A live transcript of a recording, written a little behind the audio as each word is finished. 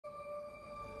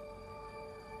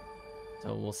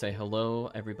So we'll say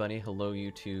hello, everybody. Hello,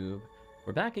 YouTube.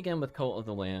 We're back again with Cult of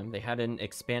the Lamb. They had an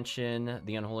expansion,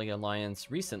 The Unholy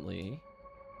Alliance, recently.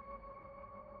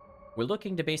 We're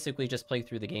looking to basically just play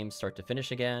through the game start to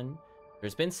finish again.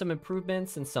 There's been some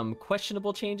improvements and some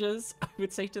questionable changes, I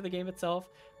would say, to the game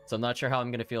itself. So I'm not sure how I'm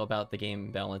going to feel about the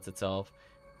game balance itself.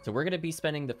 So we're going to be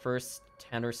spending the first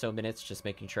 10 or so minutes just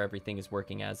making sure everything is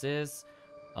working as is.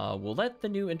 We'll let the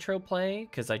new intro play,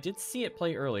 because I did see it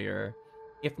play earlier.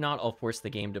 If not, I'll force the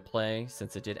game to play,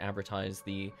 since it did advertise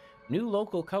the new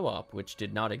local co-op, which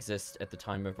did not exist at the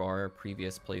time of our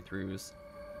previous playthroughs.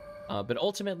 But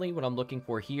ultimately, what I'm looking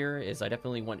for here is I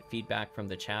definitely want feedback from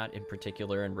the chat, in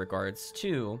particular in regards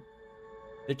to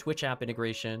the Twitch app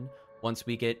integration once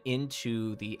we get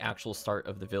into the actual start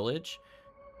of the village.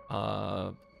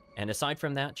 And aside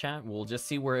from that, chat, we'll just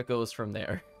see where it goes from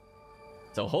there.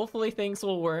 So hopefully things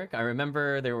will work. I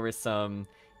remember there were some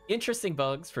interesting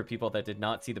bugs for people that did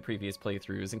not see the previous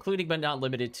playthroughs, including but not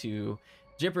limited to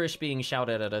gibberish being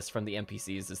shouted at us from the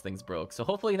NPCs as things broke. So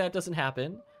hopefully that doesn't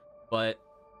happen, but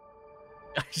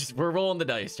we're rolling the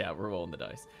dice, chat. We're rolling the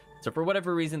dice. So for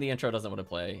whatever reason, the intro doesn't want to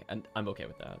play, and I'm okay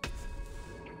with that.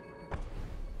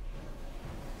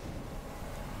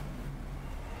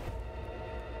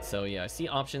 So yeah, I see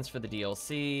options for the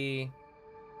DLC.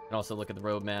 And also look at the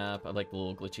roadmap. I like the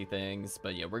little glitchy things.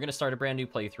 But yeah, we're going to start a brand new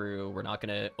playthrough. We're not going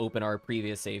to open our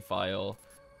previous save file.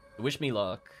 Wish me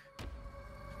luck.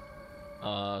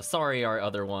 Sorry, our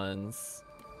other ones.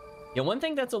 Yeah, one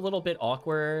thing that's a little bit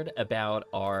awkward about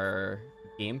our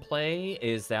gameplay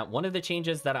is that one of the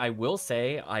changes that I will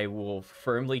say I will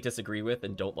firmly disagree with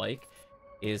and don't like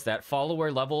is that follower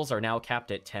levels are now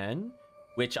capped at 10,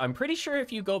 which I'm pretty sure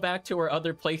if you go back to our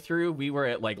other playthrough, we were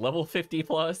at like level 50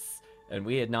 plus. And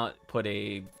we had not put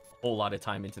a whole lot of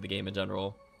time into the game in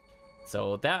general.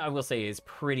 So that, I will say, is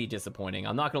pretty disappointing.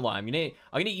 I'm not gonna lie. I'm gonna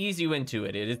ease you into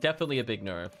it. It is definitely a big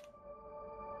nerf.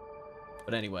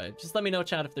 But anyway, just let me know,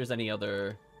 chat, if there's any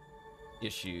other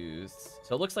issues.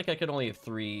 So it looks like I could only have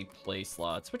 3 play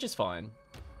slots, which is fine.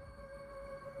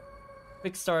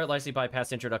 Quick start, largely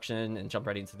bypass introduction, and jump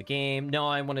right into the game. No,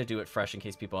 I want to do it fresh in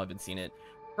case people haven't seen it.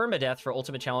 Permadeath for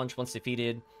ultimate challenge once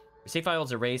defeated. Save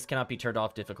files erased, cannot be turned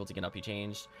off, difficulty cannot be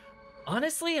changed.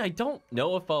 Honestly, I don't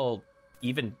know if I'll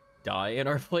even die in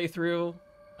our playthrough.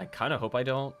 I kind of hope I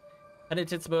don't.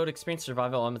 Penitence mode, experience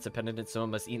survival elements of penitence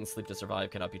zone, must eat and sleep to survive,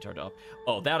 cannot be turned off.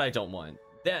 Oh, that I don't want.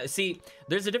 That, see,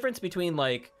 there's a difference between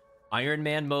like Iron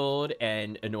Man mode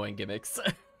and annoying gimmicks.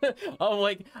 Oh,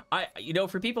 like,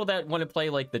 for people that want to play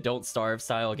like the Don't Starve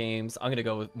style games, I'm gonna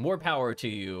go with more power to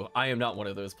you. I am not one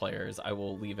of those players. I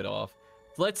will leave it off.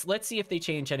 Let's see if they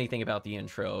change anything about the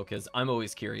intro, because I'm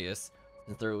always curious,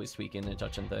 since they're always tweaking and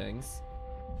touching things.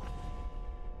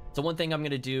 So one thing I'm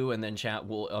going to do, and then chat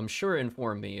will, I'm sure,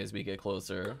 inform me as we get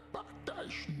closer.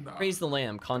 Praise the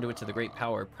Lamb, conduit to the great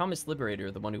power, promised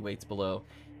liberator, the one who waits below,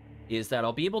 is that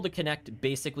I'll be able to connect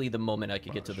basically the moment I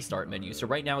could get to the start menu. So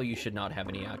right now you should not have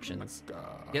any actions.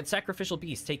 Yet sacrificial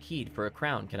beast, take heed, for a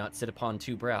crown cannot sit upon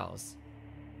 2 brows.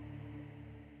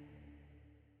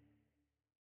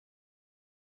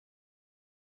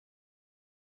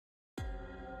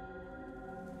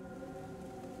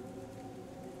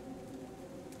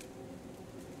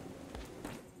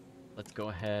 Let's go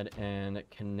ahead and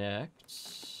connect.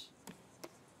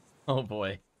 Oh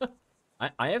boy.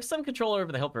 I have some control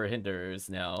over the helper hinders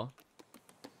now.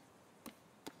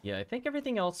 Yeah, I think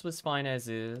everything else was fine as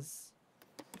is.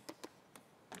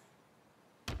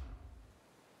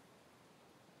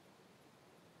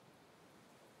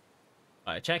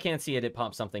 Alright, chat can't see it, it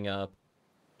pops something up.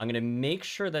 I'm gonna make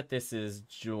sure that this is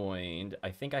joined.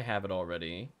 I think I have it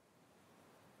already.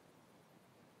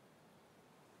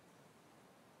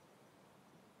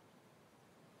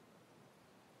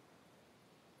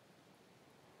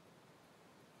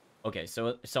 Okay,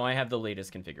 so I have the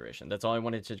latest configuration. That's all I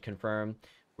wanted to confirm.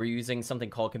 We're using something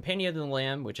called Companion of the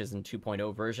Lamb, which is in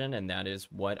 2.0 version, and that is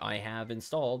what I have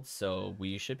installed, so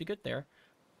we should be good there.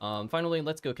 Finally,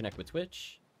 let's go connect with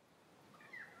Twitch.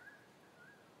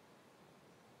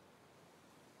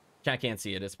 Chat can't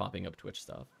see it, it's popping up Twitch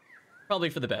stuff.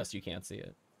 Probably for the best, you can't see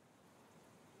it.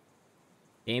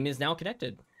 Game is now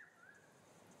connected.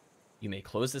 You may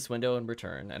close this window and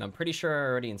return, and I'm pretty sure I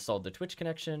already installed the Twitch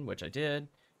connection, which I did.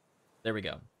 There we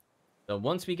go. So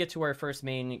once we get to our first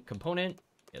main component,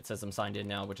 it says I'm signed in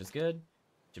now, which is good.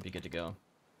 Should be good to go.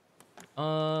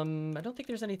 I don't think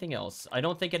there's anything else. I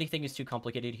don't think anything is too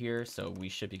complicated here, so we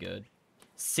should be good.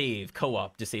 Save,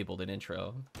 co-op, disabled in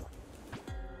intro.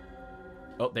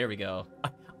 Oh, there we go.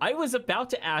 I was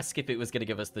about to ask if it was going to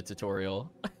give us the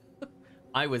tutorial.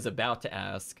 I was about to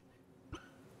ask.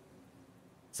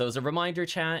 So as a reminder,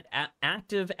 chat,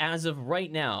 active as of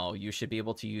right now, you should be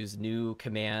able to use new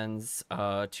commands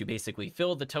to basically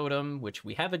fill the totem, which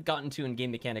we haven't gotten to in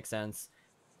game mechanic sense.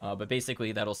 But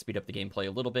basically, that'll speed up the gameplay a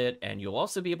little bit, and you'll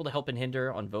also be able to help and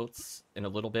hinder on votes in a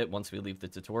little bit once we leave the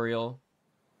tutorial.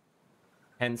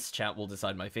 Hence, chat will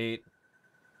decide my fate.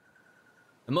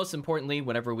 And most importantly,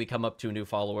 whenever we come up to a new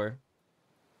follower,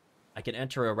 I can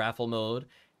enter a raffle mode,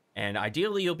 and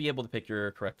ideally, you'll be able to pick your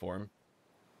correct form.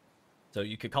 So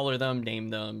you could color them, name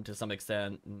them to some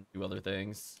extent, and do other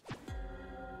things.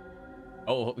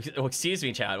 Oh, excuse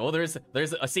me, chat. Well, there's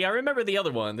see, I remember the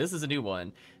other one. This is a new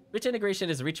one. Twitch integration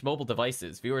has reached mobile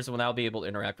devices. Viewers will now be able to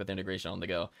interact with integration on the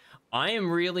go. I am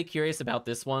really curious about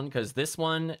this one because this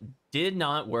one did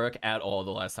not work at all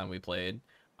the last time we played.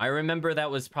 I remember that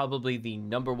was probably the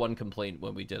 #1 complaint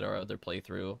when we did our other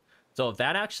playthrough. So if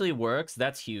that actually works,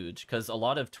 that's huge because a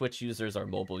lot of Twitch users are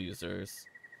mobile users.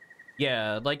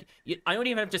 Yeah, like I don't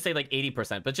even have to say like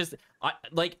 80%, but just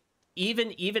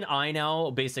even I now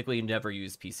basically never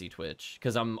use PC Twitch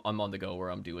because I'm on the go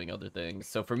where I'm doing other things.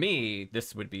 So for me,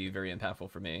 this would be very impactful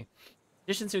for me.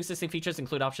 Additions to existing features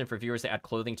include option for viewers to add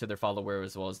clothing to their follower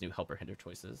as well as new help or hinder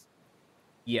choices.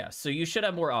 Yeah, so you should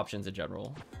have more options in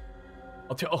general.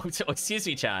 Oh, excuse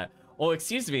me, chat. Oh,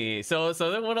 excuse me. So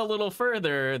that went a little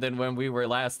further than when we were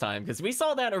last time because we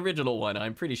saw that original one,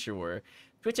 I'm pretty sure.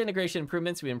 Twitch integration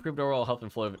improvements. We improved overall health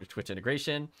and flow of Twitch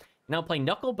integration. Now play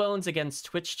Knucklebones against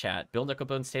Twitch chat. Build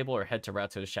Knucklebones table or head to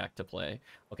Ratto's Shack to play.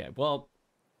 Okay, well,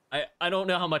 I don't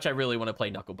know how much I really want to play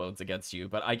Knucklebones against you,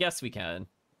 but I guess we can.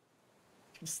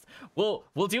 We'll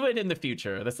do it in the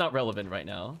future. That's not relevant right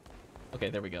now.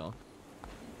 Okay, there we go.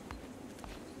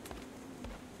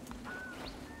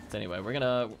 So anyway, we're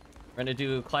gonna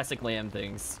do classic lamb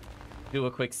things. Do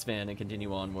a quick spin and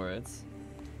continue onwards.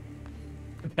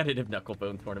 Competitive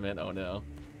Knucklebone tournament. Oh no.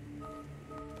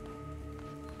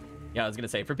 Yeah, I was gonna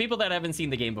say, for people that haven't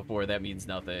seen the game before, that means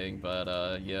nothing,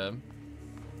 but yeah.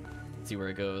 Let's see where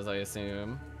it goes, I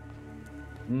assume.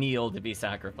 Kneel to be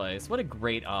sacrificed. What a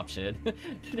great option.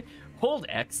 Hold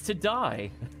X to die.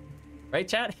 Right,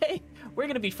 chat? Hey, we're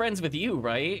gonna be friends with you,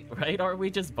 right? Right? Aren't we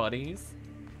just buddies?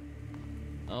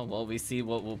 Oh, well, we see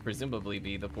what will presumably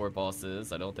be the 4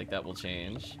 bosses. I don't think that will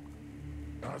change.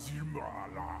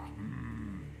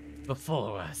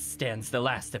 Before us stands the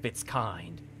last of its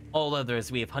kind. All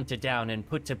others we have hunted down and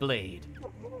put to blade.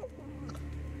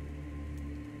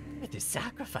 With this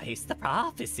sacrifice, the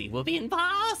prophecy will be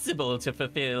impossible to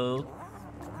fulfill.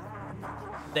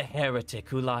 The heretic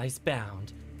who lies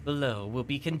bound below will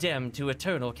be condemned to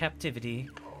eternal captivity.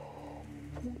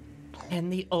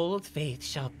 And the old faith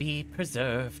shall be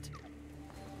preserved.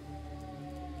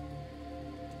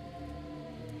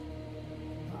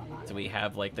 So we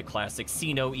have like the classic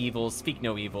see no evil, speak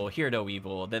no evil, hear no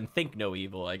evil, then think no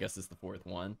evil, I guess is the 4th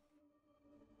one.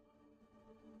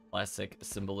 Classic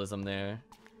symbolism there.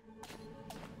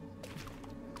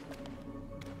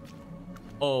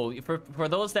 Oh, for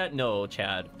those that know,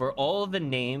 Chad, for all of the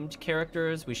named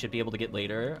characters we should be able to get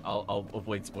later, I'll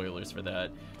avoid spoilers for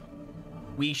that.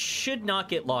 We should not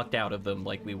get locked out of them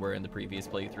like we were in the previous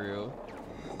playthrough,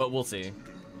 but we'll see.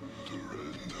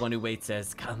 One who waits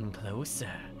says, "Come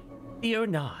closer. Fear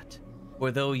not,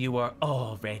 for though you are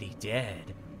already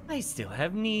dead, I still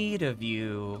have need of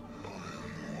you."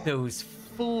 Those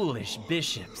foolish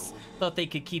bishops thought they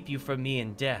could keep you from me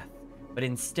in death, but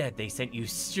instead they sent you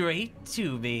straight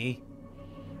to me.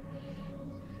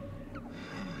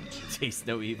 Taste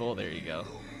no evil, there you go.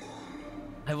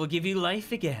 I will give you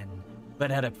life again, but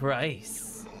at a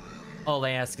price. All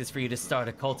I ask is for you to start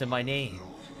a cult in my name.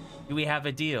 Do we have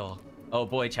a deal? Oh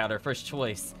boy, Chowder, first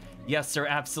choice. Yes, sir,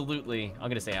 absolutely. I'm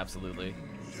gonna say absolutely.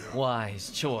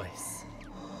 Wise choice.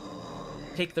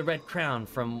 Take the red crown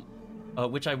from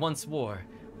which I once wore.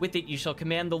 With it you shall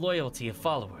command the loyalty of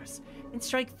followers and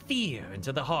strike fear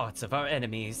into the hearts of our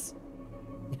enemies.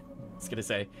 I was gonna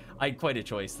say, I had quite a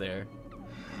choice there.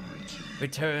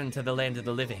 Return to the land of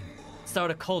the living. Start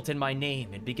a cult in my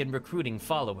name and begin recruiting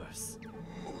followers.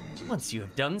 Once you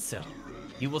have done so,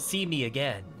 you will see me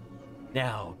again.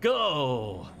 Now,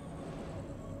 go!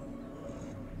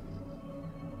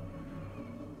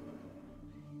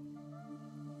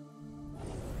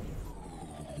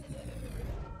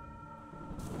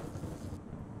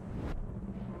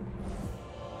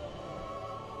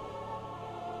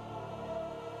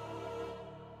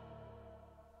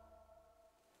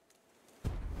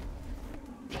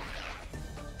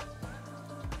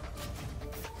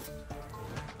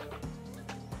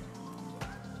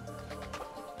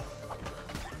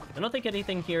 I don't think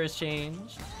anything here has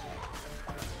changed.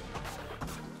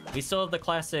 We still have the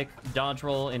classic dodge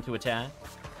roll into attack.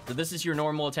 So this is your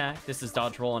normal attack. This is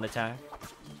dodge, roll, and attack.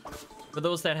 For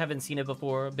those that haven't seen it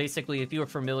before, basically, if you are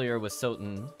familiar with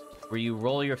Soten, where you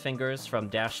roll your fingers from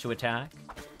dash to attack,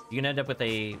 you can end up with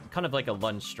a kind of like a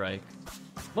lunge strike.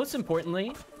 Most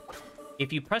importantly,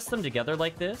 if you press them together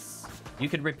like this, you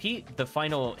can repeat the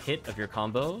final hit of your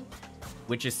combo,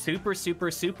 which is super, super,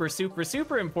 super, super,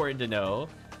 super important to know,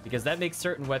 because that makes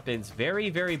certain weapons very,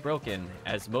 very broken,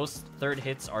 as most third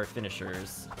hits are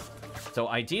finishers. So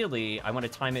ideally, I want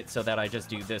to time it so that I just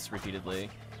do this repeatedly.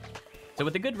 So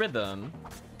with a good rhythm,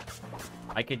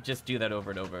 I could just do that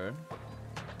over and over.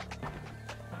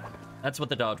 That's what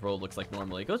the dodge roll looks like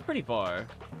normally. It goes pretty far.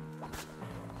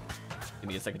 Give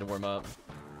me a second to warm up.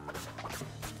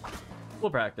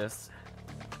 We'll practice.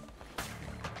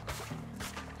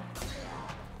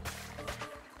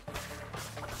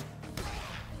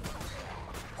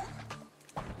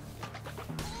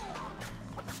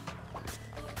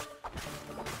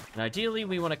 And ideally,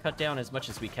 we want to cut down as much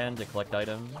as we can to collect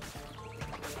items.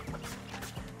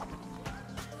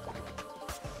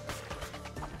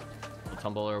 We'll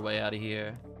tumble our way out of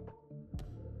here.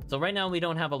 So right now, we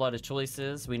don't have a lot of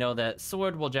choices. We know that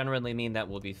sword will generally mean that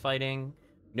we'll be fighting.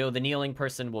 We know the kneeling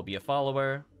person will be a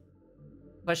follower.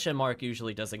 Question mark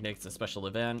usually designates a special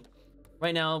event.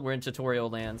 Right now, we're in tutorial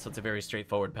land, so it's a very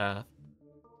straightforward path.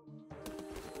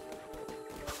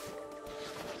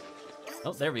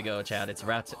 Oh, there we go, Chad. It's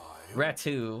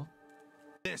Ratu.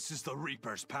 This is the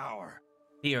Reaper's power.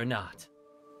 Fear not.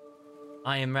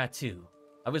 I am Ratu.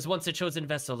 I was once a chosen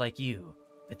vessel like you,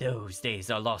 but those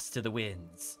days are lost to the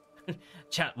winds.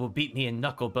 Chat will beat me in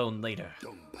knucklebone later.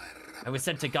 I was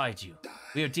sent to guide you.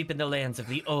 We are deep in the lands of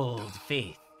the old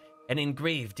faith, and in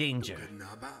grave danger.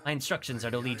 My instructions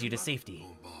are to lead you to safety.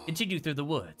 Continue through the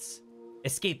woods.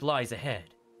 Escape lies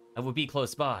ahead. I will be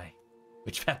close by.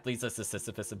 Which path leads us to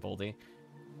Sisyphus and Boldy?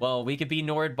 Well, we could be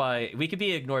ignored by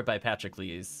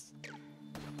Patroclus.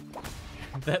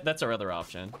 That's our other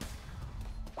option.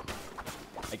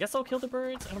 I guess I'll kill the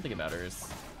birds? I don't think it matters.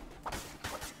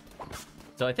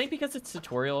 So I think because it's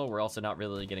tutorial, we're also not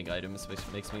really getting items, which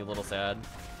makes me a little sad.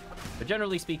 But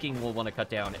generally speaking, we'll want to cut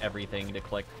down everything to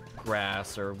collect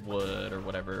grass or wood or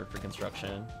whatever for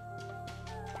construction.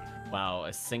 Wow,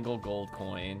 a single gold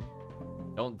coin.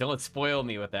 Don't spoil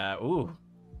me with that. Ooh.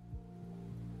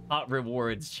 Hot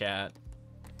rewards, chat.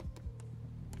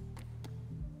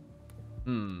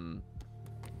 So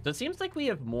it seems like we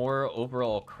have more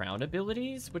overall crown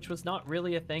abilities, which was not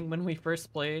really a thing when we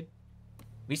first played.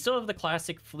 We still have the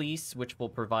classic fleece, which will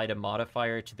provide a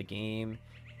modifier to the game.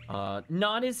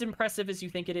 Not as impressive as you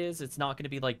think it is. It's not going to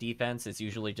be like defense. It's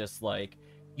usually just like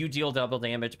you deal double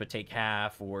damage but take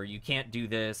half, or you can't do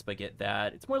this but get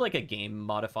that. It's more like a game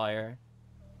modifier.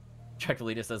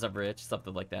 Draculita says I'm rich,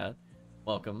 something like that.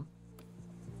 Welcome.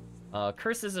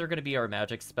 Curses are going to be our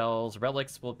magic spells.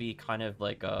 Relics will be kind of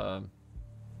like a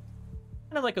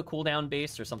cooldown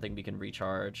base or something we can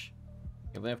recharge.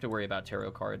 We don't have to worry about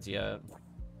tarot cards yet.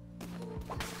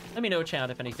 Let me know,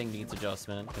 chat, if anything needs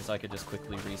adjustment, because I could just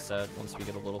quickly reset once we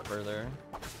get a little further.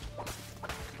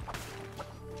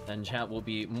 Then chat will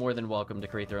be more than welcome to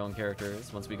create their own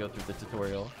characters once we go through the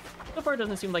tutorial. So far, it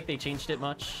doesn't seem like they changed it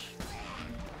much.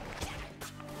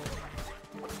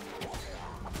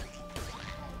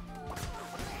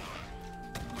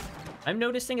 I'm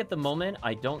noticing at the moment,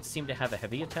 I don't seem to have a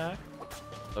heavy attack.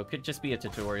 So it could just be a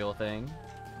tutorial thing.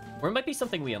 Or it might be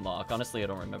something we unlock. Honestly, I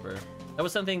don't remember. That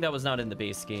was something that was not in the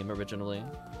base game originally.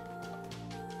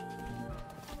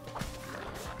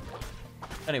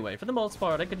 Anyway, for the most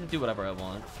part, I can do whatever I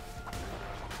want.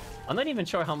 I'm not even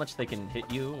sure how much they can hit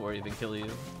you or even kill you.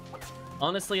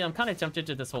 Honestly, I'm kind of tempted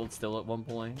to just hold still at one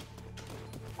point.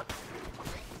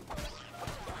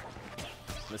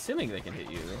 I'm assuming they can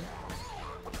hit you.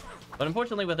 But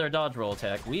unfortunately, with our dodge roll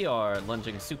attack, we are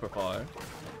lunging super far.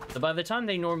 So by the time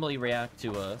they normally react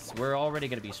to us, we're already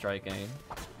going to be striking.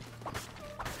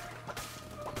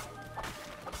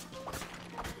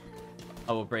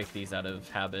 I will break these out of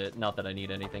habit. Not that I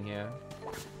need anything here.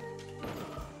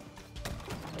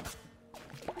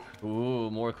 Ooh,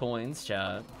 more coins,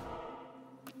 chat.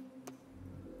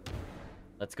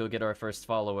 Let's go get our first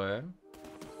follower.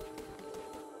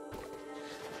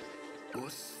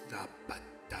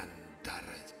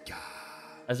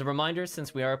 As a reminder,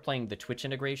 since we are playing the Twitch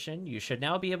integration, you should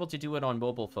now be able to do it on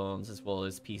mobile phones as well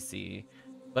as PC.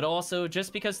 But also,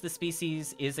 just because the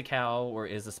species is a cow, or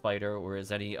is a spider, or is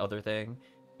any other thing,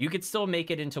 you could still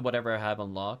make it into whatever I have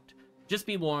unlocked. Just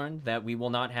be warned that we will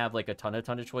not have like a ton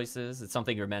of choices. It's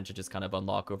something you're meant to just kind of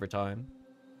unlock over time.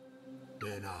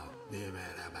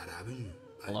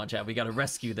 Hold on, chat, we gotta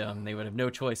rescue them. They would have no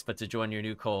choice but to join your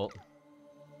new cult.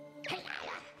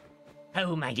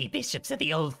 O mighty bishops of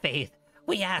the old faith,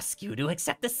 we ask you to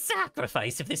accept the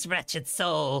sacrifice of this wretched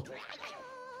soul.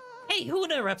 Hey, who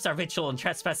interrupts our ritual and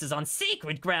trespasses on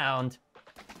sacred ground?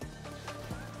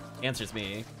 Answers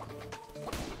me.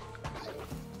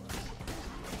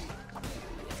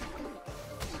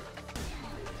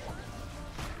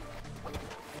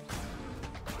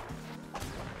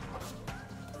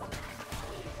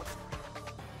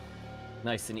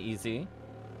 Nice and easy.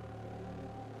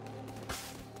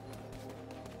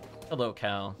 Hello,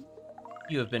 Cal.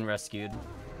 You have been rescued.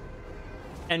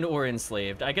 And or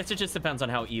enslaved. I guess it just depends on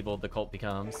how evil the cult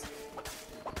becomes.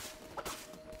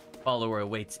 Follower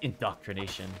awaits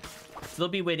indoctrination. So they'll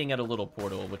be waiting at a little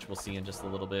portal, which we'll see in just a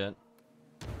little bit.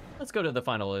 Let's go to the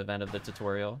final event of the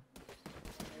tutorial.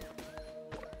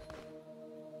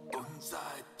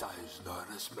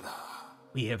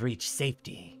 We have reached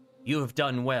safety. You have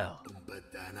done well.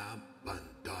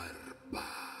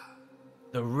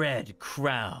 The red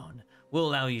crown will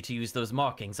allow you to use those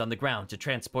markings on the ground to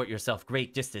transport yourself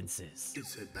great distances.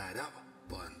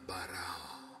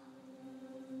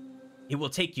 It will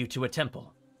take you to a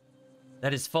temple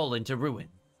that has fallen to ruin.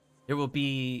 There will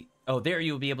be... Oh, there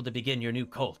you will be able to begin your new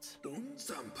cult.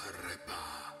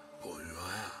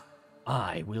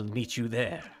 I will meet you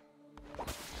there.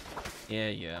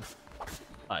 Yeah.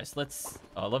 Nice, let's...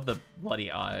 Oh, I love the bloody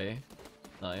eye.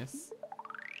 Nice.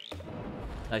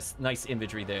 Nice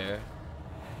imagery there.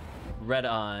 Red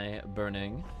eye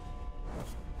burning.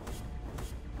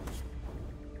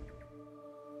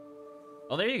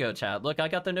 Oh, there you go, chat. Look, I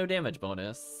got the no damage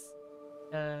bonus.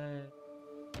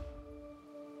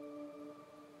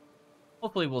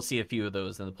 Hopefully we'll see a few of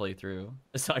those in the playthrough,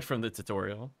 aside from the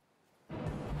tutorial.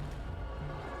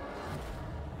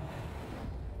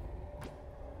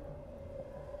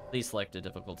 Please select a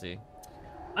difficulty.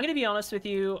 I'm gonna be honest with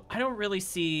you, I don't really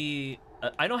see...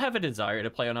 I don't have a desire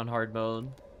to play on hard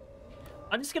mode.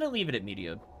 I'm just gonna leave it at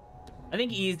medium. I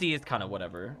think easy is kind of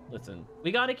whatever. Listen,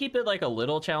 we gotta keep it like a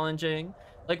little challenging.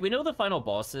 Like, we know the final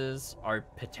bosses are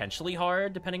potentially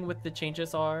hard, depending what the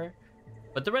changes are.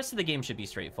 But the rest of the game should be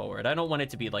straightforward. I don't want it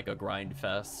to be like a grind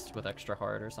fest with extra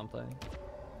hard or something.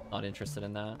 Not interested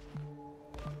in that.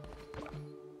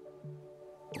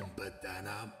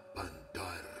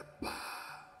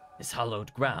 This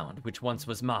hallowed ground, which once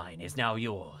was mine, is now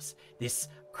yours. This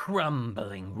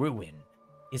crumbling ruin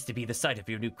is to be the site of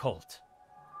your new cult.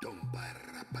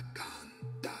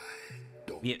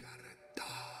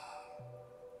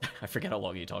 I forget how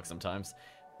long you talk sometimes.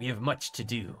 We have much to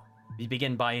do. We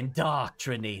begin by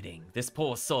indoctrinating this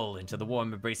poor soul into the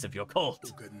warm embrace of your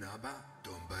cult.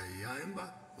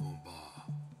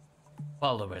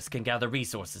 Followers can gather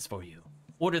resources for you.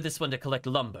 Order this one to collect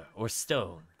lumber or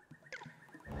stone.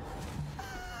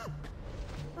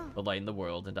 The light in the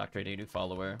world, indoctrinate a new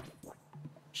follower.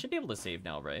 Should be able to save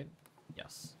now, right?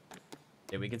 Yes.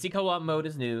 Yeah, we can see co-op mode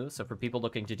is new, so for people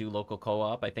looking to do local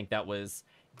co-op, I think that was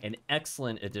an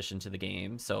excellent addition to the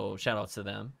game, so shout outs to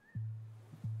them.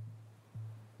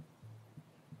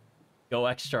 Go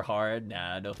extra hard?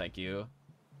 Nah, no thank you.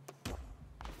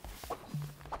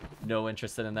 No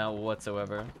interested in that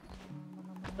whatsoever.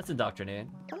 Let's indoctrinate.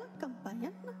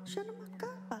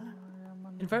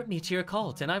 Convert me to your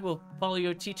cult, and I will follow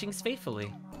your teachings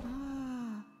faithfully.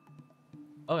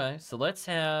 Okay, so let's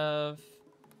have...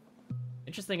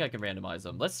 Interesting, I can randomize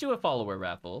them. Let's do a follower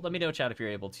raffle. Let me know, chat, if you're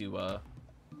able to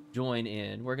join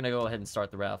in. We're gonna go ahead and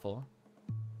start the raffle.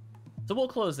 So we'll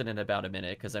close it in about a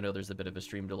minute, because I know there's a bit of a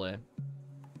stream delay.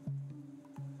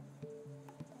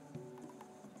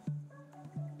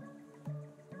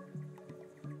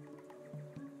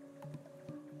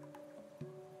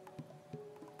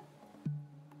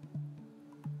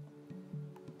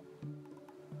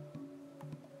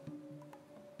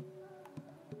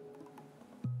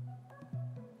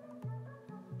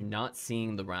 Not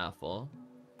seeing the raffle.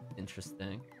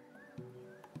 Interesting.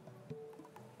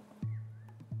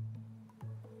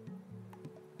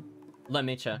 Let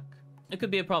me check. It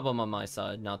could be a problem on my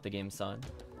side, not the game side.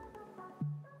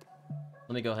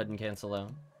 Let me go ahead and cancel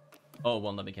out. Oh, it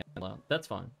won't let me cancel out. That's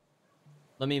fine.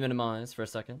 Let me minimize for a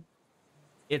second.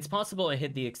 It's possible I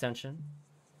hid the extension.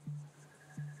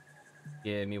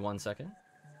 Give me 1 second.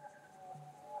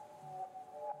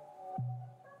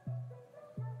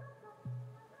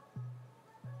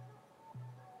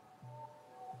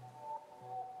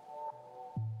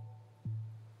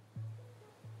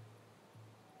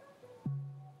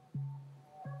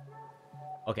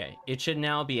 Okay, it should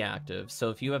now be active. So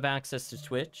if you have access to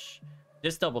Twitch,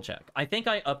 just double check. I think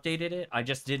I updated it. I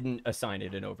just didn't assign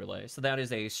it an overlay. So that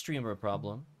is a streamer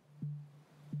problem.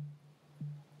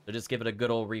 So just give it a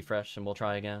good old refresh and we'll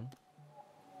try again.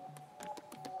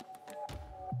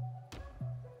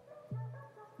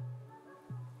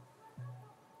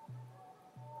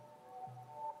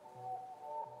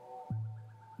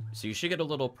 So you should get a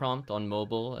little prompt on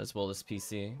mobile as well as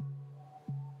PC.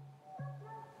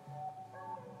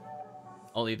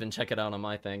 I'll even check it out on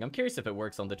my thing. I'm curious if it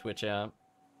works on the Twitch app.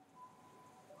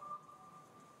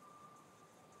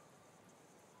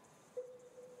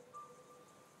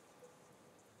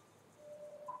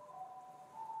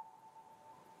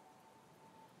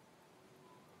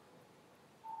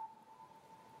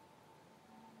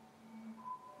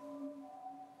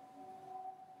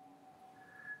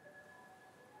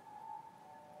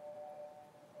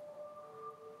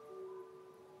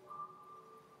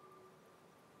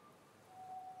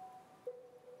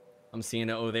 I'm seeing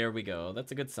it. Oh, there we go.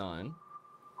 That's a good sign.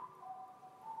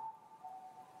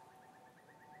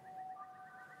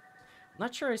 I'm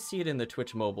not sure I see it in the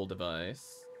Twitch mobile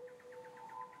device.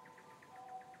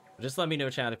 Just let me know,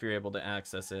 chat, if you're able to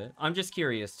access it. I'm just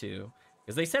curious, too.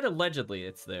 Because they said allegedly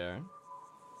it's there.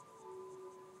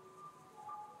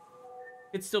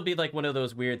 It'd still be like one of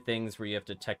those weird things where you have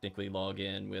to technically log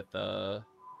in with,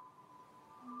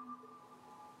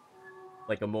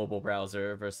 like a mobile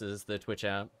browser versus the Twitch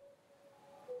app.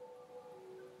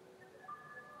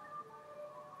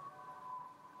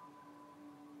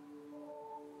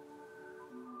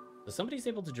 So somebody's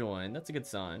able to join. That's a good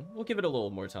sign. We'll give it a little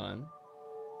more time.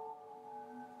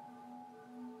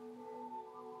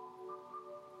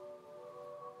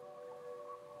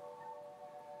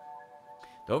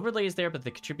 The overlay is there, but the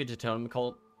contribute to Totem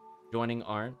Cult joining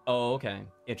aren't. Oh, okay.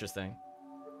 Interesting.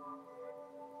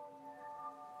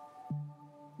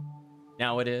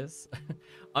 Now it is.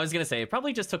 I was gonna say, it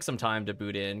probably just took some time to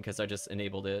boot in because I just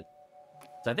enabled it.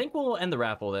 So I think we'll end the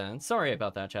raffle then. Sorry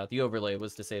about that, chat. The overlay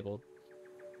was disabled.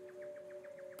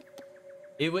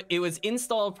 It was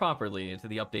installed properly into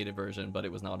the updated version, but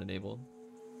it was not enabled.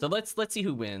 So let's see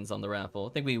who wins on the raffle.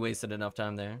 I think we wasted enough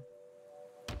time there.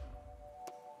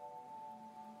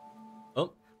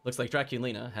 Oh, looks like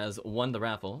Draculina has won the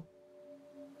raffle.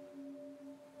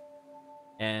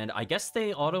 And I guess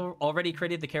they already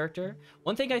created the character.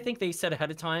 One thing I think they said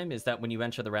ahead of time is that when you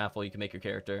enter the raffle, you can make your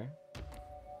character.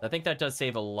 I think that does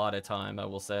save a lot of time, I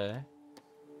will say.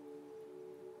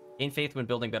 Gain faith when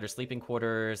building better sleeping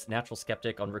quarters. Natural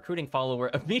skeptic on recruiting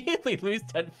follower. Immediately lose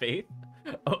 10 faith.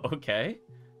 Oh, okay.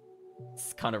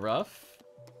 It's kind of rough.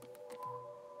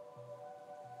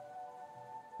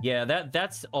 Yeah,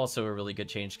 that's also a really good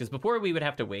change. Because before we would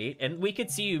have to wait. And we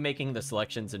could see you making the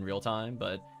selections in real time.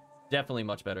 But definitely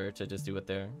much better to just do it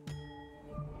there.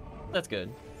 That's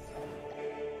good.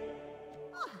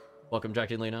 Welcome,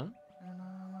 Draculina.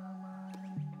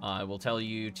 I will tell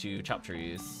you to chop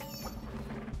trees.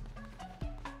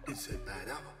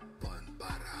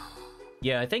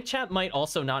 Yeah, I think chat might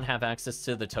also not have access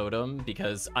to the totem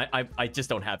because I just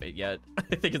don't have it yet.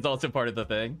 I think it's also part of the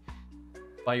thing.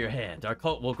 By your hand, our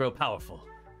cult will grow powerful,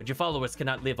 but your followers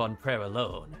cannot live on prayer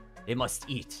alone. They must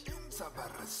eat.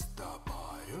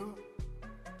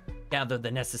 Gather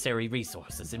the necessary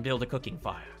resources and build a cooking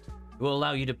fire. It will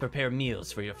allow you to prepare meals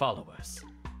for your followers.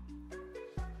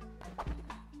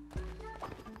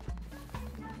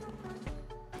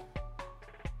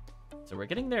 So we're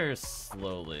getting there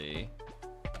slowly.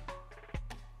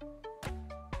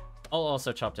 I'll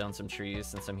also chop down some trees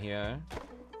since I'm here.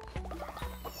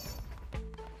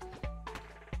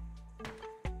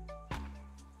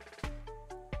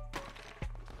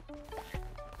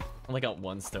 Only got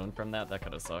one stone from that. That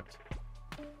could have sucked.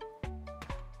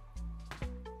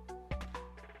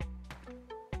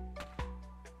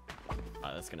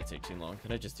 That's gonna take too long.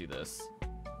 Can I just do this?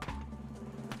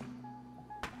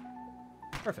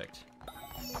 Perfect.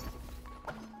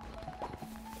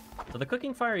 So the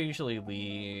cooking fire I usually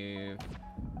leave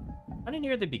kind of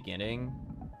near the beginning.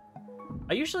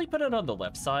 I usually put it on the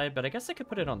left side, but I guess I could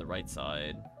put it on the right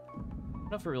side. I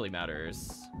don't know if it really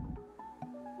matters.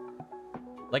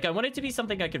 Like, I want it to be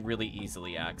something I could really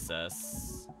easily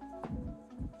access.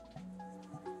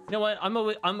 You know what?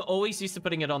 I'm always used to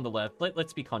putting it on the left.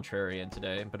 Let's be contrarian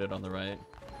today and put it on the right.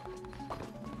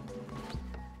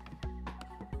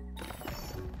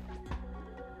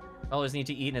 Followers need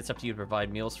to eat, and it's up to you to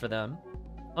provide meals for them.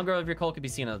 Hunger of your cult can be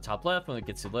seen on the top left. When it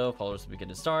gets too low, followers will begin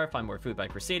to starve. Find more food by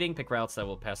crusading. Pick routes that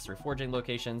will pass through foraging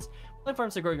locations. Plant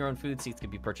farms to grow your own food. Seeds can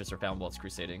be purchased or found while it's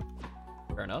crusading.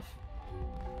 Fair enough.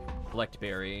 Collect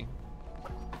berry.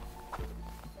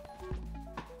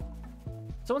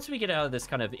 So once we get out of this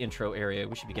kind of intro area,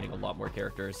 we should be getting a lot more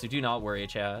characters. So do not worry,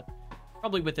 chat.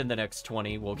 Probably within the next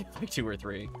 20, we'll get like 2 or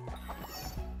 3.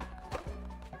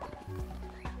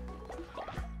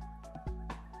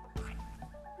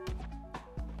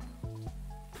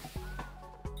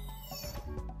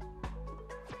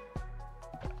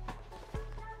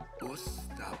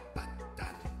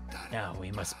 Now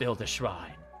we must build a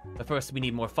shrine. But first we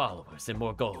need more followers and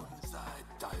more gold.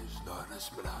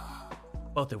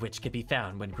 Both of which can be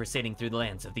found when crusading through the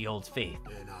lands of the Old Faith.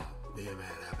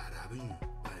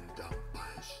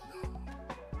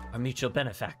 Our mutual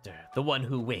benefactor, the one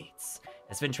who waits,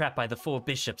 has been trapped by the 4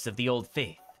 bishops of the Old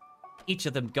Faith. Each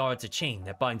of them guards a chain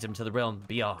that binds him to the realm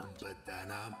beyond.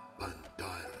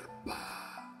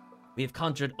 We have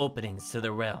conjured openings to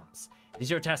the realms. It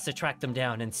is your task to track them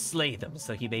down and slay them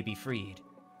so he may be freed.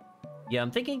 Yeah,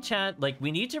 I'm thinking, chat, like,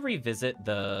 we need to revisit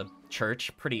the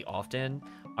church pretty often.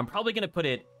 I'm probably going to put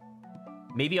it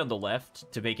maybe on the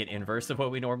left to make it inverse of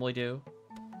what we normally do.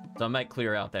 So I might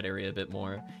clear out that area a bit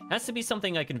more. It has to be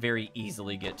something I can very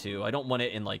easily get to. I don't want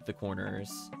it in, like, the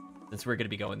corners, since we're going to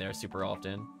be going there super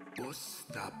often.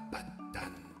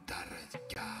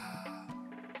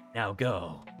 Now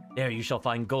go. There you shall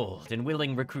find gold and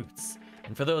willing recruits.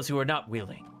 And for those who are not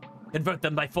willing, convert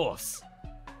them by force.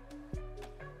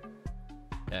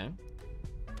 Okay.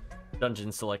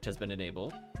 Dungeon select has been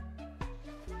enabled.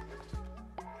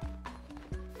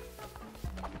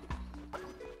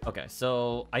 Okay,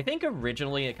 so I think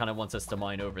originally it kind of wants us to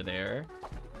mine over there.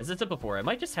 As I said before, I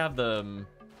might just have them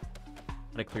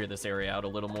kind of clear this area out a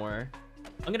little more.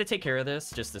 I'm going to take care of this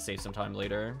just to save some time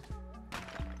later.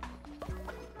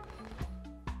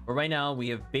 But right now, we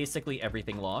have basically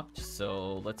everything locked,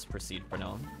 so let's proceed for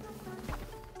now.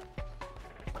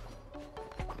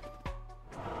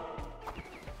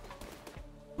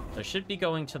 So I should be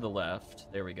going to the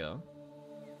left. There we go.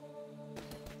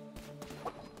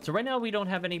 So right now, we don't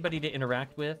have anybody to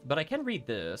interact with, but I can read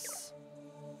this.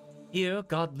 Here,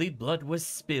 godly blood was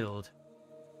spilled.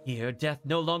 Here, death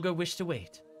no longer wished to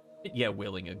wait. Yeah,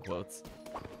 willing in quotes.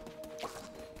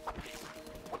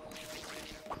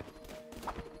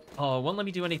 Oh, it won't let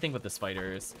me do anything with the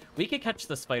spiders. We could catch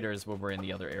the spiders when we're in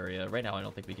the other area. Right now, I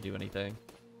don't think we could do anything.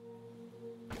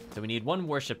 So we need 1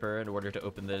 worshiper in order to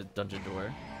open the dungeon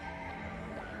door.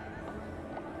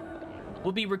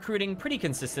 We'll be recruiting pretty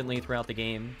consistently throughout the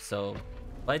game, so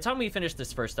by the time we finish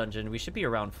this first dungeon, we should be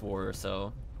around 4 or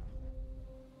so.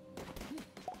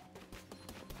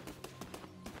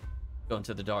 Going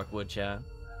to the Darkwood, chat.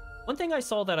 One thing I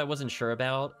saw that I wasn't sure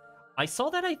about, I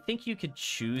saw that I think you could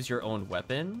choose your own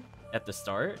weapon at the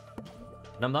start.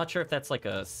 And I'm not sure if that's like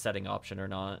a setting option or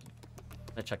not.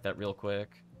 I'll check that real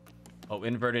quick. Oh,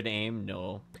 inverted aim?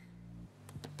 No.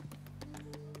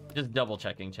 Just double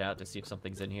checking, chat, to see if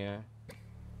something's in here.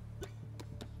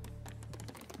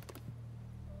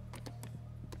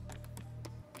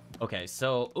 Okay,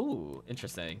 so, ooh,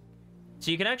 interesting. So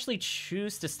you can actually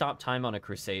choose to stop time on a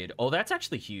crusade. Oh, that's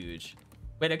actually huge.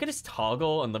 Wait, I could just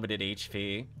toggle unlimited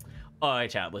HP. All right,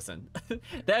 chat, listen.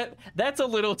 That's a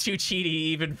little too cheaty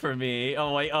even for me.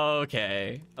 Oh, wait,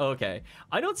 okay. Okay.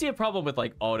 I don't see a problem with,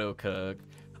 like, auto cook.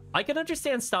 I can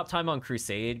understand stop time on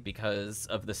crusade because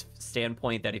of this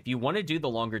standpoint that if you want to do the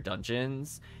longer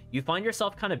dungeons, you find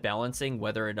yourself kind of balancing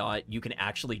whether or not you can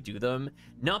actually do them,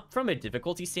 not from a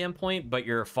difficulty standpoint, but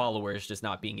your followers just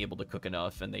not being able to cook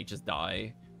enough and they just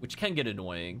die, which can get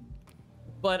annoying.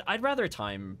 But I'd rather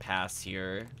time pass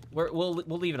here. We'll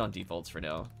leave it on defaults for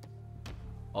now.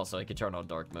 Also, I could turn on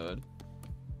dark mode.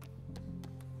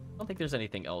 I don't think there's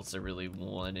anything else I really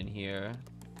want in here.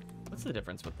 What's the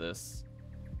difference with this?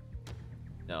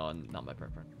 No, not my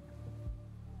preference.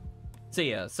 So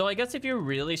yeah, so I guess if you're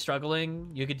really struggling,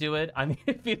 you could do it. I mean,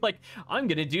 if you're like, I'm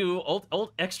gonna do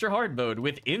ult extra hard mode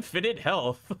with infinite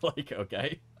health. Like,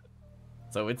 okay.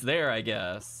 So it's there, I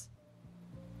guess.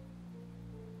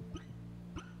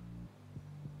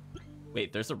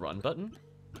 Wait, there's a run button?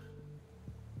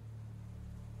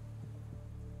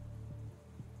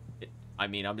 I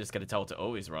mean, I'm just gonna tell it to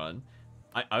always run.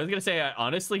 I was gonna say, I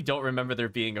honestly don't remember there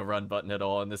being a run button at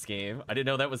all in this game. I didn't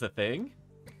know that was a thing.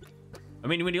 I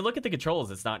mean, when you look at the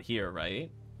controls, it's not here,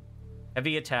 right?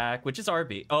 Heavy attack, which is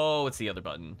RB. Oh, it's the other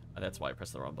button. That's why I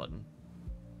pressed the wrong button.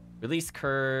 Release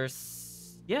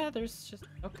curse. Yeah, there's just...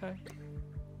 Okay.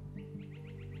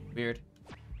 Weird.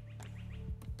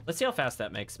 Let's see how fast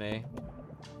that makes me.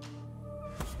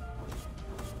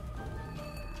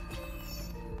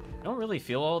 I don't really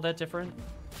feel all that different.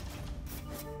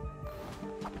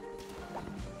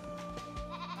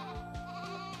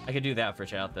 I could do that for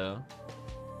chat, though.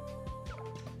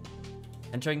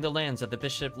 Entering the lands of the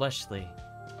Bishop Leshley.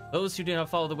 Those who do not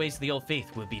follow the ways of the Old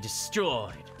Faith will be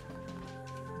destroyed.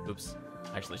 Oops.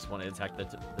 I actually just wanted to attack the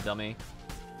dummy.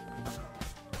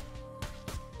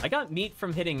 I got meat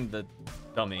from hitting the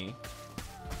dummy.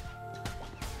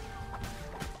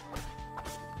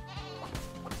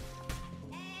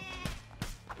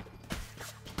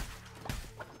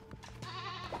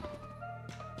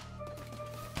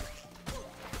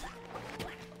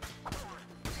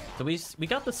 So we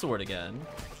got the sword again.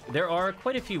 There are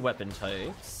quite a few weapon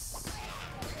types.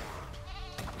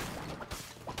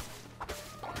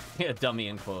 Yeah, dummy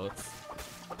in quotes.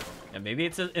 Yeah, maybe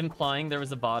it's implying there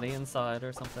was a body inside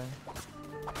or something.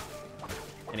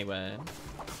 Anyway,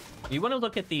 you want to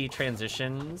look at the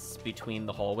transitions between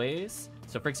the hallways.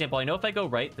 So for example, I know if I go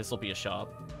right, this will be a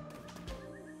shop.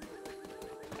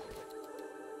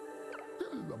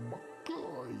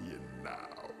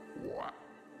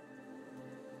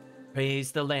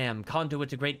 Praise the Lamb, conduit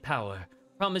to great power,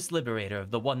 promised liberator of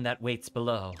the one that waits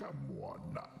below.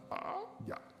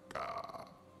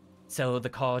 So the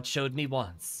card showed me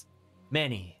once,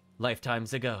 many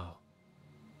lifetimes ago.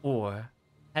 Or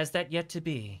has that yet to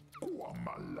be?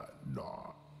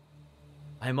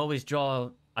 I've always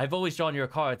drawn your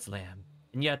cards, Lamb,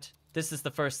 and yet this is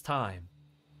the first time.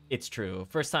 It's true,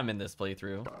 first time in this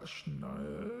playthrough.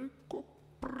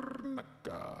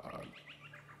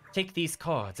 Take these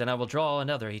cards, and I will draw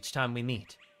another each time we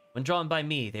meet. When drawn by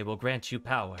me, they will grant you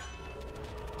power.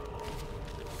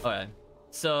 Okay,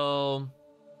 so...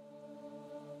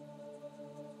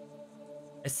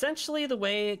 essentially, the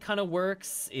way it kind of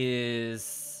works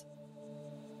is...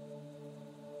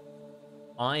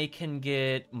 I can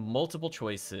get multiple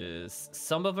choices.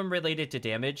 Some of them related to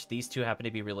damage. These two happen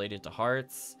to be related to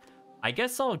hearts. I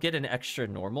guess I'll get an extra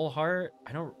normal heart.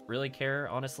 I don't really care,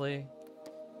 honestly.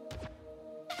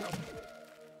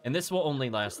 And this will only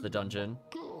last the dungeon.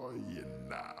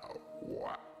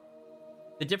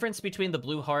 The difference between the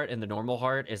blue heart and the normal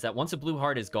heart is that once a blue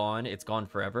heart is gone, it's gone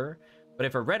forever. But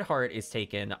if a red heart is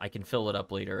taken, I can fill it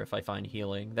up later if I find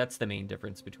healing. That's the main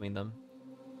difference between them.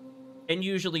 And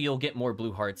usually you'll get more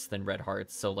blue hearts than red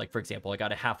hearts. So like, for example, I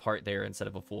got a half heart there instead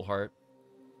of a full heart.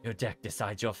 Your deck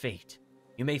decides your fate.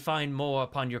 You may find more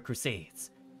upon your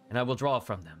crusades, and I will draw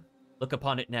from them. Look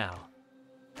upon it now.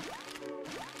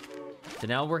 So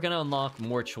now we're going to unlock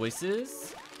more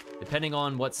choices. Depending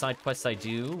on what side quests I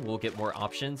do, we'll get more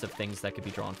options of things that could be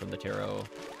drawn from the tarot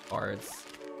cards.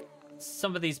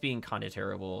 Some of these being kind of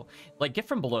terrible. Like, Gift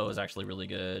from Below is actually really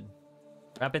good.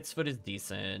 Rabbit's Foot is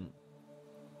decent.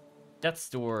 Death's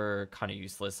Door, kind of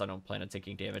useless. I don't plan on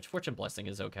taking damage. Fortune Blessing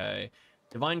is okay.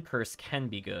 Divine Curse can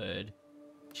be good.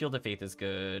 Shield of Faith is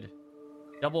good.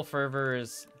 Double Fervor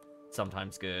is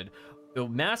sometimes good. The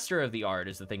Master of the Art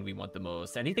is the thing we want the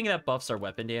most. Anything that buffs our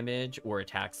weapon damage or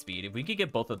attack speed. If we could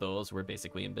get both of those, we're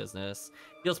basically in business.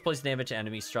 Deals poison damage to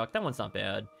enemies struck. That one's not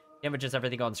bad. Damages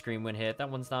everything on screen when hit. That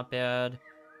one's not bad.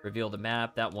 Reveal the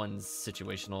map. That one's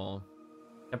situational.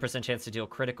 10% chance to deal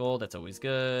critical. That's always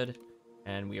good.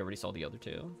 And we already saw the other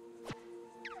two.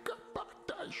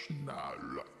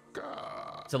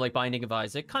 So like Binding of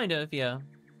Isaac. Kind of, yeah.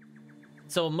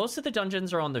 So most of the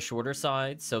dungeons are on the shorter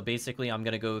side. So basically I'm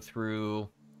going to go through,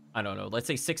 I don't know, let's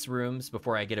say 6 rooms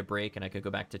before I get a break and I could go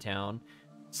back to town.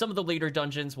 Some of the later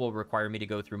dungeons will require me to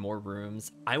go through more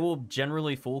rooms. I will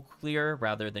generally full clear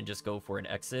rather than just go for an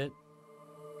exit.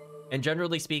 And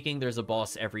generally speaking, there's a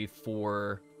boss every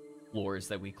 4 floors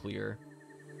that we clear.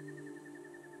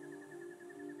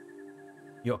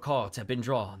 Your cards have been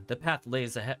drawn. The path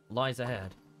lies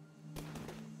ahead.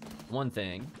 One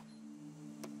thing.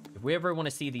 If we ever want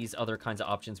to see these other kinds of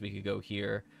options, we could go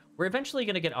here. We're eventually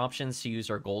going to get options to use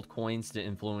our gold coins to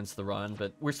influence the run,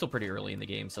 but we're still pretty early in the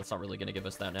game, so it's not really going to give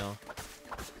us that now.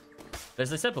 But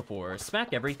as I said before,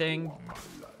 smack everything,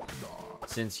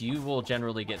 since you will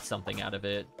generally get something out of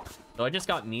it. So I just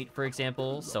got meat, for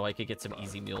example, so I could get some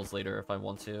easy meals later if I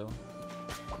want to.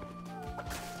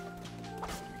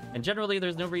 And generally,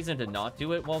 there's no reason to not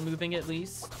do it while moving, at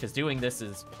least, because doing this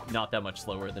is not that much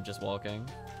slower than just walking.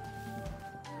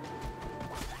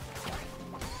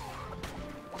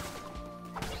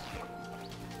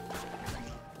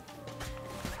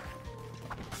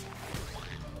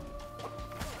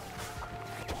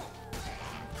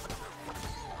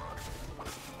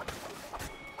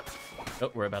 Oh,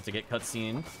 we're about to get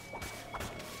cutscene.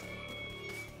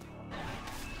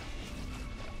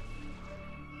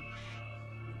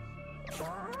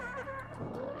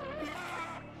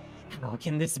 How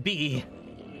can this be?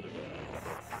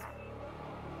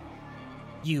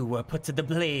 You were put to the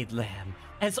blade, Lamb,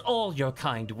 as all your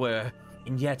kind were,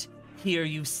 and yet here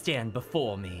you stand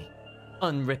before me,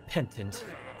 unrepentant.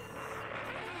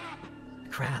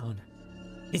 Crown,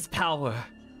 his power,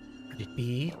 could it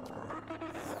be?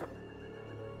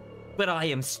 But I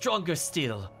am stronger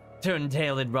still. Turn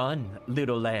tail and run,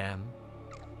 little lamb.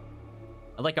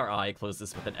 I like our eye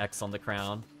closes with an X on the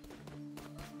crown.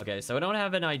 Okay, so I don't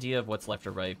have an idea of what's left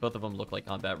or right. Both of them look like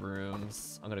combat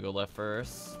rooms. I'm gonna go left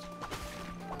first.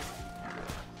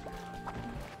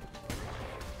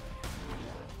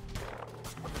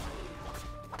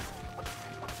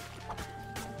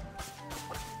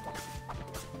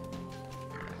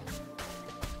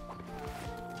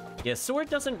 Yeah, sword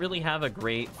doesn't really have a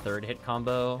great third hit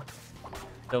combo.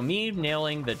 So me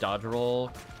nailing the dodge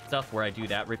roll stuff where I do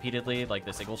that repeatedly, like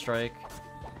the single strike,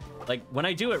 like when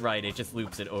I do it right, it just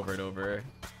loops it over and over.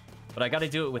 But I gotta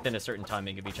do it within a certain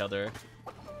timing of each other.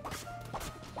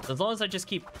 So as long as I just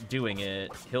keep doing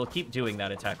it, he'll keep doing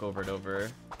that attack over and over.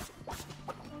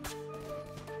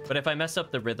 But if I mess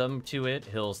up the rhythm to it,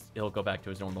 he'll go back to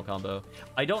his normal combo.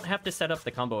 I don't have to set up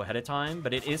the combo ahead of time,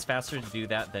 but it is faster to do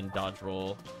that than dodge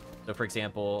roll. So for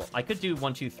example, I could do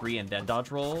 1, 2, 3 and then dodge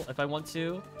roll if I want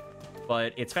to,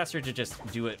 but it's faster to just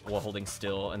do it while holding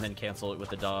still and then cancel it with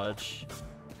the dodge.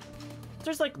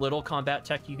 There's like little combat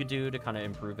tech you could do to kind of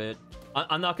improve it.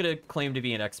 I'm not going to claim to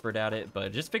be an expert at it,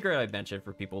 but just figure I'd mention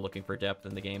for people looking for depth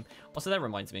in the game. Also, that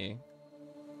reminds me.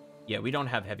 Yeah, we don't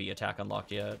have heavy attack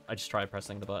unlocked yet. I just tried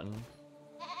pressing the button.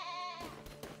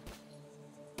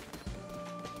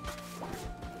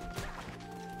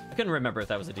 I couldn't remember if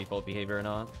that was a default behavior or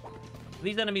not.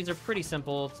 These enemies are pretty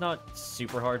simple. It's not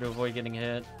super hard to avoid getting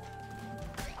hit.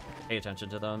 Pay attention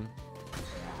to them.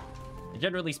 And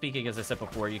generally speaking, as I said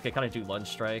before, you could kind of do lunge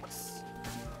strikes.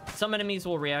 Some enemies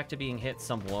will react to being hit,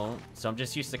 some won't. So I'm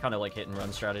just used to kind of like hit and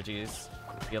run strategies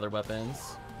with the other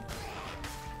weapons.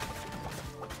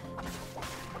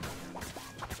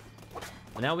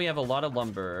 And now we have a lot of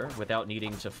lumber without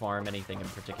needing to farm anything in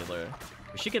particular.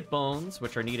 We should get bones,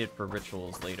 which are needed for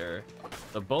rituals later.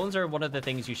 The bones are one of the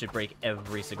things you should break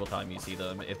every single time you see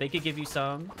them. If they could give you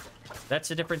some, that's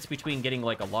the difference between getting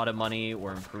like a lot of money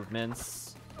or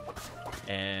improvements.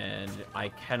 And I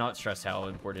cannot stress how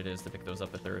important it is to pick those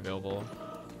up if they're available.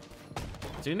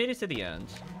 So we made it to the end.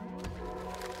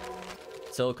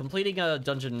 So completing a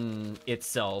dungeon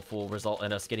itself will result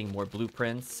in us getting more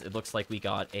blueprints. It looks like we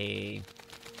got a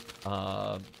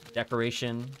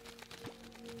decoration.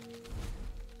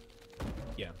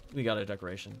 Yeah, we got a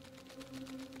decoration.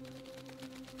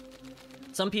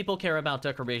 Some people care about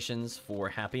decorations for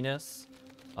happiness.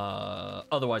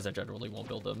 Otherwise, I generally won't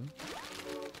build them.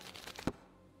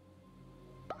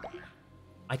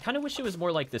 I kind of wish it was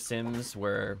more like The Sims,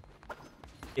 where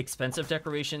expensive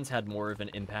decorations had more of an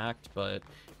impact, but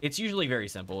it's usually very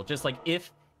simple. Just like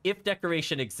if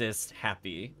decoration exists,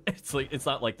 happy. It's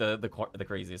not like the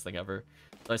craziest thing ever.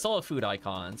 So I saw a food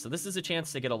icon, so this is a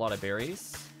chance to get a lot of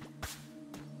berries.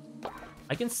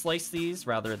 I can slice these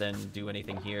rather than do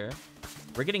anything here.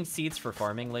 We're getting seeds for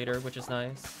farming later, which is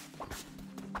nice.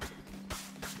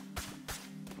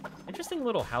 Interesting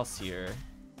little house here.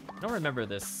 I don't remember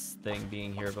this thing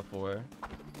being here before. I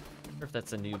wonder if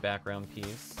that's a new background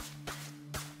piece.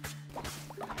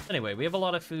 Anyway, we have a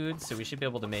lot of food, so we should be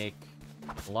able to make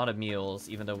a lot of meals,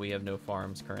 even though we have no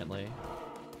farms currently.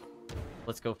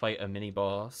 Let's go fight a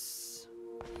mini-boss.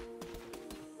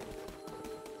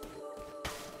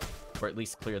 Or at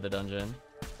least clear the dungeon.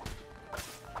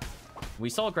 We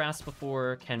saw grass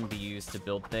before, can be used to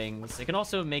build things. It can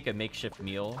also make a makeshift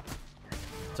meal.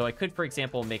 So I could, for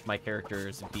example, make my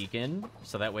characters vegan,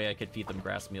 so that way I could feed them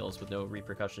grass meals with no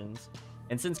repercussions.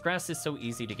 And since grass is so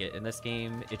easy to get in this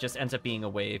game, it just ends up being a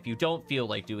way, if you don't feel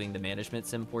like doing the management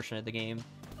sim portion of the game,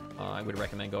 I would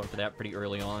recommend going for that pretty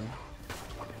early on.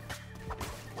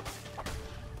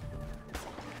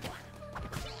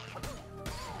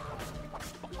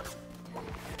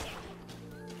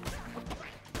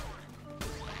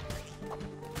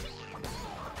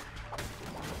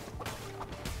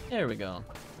 There we go.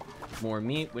 More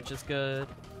meat, which is good.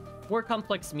 More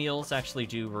complex meals actually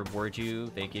do reward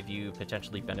you. They give you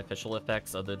potentially beneficial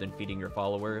effects other than feeding your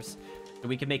followers. So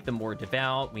we can make them more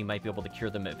devout. We might be able to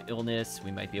cure them of illness. We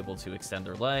might be able to extend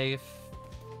their life.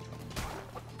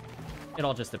 It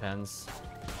all just depends.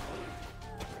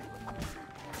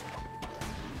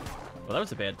 Well, that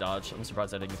was a bad dodge. I'm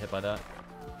surprised I didn't get hit by that.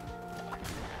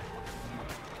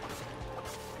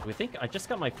 We think I just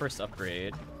got my first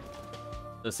upgrade.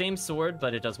 The same sword,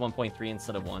 but it does 1.3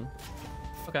 instead of 1.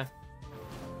 Okay.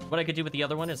 What I could do with the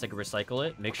other one is I could recycle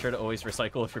it. Make sure to always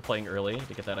recycle if you're playing early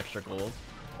to get that extra gold.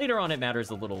 Later on, it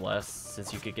matters a little less,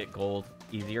 since you could get gold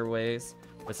easier ways.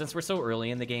 But since we're so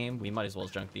early in the game, we might as well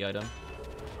junk the item.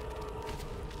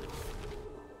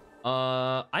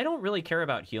 I don't really care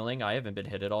about healing. I haven't been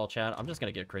hit at all, chat. I'm just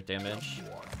gonna get crit damage.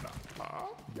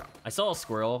 I saw a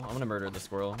squirrel. I'm gonna murder the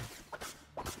squirrel.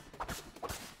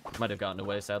 Might have gotten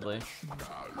away, sadly.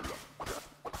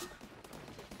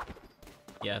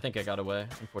 Yeah, I think I got away.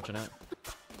 Unfortunate.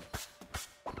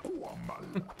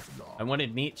 I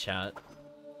wanted meat, chat.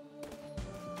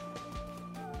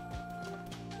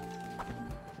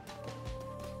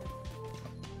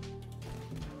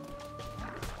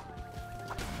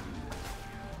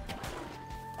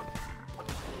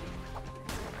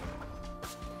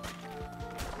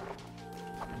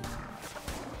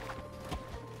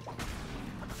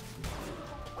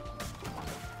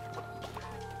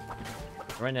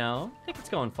 Right now, I think it's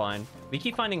going fine. We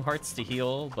keep finding hearts to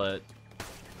heal, but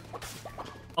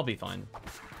I'll be fine.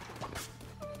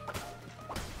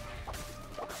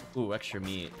 Ooh, extra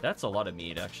meat. That's a lot of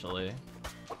meat, actually.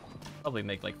 Probably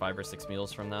make like 5 or 6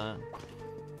 meals from that.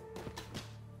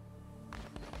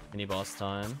 Mini boss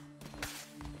time.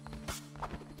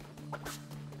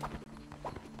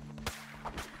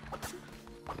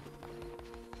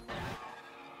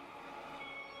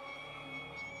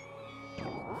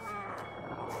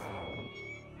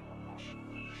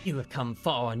 You have come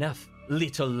far enough,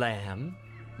 little lamb.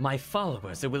 My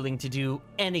followers are willing to do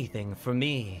anything for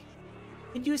me.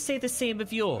 Can you say the same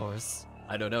of yours?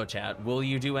 I don't know, chat. Will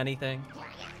you do anything?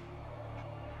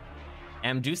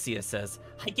 Amducia says,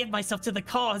 I give myself to the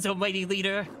cause, O mighty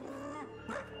leader.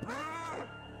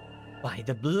 By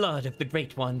the blood of the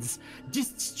great ones,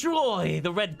 destroy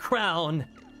the red crown.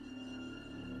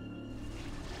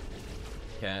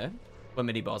 Okay. What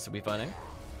mini boss are we fighting?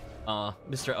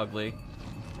 Mr. Ugly.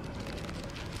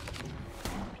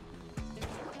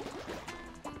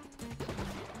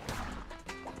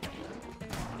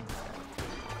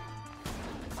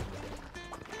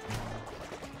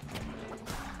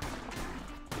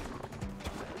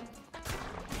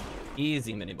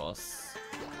 Easy mini boss.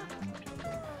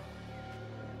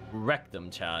 Wreck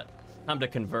them, chat. Time to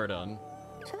convert them.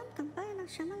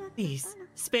 Please,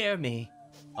 spare me.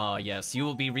 Ah, yes, you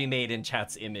will be remade in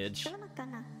chat's image.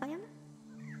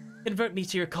 Convert me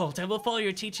to your cult. I will follow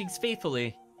your teachings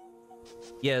faithfully.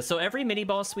 Yeah, so every mini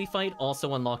boss we fight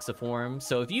also unlocks a form.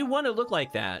 So if you want to look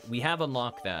like that, we have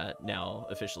unlocked that now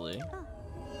officially.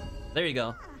 There you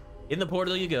go. In the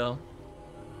portal you go.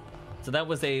 So that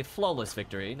was a flawless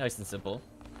victory, nice and simple.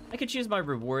 I could choose my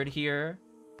reward here.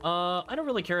 I don't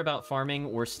really care about farming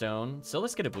or stone, so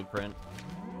let's get a blueprint.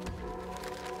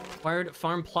 Acquired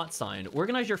farm plot sign.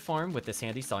 Organize your farm with this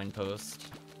handy signpost.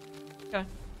 Okay.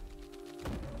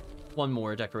 One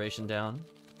more decoration down.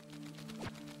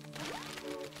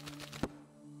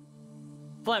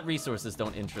 Flat resources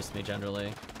don't interest me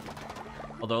generally.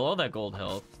 Although all that gold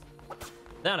helps.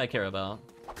 That I care about.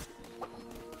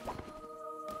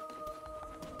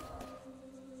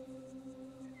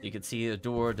 You can see a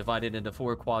door divided into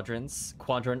 4 quadrants.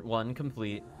 Quadrant 1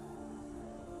 complete.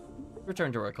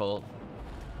 Return to our cult.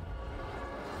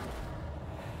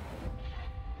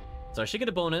 So I should get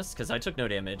a bonus, because I took no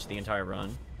damage the entire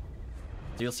run.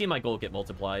 So you'll see my gold get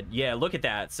multiplied. Yeah, look at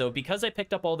that. So because I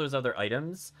picked up all those other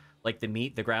items, like the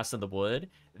meat, the grass, and the wood,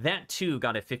 that too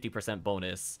got a 50%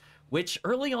 bonus. Which,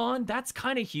 early on, that's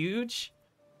kind of huge.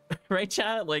 Right,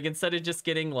 chat? Like, instead of just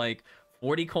getting, like,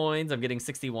 40 coins, I'm getting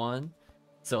 61.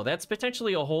 So that's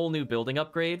potentially a whole new building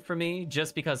upgrade for me,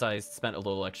 just because I spent a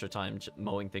little extra time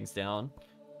mowing things down.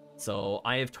 So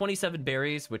I have 27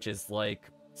 berries, which is like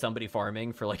somebody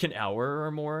farming for like an hour or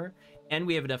more. And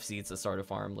we have enough seeds to start a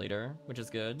farm later, which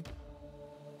is good.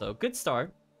 So good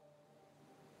start.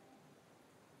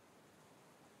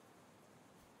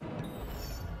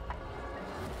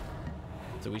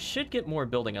 So we should get more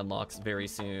building unlocks very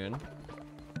soon.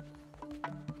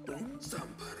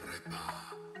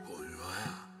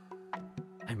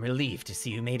 I'm relieved to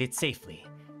see you made it safely,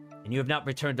 and you have not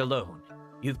returned alone.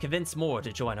 You've convinced more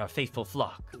to join our faithful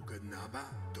flock.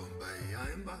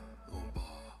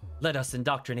 Let us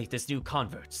indoctrinate this new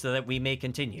convert so that we may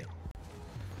continue.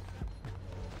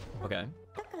 Okay.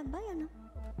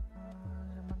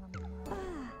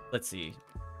 Let's see.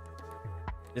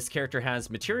 This character has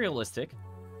materialistic,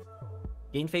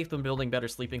 gain faith when building better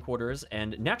sleeping quarters,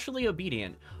 and naturally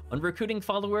obedient. On recruiting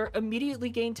follower, immediately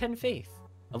gain 10 faith.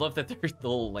 I love that there's the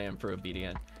little lamb for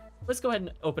obedient. Let's go ahead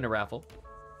and open a raffle.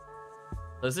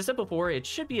 So as I said before, it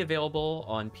should be available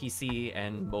on PC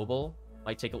and mobile.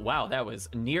 Might take a... Wow, that was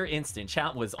near instant.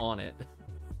 Chat was on it.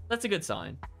 That's a good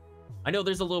sign. I know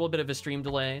there's a little bit of a stream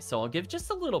delay, so I'll give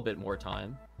just a little bit more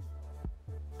time.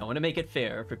 I want to make it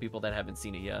fair for people that haven't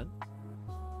seen it yet.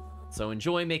 So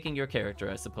enjoy making your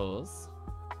character, I suppose.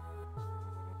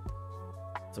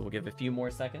 So we'll give a few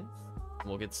more seconds, and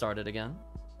we'll get started again.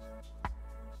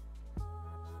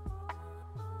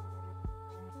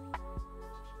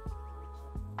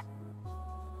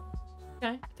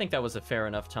 Okay, I think that was a fair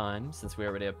enough time since we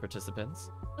already have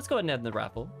participants. Let's go ahead and end the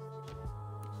raffle.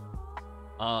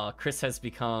 Chris has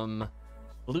become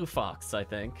Blue Fox, I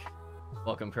think.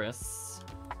 Welcome, Chris.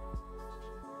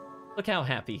 Look how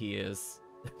happy he is.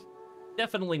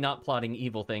 Definitely not plotting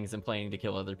evil things and planning to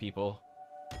kill other people.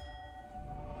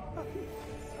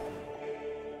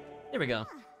 There we go.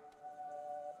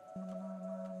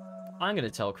 I'm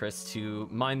gonna tell Chris to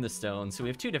mine the stone, so we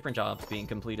have 2 different jobs being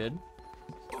completed.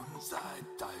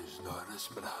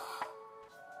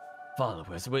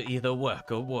 Followers will either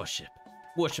work or worship.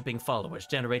 Worshipping followers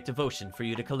generate devotion for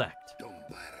you to collect.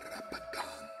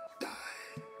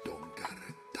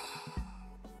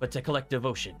 But to collect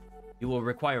devotion, you will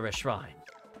require a shrine.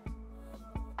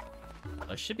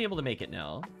 I should be able to make it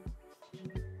now.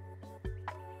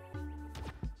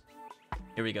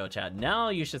 Here we go, Chad. Now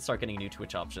you should start getting new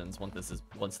Twitch options once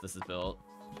this is built.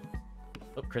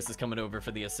 Oh, Chris is coming over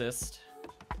for the assist.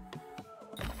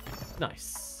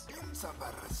 Nice.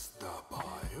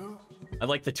 I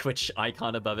like the Twitch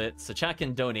icon above it, so chat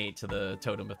can donate to the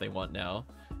totem if they want now.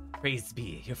 Praise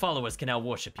be, your followers can now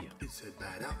worship you.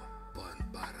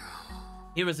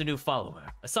 Here is a new follower.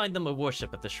 Assign them a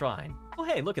worship at the shrine. Oh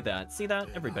hey, look at that. See that?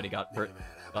 Everybody got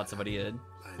somebody in.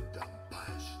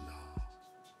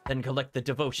 Then collect the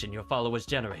devotion your followers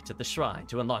generate at the shrine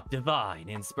to unlock divine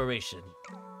inspiration.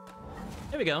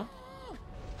 There we go.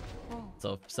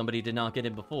 So if somebody did not get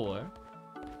in before,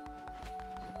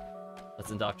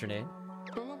 let's indoctrinate.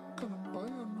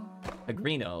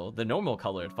 Agrino, the normal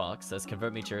colored fox, says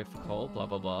convert me to your cult, blah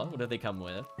blah blah. What do they come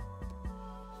with?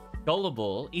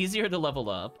 Gullible, easier to level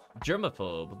up.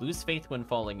 Germaphobe, lose faith when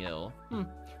falling ill.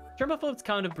 Germaphobe's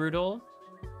kind of brutal,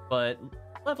 but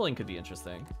leveling could be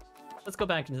interesting. Let's go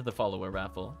back into the follower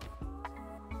raffle.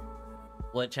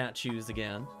 Let chat choose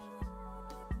again.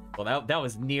 Well, that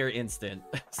was near instant.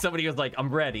 Somebody was like, I'm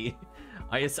ready.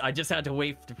 I just had to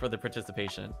wait for the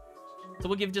participation. So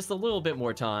we'll give just a little bit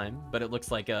more time, but it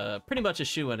looks like pretty much a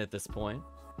shoo-in at this point.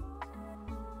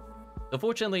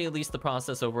 Unfortunately, at least the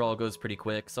process overall goes pretty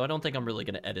quick, so I don't think I'm really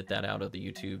going to edit that out of the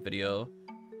YouTube video.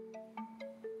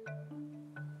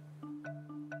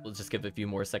 We'll just give it a few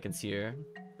more seconds here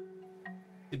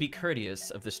to be courteous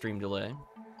of the stream delay.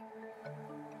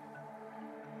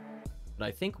 But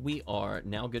I think we are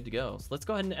now good to go. So let's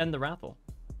go ahead and end the raffle.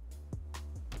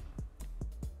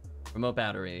 Remote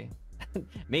battery.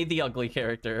 Made the ugly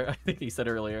character, I think he said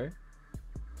earlier.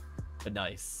 But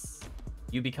nice.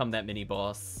 You become that mini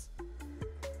boss.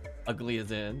 Ugly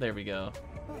is in. There we go.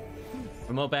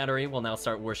 Remote battery will now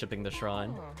start worshipping the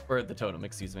shrine. Or the totem,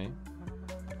 excuse me.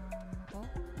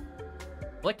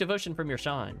 Collect devotion from your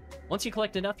shrine. Once you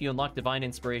collect enough, you unlock divine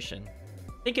inspiration.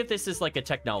 Think of this as like a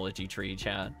technology tree,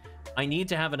 Chad. I need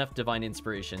to have enough divine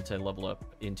inspiration to level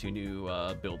up into new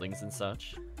buildings and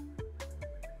such.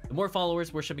 The more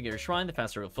followers worshipping your shrine, the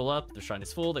faster it will fill up. The shrine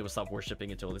is full, they will stop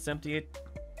worshipping until it's emptied.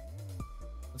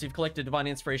 Once you've collected divine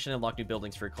inspiration, unlock new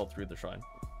buildings for your cult through the shrine.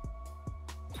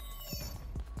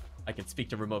 I can speak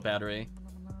to remote battery.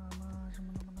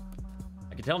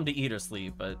 I can tell him to eat or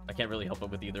sleep, but I can't really help it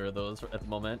with either of those at the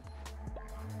moment.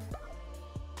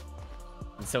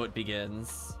 And so it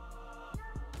begins.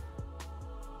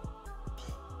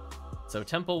 So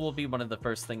temple will be one of the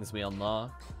first things we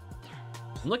unlock.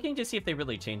 I'm looking to see if they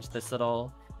really changed this at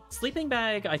all. Sleeping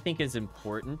bag, I think, is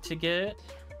important to get.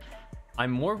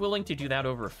 I'm more willing to do that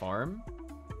over farm.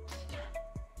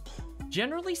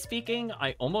 Generally speaking,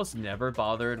 I almost never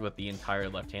bothered with the entire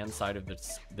left-hand side of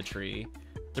the tree.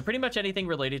 So pretty much anything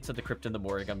related to the crypt and the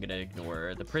morgue, I'm gonna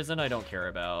ignore. The prison, I don't care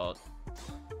about.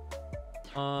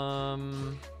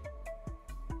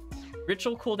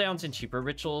 Ritual cooldowns and cheaper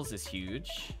rituals is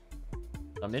huge.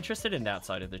 I'm interested in that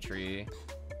side of the tree.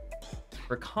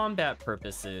 For combat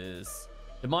purposes,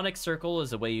 Demonic Circle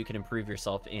is a way you can improve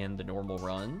yourself in the normal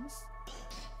runs.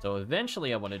 So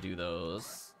eventually I want to do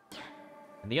those.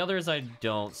 And the others I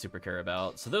don't super care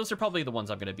about. So those are probably the ones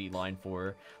I'm going to beeline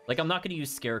for. Like, I'm not going to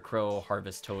use Scarecrow,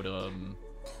 Harvest Totem.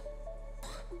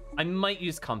 I might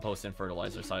use Compost and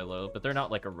Fertilizer Silo, but they're not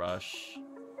like a rush.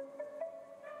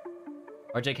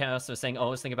 RJ Chaos was saying, oh, I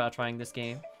was thinking about trying this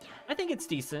game. I think it's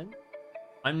decent.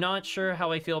 I'm not sure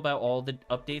how I feel about all the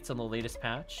updates on the latest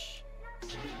patch.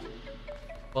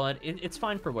 But it's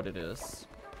fine for what it is.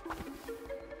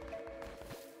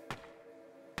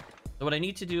 So what I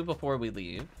need to do before we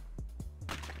leave...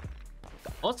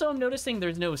 Also, I'm noticing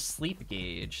there's no sleep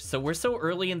gauge. So we're so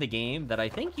early in the game that I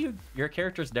think your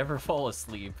characters never fall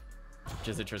asleep. Which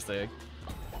is interesting.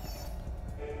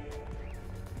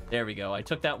 There we go. I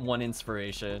took that one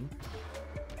inspiration.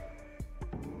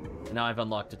 And now I've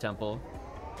unlocked a temple.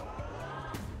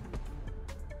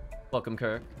 Welcome,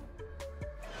 Kirk.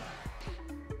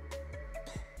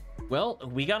 Well,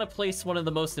 we gotta place one of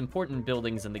the most important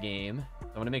buildings in the game.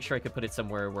 I want to make sure I can put it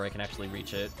somewhere where I can actually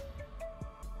reach it.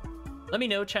 Let me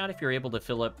know, chat, if you're able to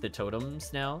fill up the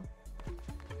totems now.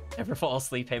 Never fall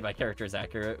asleep. Hey, my character is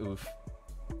accurate. Oof.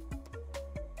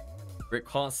 It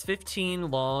costs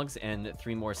 15 logs and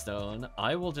 3 more stone.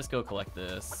 I will just go collect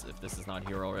this if this is not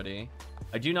here already.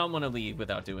 I do not want to leave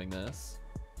without doing this.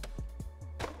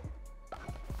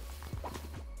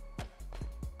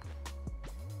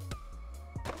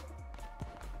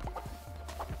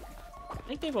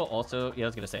 think they will also... Yeah, I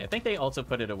was going to say, I think they also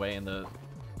put it away in the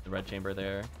red chamber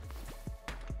there.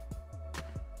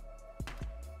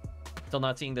 Still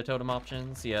not seeing the totem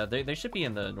options. Yeah, they should be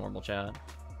in the normal chat.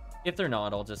 If they're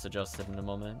not, I'll just adjust it in a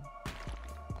moment.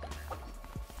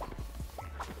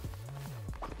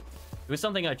 It was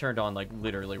something I turned on like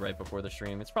literally right before the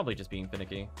stream. It's probably just being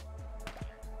finicky.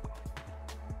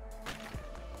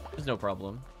 There's no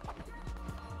problem.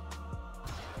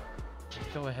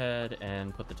 Let's go ahead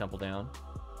and put the temple down.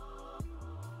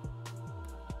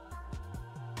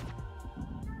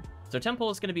 So temple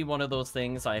is going to be one of those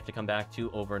things I have to come back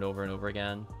to over and over and over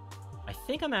again. I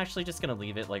think I'm actually just going to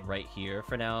leave it like right here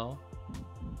for now.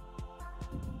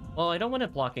 Well, I don't want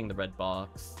it blocking the red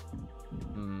box.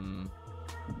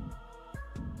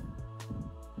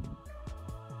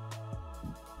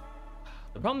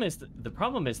 The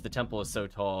problem is the temple is so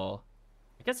tall.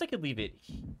 I guess I could leave it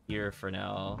here for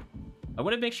now. I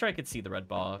want to make sure I could see the red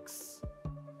box.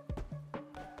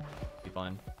 Be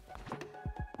fine.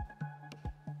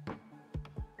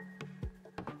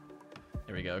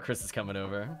 Here we go. Chris is coming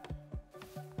over.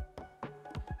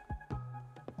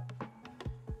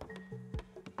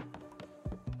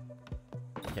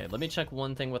 Okay, let me check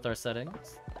one thing with our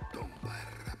settings.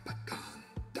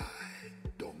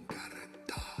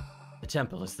 The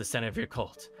temple is the center of your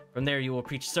cult. From there you will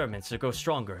preach sermons to grow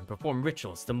stronger and perform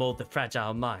rituals to mold the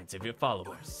fragile minds of your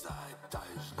followers.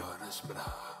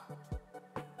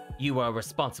 You are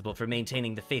responsible for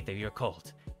maintaining the faith of your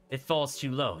cult. If it falls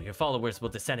too low, your followers will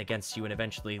descend against you and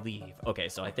eventually leave. Okay,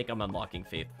 so I think I'm unlocking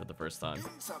faith for the first time.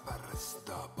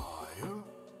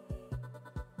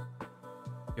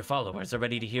 Your followers are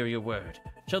ready to hear your word.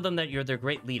 Show them that you're their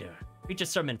great leader. Preach a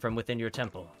sermon from within your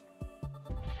temple.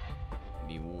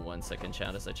 Give me 1 second,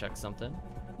 chat, as I check something.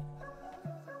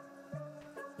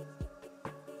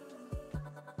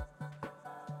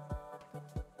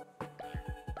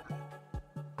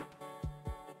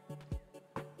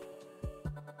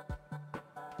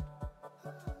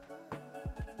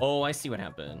 Oh, I see what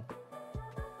happened.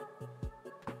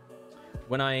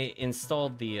 When I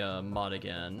installed the mod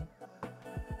again,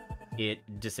 it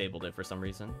disabled it for some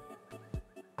reason.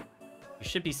 You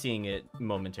should be seeing it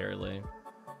momentarily.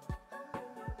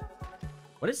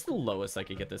 What is the lowest I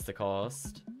could get this to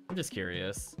cost? I'm just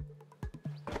curious.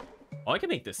 Oh, I can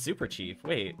make this super cheap.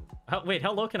 Wait,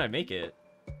 how low can I make it?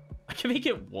 I can make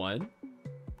it 1?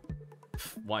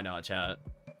 Why not, chat?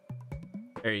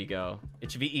 There you go. It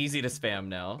should be easy to spam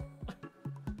now.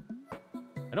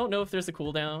 I don't know if there's a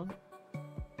cooldown.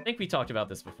 I think we talked about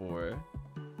this before.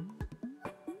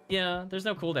 Yeah, there's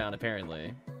no cooldown,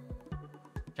 apparently.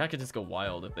 Chat could just go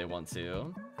wild if they want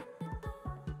to.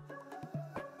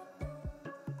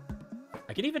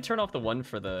 I could even turn off the one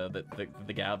for the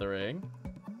gathering.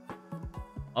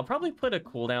 I'll probably put a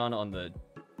cooldown on the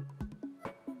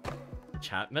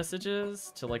chat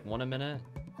messages to like 1 a minute.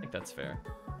 I think that's fair.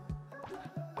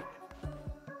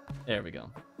 There we go.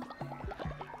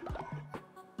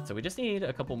 So we just need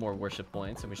a couple more worship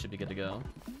points and we should be good to go.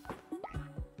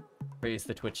 Praise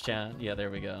the Twitch chat. Yeah, there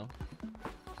we go.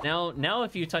 Now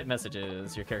if you type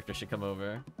messages, your character should come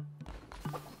over.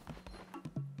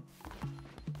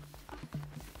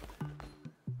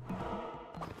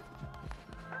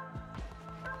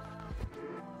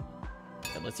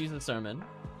 Okay, let's use the sermon.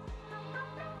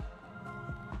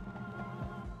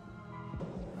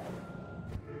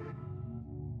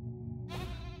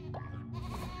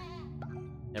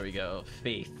 There we go.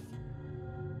 Faith.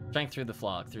 Strength through the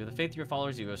flock. Through the faith of your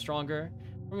followers, you go stronger.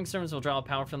 Performing sermons will draw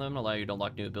power from them and allow you to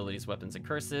unlock new abilities, weapons, and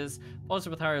curses. Followers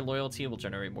with higher loyalty will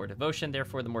generate more devotion.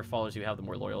 Therefore, the more followers you have, the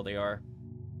more loyal they are.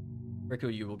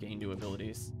 Riku, you will gain new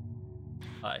abilities.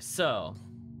 Alright, so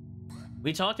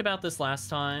we talked about this last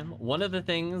time. One of the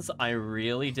things I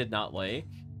really did not like,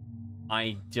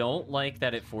 I don't like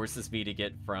that it forces me to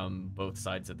get from both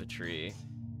sides of the tree.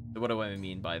 So what do I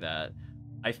mean by that?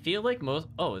 I feel like most...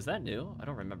 Oh, is that new? I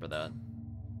don't remember that.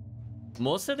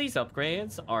 Most of these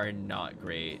upgrades are not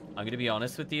great. I'm gonna be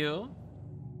honest with you.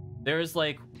 There's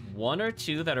like 1 or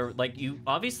 2 that are like, you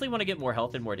obviously want to get more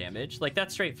health and more damage. Like,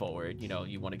 that's straightforward. You know,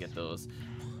 you want to get those.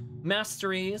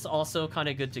 Mastery is also kind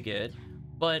of good to get.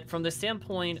 But from the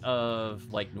standpoint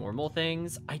of like normal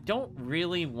things, I don't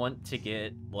really want to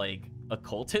get like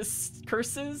occultist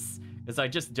curses, because I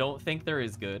just don't think they're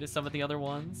as good as some of the other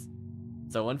ones.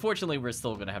 So unfortunately, we're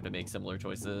still gonna have to make similar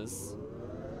choices.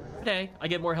 Okay, I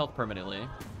get more health permanently.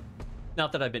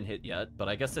 Not that I've been hit yet, but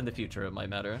I guess in the future it might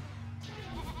matter.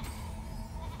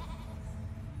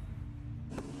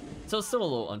 So it's still a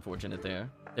little unfortunate there.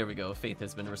 There we go, faith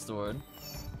has been restored.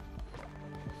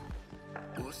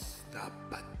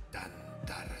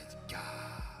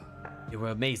 You were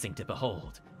amazing to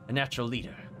behold. A natural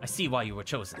leader. I see why you were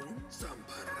chosen.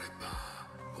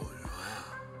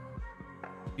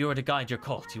 You are to guide your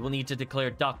cult. You will need to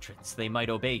declare doctrines so they might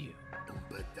obey you.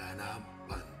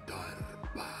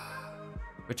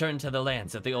 Return to the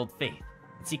lands of the old faith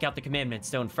and seek out the commandment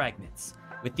stone fragments.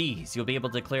 With these, you'll be able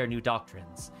to declare new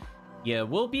doctrines. Yeah,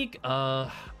 we'll be, I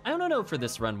don't know for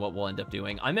this run what we'll end up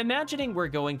doing. I'm imagining we're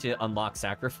going to unlock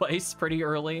Sacrifice pretty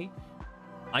early.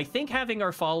 I think having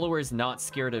our followers not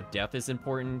scared of death is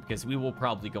important, because we will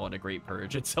probably go on a Great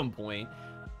Purge at some point.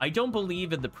 I don't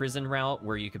believe in the prison route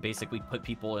where you could basically put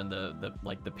people in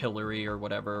the pillory or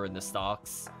whatever in the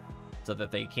stocks so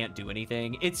that they can't do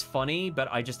anything. It's funny, but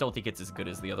I just don't think it's as good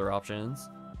as the other options.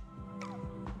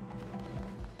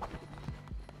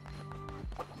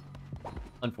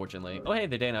 Unfortunately. Oh, hey,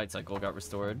 the day-night cycle got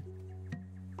restored.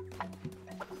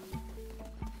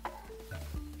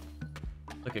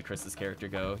 Look at Chris's character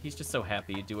go. He's just so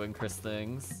happy doing Chris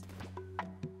things.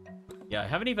 Yeah, I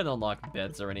haven't even unlocked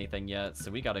beds or anything yet,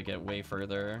 so we gotta get way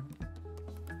further.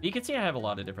 You can see I have a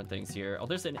lot of different things here. Oh,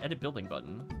 there's an edit building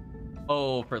button.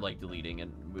 Oh, for like deleting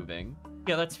and moving.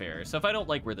 Yeah, that's fair. So if I don't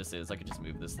like where this is, I could just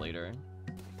move this later.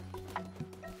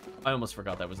 I almost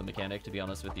forgot that was a mechanic, to be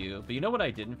honest with you. But you know what I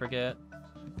didn't forget?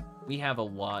 We have a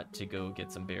lot to go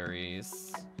get some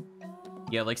berries.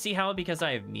 Yeah, like, see how because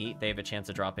I have meat, they have a chance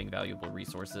of dropping valuable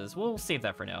resources. We'll save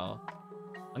that for now.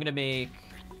 I'm gonna make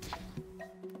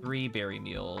 3 berry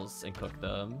meals and cook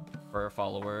them for our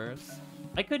followers.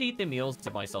 I could eat the meals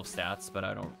to myself stats, but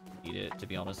I don't eat it, to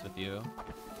be honest with you.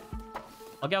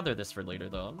 I'll gather this for later,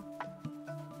 though.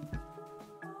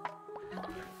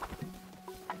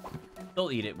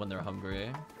 They'll eat it when they're hungry.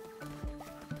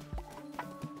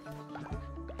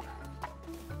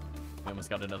 I almost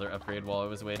got another upgrade while I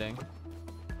was waiting.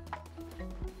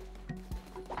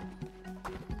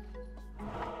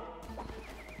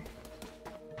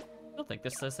 I don't think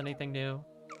this says anything new.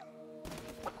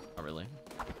 Not really.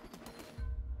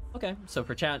 Okay, so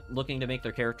for chat looking to make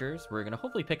their characters, we're gonna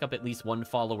hopefully pick up at least 1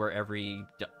 follower every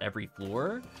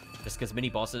floor, just because mini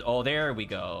bosses. Oh, there we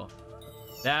go.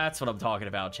 That's what I'm talking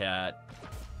about, chat.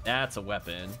 That's a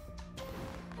weapon.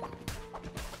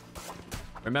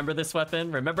 Remember this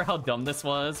weapon? Remember how dumb this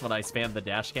was when I spammed the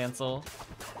dash cancel?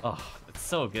 Oh, it's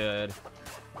so good.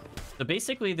 So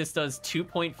basically this does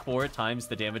 2.4 times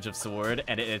the damage of sword,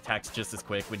 and it attacks just as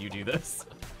quick when you do this.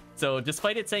 So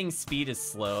despite it saying speed is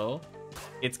slow,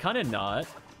 it's kind of not.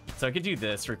 So I could do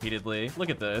this repeatedly.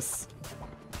 Look at this.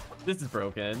 This is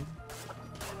broken.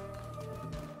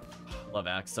 Love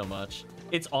Axe so much.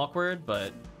 It's awkward,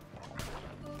 but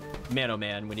man oh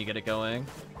man when you get it going.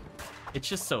 It's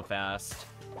just so fast.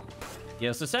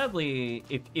 Yeah, so sadly,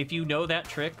 if you know that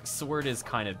trick, sword is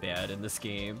kind of bad in this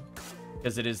game,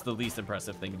 because it is the least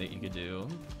impressive thing that you could do.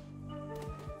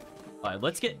 Alright,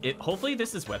 let's get it. Hopefully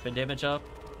this is weapon damage up.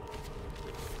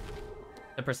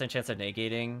 10% chance of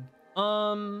negating.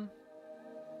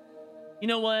 You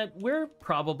know what? We're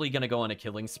probably gonna go on a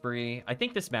killing spree. I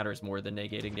think this matters more than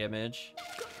negating damage,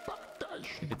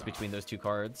 if it's between those 2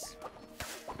 cards.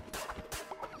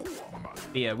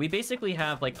 But yeah, we basically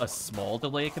have like a small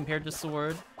delay compared to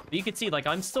sword. But you can see, like,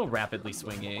 I'm still rapidly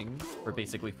swinging for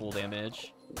basically full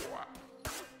damage.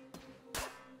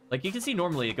 Like, you can see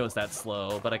normally it goes that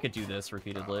slow, but I could do this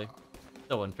repeatedly.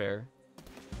 So unfair.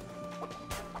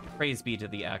 Praise be to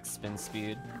the axe spin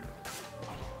speed.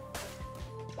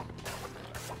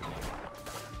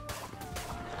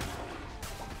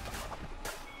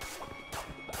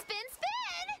 Spin,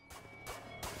 spin!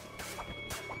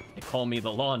 They call me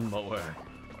the lawnmower.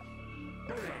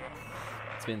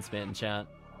 Spin, spin, chat.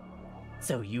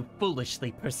 So you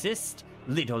foolishly persist,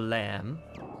 little lamb.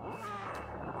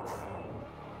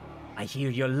 I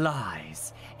hear your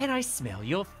lies, and I smell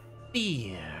your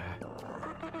fear.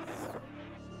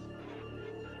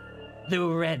 The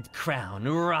red crown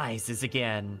rises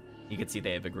again. You can see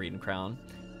they have a green crown.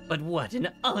 But what an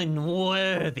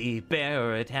unworthy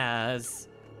bearer it has.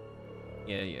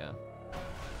 Yeah.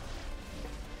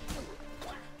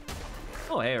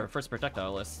 Oh, hey, our first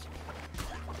projectile list.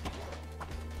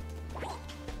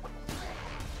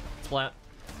 Splat.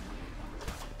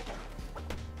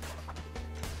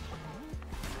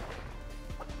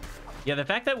 Yeah, the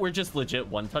fact that we're just legit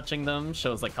one-touching them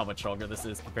shows like how much stronger this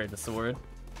is compared to sword.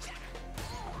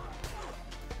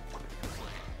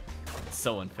 It's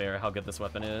so unfair how good this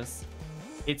weapon is.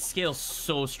 It scales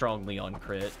so strongly on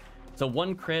crit. So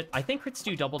 1 crit, I think crits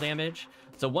do double damage.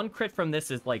 So 1 crit from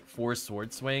this is like 4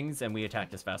 sword swings, and we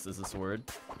attack as fast as a sword.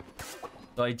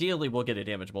 So ideally, we'll get a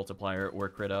damage multiplier or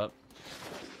crit up.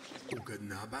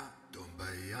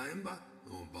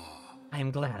 I am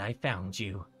glad I found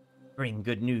you. Bring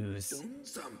good news.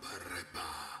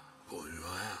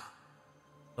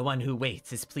 The one who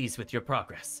waits is pleased with your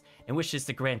progress and wishes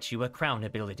to grant you a crown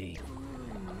ability.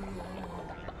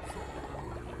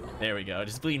 There we go,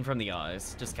 just bleeding from the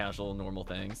eyes. Just casual, normal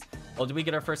things. Oh, did we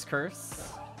get our first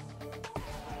curse?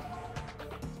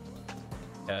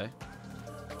 Okay.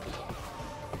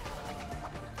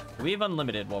 We have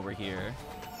unlimited while we're here.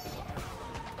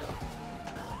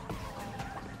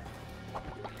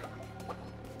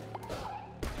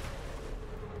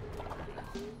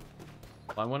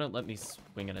 Why won't it let me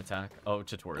swing an attack? Oh,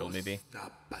 tutorial maybe.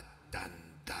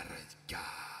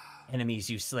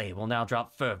 Enemies you slay will now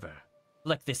drop fervor.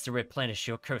 Select this to replenish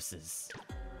your curses.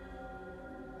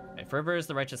 Okay, fervor is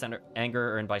the righteous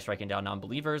anger earned by striking down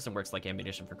non-believers and works like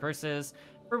ammunition for curses.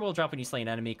 Fervor will drop when you slay an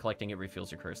enemy. Collecting it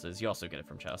refuels your curses. You also get it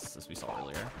from chests, as we saw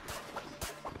earlier.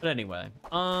 But anyway,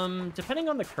 depending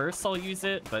on the curse, I'll use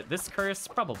it, but this curse,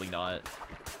 probably not.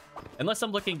 Unless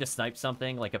I'm looking to snipe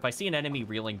something, like if I see an enemy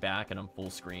reeling back and I'm full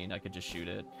screen, I could just shoot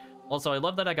it. Also, I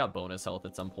love that I got bonus health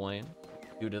at some point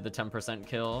due to the 10%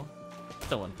 kill.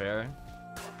 So unfair.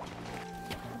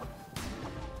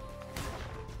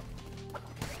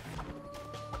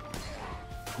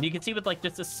 And you can see with like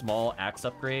just a small axe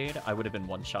upgrade, I would have been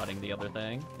one-shotting the other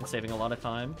thing and saving a lot of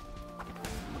time.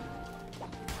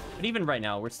 But even right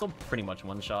now, we're still pretty much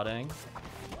one-shotting.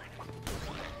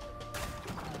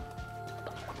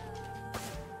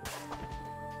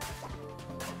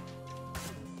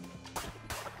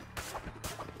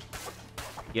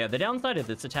 Yeah, the downside of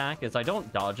this attack is I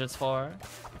don't dodge as far.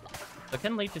 So it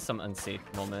can lead to some unsafe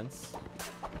moments.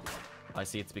 I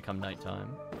see it's become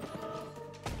nighttime.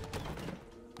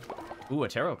 Ooh, a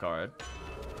tarot card.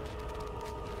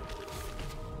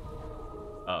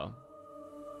 Oh.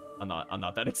 I'm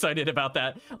not that excited about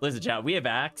that. Listen, chat, we have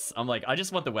axe. I'm like, I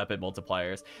just want the weapon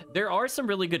multipliers. There are some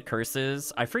really good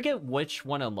curses. I forget which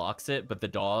one unlocks it, but the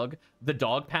dog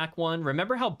pack one.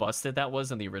 Remember how busted that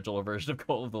was in the original version of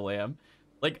Cult of the Lamb?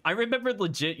 Like, I remember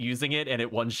legit using it and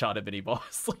it one-shot a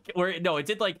mini-boss. Like, or no, it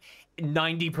did like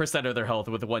 90% of their health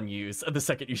with one use, and the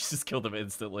second use just killed them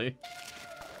instantly.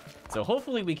 So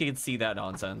hopefully we can see that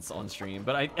nonsense on stream,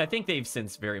 but I think they've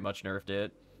since very much nerfed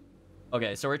it.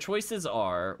 Okay, so our choices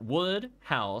are wood,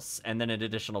 house, and then an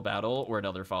additional battle or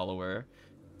another follower.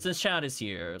 Since Chad is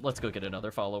here, let's go get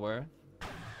another follower.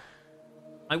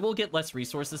 I will get less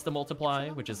resources to multiply,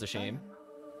 which is a shame.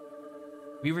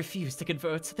 We refuse to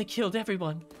convert, so they killed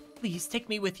everyone. Please take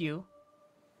me with you.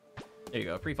 There you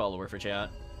go, free follower for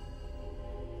chat.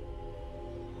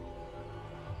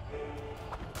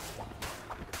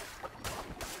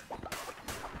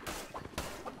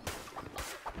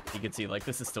 You can see, like,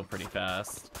 this is still pretty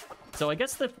fast. So I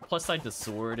guess the plus side to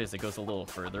sword is it goes a little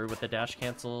further with the dash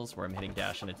cancels, where I'm hitting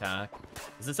dash and attack.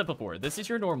 As I said before, this is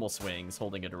your normal swings,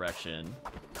 holding a direction.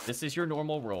 This is your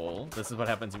normal roll. This is what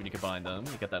happens when you combine them.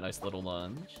 You get that nice little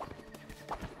lunge.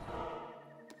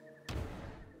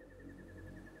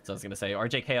 So I was gonna say,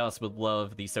 RJ Chaos would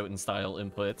love the Soten style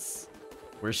inputs,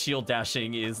 where shield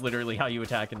dashing is literally how you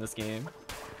attack in this game.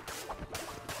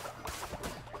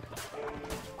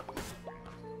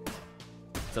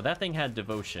 So that thing had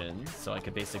devotion, so I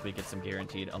could basically get some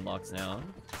guaranteed unlocks now.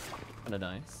 Kinda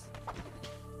nice.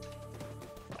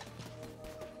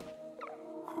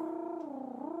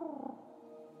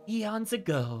 Eons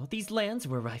ago, these lands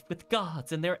were rife with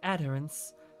gods and their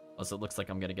adherents. Also, it looks like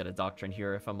I'm gonna get a doctrine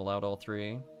here if I'm allowed all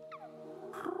three.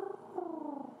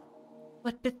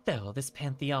 What befell this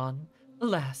pantheon?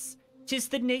 Alas, 'tis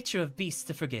the nature of beasts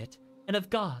to forget, and of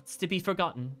gods to be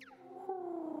forgotten.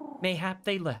 Mayhap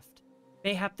they left.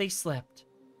 Mayhap they slept,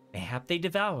 mayhap they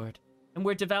devoured, and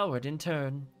were devoured in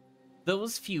turn.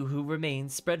 Those few who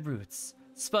remained spread roots,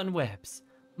 spun webs,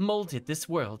 molded this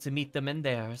world to meet them in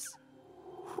theirs.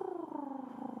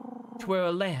 'Twere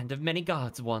a land of many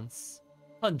gods once,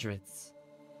 hundreds.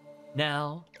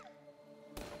 Now...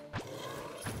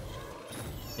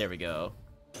 There we go.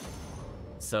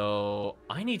 So,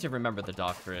 I need to remember the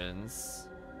doctrines.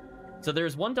 So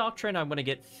there's one doctrine I want to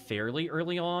get fairly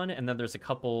early on, and then there's a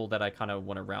couple that I kind of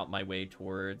want to route my way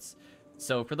towards.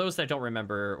 So for those that don't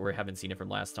remember or haven't seen it from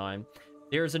last time,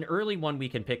 there's an early one we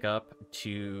can pick up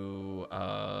to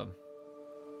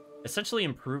essentially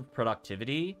improve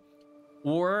productivity,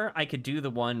 or I could do the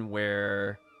one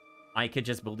where I could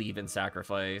just believe in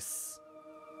sacrifice.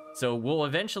 So we'll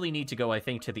eventually need to go, I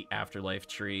think, to the afterlife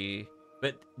tree,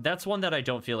 but that's one that I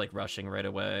don't feel like rushing right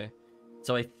away.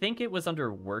 So I think it was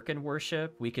under work and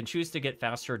worship. We can choose to get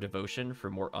faster devotion for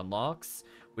more unlocks,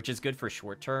 which is good for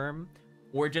short term,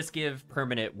 or just give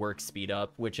permanent work speed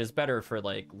up, which is better for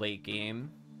like late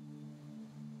game.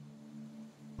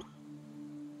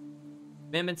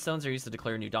 Commandment stones are used to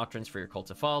declare new doctrines for your cult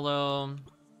to follow.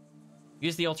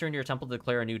 Use the altar in your temple to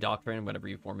declare a new doctrine whenever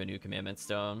you form a new commandment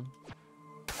stone.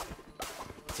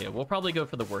 So yeah, we'll probably go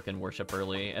for the work and worship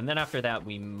early, and then after that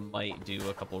we might do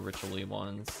a couple ritually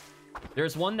ones.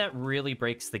 There's one that really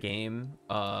breaks the game.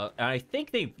 And I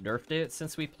think they've nerfed it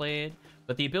since we played,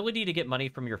 but the ability to get money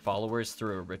from your followers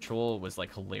through a ritual was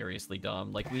like hilariously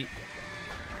dumb. Like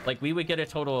we would get a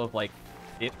total of like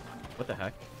what the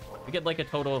heck? We get like a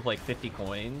total of like 50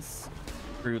 coins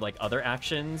through like other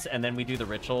actions, and then we do the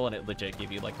ritual and it legit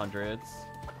gave you like hundreds.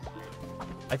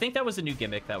 I think that was a new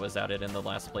gimmick that was added in the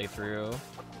last playthrough,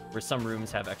 where some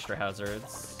rooms have extra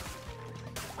hazards.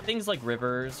 Things like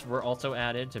rivers were also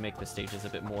added to make the stages a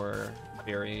bit more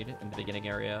varied in the beginning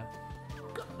area.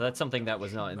 So that's something that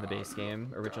was not in the base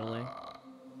game originally.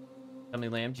 Family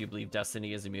Lamb, do you believe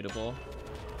Destiny is immutable?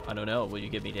 I don't know. Will you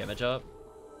give me damage up?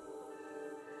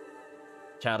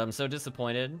 Chat, I'm so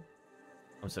disappointed.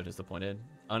 I'm so disappointed.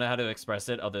 I don't know how to express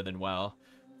it other than wow.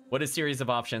 What a series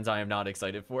of options I am not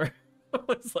excited for.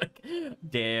 It's like,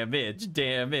 damage,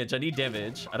 damage. I need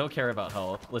damage. I don't care about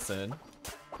health. Listen.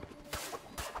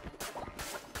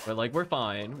 But like, we're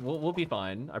fine. We'll be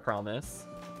fine. I promise.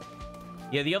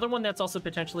 Yeah, the other one that's also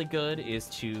potentially good is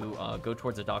to go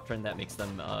towards a doctrine that makes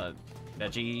them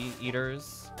veggie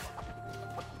eaters.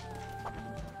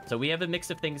 So we have a mix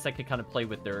of things that could kind of play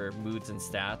with their moods and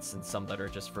stats, and some that are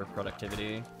just for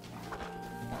productivity.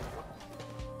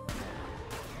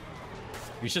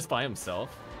 He's just by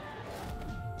himself.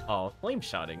 Oh, flame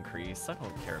shot increase. I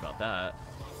don't care about that.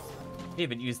 I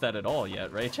haven't used that at all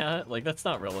yet, right, chat? Like, that's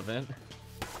not relevant.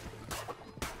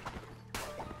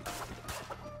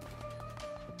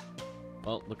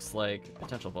 Well, looks like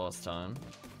potential boss time.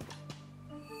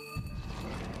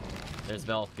 There's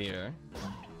Valfear.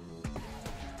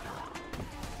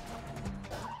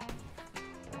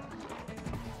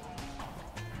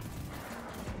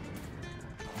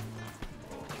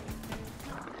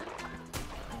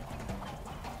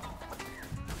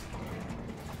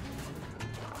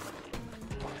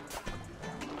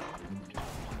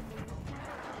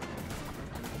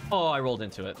 Oh, I rolled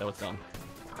into it. That was dumb.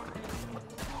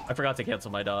 I forgot to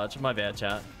cancel my dodge. My bad,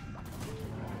 chat.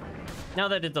 Now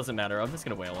that it doesn't matter, I'm just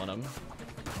gonna wail on him.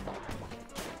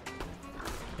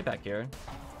 Get back here.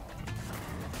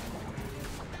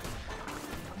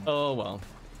 Oh, well.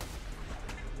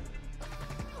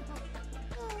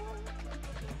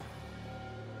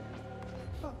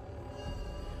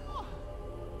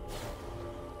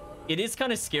 It is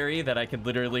kind of scary that I could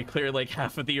literally clear like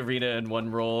half of the arena in one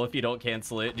roll if you don't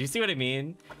cancel it. Do you see what I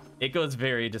mean? It goes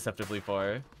very deceptively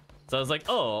far. So I was like,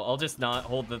 oh, I'll just not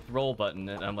hold the roll button.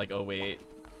 And I'm like, oh, wait.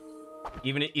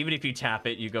 Even if you tap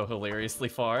it, you go hilariously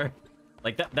far.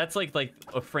 Like that's like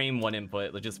a frame one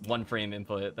input, like just one frame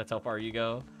input. That's how far you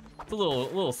go. It's a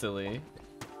little silly.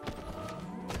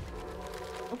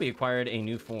 Hope we acquired a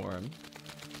new form.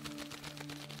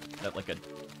 Is that like a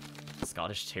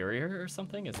Scottish Terrier or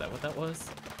something? Is that what that was?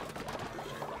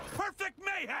 Perfect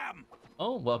mayhem!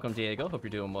 Oh, welcome, Diego. Hope you're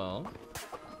doing well.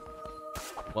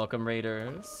 Welcome,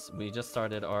 Raiders. We just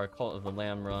started our Cult of the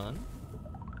Lamb run.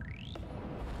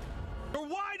 You're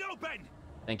wide open!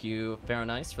 Thank you,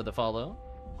 Farenice, for the follow.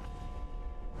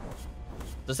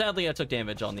 So sadly, I took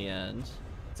damage on the end.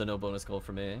 So no bonus gold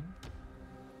for me.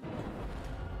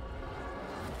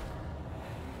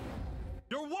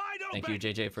 You're wide open! Thank you,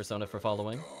 JJ Persona, for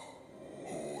following.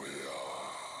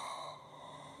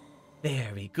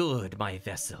 Very good, my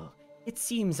vessel. It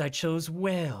seems I chose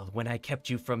well when I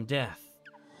kept you from death.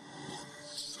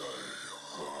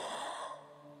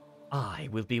 I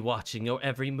will be watching your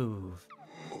every move.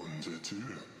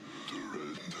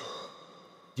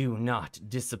 Do not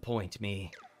disappoint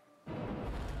me.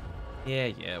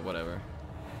 Yeah, whatever.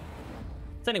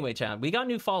 So anyway, chat, we got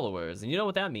new followers, and you know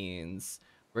what that means.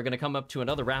 We're gonna come up to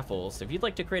another raffle, so if you'd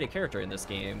like to create a character in this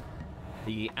game,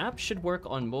 the app should work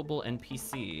on mobile and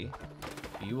PC.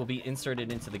 You will be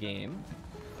inserted into the game.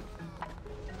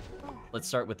 Let's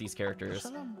start with these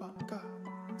characters.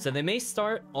 So they may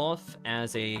start off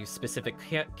as a specific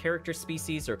character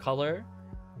species or color,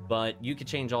 but you could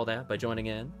change all that by joining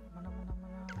in.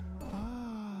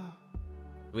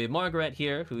 We have Margaret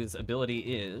here, whose ability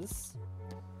is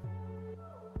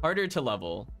harder to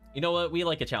level. You know what? We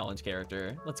like a challenge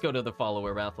character. Let's go to the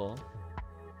follower raffle.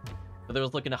 For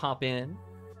those looking to hop in,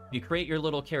 you create your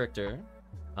little character.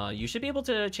 You should be able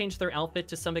to change their outfit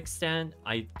to some extent.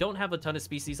 I don't have a ton of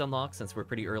species unlocked since we're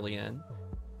pretty early in.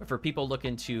 But for people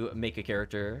looking to make a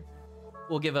character,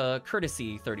 we'll give a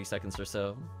courtesy 30 seconds or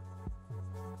so.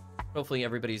 Hopefully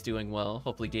everybody's doing well.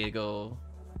 Hopefully, Diego,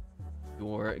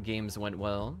 your games went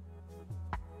well.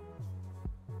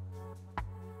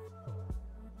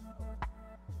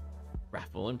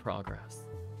 Raffle in progress.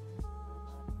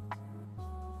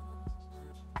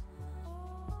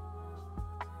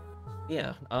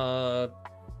 Yeah,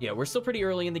 yeah, we're still pretty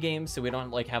early in the game, so we don't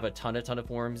like have a ton of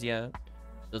forms yet.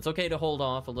 So it's okay to hold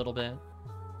off a little bit.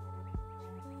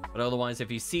 But otherwise, if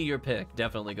you see your pick,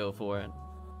 definitely go for it.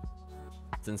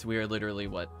 Since we are literally,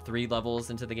 what, 3 levels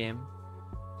into the game?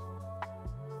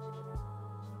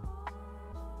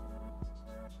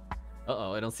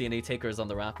 Uh-oh, I don't see any takers on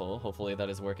the raffle. Hopefully that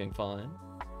is working fine.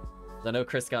 I know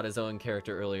Chris got his own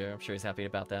character earlier. I'm sure he's happy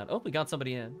about that. Oh, we got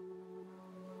somebody in.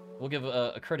 We'll give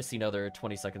a courtesy another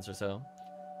 20 seconds or so.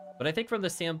 But I think from the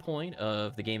standpoint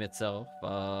of the game itself,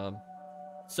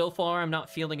 so far I'm not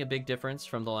feeling a big difference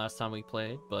from the last time we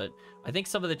played, but I think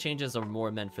some of the changes are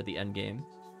more meant for the end game.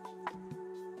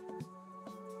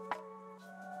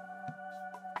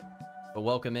 But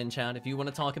welcome in, chat. If you want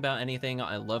to talk about anything,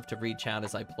 I love to read chat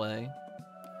as I play.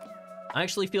 I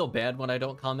actually feel bad when I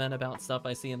don't comment about stuff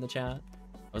I see in the chat.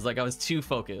 I was too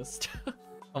focused.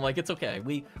 I'm like, it's okay.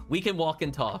 We can walk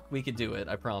and talk. We can do it.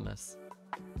 I promise.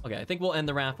 Okay, I think we'll end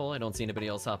the raffle. I don't see anybody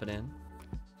else hopping in.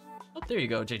 Oh, there you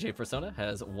go. JJ Persona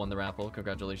has won the raffle.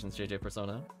 Congratulations, JJ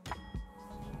Persona.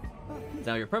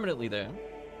 Now you're permanently there.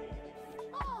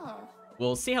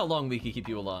 We'll see how long we can keep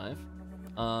you alive.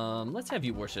 Let's have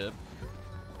you worship.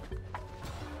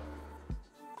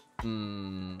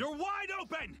 You're wide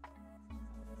open!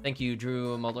 Thank you,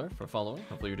 Drew Muller, for following.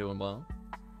 Hopefully you're doing well.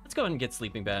 Let's go ahead and get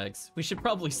sleeping bags. We should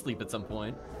probably sleep at some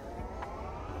point.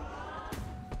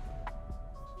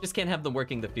 Just can't have them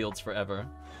working the fields forever.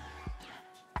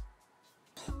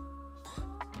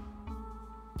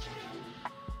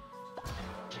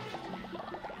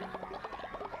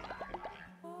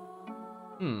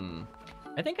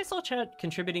 I think I saw chat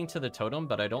contributing to the totem,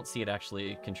 but I don't see it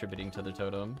actually contributing to the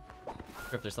totem. Not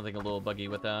sure if there's something a little buggy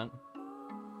with that.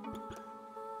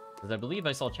 Because I believe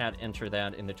I saw chat enter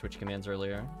that in the Twitch commands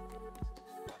earlier.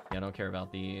 Yeah, I don't care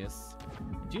about these.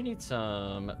 I do need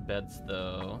some beds,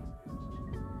 though.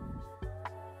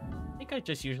 I think I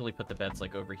just usually put the beds,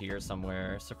 like, over here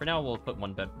somewhere. So for now, we'll put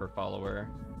 1 bed per follower.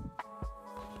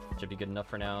 Should be good enough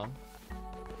for now.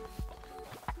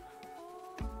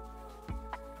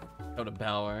 Go to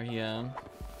Bower, yeah.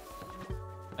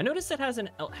 I noticed it hasn't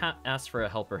asked for a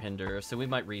helper hinder, so we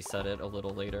might reset it a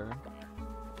little later.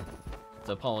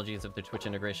 So apologies if the Twitch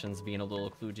integration's being a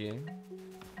little kludgy.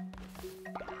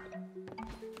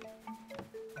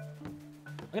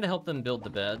 I'm gonna help them build the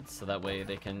bed, so that way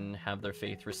they can have their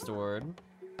faith restored.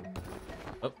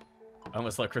 Oh, I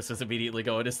almost let Christmas immediately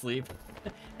go to sleep.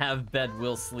 Have bed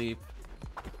will sleep.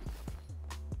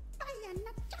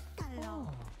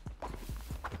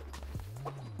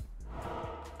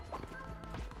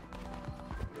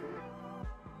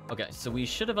 Okay, so we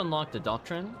should have unlocked a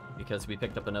Doctrine, because we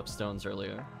picked up enough stones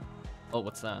earlier. Oh,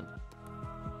 what's that?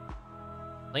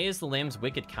 Play as the lamb's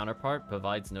wicked counterpart,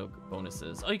 provides no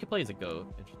bonuses. Oh, you can play as a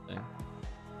goat. Interesting.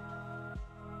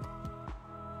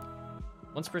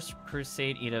 Once per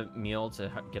crusade, eat a meal to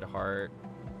get a heart.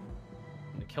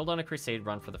 Killed on a crusade,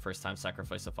 run for the first time,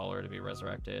 sacrifice a follower to be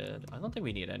resurrected. I don't think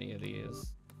we need any of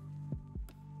these.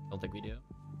 Don't think we do.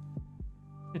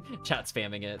 Chat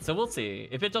spamming it, so we'll see.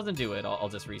 If it doesn't do it, I'll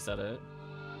just reset it.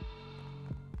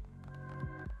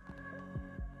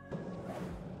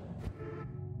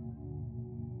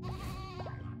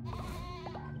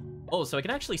 Oh, so I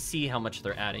can actually see how much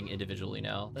they're adding individually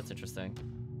now. That's interesting.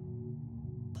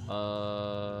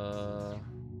 I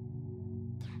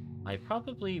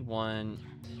probably want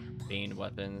Bane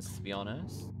weapons, to be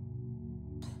honest.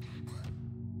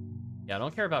 Yeah, I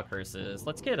don't care about curses.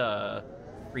 Let's get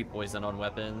free poison on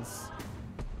weapons.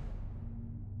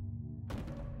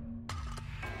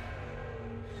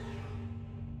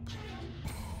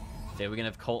 Okay, we can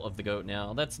have Cult of the Goat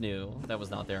now. That's new. That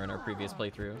was not there in our previous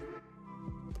playthrough.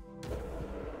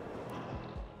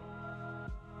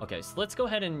 Okay, so let's go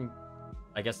ahead and,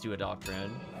 I guess, do a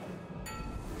Doctrine.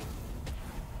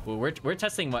 Well, we're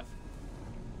testing what?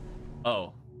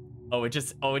 Oh, it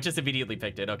just immediately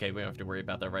picked it. Okay, we don't have to worry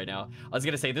about that right now. I was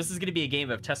gonna say this is gonna be a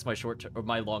game of test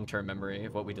my long-term memory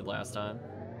of what we did last time.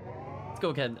 Let's go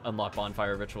ahead and unlock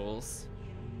bonfire rituals.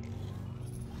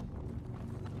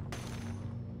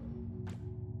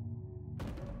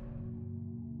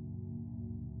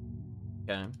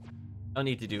 Okay, don't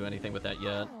need to do anything with that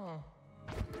yet.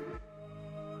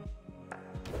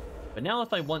 But now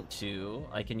if I want to,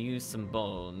 I can use some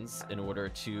bones in order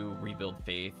to rebuild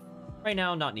faith. Right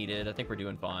now, not needed. I think we're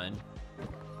doing fine.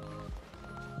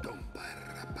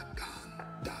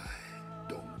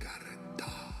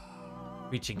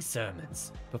 Preaching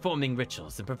sermons, performing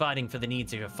rituals, and providing for the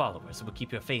needs of your followers will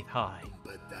keep your faith high.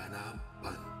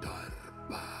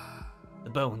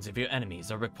 bones of your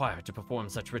enemies are required to perform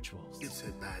such rituals.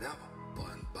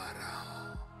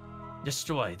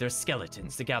 Destroy their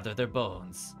skeletons to gather their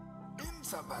bones.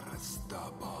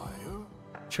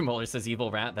 Tremoller says,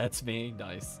 evil rat, that's me.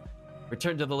 Nice.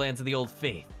 Return to the lands of the old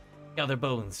faith. Gather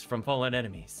bones from fallen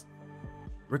enemies.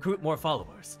 Recruit more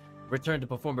followers. Return to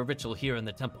perform a ritual here in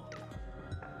the temple.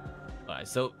 Alright,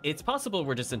 so it's possible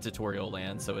we're just in tutorial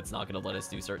land, so it's not going to let us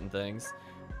do certain things.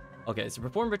 Okay, so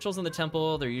perform rituals in the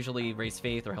temple. They're usually raise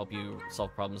faith or help you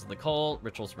solve problems in the cult.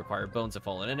 Rituals require bones of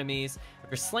fallen enemies. If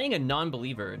you're slaying a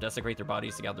non-believer, desecrate their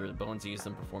bodies to gather the bones, use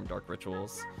them, perform dark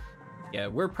rituals. Yeah,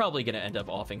 we're probably going to end up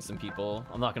offing some people.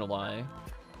 I'm not going to lie.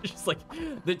 Just like,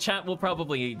 the chat will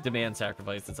probably demand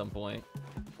sacrifice at some point.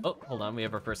 Oh, hold on, we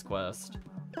have our first quest.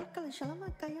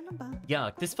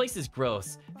 Yuck, this place is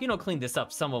gross. If you don't clean this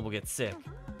up, someone will get sick.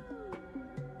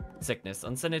 Sickness.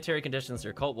 Unsanitary conditions in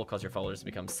your cult will cause your followers to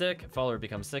become sick. If a follower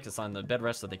becomes sick, assign them bed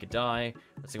rest so they could die.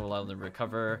 This will allow them to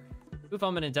recover. Food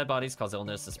vomit and dead bodies cause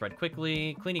illness to spread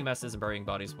quickly. Cleaning messes and burying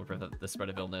bodies will prevent the spread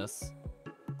of illness.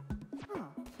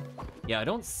 Yeah, I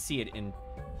don't see it in...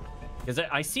 Because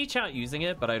I see chat using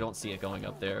it, but I don't see it going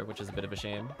up there, which is a bit of a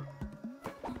shame.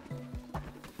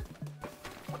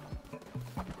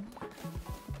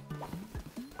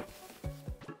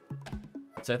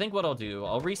 So I think what I'll do,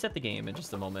 I'll reset the game in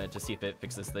just a moment to see if it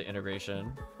fixes the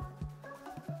integration.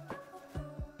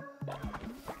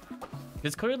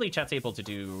 Because clearly chat's able to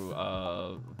do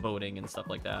voting and stuff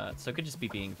like that, so it could just be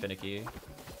being finicky.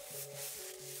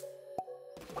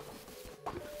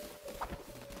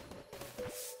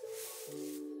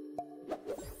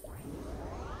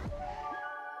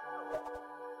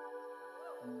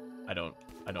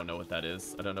 I don't know what that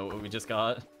is. I don't know what we just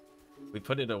got. We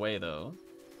put it away though.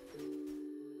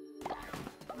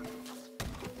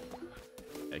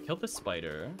 I killed the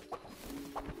spider.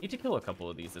 Need to kill a couple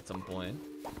of these at some point.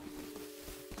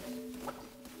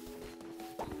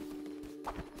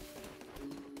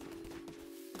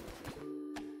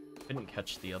 Couldn't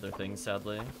catch the other thing,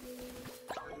 sadly.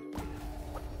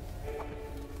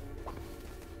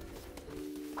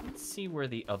 Let's see where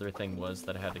the other thing was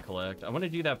that I had to collect. I want to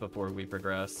do that before we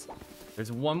progress.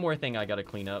 There's one more thing I gotta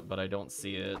clean up, but I don't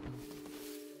see it.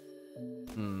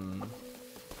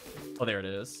 Oh, there it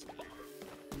is.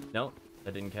 Nope,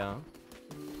 that didn't count.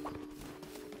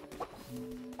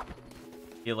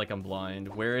 Feel like I'm blind.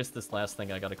 Where is this last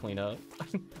thing I gotta clean up?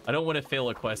 I don't want to fail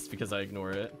a quest because I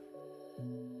ignore it.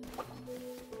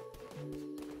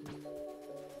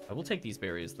 I will take these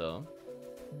berries though.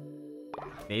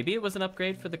 Maybe it was an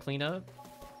upgrade for the cleanup.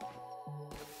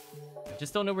 I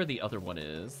just don't know where the other one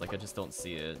is. Like, I just don't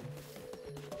see it.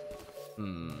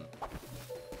 On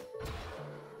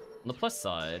the plus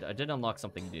side, I did unlock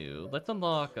something new. Let's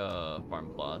unlock a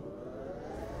farm plot.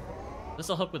 This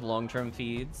will help with long-term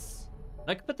feeds.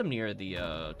 I could put them near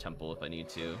the temple if I need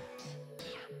to.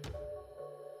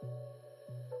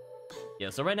 Yeah,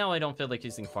 so right now I don't feel like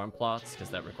using farm plots because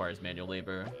that requires manual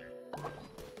labor.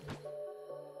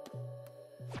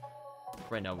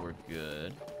 Right now we're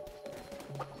good.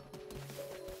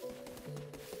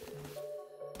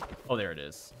 Oh, there it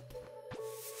is.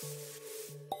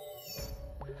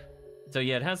 So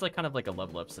yeah, it has like kind of like a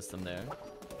level up system there.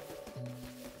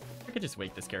 I could just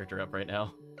wake this character up right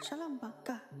now.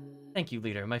 Thank you,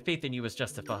 leader. My faith in you was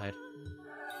justified.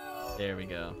 There we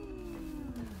go.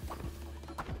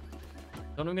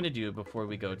 So what I'm gonna do before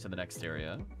we go to the next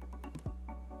area,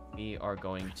 we are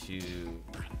going to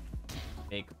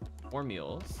make 4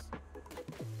 meals.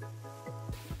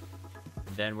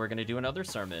 Then we're gonna do another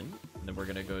sermon, and then we're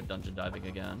gonna go dungeon diving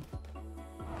again.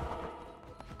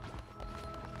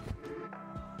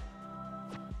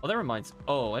 Oh, that reminds...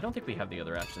 Oh, I don't think we have the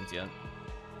other actions yet.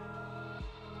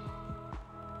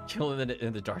 Kill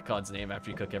in the Dark God's name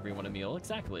after you cook everyone a meal.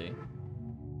 Exactly.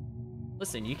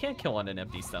 Listen, you can't kill on an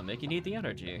empty stomach. You need the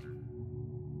energy.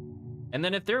 And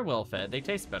then if they're well fed, they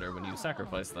taste better when you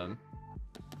sacrifice them.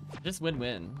 Just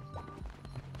win-win.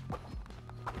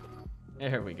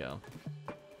 There we go.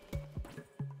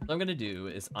 What I'm gonna do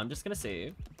is I'm just gonna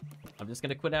save. I'm just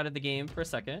gonna quit out of the game for a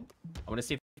second. I want to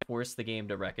see if I can force the game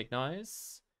to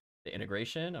recognize the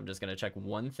integration. I'm just gonna check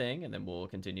one thing and then we'll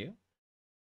continue.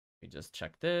 We just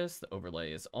check this. The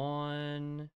overlay is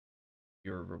on.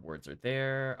 Your rewards are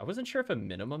there. I wasn't sure if a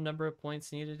minimum number of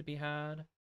points needed to be had. I'm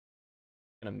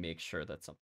gonna make sure that's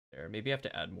something there. Maybe I have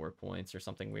to add more points or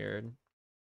something weird.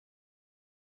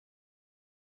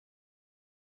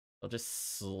 I'll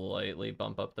just slightly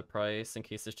bump up the price in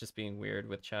case it's just being weird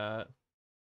with chat.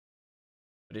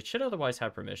 But it should otherwise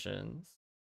have permissions.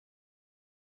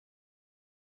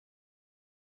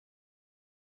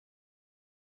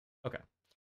 Okay.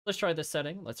 Let's try this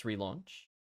setting. Let's relaunch.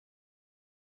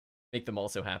 Make them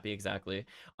also happy, exactly.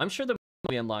 I'm sure that when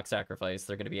we unlock sacrifice,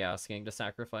 they're going to be asking to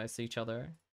sacrifice each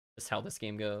other. Just how this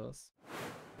game goes.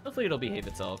 Hopefully it'll behave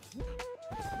itself.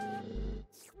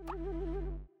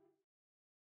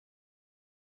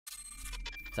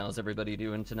 So how's everybody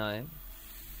doing tonight?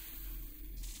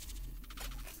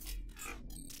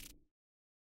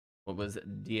 What was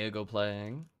Diego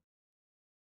playing?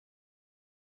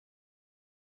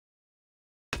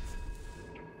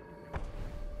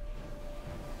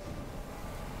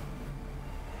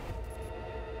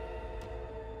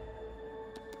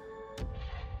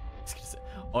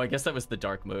 Oh, I guess that was the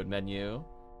dark mode menu.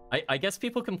 I guess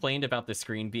people complained about the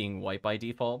screen being white by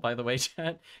default, by the way,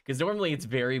 chat. Because normally it's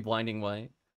very blinding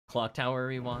white. Clock Tower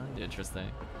Rewind? Interesting.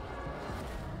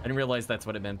 I didn't realize that's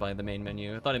what it meant by the main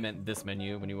menu. I thought it meant this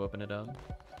menu when you open it up.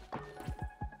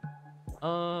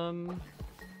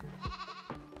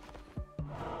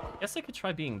 Guess I could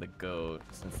try being the goat,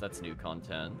 since that's new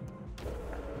content.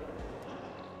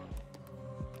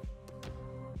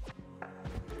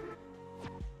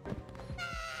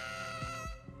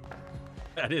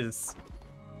 That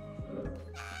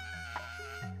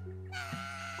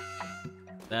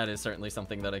is certainly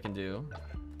something that I can do.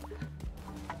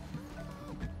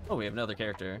 Oh, we have another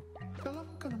character.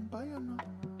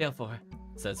 Therefore,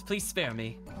 says, please spare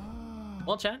me.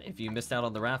 Well, chat, if you missed out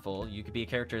on the raffle, you could be a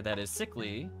character that is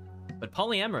sickly, but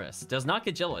polyamorous, does not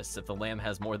get jealous if the lamb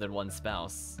has more than one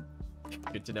spouse.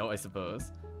 Good to know, I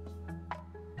suppose.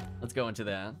 Let's go into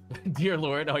that. Dear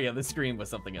Lord, oh yeah, the screen was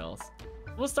something else.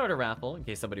 We'll start a raffle in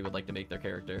case somebody would like to make their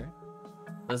character.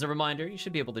 As a reminder, you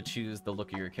should be able to choose the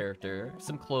look of your character,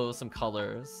 some clothes, some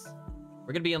colors.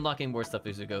 We're gonna be unlocking more stuff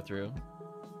as we go through.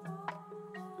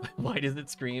 Why does it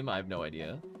scream? I have no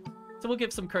idea. So we'll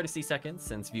give some courtesy seconds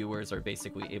since viewers are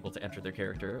basically able to enter their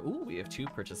character. Ooh, we have 2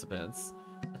 participants.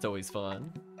 That's always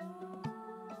fun.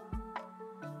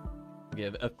 We'll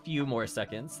give a few more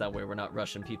seconds, that way we're not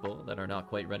rushing people that are not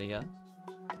quite ready yet.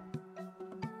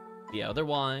 Yeah,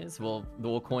 otherwise,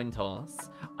 we'll coin toss.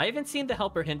 I haven't seen the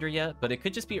help or hinder yet, but it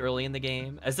could just be early in the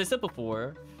game. As I said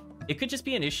before, it could just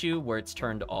be an issue where it's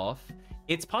turned off.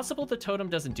 It's possible the totem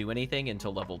doesn't do anything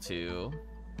until level 2.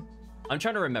 I'm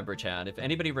trying to remember, chat. If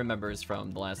anybody remembers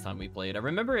from the last time we played, I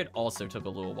remember it also took a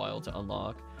little while to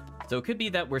unlock. So it could be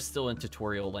that we're still in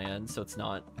tutorial land, so it's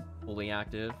not fully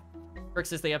active. Perk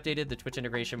says they updated the Twitch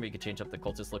integration where you could change up the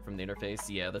cultist look from the interface.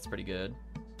 Yeah, that's pretty good.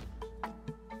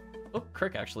 Oh,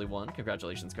 Kirk actually won.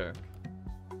 Congratulations, Kirk.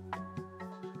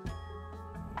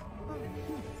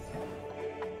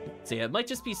 So yeah, it might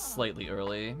just be slightly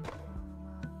early.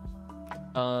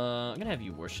 I'm gonna have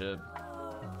you worship.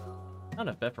 Not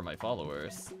enough bet for my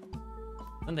followers.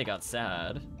 Then they got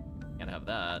sad. Can't have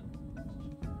that.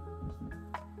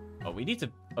 Oh, we need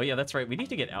to... Oh yeah, that's right. We need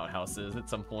to get outhouses at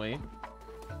some point.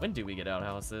 When do we get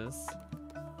outhouses?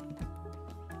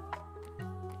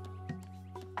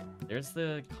 There's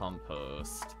the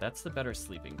compost. That's the better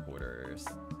sleeping quarters.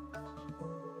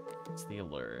 It's the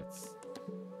alerts.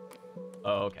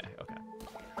 Oh, okay, okay.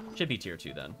 Should be tier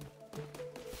 2 then.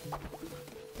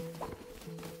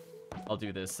 I'll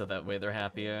do this so that way they're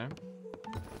happier.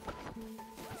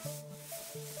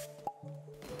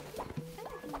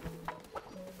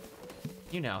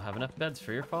 You now have enough beds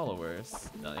for your followers.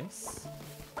 Nice.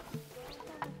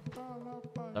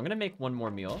 I'm gonna make one more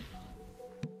meal.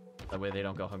 That way they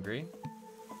don't go hungry.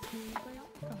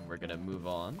 We're gonna move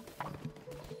on.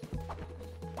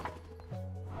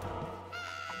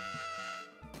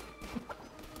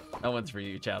 That one's for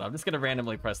you, chat. I'm just gonna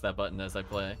randomly press that button as I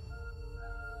play.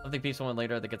 Something peaceful one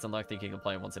later that gets unlocked, think you can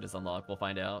play once it is unlocked. We'll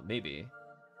find out. Maybe.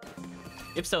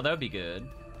 If so, that would be good.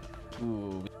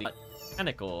 Ooh, we got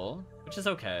Tentacle, which is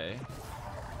okay.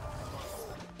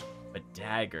 But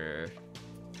Dagger.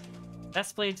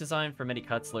 Best blade designed for many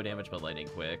cuts, low damage, but lightning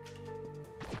quick.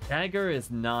 Dagger is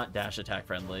not dash attack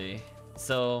friendly.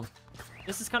 So,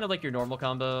 this is kind of like your normal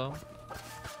combo.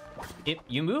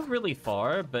 You move really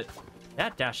far, but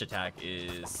that dash attack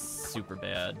is super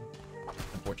bad,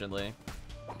 unfortunately.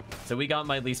 So we got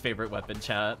my least favorite weapon,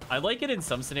 chat. I like it in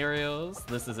some scenarios.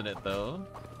 This isn't it, though.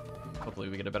 Hopefully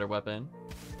we get a better weapon.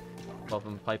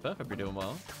 Welcome, Pipa. Hope you're doing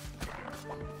well.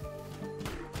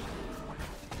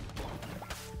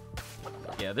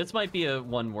 Yeah, this might be a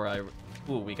one where I...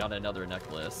 Ooh, we got another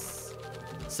necklace.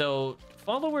 So,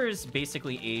 followers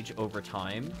basically age over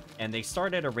time, and they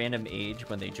start at a random age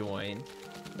when they join.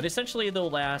 But essentially,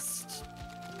 they'll last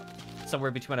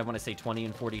somewhere between, I want to say, 20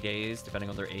 and 40 days, depending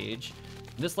on their age.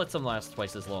 And this lets them last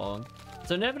twice as long.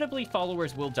 So inevitably,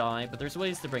 followers will die, but there's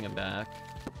ways to bring them back.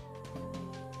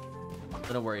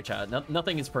 Don't worry, chat.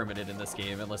 Nothing is permanent in this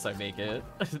game unless I make it.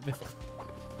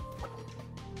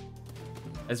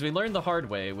 As we learned the hard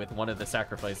way with one of the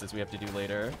sacrifices we have to do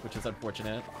later, which is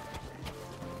unfortunate.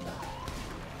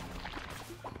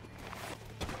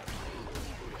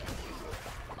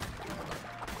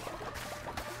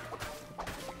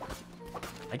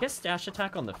 I guess dash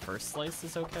attack on the first slice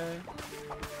is okay.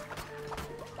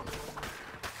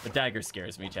 But dagger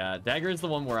scares me, chat. Dagger is the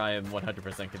one where I am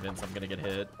 100% convinced I'm gonna get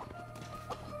hit.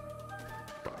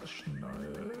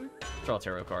 Draw a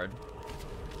tarot card.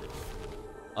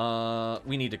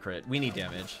 We need to crit. We need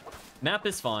damage. Map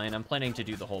is fine. I'm planning to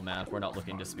do the whole map. We're not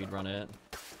looking to speedrun it.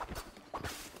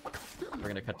 We're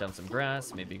gonna cut down some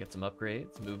grass, maybe get some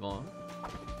upgrades, move on.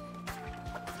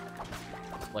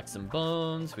 Collect some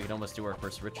bones. We can almost do our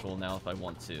first ritual now if I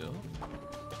want to.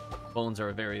 Bones are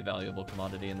a very valuable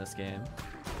commodity in this game.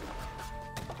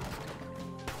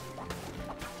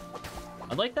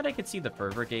 I like that I can see the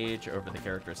fervor gauge over the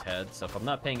character's head, so if I'm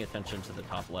not paying attention to the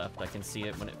top left, I can see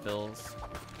it when it fills.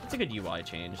 It's a good UI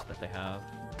change that they have.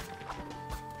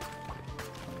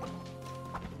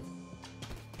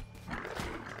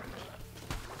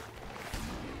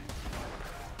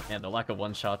 Man, the lack of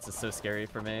one-shots is so scary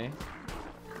for me.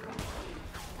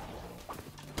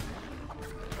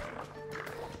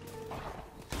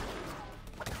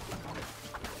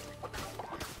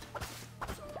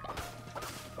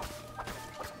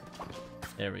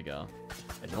 There we go.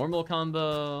 A normal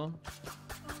combo.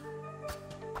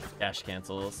 Dash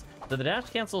cancels. So the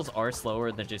dash cancels are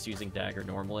slower than just using dagger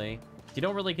normally. You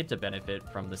don't really get to benefit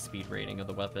from the speed rating of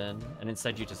the weapon, and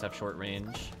instead you just have short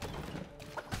range.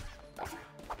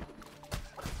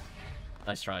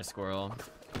 Nice try, squirrel.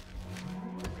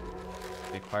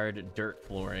 We acquired dirt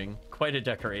flooring. Quite a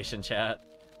decoration, chat.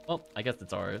 Well, I guess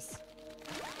it's ours.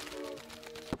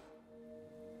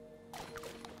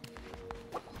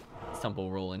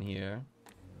 Tumble roll in here.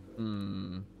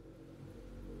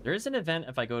 There is an event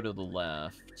if I go to the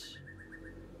left.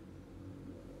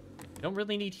 I don't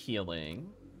really need healing.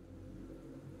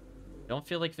 Don't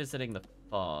feel like visiting the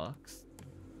fox.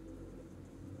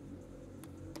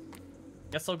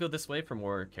 Guess I'll go this way for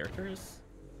more characters.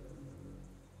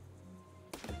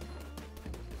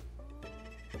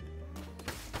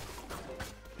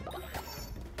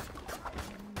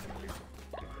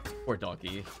 Poor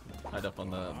doggy. Tied up on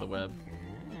the web.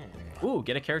 Ooh,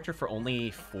 get a character for only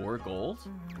 4 gold?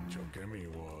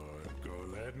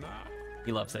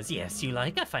 Elov says, yes, you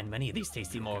like? I find many of these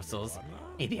tasty morsels.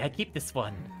 Maybe I keep this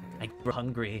one. I'm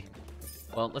hungry.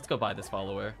 Well, let's go buy this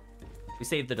follower. We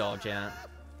saved the dog, chat.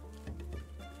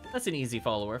 That's an easy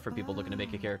follower for people looking to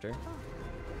make a character.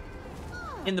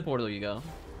 In the portal you go.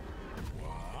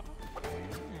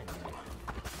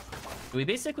 We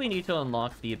basically need to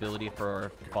unlock the ability for our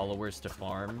followers to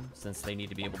farm, since they need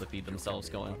to be able to feed themselves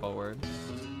going forward.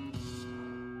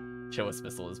 Showas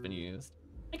missile has been used.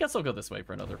 I guess I'll go this way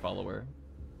for another follower.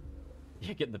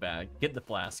 Yeah, get in the bag. Get in the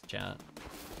flask, chat.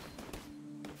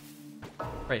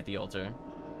 Right at the altar.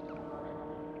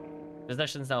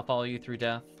 Possessions now follow you through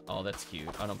death. Oh, that's cute.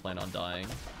 I don't plan on dying.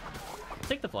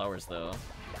 Take the flowers, though.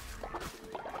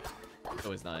 It's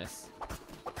always nice.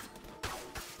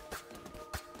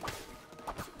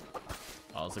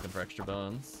 I was looking for extra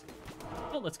bones.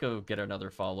 Well, let's go get another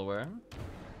follower.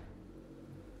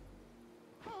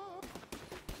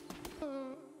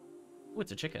 Ooh,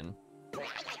 it's a chicken.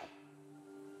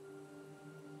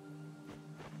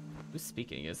 Who's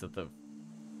speaking? Is it the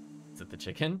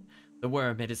chicken? The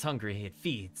worm, it is hungry, it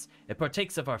feeds, it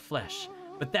partakes of our flesh,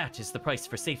 but that is the price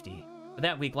for safety. For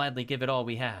that we gladly give it all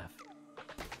we have.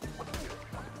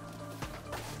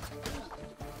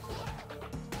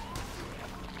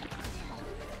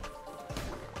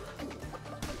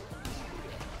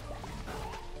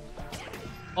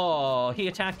 Oh, he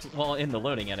attacked while in the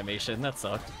loading animation. That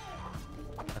sucked.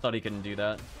 I thought he couldn't do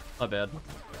that. My bad.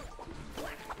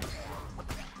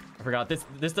 I forgot,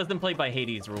 this doesn't play by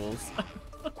Hades rules.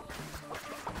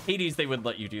 Hades, they would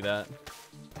let you do that.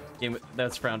 Game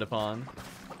that's frowned upon.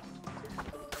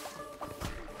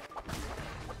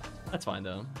 That's fine,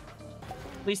 though.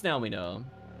 At least now we know.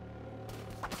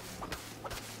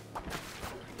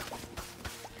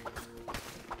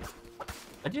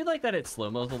 I do like that it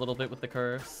slow-mos a little bit with the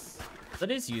curse.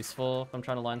 That is useful if I'm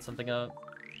trying to line something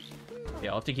up. Yeah,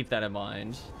 I'll have to keep that in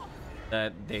mind.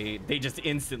 That they just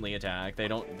instantly attack. They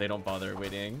don't bother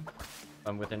waiting if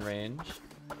I'm within range.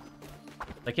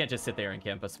 I can't just sit there and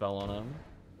camp a spell on them.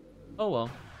 Oh well.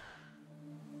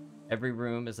 Every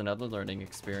room is another learning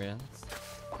experience.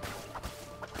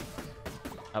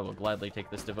 I will gladly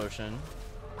take this devotion.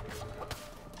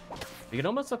 We can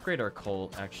almost upgrade our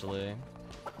cult, actually.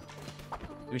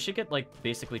 We should get like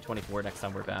basically 24 next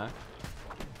time we're back.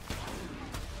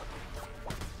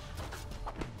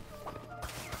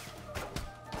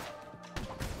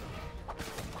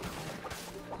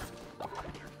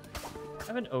 I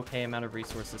have an okay amount of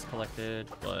resources collected,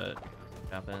 but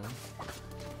what happens?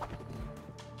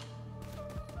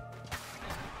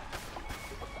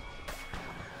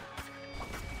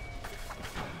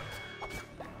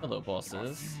 Hello,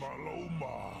 bosses.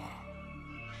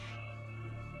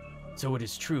 So it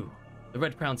is true. The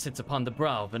Red Crown sits upon the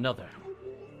brow of another.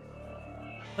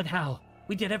 But how?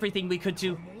 We did everything we could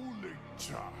to...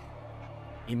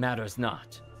 It matters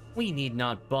not. We need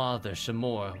not bother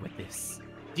Shamor with this.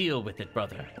 Deal with it,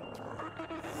 brother.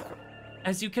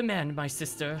 As you command, my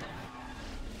sister.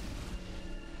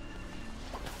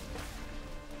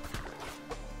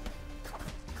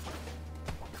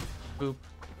 Boop.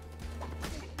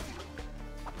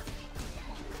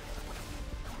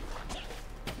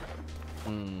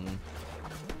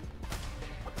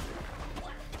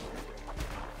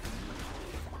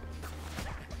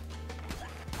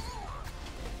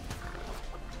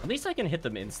 At least I can hit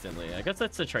them instantly. I guess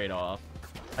that's the trade-off.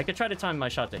 I could try to time my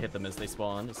shot to hit them as they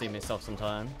spawn to save myself some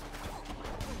time.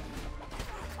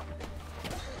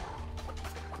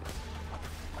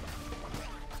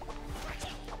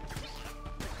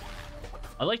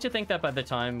 I like to think that by the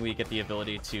time we get the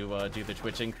ability to do the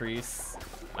Twitch increase,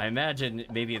 I imagine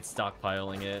maybe it's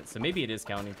stockpiling it, so maybe it is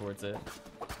counting towards it.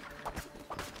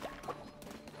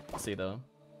 We'll see though.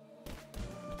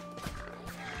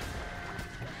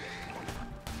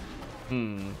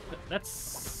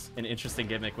 That's an interesting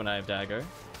gimmick when I have dagger.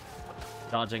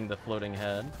 Dodging the floating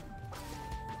head.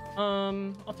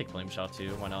 I'll take flame shot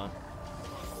too, why not?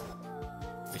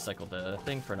 Recycle the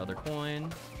thing for another coin.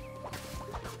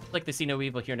 Like they see no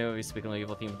evil, hear no evil, speak no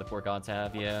evil, theme of the four gods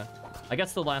have, yeah. I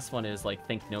guess the last one is like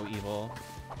think no evil.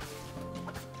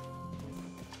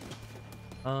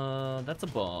 That's a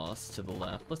boss to the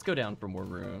left. Let's go down for more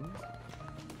rooms.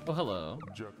 Oh, hello.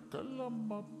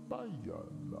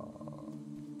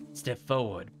 Step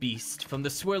forward, beast, from the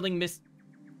swirling mist.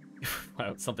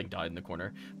 Wow, something died in the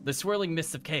corner. The swirling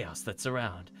mists of chaos that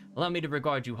surround. Allow me to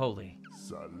regard you wholly.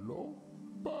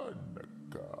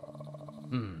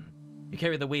 You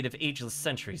carry the weight of ageless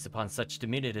centuries upon such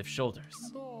diminutive shoulders.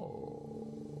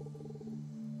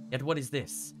 Yet what is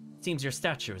this? Seems your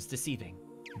stature is deceiving.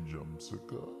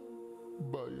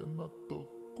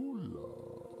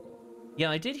 Yeah,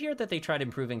 I did hear that they tried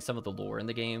improving some of the lore in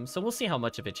the game, so we'll see how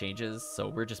much of it changes. So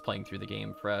we're just playing through the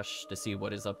game fresh to see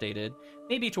what is updated.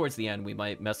 Maybe towards the end we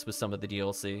might mess with some of the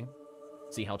DLC.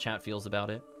 See how chat feels about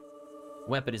it.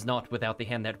 Weapon is not without the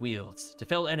hand that wields. To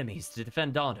fell enemies, to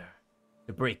defend honor.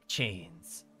 To break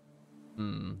chains.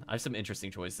 I have some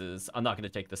interesting choices. I'm not going to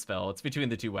take the spell. It's between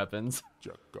the two weapons.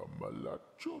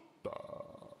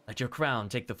 Let your crown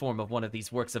take the form of one of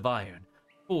these works of iron,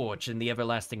 forged in the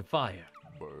everlasting fire.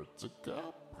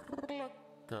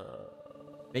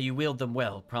 May you wield them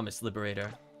well, promised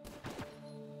Liberator.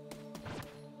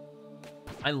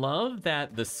 I love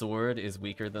that the sword is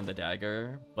weaker than the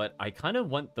dagger, but I kind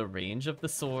of want the range of the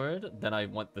sword than I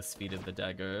want the speed of the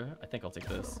dagger. I think I'll take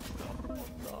this.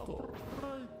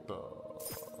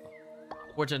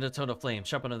 Forged in a tone of flame,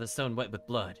 sharpened on the stone wet with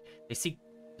blood. They seek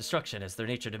destruction as their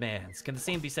nature demands. Can the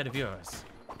same be said of yours?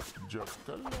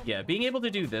 Yeah, being able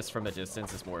to do this from a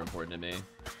distance is more important to me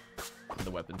than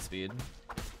the weapon speed.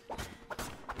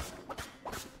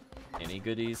 Any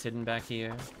goodies hidden back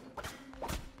here?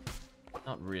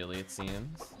 Not really, it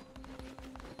seems.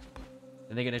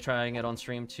 Are they gonna try it on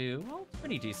stream too? Well,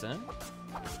 pretty decent.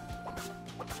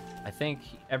 I think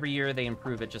every year they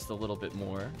improve it just a little bit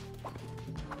more.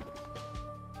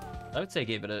 I would say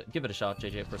give it a shot,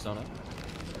 JJ Persona.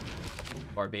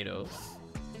 Barbados.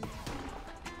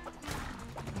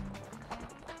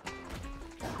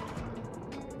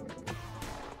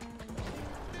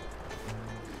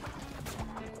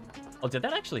 Oh, did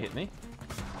that actually hit me?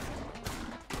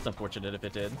 It's unfortunate if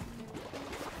it did.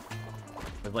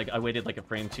 But, like, I waited like a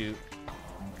frame too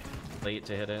late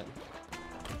to hit it.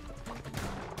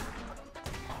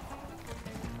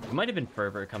 It might have been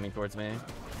Fervor coming towards me.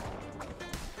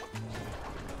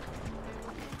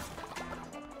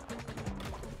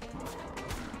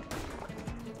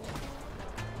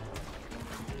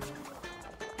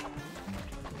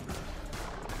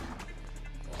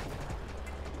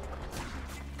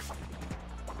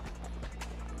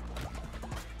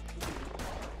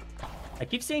 I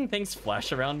keep seeing things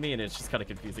flash around me and it's just kind of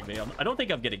confusing me. I don't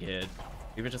think I'm getting hit.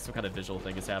 Maybe just some kind of visual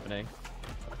thing is happening.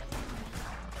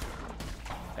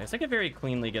 Okay, so I could very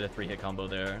cleanly get a 3-hit combo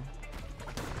there.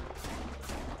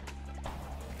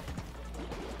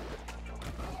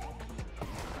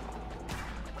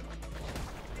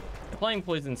 Applying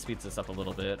poison speeds this up a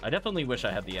little bit. I definitely wish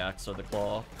I had the axe or the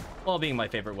claw. Claw being my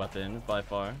favorite weapon by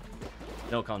far.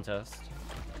 No contest.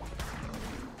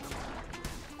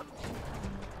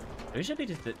 He should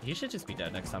just be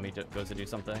dead next time he goes to do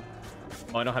something.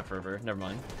 Oh, I don't have fervor. Never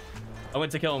mind. I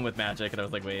went to kill him with magic and I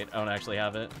was like, wait, I don't actually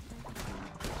have it.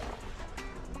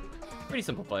 Pretty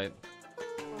simple fight.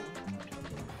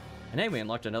 And hey, we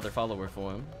unlocked another follower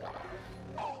for him.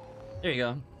 There you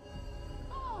go.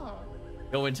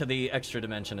 Go into the extra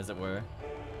dimension, as it were.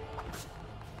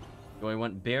 Do I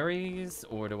want berries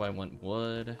or do I want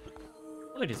wood?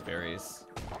 Probably just berries.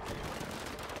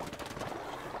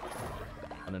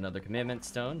 On another commandment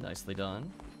stone, nicely done.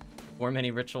 Perform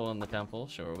any ritual in the temple,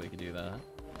 sure, we could do that.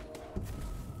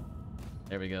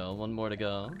 There we go, one more to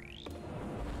go.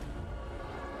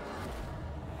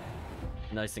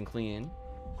 Nice and clean.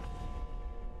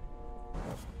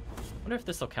 Wonder if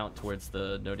this will count towards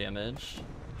the no damage.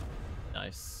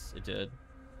 Nice, it did.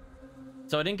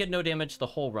 So I didn't get no damage the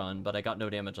whole run, but I got no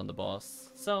damage on the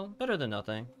boss. So, better than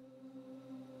nothing.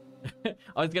 I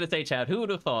was gonna say, chat, who would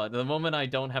have thought? The moment I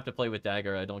don't have to play with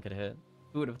dagger, I don't get hit.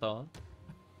 Who would have thought?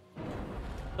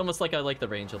 It's almost like I like the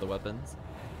range of the weapons.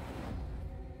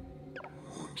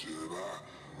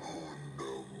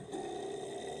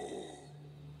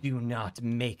 Do not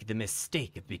make the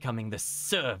mistake of becoming the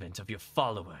servant of your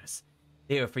followers.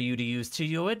 They are for you to use to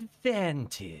your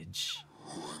advantage.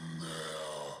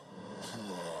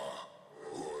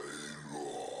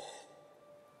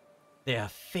 Their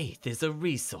faith is a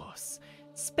resource.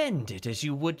 Spend it as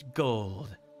you would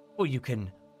gold, or you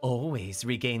can always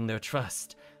regain their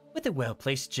trust with a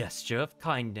well-placed gesture of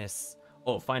kindness.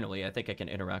 Oh, finally, I think I can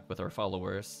interact with our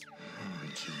followers.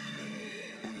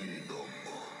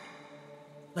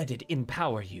 Let it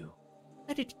empower you.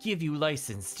 Let it give you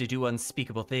license to do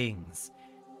unspeakable things.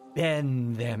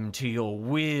 Bend them to your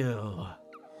will.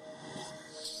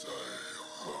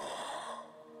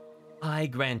 I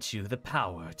grant you the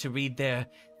power to read their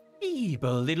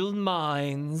feeble little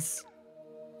minds.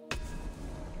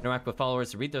 Interact with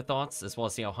followers to read their thoughts, as well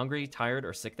as see how hungry, tired,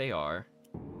 or sick they are.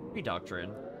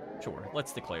 Redoctrine. Sure,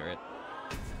 let's declare it.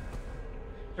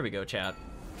 There we go, chat.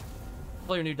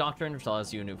 Declare a new doctrine, which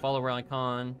allows you a new follower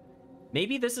icon.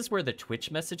 Maybe this is where the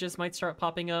Twitch messages might start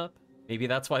popping up. Maybe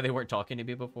that's why they weren't talking to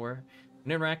me before.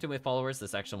 When interacting with followers,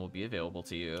 this action will be available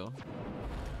to you.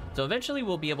 So eventually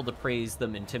we'll be able to praise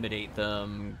them, intimidate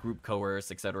them, group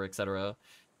coerce, etc., etc.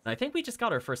 And I think we just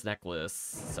got our first necklace,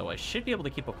 so I should be able to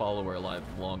keep a follower alive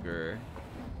longer.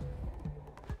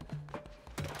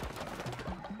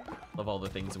 Love all the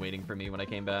things waiting for me when I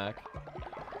came back.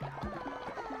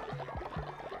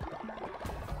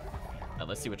 Now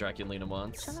let's see what Draculina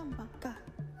wants.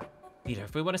 Peter,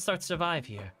 if we want to start to survive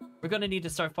here, we're gonna need to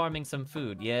start farming some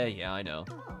food. Yeah, I know.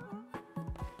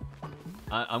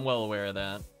 I'm well aware of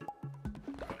that.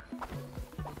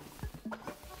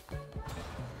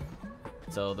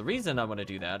 So the reason I want to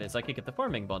do that is I could get the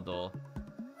farming bundle.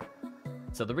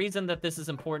 So the reason that this is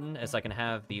important is I can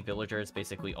have the villagers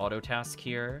basically auto-task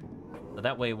here. So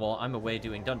that way, while I'm away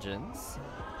doing dungeons,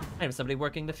 I have somebody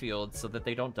working the field so that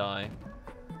they don't die.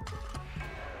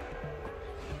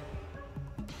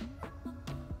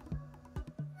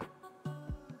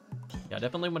 Yeah, I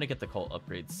definitely want to get the cult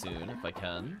upgrade soon, if I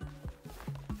can.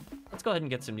 Let's go ahead and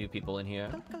get some new people in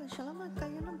here.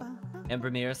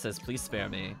 Embramir says, please spare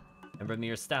me.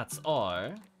 Embramir's stats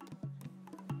are...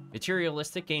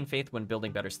 Materialistic, gain faith when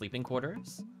building better sleeping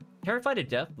quarters. Terrified of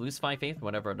death, lose 5 faith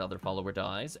whenever another follower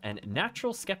dies. And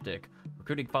Natural Skeptic,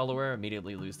 recruiting follower,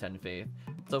 immediately lose 10 faith.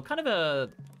 So kind of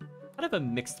a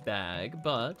mixed bag,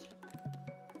 but...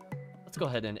 Let's go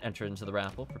ahead and enter into the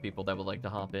raffle for people that would like to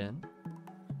hop in.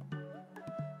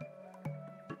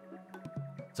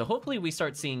 So hopefully we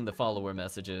start seeing the follower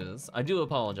messages. I do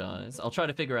apologize. I'll try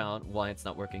to figure out why it's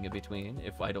not working in between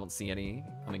if I don't see any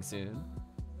coming soon.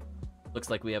 Looks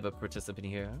like we have a participant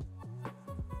here.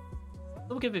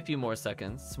 We'll give it a few more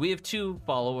seconds. We have 2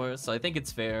 followers, so I think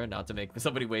it's fair not to make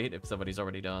somebody wait if somebody's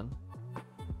already done.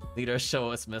 Leader,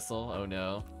 show us missile. Oh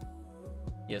no.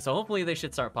 Yeah, so hopefully they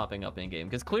should start popping up in-game,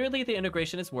 because clearly the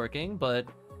integration is working, but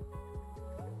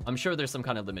I'm sure there's some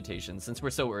kind of limitation since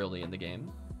we're so early in the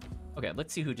game. Okay,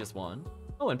 let's see who just won.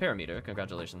 Oh, and Parameter,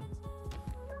 congratulations.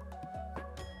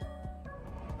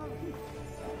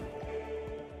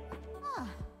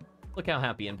 Look how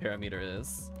happy Parameter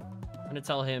is. I'm gonna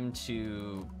tell him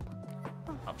to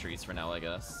pop trees for now, I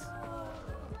guess.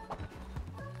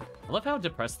 I love how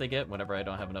depressed they get whenever I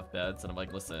don't have enough beds, and I'm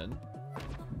like, listen.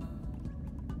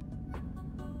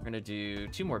 We're gonna do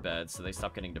 2 more beds so they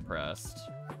stop getting depressed.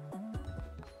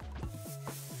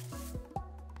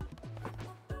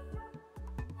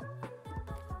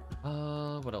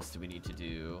 What else do we need to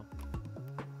do?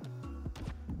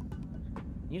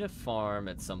 Need a farm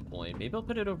at some point. Maybe I'll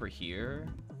put it over here.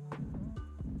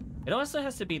 It also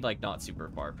has to be, like, not super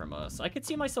far from us. I could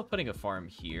see myself putting a farm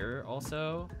here,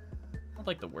 also. Not,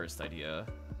 like, the worst idea.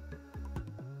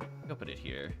 I'll put it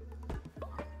here.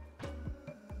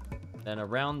 Then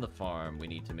around the farm, we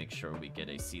need to make sure we get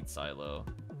a seed silo,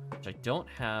 which I don't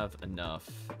have enough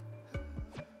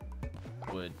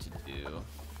wood to do.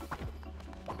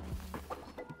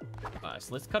 Alright,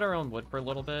 so let's cut our own wood for a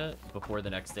little bit before the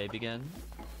next day begins.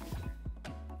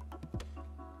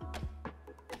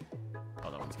 Oh,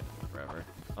 that one's gonna take forever.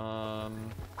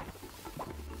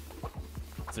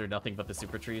 Is there nothing but the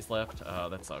super trees left? Oh,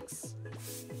 that sucks.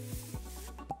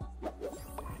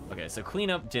 Okay, so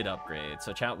cleanup did upgrade,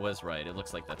 so chat was right. It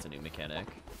looks like that's a new mechanic.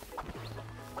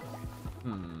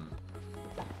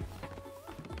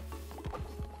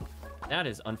 That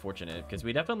is unfortunate, because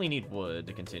we definitely need wood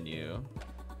to continue.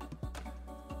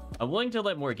 I'm willing to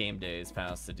let more game days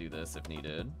pass to do this if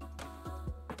needed.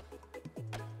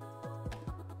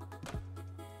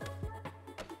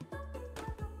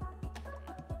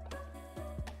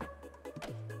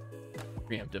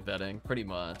 Preemptive betting, pretty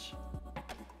much.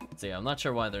 So yeah, I'm not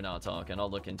sure why they're not talking. I'll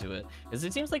look into it. Because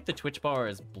it seems like the Twitch bar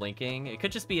is blinking. It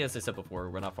could just be, as I said before,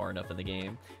 we're not far enough in the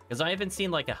game. Because I haven't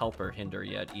seen like a helper hinder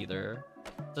yet either.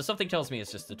 So something tells me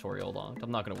it's just tutorial locked.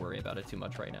 I'm not going to worry about it too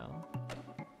much right now.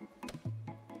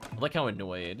 I like how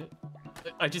annoyed.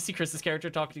 I just see Chris's character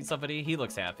talking to somebody. He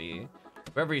looks happy.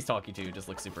 Whoever he's talking to just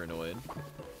looks super annoyed.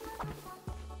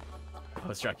 Oh,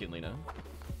 it's Draculina.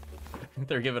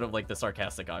 They're giving him like the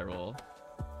sarcastic eye roll.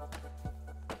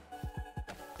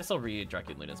 Guess I'll read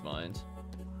Draculina's mind.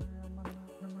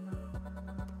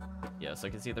 Yeah, so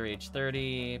I can see they're age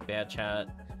 30, bad chat.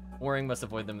 Boring, must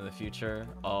avoid them in the future.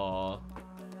 Aw.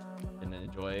 Didn't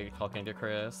enjoy talking to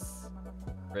Chris.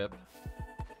 Rip.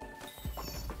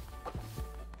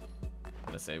 I'm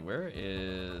gonna say, where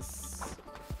is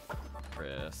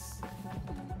Chris?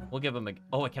 We'll give him a...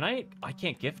 Oh, can I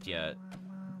can't gift yet.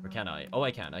 Or can I? Oh,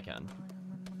 I can. Here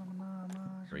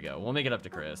we go. We'll make it up to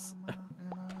Chris.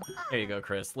 There you go,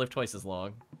 Chris. Live twice as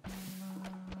long.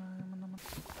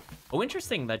 Oh,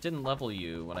 interesting. That didn't level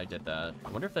you when I did that.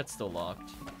 I wonder if that's still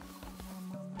locked.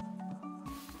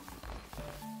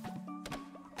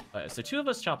 Alright, so 2 of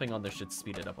us chopping on this should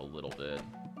speed it up a little bit.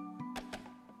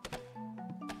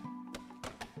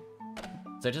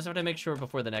 So I just have to make sure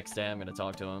before the next day I'm going to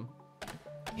talk to him.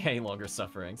 Any longer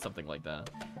suffering, something like that.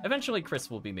 Eventually,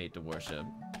 Chris will be made to worship.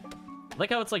 I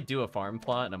like how it's like, do a farm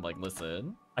plot, and I'm like,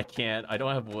 listen, I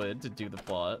don't have wood to do the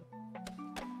plot.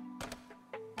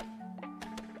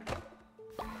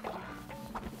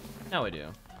 Now I do.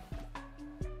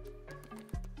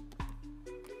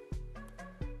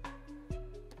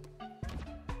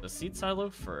 The seed silo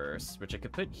first, which I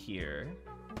could put here.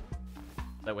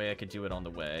 That way I could do it on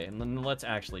the way, and then let's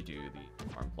actually do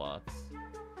the farm plots.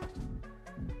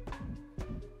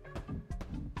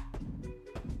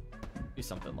 Do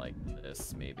something like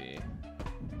this, maybe.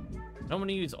 I don't want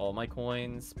to use all my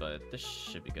coins, but this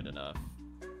should be good enough.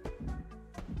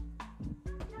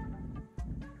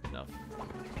 Enough.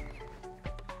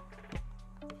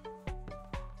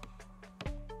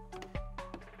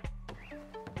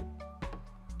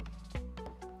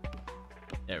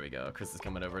 There we go. Chris is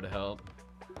coming over to help.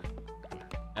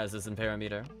 As is in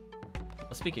Parameter.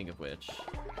 Well, speaking of which,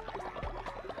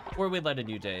 before we let a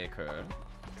new day occur,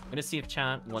 I'm gonna see if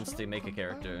chat wants to make a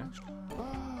character.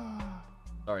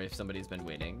 Sorry if somebody's been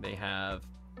waiting. They have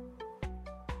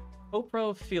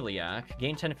Coprophiliac,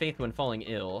 gain 10 faith when falling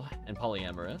ill, and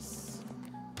polyamorous.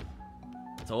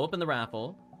 So I'll open the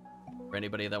raffle for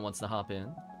anybody that wants to hop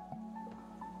in.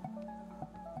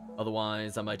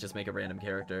 Otherwise, I might just make a random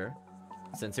character,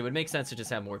 since it would make sense to just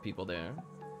have more people there.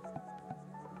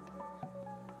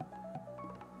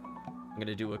 I'm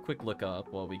gonna do a quick look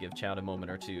up while we give chat a moment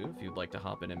or two if you'd like to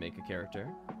hop in and make a character.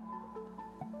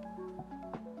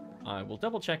 I will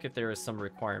double check if there is some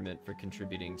requirement for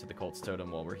contributing to the Cult's Totem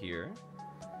while we're here.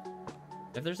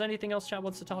 If there's anything else chat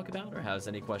wants to talk about or has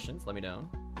any questions, let me know.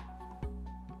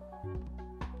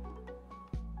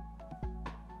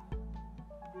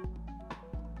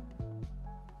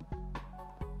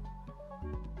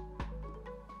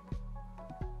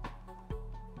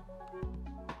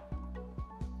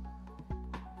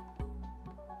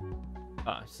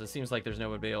 So it seems like there's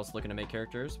nobody else looking to make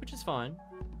characters, which is fine.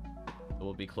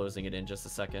 We'll be closing it in just a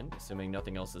second, assuming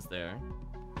nothing else is there.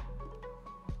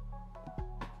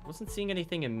 Wasn't seeing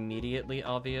anything immediately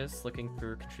obvious looking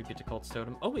for contribute to Cult's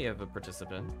Totem. Oh, we have a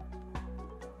participant.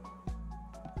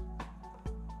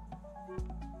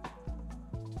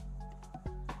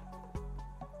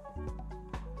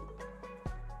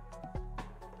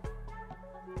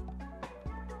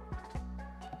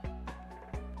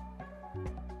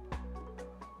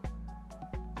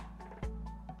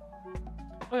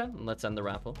 Okay, let's end the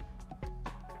raffle.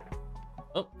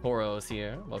 Oh, Poro is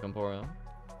here. Welcome, Poro.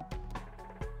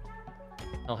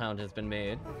 Hellhound has been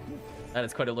made. That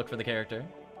is quite a look for the character.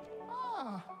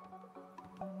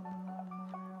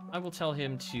 I will tell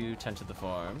him to tend to the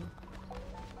farm.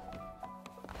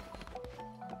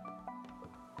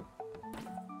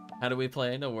 How do we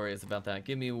play? No worries about that.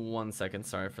 Give me 1 second.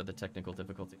 Sorry for the technical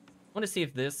difficulty. I want to see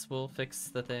if this will fix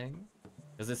the thing.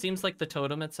 Because it seems like the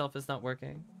totem itself is not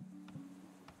working.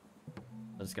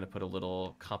 I'm just going to put a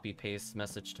little copy-paste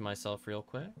message to myself real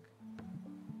quick.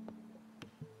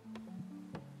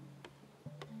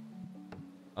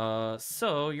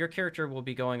 So your character will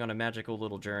be going on a magical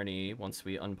little journey once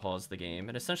we unpause the game.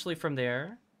 And essentially from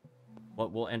there,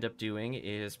 what we'll end up doing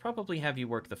is probably have you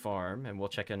work the farm, and we'll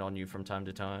check in on you from time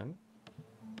to time.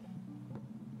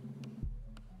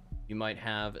 You might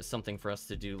have something for us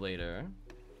to do later.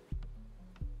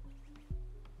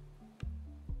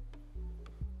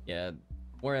 Yeah,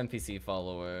 more NPC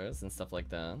followers and stuff like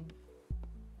that.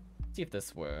 Let's see if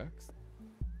this works.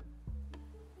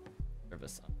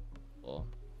 Service. Cool.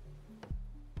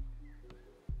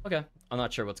 Okay, I'm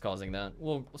not sure what's causing that.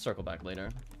 We'll circle back later.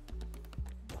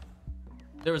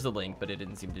 There was a link, but it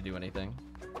didn't seem to do anything.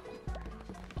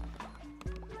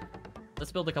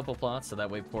 Let's build a couple plots so that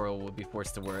way Poro will be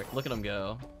forced to work. Look at him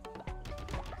go.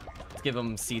 Let's give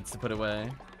him seeds to put away.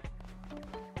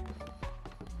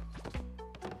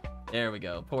 There we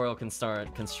go. Poro can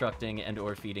start constructing and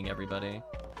or feeding everybody.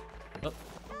 Oh,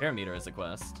 parameter is a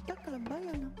quest.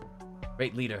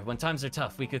 Great leader, when times are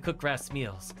tough, we could cook grass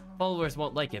meals. Followers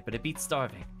won't like it, but it beats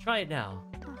starving. Try it now.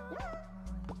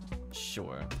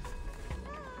 Sure.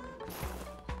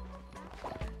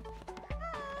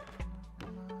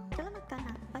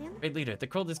 Great leader, the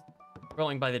cult is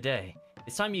growing by the day.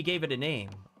 It's time you gave it a name.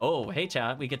 Oh, hey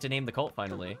chat, we get to name the cult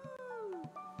finally.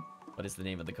 What is the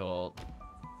name of the cult?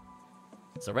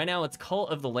 So right now it's Cult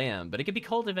of the Lamb, but it could be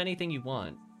Cult of anything you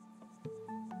want.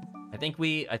 I think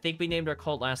we named our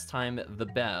cult last time the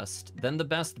Best, then the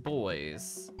Best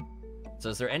Boys. So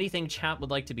is there anything chat would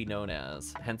like to be known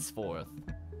as henceforth?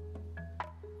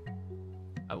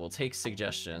 I will take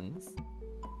suggestions.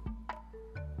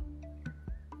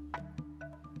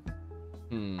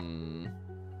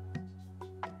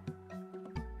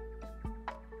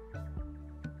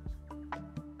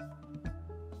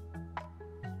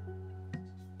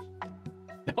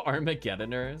 The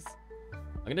Armageddoners?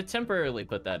 I'm gonna temporarily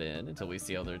put that in until we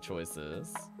see other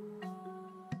choices.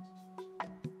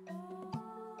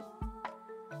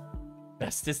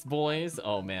 Bestest Boys?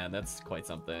 Oh man, that's quite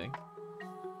something.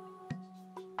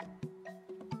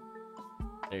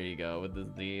 There you go, with the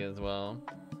Z as well.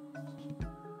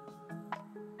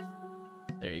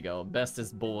 There you go,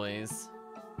 Bestest Boys.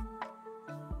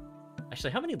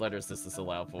 Actually, how many letters does this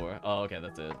allow for? Oh, okay,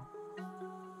 that's it.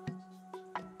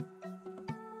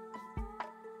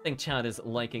 I think chat is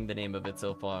liking the name of it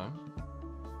so far.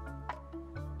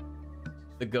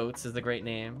 The Goats is a great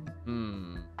name. I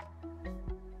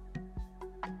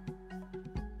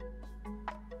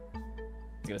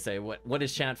was gonna say, what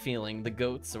is chat feeling? The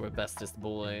Goats or Bestest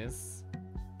Boys?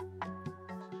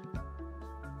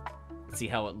 Let's see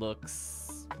how it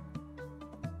looks.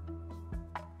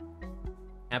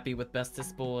 Happy with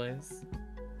Bestest Boys?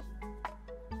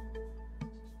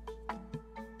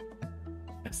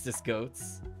 Bestest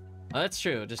Goats? Oh, that's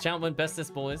true. Does chat want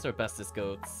Bestest Boys or Bestest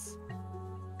Goats?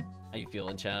 How you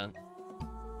feeling, chat?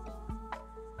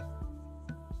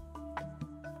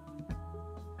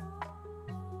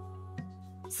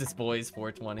 Bestest Boys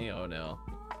 420? Oh no.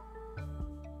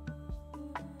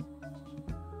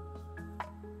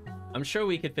 I'm sure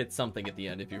we could fit something at the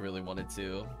end if you really wanted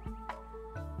to.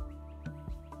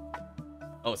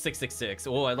 Oh, 666.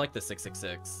 Oh, I like the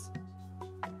 666.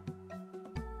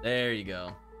 There you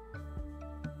go.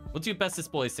 We'll do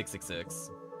Bestest Boys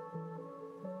 666.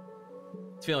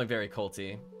 It's feeling very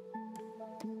culty.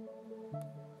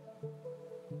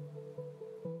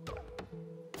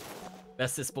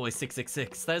 Bestest Boys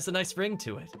 666. That has a nice ring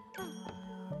to it.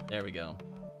 There we go.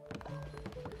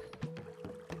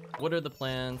 What are the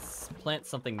plans? Plant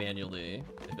something manually,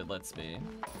 if it lets me.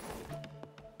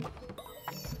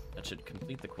 That should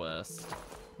complete the quest.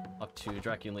 Up to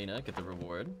Draculina, get the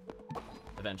reward.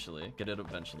 Eventually. Get it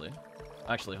eventually.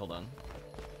 Actually, hold on.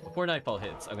 Before nightfall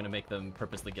hits, I'm gonna make them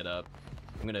purposely get up.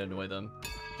 I'm gonna annoy them.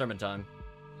 Sermon time.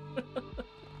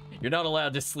 You're not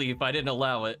allowed to sleep. I didn't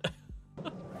allow it.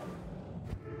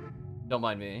 Don't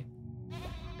mind me.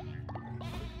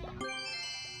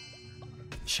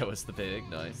 Show us the pig.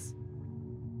 Nice.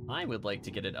 I would like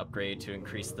to get an upgrade to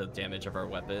increase the damage of our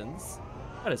weapons.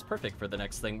 That is perfect for the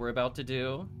next thing we're about to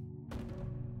do.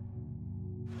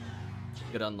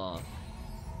 Good unlock.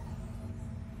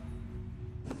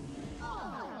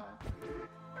 I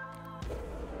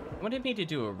wanted me to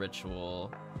do a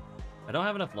ritual. I don't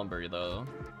have enough lumber, though.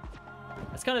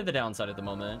 That's kind of the downside at the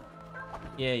moment.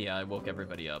 Yeah, I woke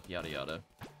everybody up, yada yada.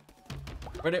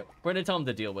 We're gonna tell them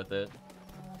to deal with it.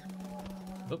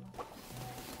 Oop.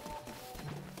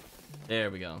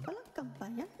 There we go.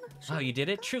 Oh, you did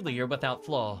it? Truly, you're without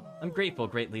flaw. I'm grateful,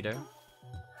 great leader.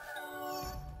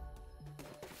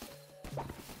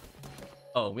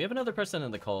 Oh, we have another person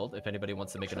in the cult, if anybody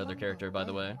wants to make another character, by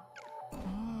the way.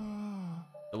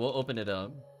 So we'll open it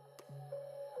up.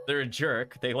 They're a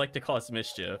jerk. They like to cause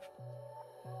mischief.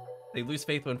 They lose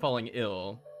faith when falling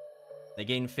ill. They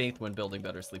gain faith when building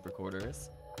better sleeper quarters.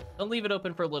 Don't leave it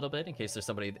open for a little bit in case there's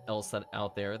somebody else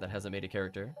out there that hasn't made a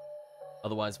character.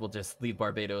 Otherwise, we'll just leave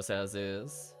Barbados as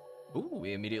is. Ooh,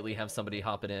 we immediately have somebody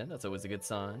hopping in. That's always a good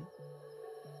sign.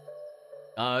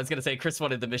 I was gonna say Chris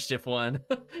wanted the mischief one.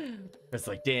 It's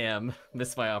like, damn,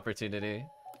 missed my opportunity.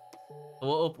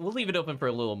 We'll leave it open for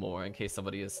a little more in case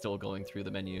somebody is still going through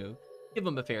the menu. Give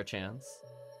them a fair chance.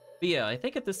 But yeah, I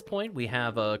think at this point we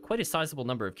have quite a sizable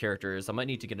number of characters. I might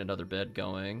need to get another bed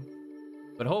going.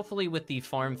 But hopefully with the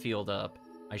farm field up,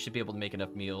 I should be able to make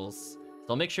enough meals. So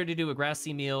I'll make sure to do a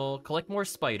grassy meal, collect more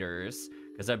spiders,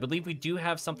 because I believe we do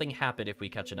have something happen if we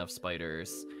catch enough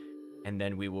spiders. And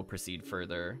then we will proceed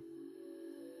further.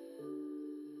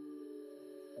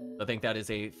 I think that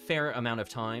is a fair amount of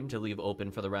time to leave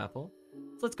open for the raffle.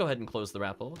 So let's go ahead and close the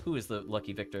raffle. Who is the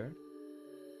lucky victor?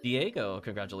 Diego,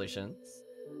 congratulations.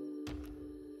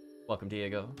 Welcome,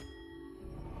 Diego.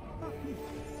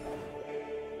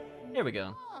 Here we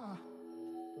go.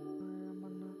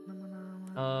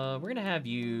 We're gonna have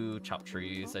you chop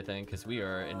trees, I think, because we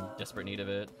are in desperate need of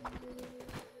it.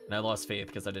 And I lost faith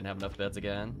because I didn't have enough beds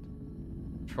again.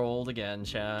 Trolled again,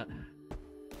 chat.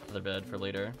 Another bed for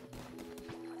later.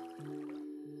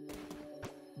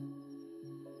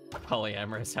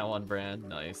 Polyamorous, how on brand.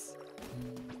 Nice.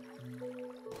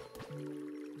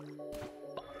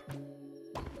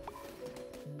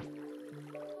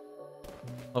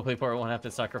 Hopefully Port won't have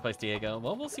to sacrifice Diego.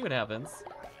 Well, we'll see what happens.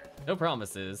 No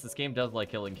promises. This game does like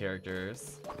killing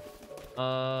characters.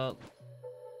 Let's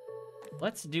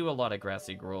do a lot of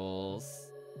grassy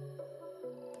grolls.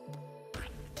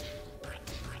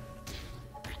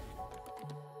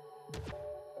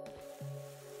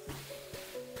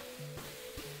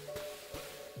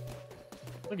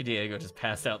 Look at Diego just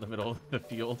passed out in the middle of the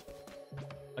field.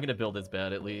 I'm gonna build his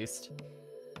bed at least.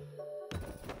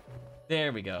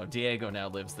 There we go. Diego now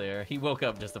lives there. He woke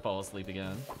up just to fall asleep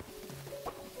again.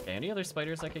 Okay, any other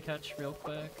spiders I could catch real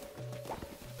quick?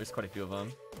 There's quite a few of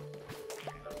them.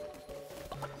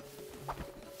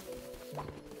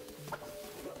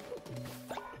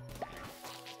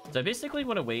 So I basically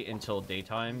want to wait until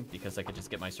daytime because I could just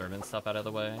get my sermon stuff out of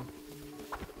the way.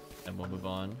 And we'll move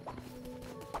on.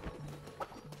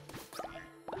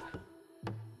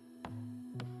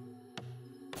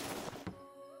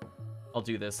 I'll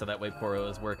do this so that way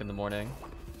Poro is work in the morning.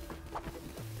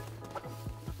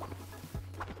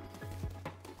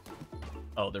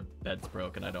 Oh, their bed's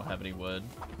broken. I don't have any wood.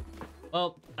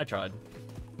 Well, I tried.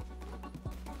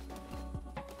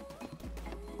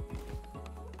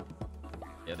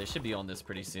 Yeah, they should be on this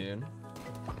pretty soon.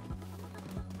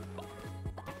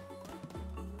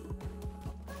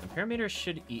 The Parameter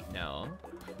should eat now.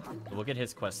 So we'll get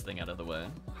his quest thing out of the way.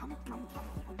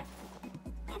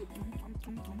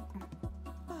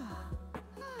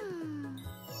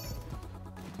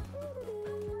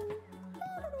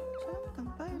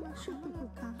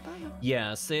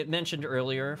 Yes, it mentioned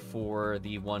earlier for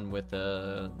the one with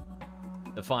the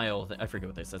file, I forget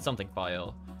what they said, something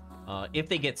file. If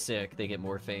they get sick, they get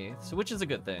more faith, so which is a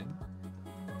good thing.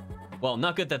 Well,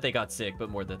 not good that they got sick,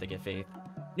 but more that they get faith.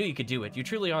 Knew you could do it. You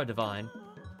truly are divine.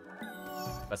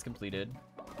 Quest completed.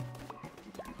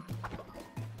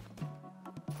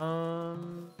 Now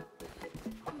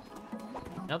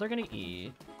they're gonna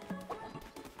eat.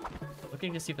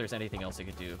 Looking to see if there's anything else I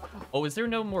could do. Oh, is there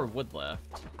no more wood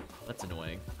left? That's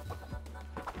annoying.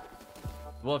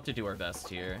 We'll have to do our best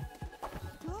here.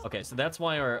 Okay, so that's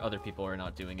why our other people are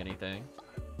not doing anything.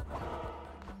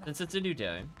 Since it's a new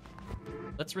day,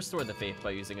 let's restore the faith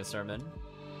by using a sermon.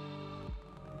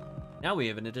 Now we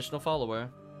have an additional follower.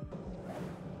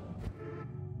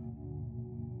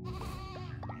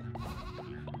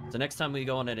 So next time we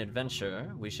go on an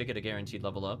adventure, we should get a guaranteed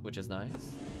level up, which is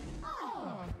nice.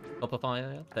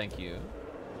 Opify, thank you.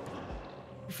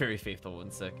 Very faithful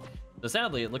when sick. So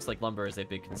sadly, it looks like lumber is a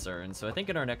big concern. So I think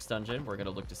in our next dungeon, we're gonna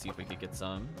look to see if we could get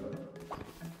some.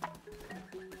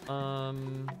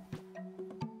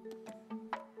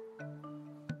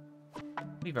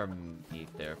 Leave our meat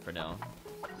there for now.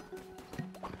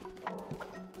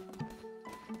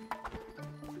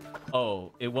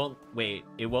 Oh, it won't... Wait,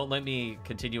 it won't let me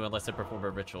continue unless I perform a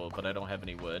ritual, but I don't have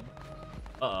any wood.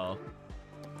 Uh-oh.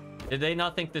 Did they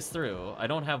not think this through? I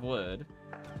don't have wood.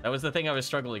 That was the thing I was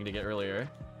struggling to get earlier.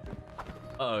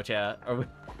 Uh-oh, chat. Are we...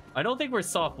 I don't think we're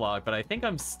soft locked, but I think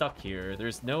I'm stuck here.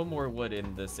 There's no more wood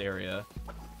in this area. ...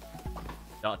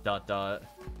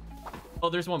 Oh,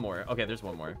 there's one more. Okay, there's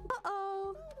one more.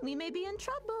 Uh-oh, we may be in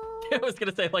trouble. I was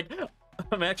gonna say, like,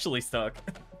 I'm actually stuck.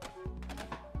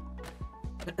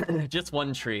 Just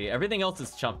one tree. Everything else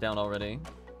is chopped down already.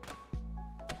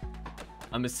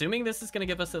 I'm assuming this is gonna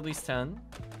give us at least 10.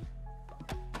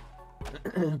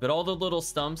 But all the little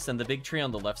stumps and the big tree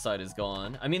on the left side is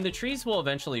gone. I mean, the trees will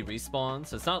eventually respawn,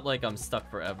 so it's not like I'm stuck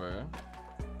forever.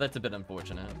 That's a bit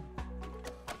unfortunate.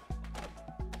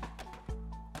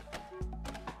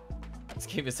 This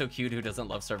game is so cute, who doesn't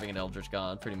love serving an Eldritch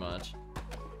God, pretty much.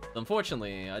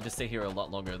 Unfortunately, I just stay here a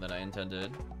lot longer than I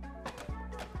intended.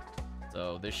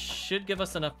 So this should give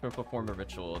us enough to perform a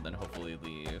ritual and then hopefully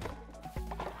leave.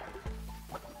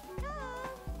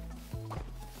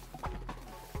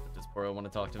 Does Poro want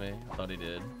to talk to me? I thought he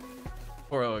did.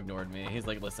 Poro ignored me. He's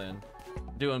like, listen,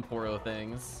 doing Poro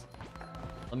things.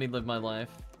 Let me live my life.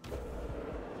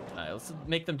 Alright, let's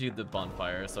make them do the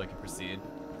bonfire so I can proceed.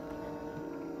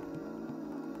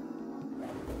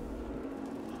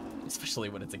 Especially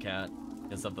when it's a cat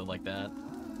and something like that.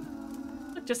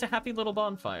 Just a happy little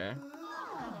bonfire.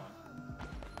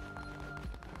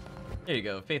 There you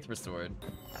go, faith restored.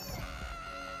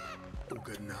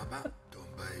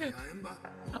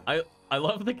 I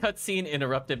love the cutscene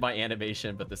interrupted by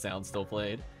animation, but the sound still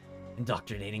played.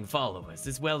 Indoctrinating followers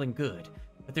is well and good,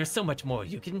 but there's so much more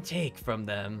you can take from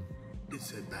them.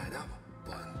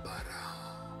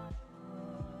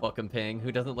 Welcome, Ping.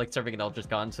 Who doesn't like serving an Eldritch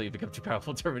God until you become too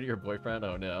powerful to turn your boyfriend?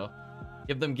 Oh no.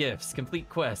 Give them gifts, complete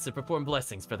quests, and perform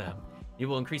blessings for them. It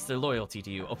will increase their loyalty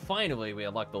to you. Oh, finally we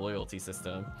unlocked the loyalty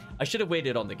system. I should have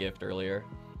waited on the gift earlier.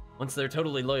 Once they're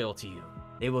totally loyal to you,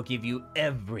 they will give you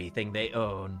everything they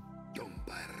own.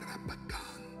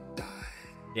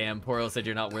 Damn, Poro said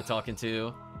you're not worth talking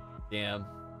to. Damn.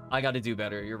 I gotta do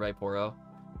better. You're right, Poro.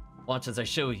 Watch as I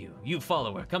show you. You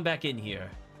follower, come back in here.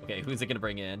 Okay, who's it gonna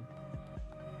bring in?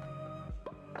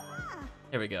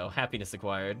 Here we go. Happiness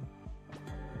acquired.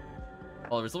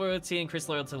 Followers loyalty, increase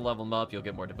loyalty to level them up, you'll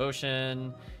get more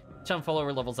devotion. Chum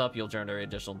follower levels up, you'll generate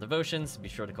additional devotions. Be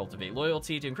sure to cultivate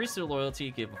loyalty. To increase their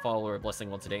loyalty, give a follower a blessing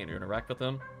once a day and interact with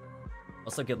them.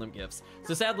 Also give them gifts.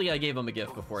 So sadly, I gave them a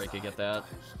gift before I could get that.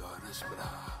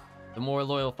 The more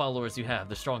loyal followers you have,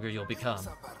 the stronger you'll become.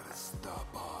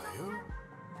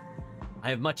 I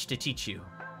have much to teach you,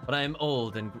 but I am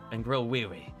old and grow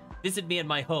weary. Visit me at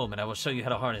my home and I will show you how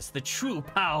to harness the true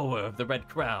power of the Red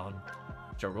Crown.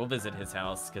 Sure, we'll visit his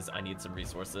house because I need some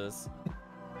resources.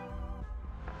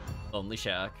 Lonely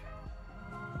Shack.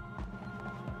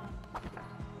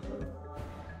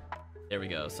 There we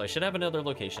go. So I should have another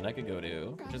location I could go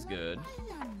to, which is good.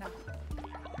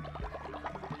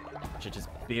 Should just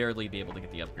barely be able to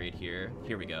get the upgrade here.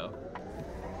 Here we go.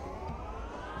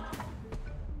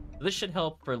 This should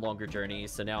help for longer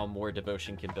journeys, so now more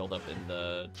devotion can build up in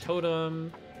the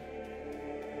totem.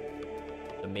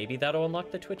 So maybe that'll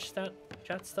unlock the Twitch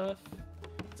chat stuff.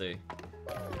 Let's see.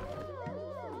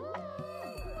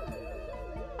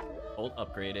 Bolt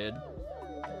upgraded.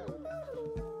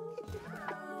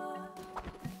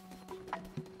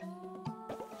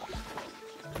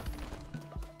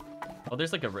 Oh,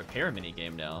 there's like a repair mini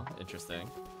game now. Interesting.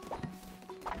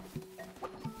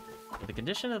 But the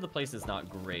condition of the place is not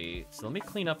great, so let me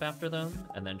clean up after them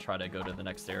and then try to go to the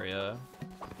next area.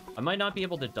 I might not be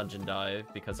able to dungeon dive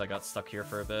because I got stuck here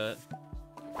for a bit.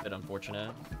 Bit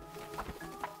unfortunate.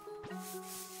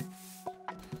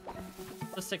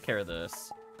 Let's take care of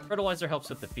this. Fertilizer helps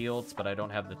with the fields, but I don't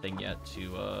have the thing yet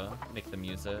to make them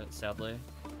use it, sadly.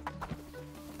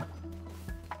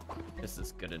 This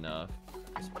is good enough.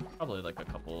 There's probably like a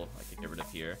couple I could get rid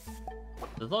of here.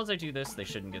 As long as I do this, they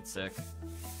shouldn't get sick.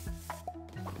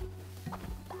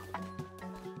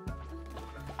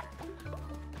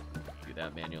 Do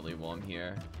that manually while I'm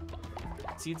here.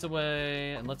 Seeds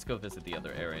away, and let's go visit the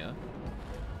other area.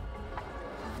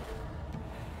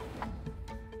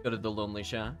 Go to the Lonely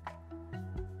Shack.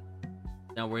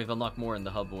 Now we've unlocked more in the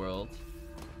hub world.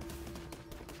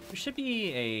 There should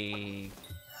be a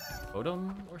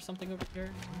totem or something over here.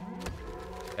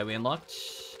 Okay, we unlocked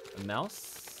a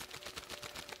mouse.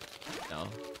 No,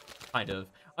 kind of.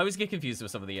 I always get confused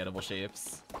with some of the animal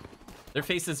shapes. Their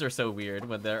faces are so weird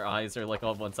when their eyes are like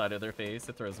on one side of their face.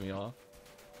 It throws me off.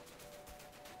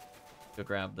 Go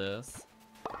grab this.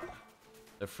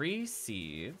 The free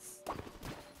seeds.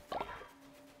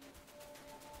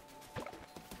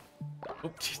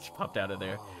 Oop, he popped out of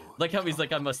there. Like how he's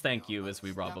like, I must thank you as we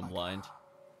rob him blind.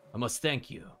 I must thank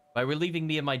you. By relieving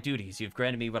me of my duties, you've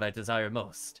granted me what I desire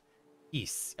most.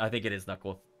 Peace. I think it is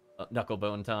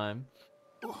Knucklebone time.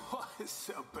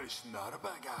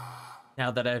 Now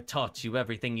that I've taught you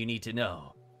everything you need to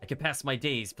know, I can pass my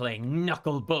days playing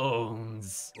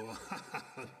Knucklebones.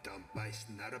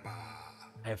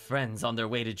 I have friends on their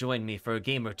way to join me for a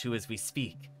game or two as we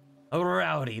speak. A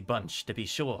rowdy bunch, to be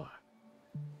sure.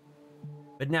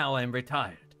 But now I'm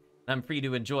retired, and I'm free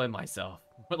to enjoy myself.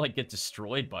 But like get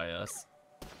destroyed by us.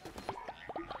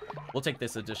 We'll take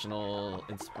this additional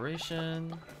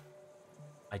inspiration.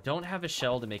 I don't have a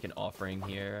shell to make an offering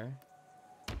here.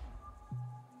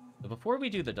 But before we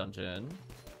do the dungeon,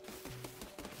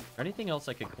 is there anything else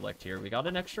I could collect here? We got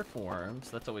an extra form,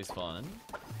 so that's always fun.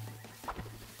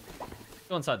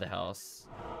 Go inside the house.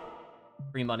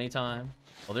 Free money time.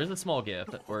 Well, there's a small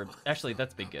gift, or actually,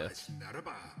 that's a big gift.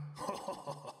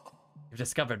 You've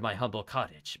discovered my humble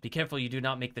cottage. Be careful you do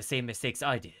not make the same mistakes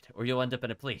I did, or you'll end up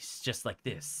in a place just like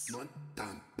this.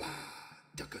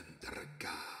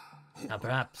 Now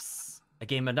perhaps a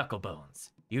game of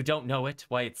Knucklebones. You don't know it?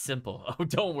 Why, it's simple. Oh,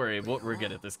 don't worry, we're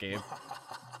good at this game.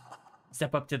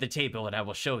 Step up to the table and I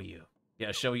will show you.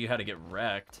 Yeah, show you how to get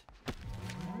wrecked.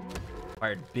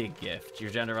 Acquired big gift.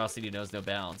 Your generosity knows no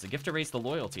bounds. A gift to raise the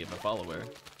loyalty of a follower.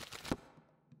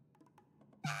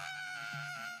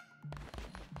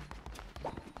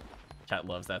 Chat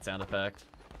loves that sound effect.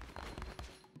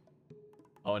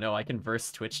 Oh no, I can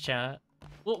verse Twitch chat.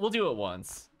 We'll do it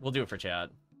once. We'll do it for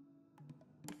chat.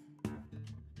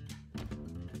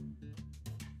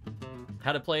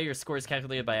 How to play. Your score is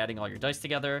calculated by adding all your dice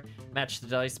together. Match the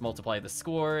dice, multiply the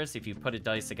scores. If you put a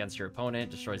dice against your opponent,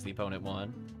 destroys the opponent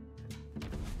one.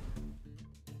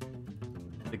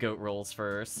 The goat rolls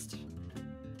first.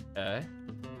 Okay.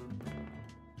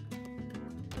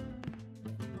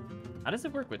 How does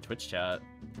it work with Twitch chat?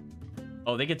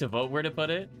 Oh, they get to vote where to put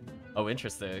it? Oh,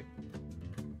 interesting.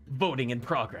 Voting in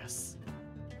progress.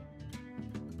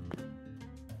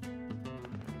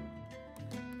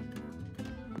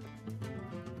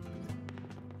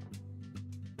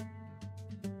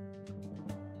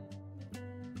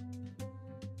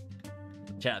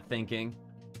 Chat thinking.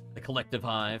 The collective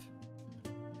hive.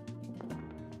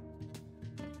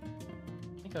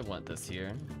 I think I want this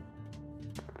here.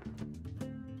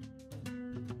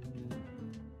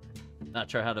 Not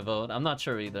sure how to vote. I'm not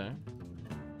sure either.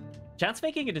 Chat's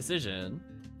making a decision.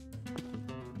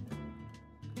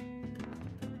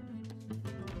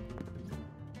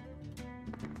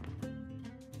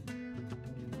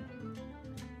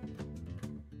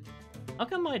 How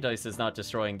come my dice is not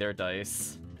destroying their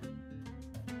dice?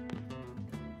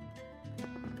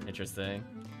 Interesting.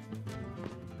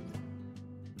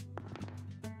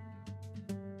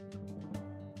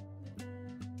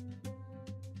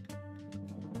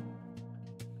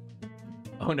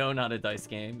 Oh no, not a dice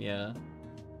game, yeah.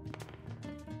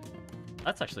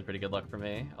 That's actually pretty good luck for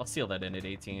me. I'll seal that in at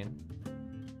 18.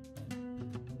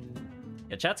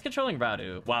 Yeah, chat's controlling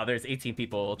Radu. Wow, there's 18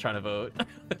 people trying to vote.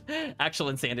 Actual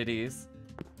insanities.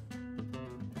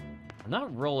 I'm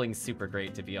not rolling super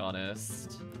great, to be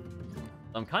honest.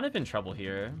 I'm kind of in trouble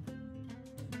here.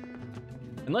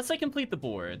 Unless I complete the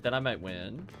board, then I might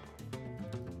win.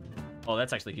 Oh,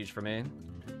 that's actually huge for me.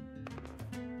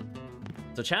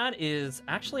 So chat is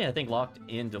actually, I think, locked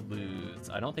in to lose.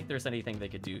 I don't think there's anything they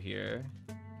could do here.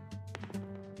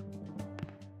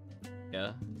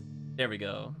 Yeah. There we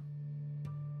go.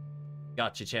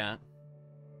 Gotcha, chat.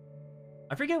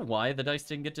 I forget why the dice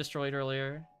didn't get destroyed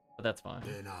earlier, but that's fine.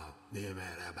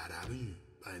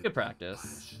 Good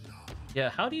practice. Yeah,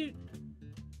 how do you...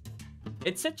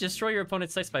 It said destroy your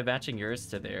opponent's dice by matching yours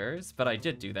to theirs, but I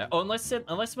did do that. Oh,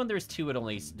 unless when there's two, it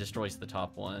only destroys the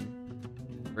top one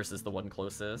versus the one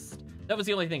closest. That was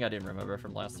the only thing I didn't remember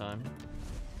from last time.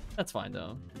 That's fine,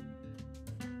 though.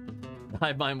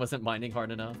 My mind wasn't mining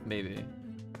hard enough? Maybe.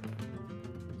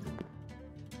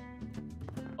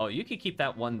 Oh, you could keep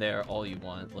that one there all you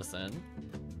want. Listen.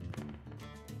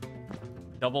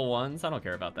 Double ones? I don't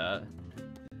care about that.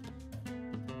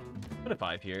 Put a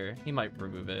 5 here. He might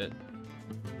remove it.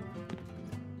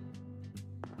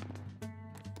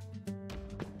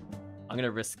 I'm gonna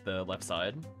risk the left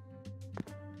side.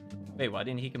 Wait, why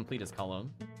didn't he complete his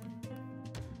column?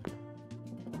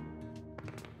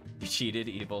 You cheated,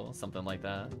 evil, something like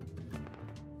that.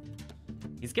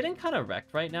 He's getting kind of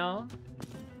wrecked right now.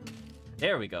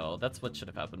 There we go. That's what should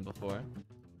have happened before.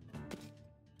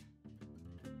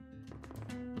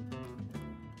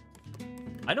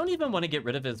 I don't even want to get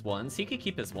rid of his ones. He could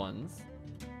keep his ones.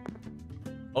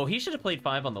 Oh, he should have played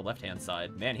 5 on the left-hand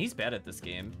side. Man, he's bad at this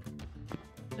game.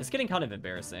 It's getting kind of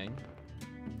embarrassing.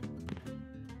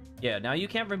 Yeah, now you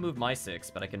can't remove my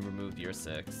 6, but I can remove your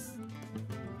 6.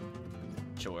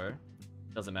 Sure.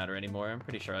 Doesn't matter anymore. I'm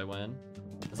pretty sure I win.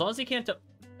 As long as he can't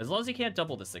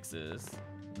double the 6s.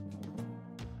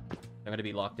 I'm gonna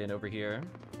be locked in over here.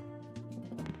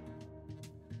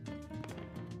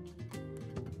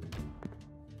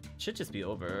 Should just be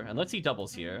over, unless he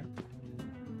doubles here.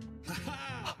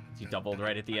 He doubled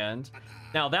right at the end.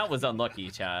 Now that was unlucky,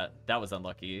 chat. That was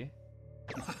unlucky.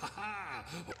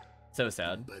 So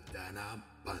sad.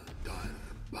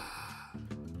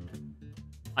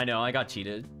 I know, I got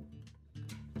cheated.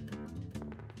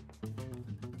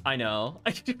 I know.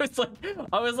 I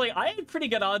was like, I had pretty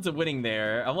good odds of winning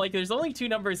there. I'm like, there's only 2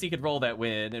 numbers he could roll that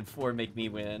win, and 4 make me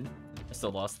win. I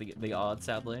still lost the odds,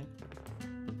 sadly.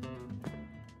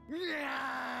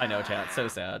 I know, chat. So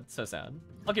sad. So sad.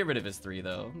 I'll get rid of his 3,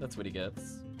 though. That's what he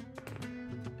gets.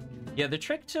 Yeah, the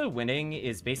trick to winning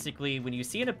is basically when you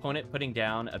see an opponent putting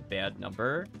down a bad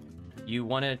number, you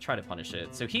want to try to punish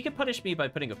it. So he could punish me by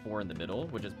putting a 4 in the middle,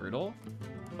 which is brutal.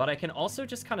 But I can also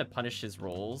just kind of punish his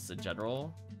rolls in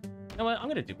general. You know what? I'm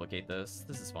going to duplicate this.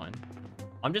 This is fine.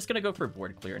 I'm just going to go for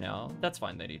board clear now. That's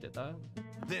fine that he did that.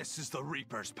 This is the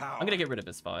Reaper's power. I'm going to get rid of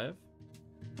his 5.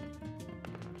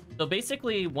 So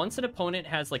basically, once an opponent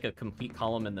has like a complete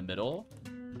column in the middle,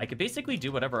 I could basically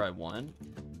do whatever I want.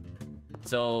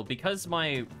 So because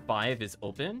my 5 is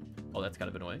open... Oh, that's kind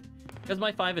of annoying. Because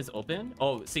my 5 is open...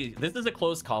 Oh, see, this is a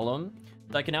closed column.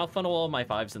 So I can now funnel all my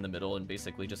 5s in the middle and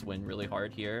basically just win really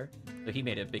hard here. So he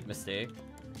made a big mistake.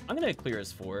 I'm going to clear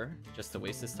his 4 just to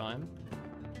waste his time.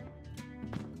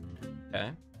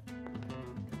 Okay.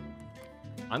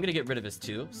 I'm going to get rid of his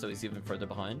 2 so he's even further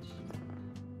behind.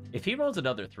 If he rolls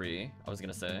another 3, I was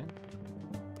going to say.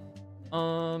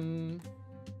 I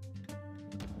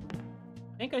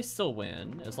think I still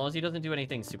win, as long as he doesn't do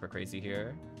anything super crazy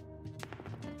here.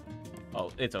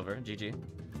 Oh, it's over. GG.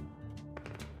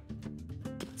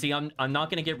 See, I'm not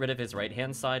going to get rid of his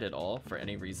right-hand side at all for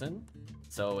any reason.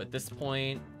 So at this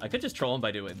point, I could just troll him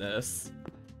by doing this.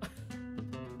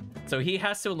 So he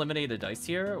has to eliminate a dice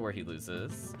here, or he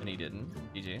loses, and he didn't.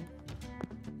 GG.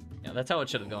 Yeah, that's how it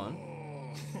should have gone.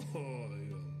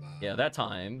 Yeah, that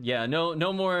time. Yeah, no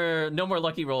more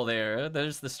lucky roll there.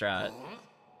 There's the strat.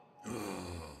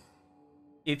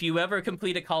 If you ever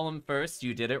complete a column first,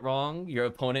 you did it wrong. Your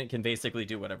opponent can basically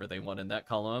do whatever they want in that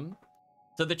column.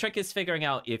 So the trick is figuring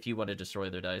out if you want to destroy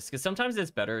their dice, because sometimes it's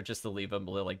better just to leave them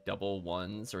like double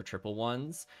 1s or triple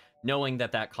 1s, knowing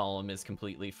that that column is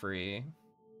completely free.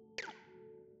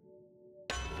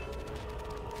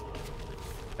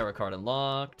 Tarot card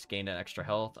unlocked, gained an extra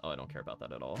health. Oh, I don't care about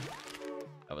that at all.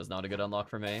 That was not a good unlock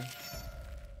for me.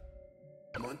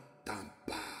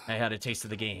 I had a taste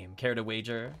of the game. Care to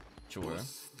wager? Sure.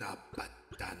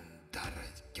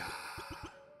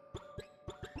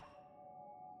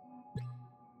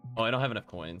 Oh, I don't have enough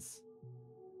coins.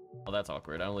 Oh, that's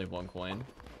awkward. I only have 1 coin.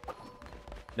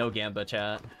 No Gamba,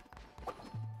 chat.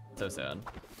 So sad.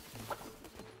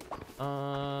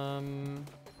 Oh,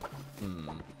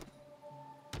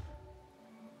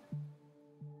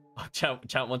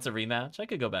 chat wants a rematch? I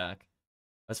could go back.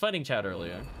 I was fighting chat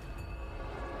earlier.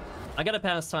 I gotta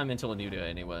pass time until a new day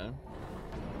anyway.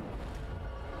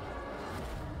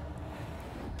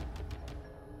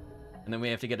 And then we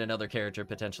have to get another character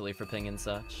potentially for ping and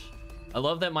such. I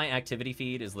love that my activity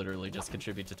feed is literally just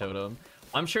contribute to Totem.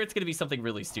 I'm sure it's gonna be something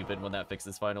really stupid when that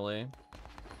fixes finally.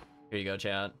 Here you go,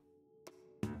 chat.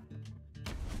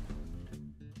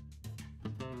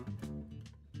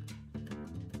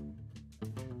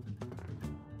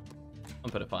 I'll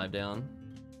put a 5 down.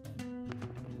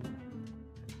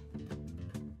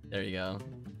 There you go.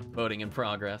 Voting in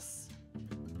progress.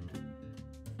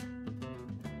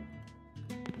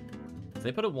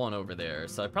 They put a 1 over there,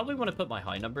 so I probably want to put my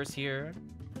high numbers here.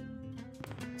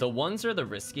 So 1s are the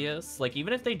riskiest. Like,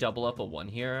 even if they double up a 1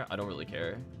 here, I don't really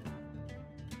care.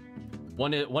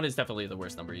 1 is definitely the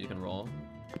worst number you can roll.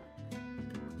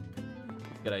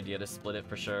 Good idea to split it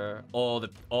for sure.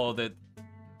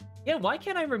 Yeah, why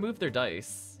can't I remove their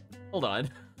dice? Hold on.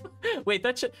 Wait,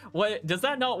 what? Does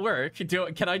that not work?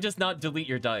 Can I just not delete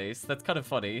your dice? That's kind of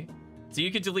funny. So you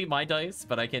can delete my dice,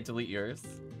 but I can't delete yours.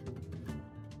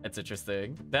 That's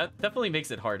interesting. That definitely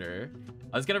makes it harder.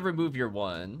 I was gonna remove your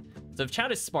 1. So if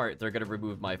chat is smart, they're gonna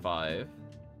remove my 5.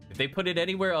 If they put it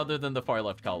anywhere other than the far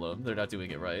left column, they're not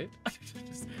doing it right.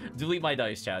 Just delete my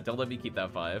dice, chat. Don't let me keep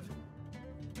that 5.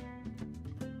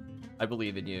 I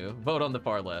believe in you. Vote on the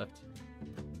far left.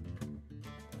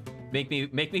 Make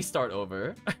me start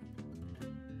over.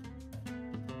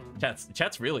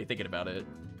 Chat's really thinking about it.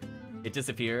 It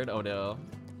disappeared. Oh no.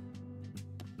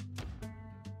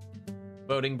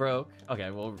 Voting broke.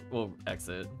 Okay, we'll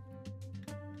exit.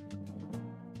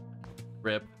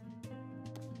 Rip.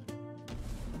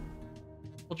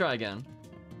 We'll try again.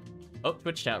 Oh,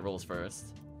 Twitch chat rolls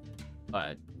first. All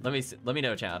right, let me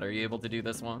know, chat. Are you able to do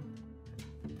this one?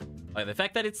 All right, the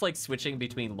fact that it's like switching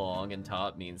between long and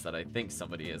top means that I think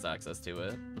somebody has access to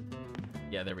it.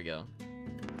 Yeah, there we go.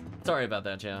 Sorry about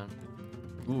that, chat.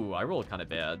 Ooh, I rolled kind of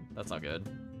bad. That's not good.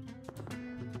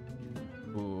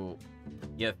 Ooh.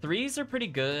 Yeah, 3s are pretty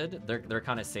good. They're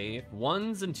kind of safe.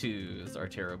 1s and 2s are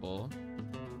terrible.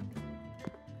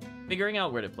 Figuring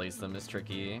out where to place them is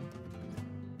tricky.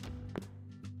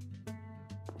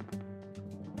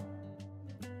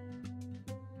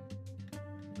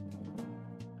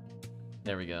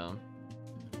 There we go.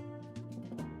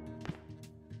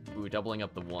 Ooh, doubling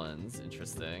up the 1s.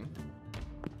 Interesting.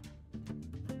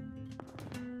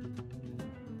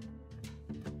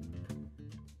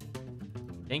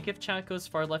 I think if chat goes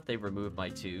far left, they remove my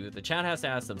 2. The chat has to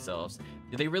ask themselves,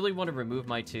 do they really want to remove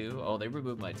my 2? Oh, they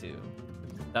removed my 2.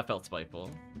 That felt spiteful.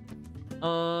 Do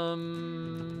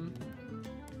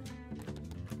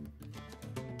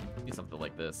something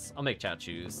like this. I'll make chat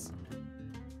choose.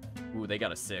 Ooh, they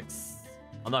got a 6.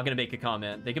 I'm not gonna make a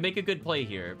comment. They can make a good play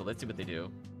here, but let's see what they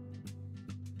do.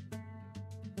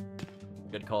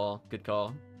 Good call. Good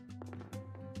call.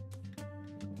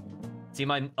 See,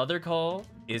 my other call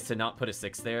is to not put a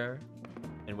 6 there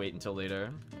and wait until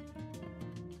later.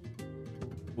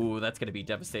 Ooh, that's gonna be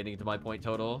devastating to my point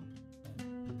total.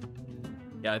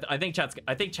 Yeah, I think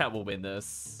chat will win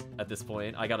this at this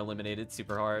point. I got eliminated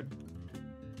super hard.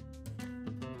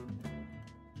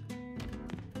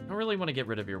 I don't really want to get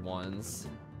rid of your 1s.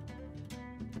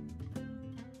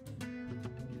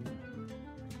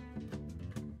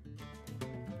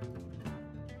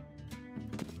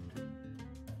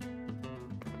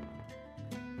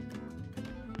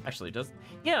 Actually, does...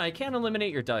 Yeah, I can't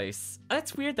eliminate your dice.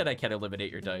 That's weird that I can't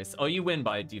eliminate your dice. Oh, you win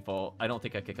by default. I don't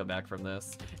think I could come back from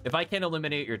this. If I can't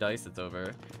eliminate your dice, it's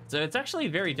over. So it's actually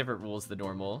very different rules than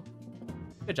normal.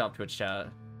 Good job, Twitch chat.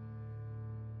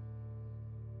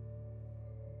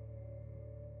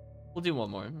 We'll do one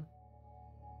more.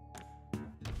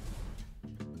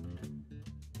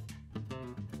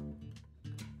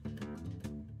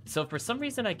 So for some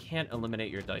reason, I can't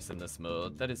eliminate your dice in this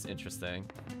mode. That is interesting.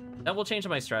 That will change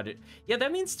my strategy. Yeah,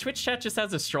 that means Twitch chat just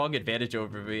has a strong advantage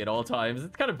over me at all times.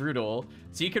 It's kind of brutal.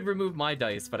 So you could remove my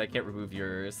dice, but I can't remove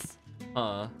yours.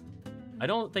 Huh. I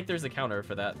don't think there's a counter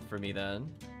for that for me then.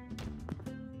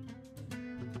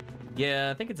 Yeah,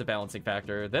 I think it's a balancing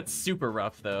factor. That's super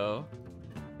rough though.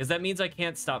 Because that means I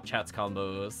can't stop chat's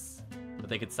combos, but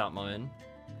they could stop mine.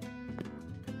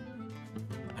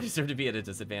 I deserve to be at a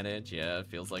disadvantage. Yeah, it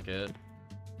feels like it.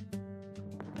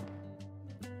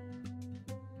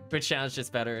 Twitch chat is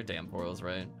just better. Damn, Poro's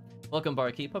right. Welcome,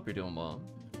 Barkeep. Hope you're doing well.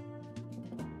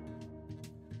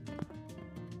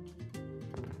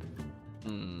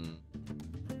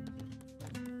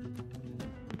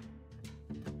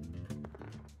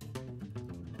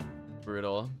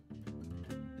 Brutal.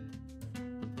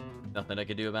 Nothing I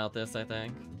could do about this, I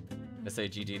think. I say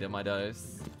GG to my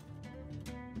dice.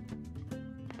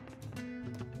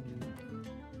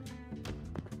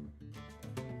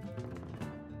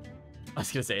 I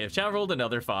was gonna say, if chat rolled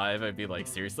another 5, I'd be like,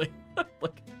 seriously?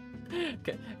 Look,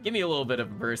 okay, give me a little bit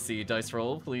of mercy, dice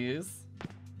roll, please.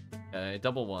 Okay,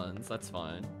 double 1s, that's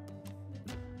fine.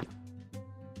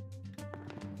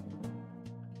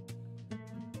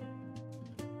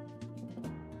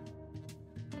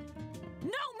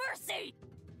 No mercy!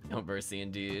 No mercy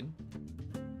indeed.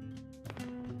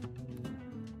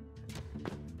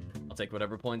 I'll take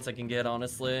whatever points I can get,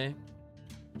 honestly.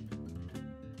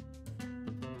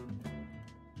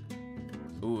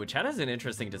 Ooh, chat has an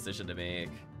interesting decision to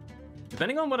make.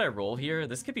 Depending on what I roll here,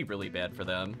 this could be really bad for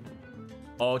them.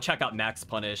 Oh, chat got max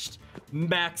punished.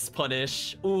 Max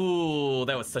punish. Ooh,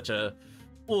 that was such a...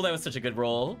 Ooh, that was such a good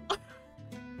roll.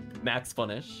 Max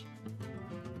punish.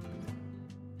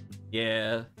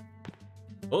 Yeah.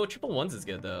 Oh, triple 1s is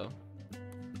good, though.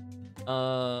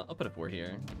 I'll put a 4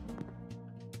 here.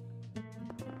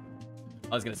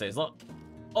 I was gonna say, as long...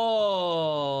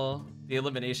 Oh! The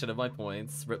elimination of my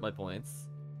points. Rip my points.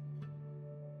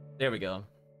 There we go.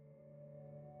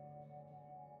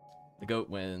 The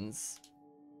goat wins.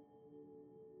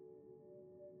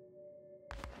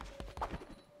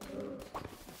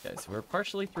 Okay, so we're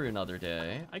partially through another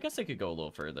day. I guess I could go a little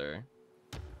further.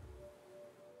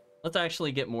 Let's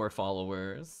actually get more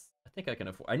followers. I think I can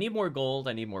afford... I need more gold,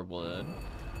 I need more wood.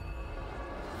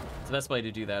 So the best way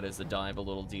to do that is to dive a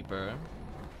little deeper.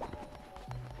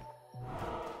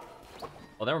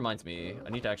 Oh, that reminds me. I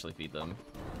need to actually feed them.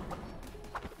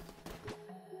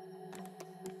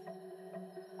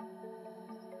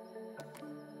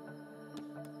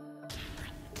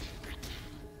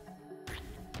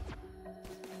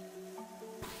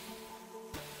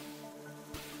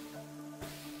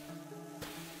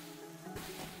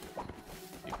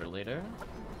 For later.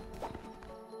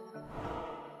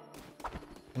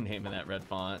 Name in that red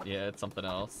font. Yeah, it's something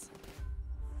else.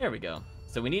 There we go.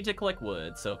 So we need to collect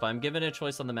wood. So if I'm given a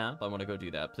choice on the map, I want to go do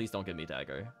that. Please don't give me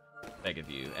dagger. Beg of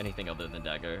you. Anything other than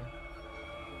dagger.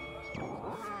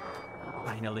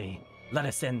 Finally, let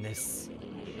us end this.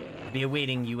 I'll be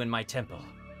awaiting you in my temple.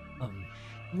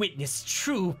 Witness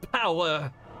true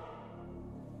power.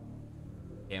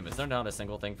 Damn, is there not a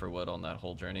single thing for wood on that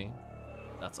whole journey?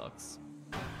 That sucks.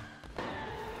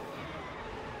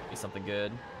 Be something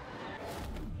good.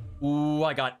 Ooh,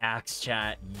 I got axe,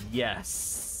 chat.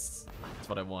 Yes. That's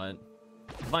what I want.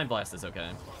 Divine Blast is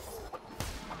okay.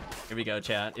 Here we go,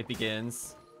 chat. It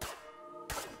begins.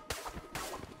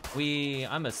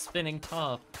 I'm a spinning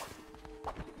top.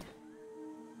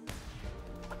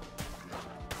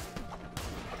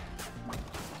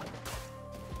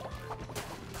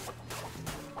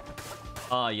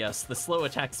 Ah, yes, the slow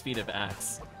attack speed of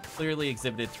axe. Clearly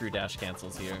exhibited through dash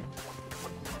cancels here.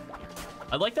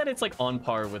 I like that it's like on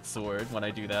par with sword when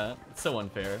I do that. It's so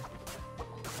unfair.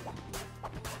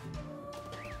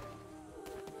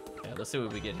 Yeah, let's see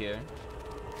what we get here.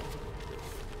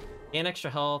 Gain extra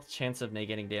health, chance of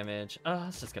negating damage.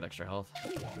 Let's just get extra health.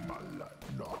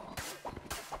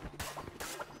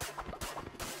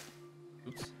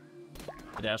 Oops.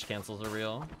 The dash cancels are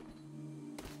real.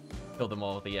 Kill them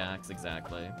all with the axe,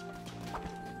 exactly.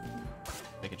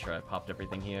 Making sure I popped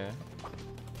everything here.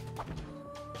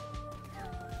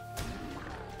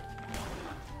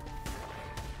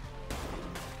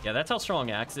 Yeah, that's how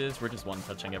strong axe is. We're just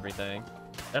one-touching everything.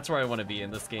 That's where I want to be in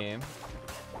this game.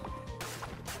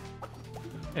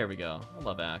 There we go. I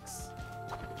love axe.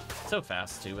 So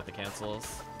fast, too, with the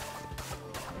cancels.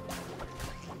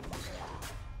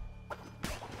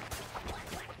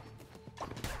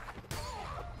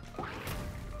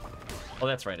 Oh,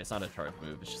 that's right. It's not a charge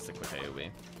move. It's just a quick AoE.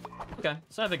 Okay,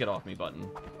 so I have a get off me button.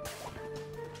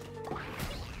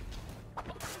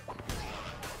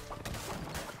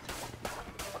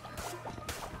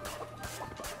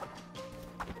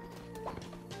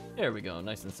 There we go.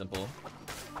 Nice and simple.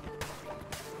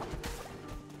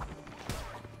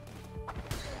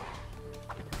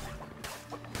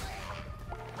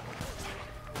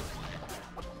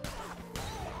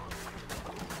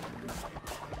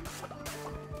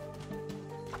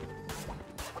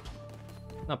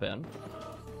 Not bad.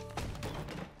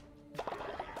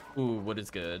 Ooh, wood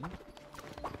is good. Can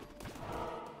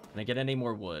I get any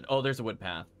more wood? Oh, there's a wood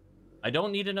path. I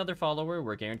don't need another follower.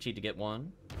 We're guaranteed to get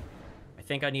one. I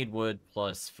think I need wood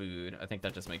plus food. I think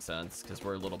that just makes sense because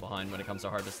we're a little behind when it comes to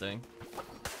harvesting.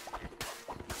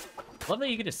 Love that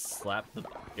you can just slap the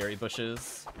berry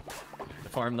bushes to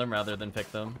farm them rather than pick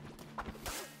them.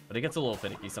 But it gets a little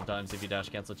finicky sometimes if you dash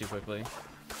cancel too quickly.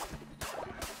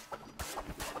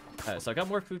 Alright, so I got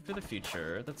more food for the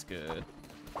future. That's good.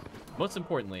 Most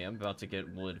importantly, I'm about to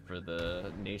get wood for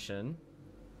the nation.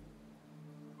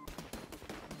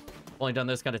 Only done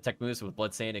those kind of tech moves with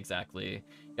Bloodstain, exactly.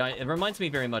 Yeah, it reminds me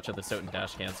very much of the Soten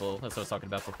dash cancel. That's what I was talking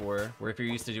about before. Where if you're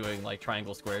used to doing like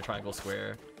triangle square,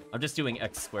 I'm just doing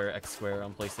X square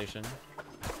on PlayStation.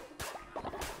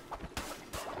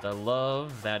 I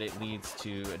love that it leads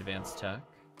to advanced tech.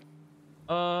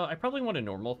 I probably want a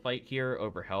normal fight here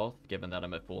over health, given that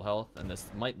I'm at full health, and this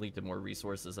might lead to more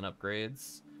resources and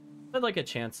upgrades. I'd like a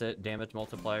chance at damage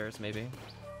multipliers, maybe.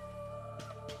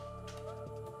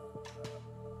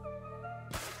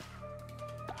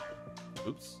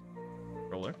 Oops.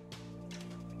 Roller.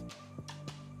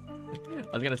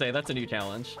 I was gonna say, that's a new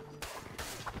challenge.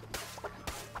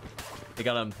 It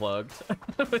got unplugged.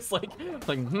 It's like,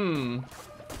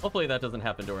 hopefully that doesn't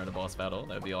happen during a boss battle.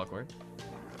 That would be awkward.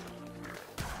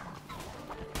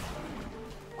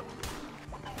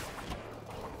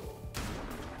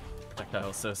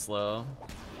 Projectile's so slow.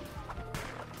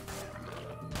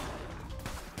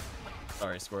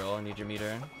 Sorry, squirrel, I need your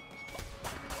meter.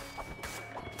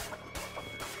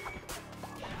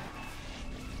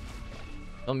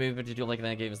 Don't move, but did you like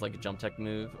that game is like a jump tech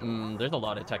move? There's a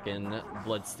lot of tech in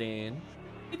Bloodstain.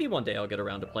 Maybe one day I'll get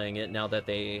around to playing it now that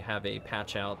they have a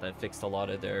patch out that fixed a lot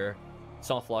of their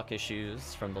soft lock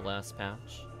issues from the last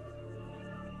patch.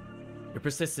 Your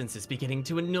persistence is beginning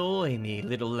to annoy me,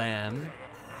 little lamb.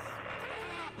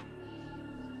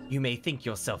 You may think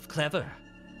yourself clever.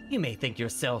 You may think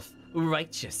yourself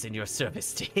righteous in your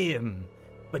service to him.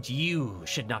 But you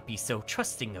should not be so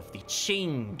trusting of the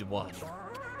Chained One.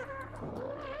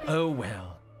 Oh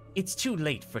well, it's too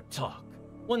late for talk.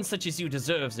 One such as you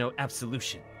deserves no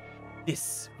absolution.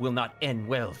 This will not end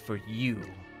well for you.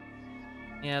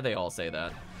 Yeah, they all say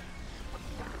that.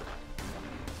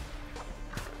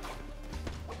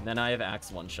 And then I have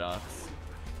axe one-shots.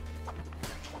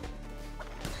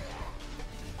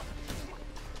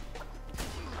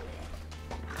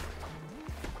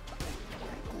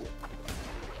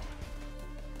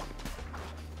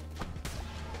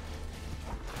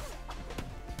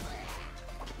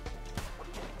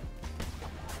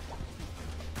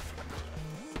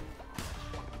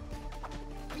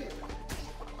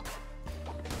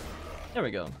 There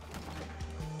we go.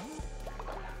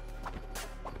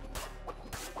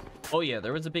 Oh yeah,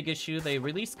 there was a big issue. They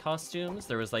released costumes.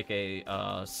 There was like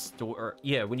a store.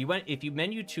 Yeah, when you went, if you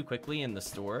menu too quickly in the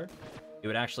store, it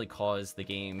would actually cause the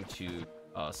game to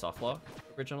soft lock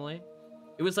originally.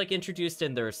 It was like introduced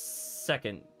in their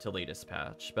second to latest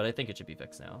patch, but I think it should be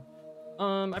fixed now.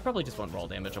 I probably just want raw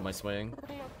damage on my swing.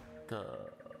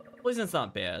 Poison's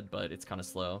not bad, but it's kind of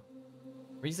slow.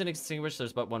 Reason extinguished,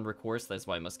 there's but one recourse. That's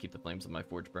why I must keep the flames of my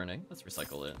forge burning. Let's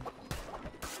recycle it.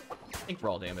 I think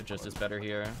raw damage is just better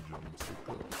here.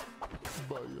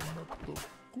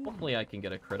 Hopefully I can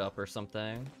get a crit up or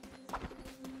something.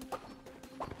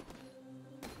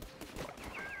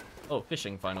 Oh,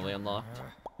 fishing finally unlocked.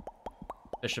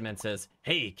 Fisherman says,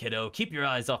 "Hey kiddo, keep your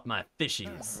eyes off my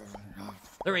fishies.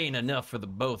 There ain't enough for the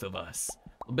both of us.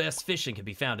 The best fishing can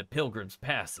be found at Pilgrim's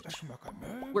Passage."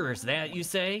 Where is that, you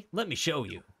say? Let me show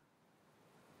you.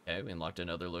 Okay, we unlocked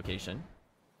another location.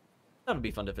 That'll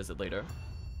be fun to visit later.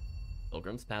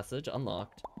 Pilgrim's Passage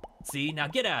unlocked. See, now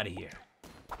get out of here.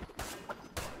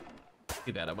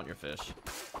 Too bad, I want your fish.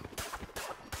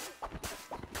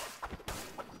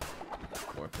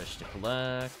 More fish to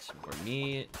collect, more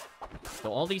meat.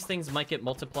 So all these things might get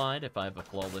multiplied if I have a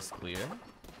flawless clear.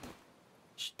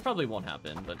 Which probably won't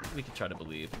happen, but we could try to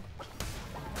believe.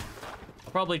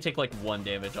 I'll probably take like 1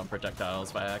 damage on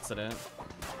projectiles by accident.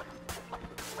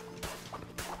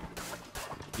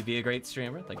 You'd be a great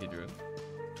streamer. Thank you, Drew.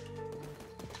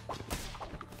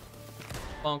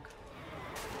 Bonk.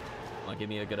 Come on, give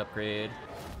me a good upgrade.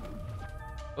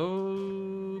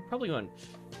 Oh, probably want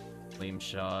flame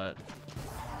shot.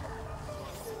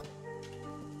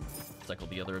 Cycle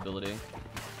the other ability.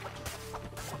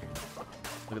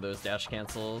 Look at those dash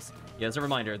cancels. Yeah, as a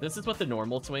reminder, this is what the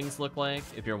normal swings look like,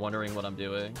 if you're wondering what I'm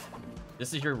doing.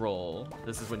 This is your roll.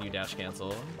 This is when you dash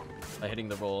cancel by hitting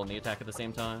the roll and the attack at the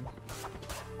same time.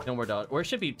 No more dodge, or it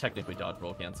should be technically dodge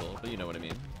roll cancel, but you know what I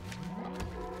mean.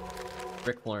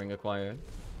 Brick flooring acquired.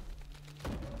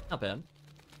 Not bad.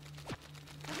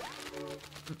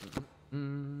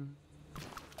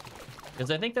 Because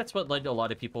I think that's what led a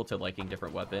lot of people to liking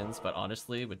different weapons, but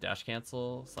honestly, with dash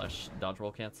cancel / dodge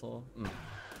roll cancel,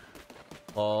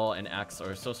 claw and axe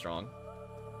are so strong.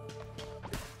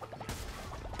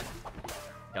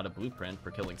 Got a blueprint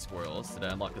for killing squirrels. Did I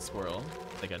unlock the squirrel?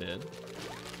 I think I did.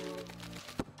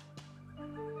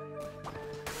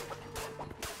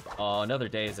 Oh, another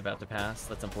day is about to pass.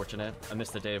 That's unfortunate. I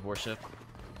missed the day of worship.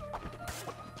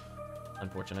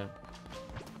 Unfortunate.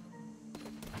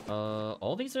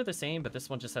 All these are the same, but this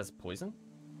one just has poison?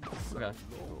 Okay.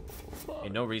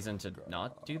 No reason to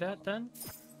not do that, then?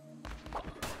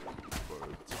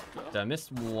 I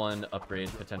missed 1 upgrade,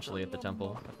 potentially, at the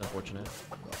temple. That's unfortunate.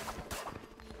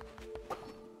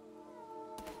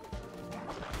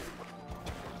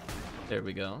 There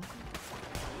we go.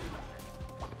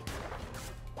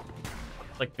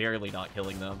 Like, barely not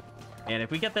killing them. And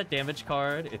if we get that damage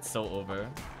card, it's so over.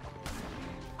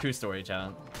 True story,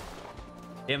 chat.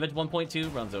 Damage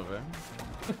 1.2 runs over.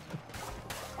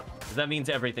 That means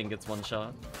everything gets 1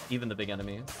 shot, even the big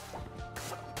enemies.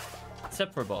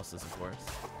 Except for bosses, of course.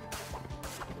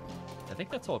 I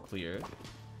think that's all cleared.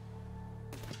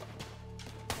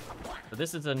 So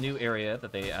this is a new area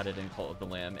that they added in Cult of the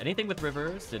Lamb. Anything with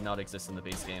rivers did not exist in the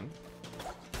base game.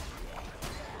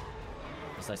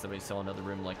 It's nice that we saw another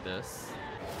room like this.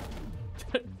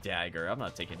 Dagger. I'm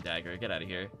not taking dagger. Get out of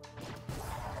here.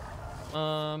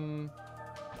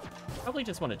 Probably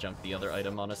just want to jump the other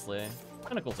item, honestly.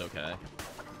 Pinnacle's okay.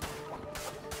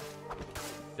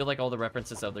 Feel like all the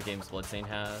references other games Bloodstained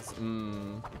has.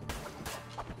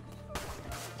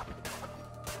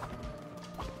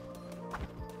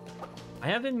 I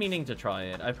have been meaning to try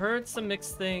it. I've heard some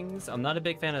mixed things. I'm not a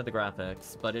big fan of the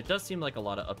graphics, but it does seem like a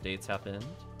lot of updates happened.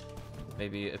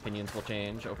 Maybe opinions will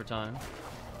change over time.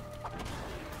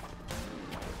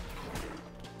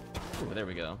 Ooh, there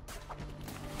we go.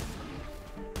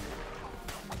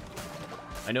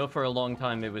 I know for a long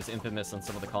time it was infamous on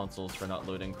some of the consoles for not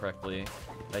loading correctly.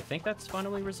 But I think that's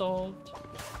finally resolved.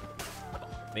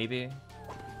 Maybe.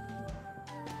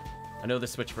 I know the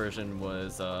Switch version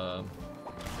was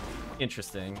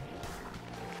interesting.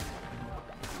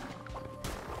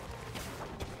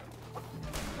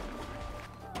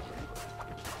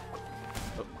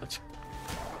 Oh,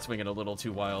 swinging a little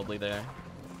too wildly there.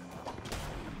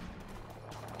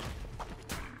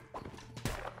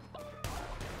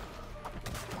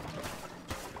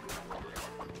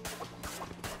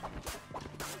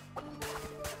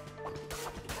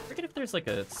 There's like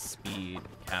a speed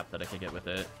cap that I could get with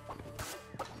it.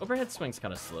 Overhead swing's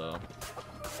kind of slow.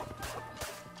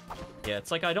 Yeah, it's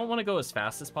like I don't want to go as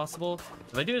fast as possible.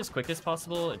 If I do it as quick as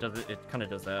possible, it kind of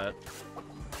does that.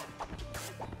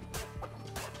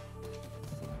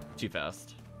 Too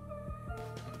fast.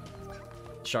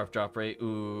 Sharp drop rate.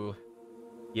 Ooh.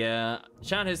 Yeah,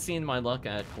 chat has seen my luck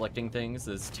at collecting things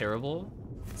is terrible.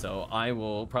 So I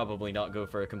will probably not go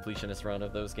for a completionist run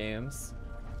of those games.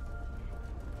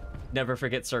 Never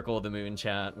forget Circle of the Moon,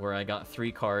 chat, where I got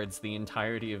 3 cards the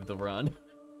entirety of the run.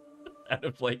 Out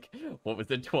of like, what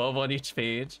was it, 12 on each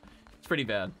page? It's pretty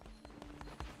bad.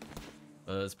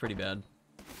 It's pretty bad.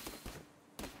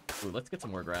 Ooh, let's get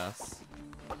some more grass.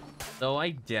 Though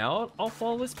I doubt I'll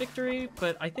flawless victory,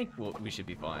 but I think we should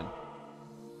be fine.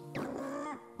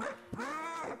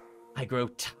 I grow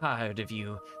tired of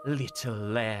you, little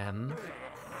lamb.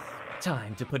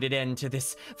 Time to put an end to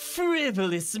this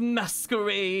frivolous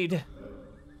masquerade.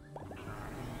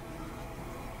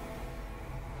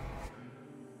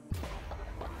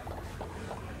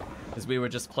 Because we were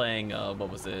just playing,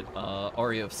 what was it,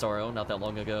 Aria of Sorrow not that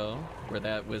long ago, where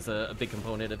that was a big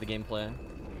component of the gameplay.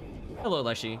 Hello,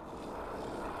 Leshy.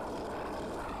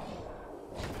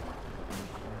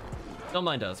 Don't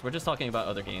mind us, we're just talking about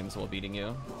other games while beating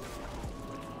you.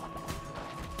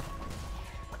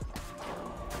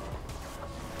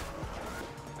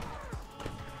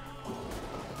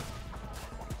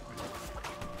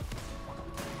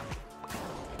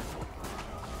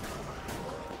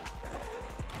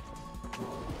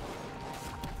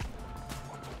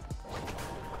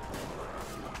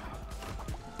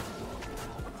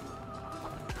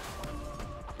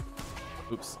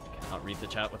 Oops, cannot read the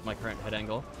chat with my current head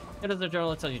angle. It is a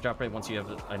journal that tells you drop rate once you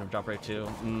have item drop rate too.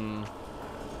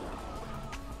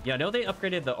 Yeah, I know they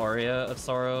upgraded the Aria of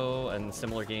Sorrow and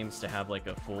similar games to have like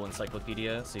a full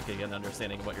encyclopedia so you can get an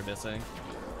understanding of what you're missing.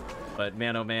 But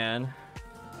man, oh man.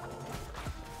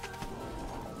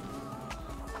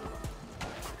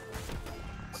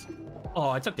 Oh,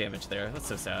 I took damage there. That's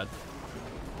so sad.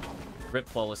 Rip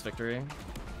flawless victory.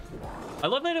 I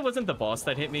love that it wasn't the boss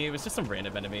that hit me, it was just some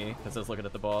random enemy because I was looking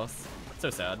at the boss. So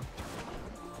sad.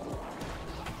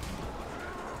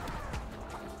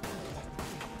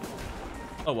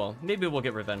 Oh well, maybe we'll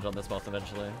get revenge on this boss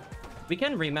eventually. We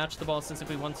can rematch the bosses if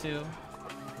we want to.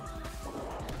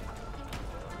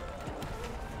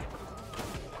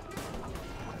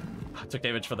 I took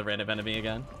damage for the random enemy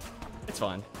again. It's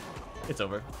fine. It's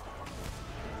over.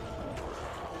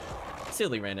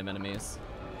 Silly random enemies.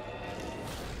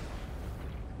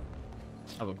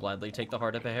 I would gladly take the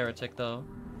heart of a heretic, though.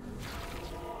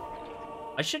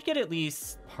 I should get at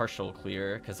least partial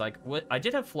clear, because I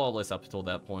did have flawless up until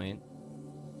that point.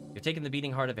 You've taken the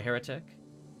beating heart of a heretic.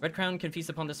 Red Crown can feast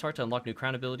upon this heart to unlock new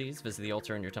crown abilities. Visit the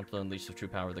altar in your temple to unleash the true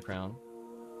power of the crown.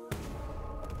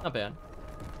 Not bad.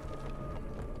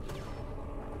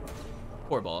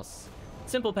 Poor boss.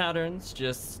 Simple patterns,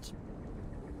 just...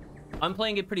 I'm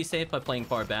playing it pretty safe by playing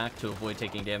far back to avoid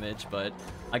taking damage, but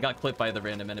I got clipped by the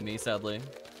random enemy, sadly.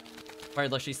 Fire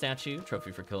Lushy statue,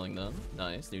 trophy for killing them.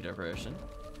 Nice, new decoration.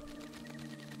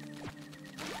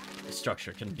 The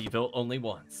structure can be built only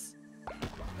once.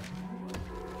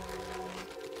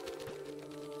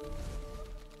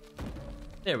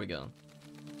 There we go.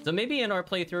 So maybe in our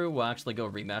playthrough, we'll actually go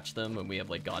rematch them when we have,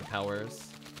 like, god powers.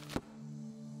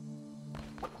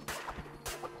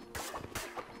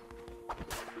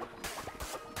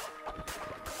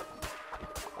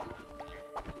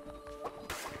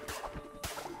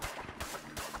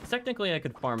 Technically, I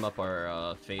could farm up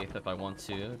our faith if I want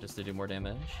to, just to do more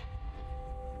damage.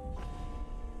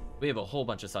 We have a whole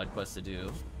bunch of side quests to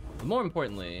do. But more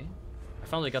importantly, I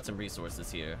finally got some resources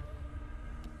here.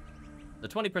 The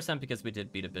 20% because we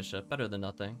did beat a bishop, better than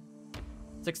nothing.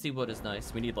 60 wood is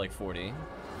nice, we need like 40.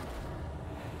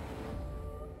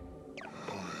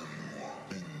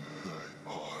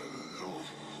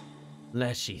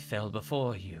 Leshy fell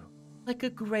before you, like a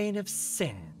grain of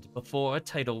sand before a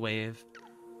tidal wave.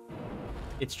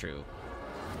 It's true.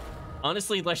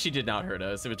 Honestly, Leshy did not hurt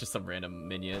us, it was just some random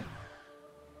minion.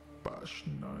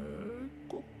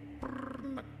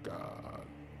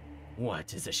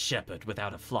 What is a shepherd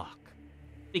without a flock?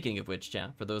 Speaking of which,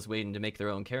 chat, for those waiting to make their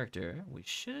own character, we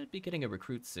should be getting a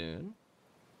recruit soon.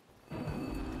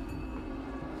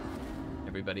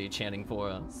 Everybody chanting for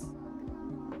us.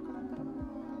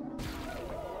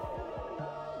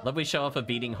 Love we show off a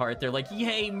beating heart. They're like,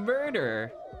 yay,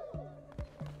 murder!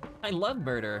 I love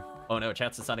murder. Oh no,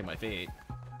 chat's deciding my fate.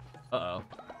 Uh-oh.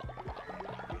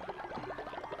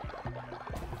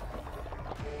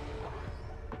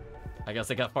 I guess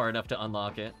I got far enough to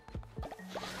unlock it.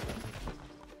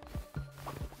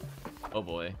 Oh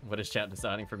boy, what is chat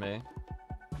deciding for me?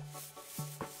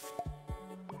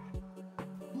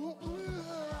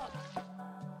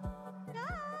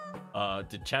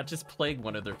 Did chat just plague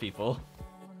one of their people?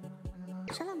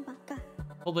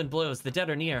 Holden blows, the dead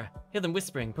are near. Hear them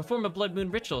whispering, perform a blood moon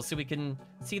ritual so we can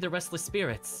see the restless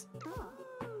spirits.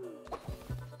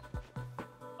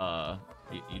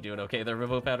 You doing okay there,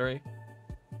 Remote Battery?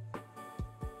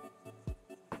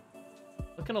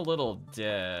 Looking a little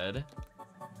dead.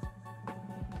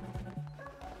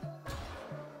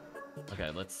 Okay,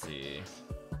 let's see.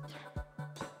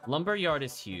 Lumberyard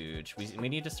is huge. We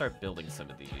need to start building some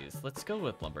of these. Let's go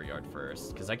with Lumberyard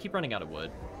first, because I keep running out of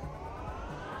wood.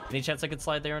 Any chance I could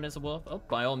slide there in as a wolf? Oh,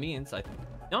 by all means. I'm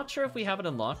not sure if we have it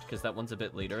unlocked, because that one's a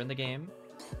bit later in the game.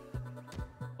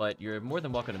 But you're more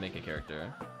than welcome to make a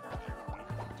character.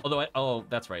 Although, oh,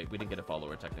 that's right. We didn't get a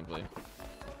follower, technically.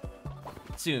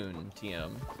 Soon,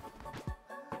 TM.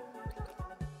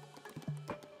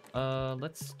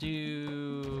 Let's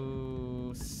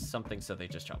do something so they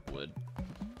just chop wood.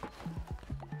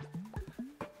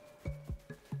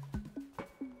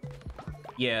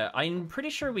 Yeah, I'm pretty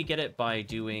sure we get it by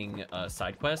doing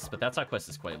side quests, but that side quest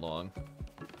is quite long.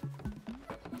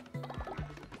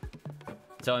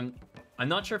 So I'm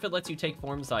not sure if it lets you take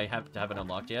forms I haven't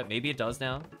unlocked yet. Maybe it does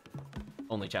now.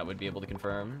 Only chat would be able to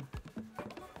confirm.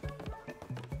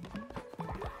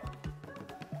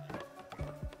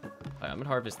 Alright, I'm gonna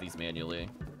harvest these manually.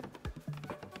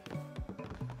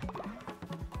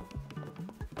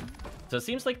 So it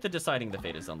seems like the deciding the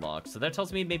fate is unlocked. So that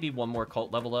tells me maybe one more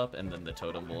cult level up and then the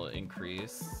totem will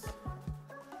increase.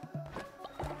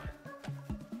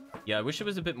 Yeah, I wish it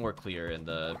was a bit more clear in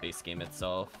the base game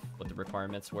itself what the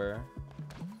requirements were.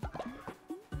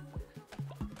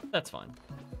 That's fine.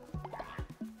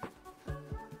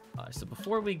 So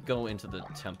before we go into the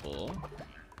temple,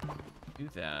 do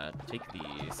that, take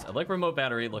these. I like Remote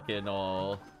Battery looking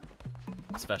all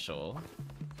special.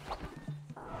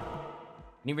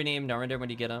 Can you rename Narendra when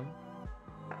you get him?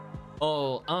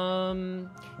 Oh,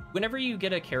 whenever you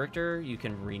get a character, you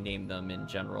can rename them in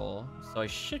general. So I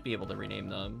should be able to rename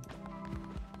them.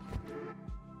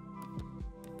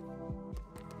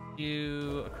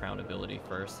 Do a crown ability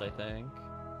first, I think.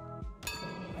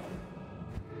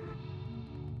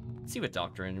 Let's see what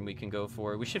doctrine we can go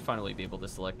for. We should finally be able to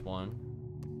select one.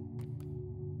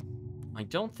 I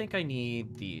don't think I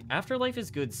need the... Afterlife is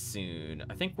good soon.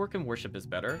 I think Work and Worship is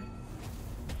better.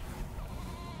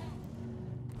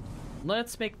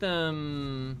 Let's make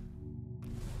them...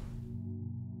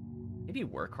 maybe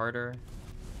work harder.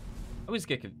 I always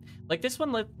get... like, this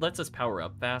one lets us power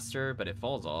up faster, but it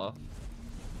falls off.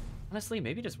 Honestly,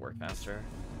 maybe just work faster.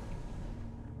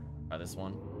 Try this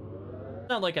one.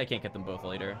 Not like I can't get them both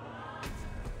later.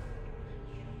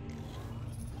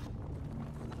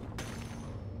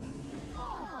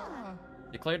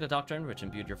 Declare the doctrine, which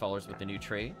imbued your followers with the new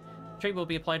trait. The trait will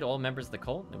be applied to all members of the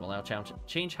cult and will allow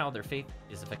change how their faith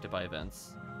is affected by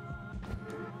events.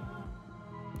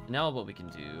 Now what we can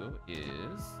do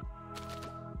is...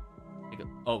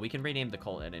 oh, we can rename the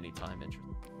cult at any time.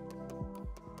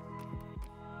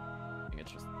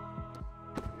 Interesting.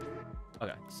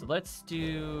 Okay, so let's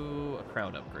do a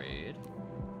crown upgrade.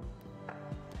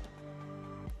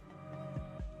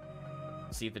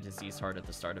 See if a disease heart at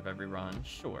the start of every run.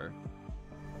 Sure.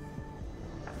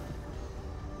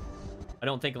 I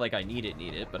don't think like I need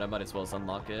it, but I might as well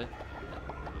unlock it.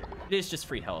 It is just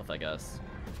free health, I guess.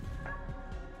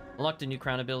 Unlocked a new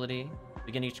crown ability.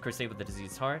 Begin each crusade with a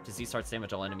diseased heart. Diseased hearts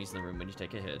damage all enemies in the room when you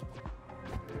take a hit.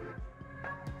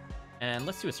 And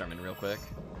let's do a sermon real quick.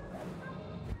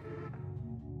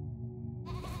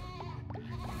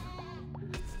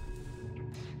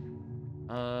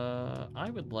 I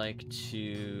would like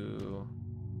to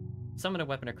summon a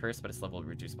weapon or curse, but its level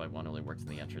reduced by 1 only works in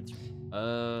the entrance.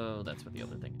 Oh, that's what the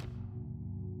other thing.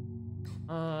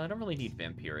 I don't really need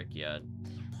vampiric yet.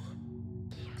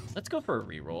 Let's go for a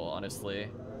reroll, honestly.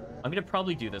 I'm gonna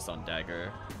probably do this on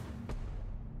dagger.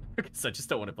 Because I just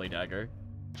don't want to play dagger.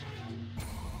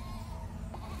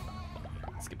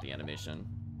 Skip the animation.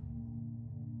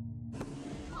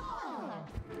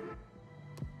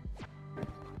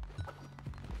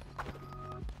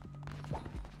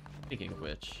 Speaking of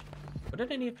which, what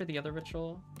did I need for the other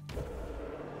ritual?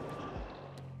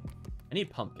 I need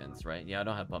pumpkins, right? Yeah, I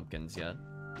don't have pumpkins yet.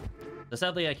 So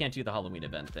sadly, I can't do the Halloween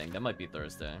event thing. That might be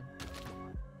Thursday.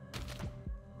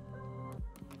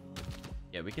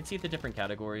 Yeah, we can see the different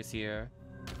categories here.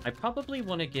 I probably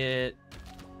want to get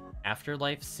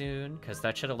Afterlife soon, because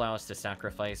that should allow us to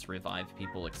sacrifice, revive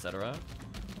people, etc.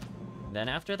 Then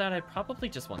after that, I probably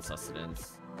just want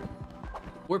Sustenance.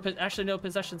 Or, actually, no,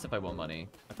 Possessions if I want money.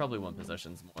 I probably want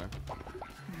Possessions more.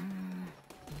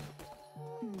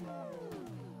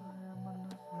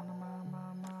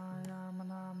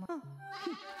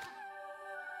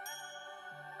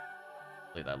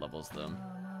 Hopefully that levels them.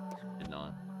 Did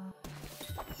not.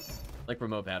 Like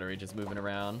Remote Battery just moving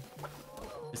around.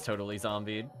 Is totally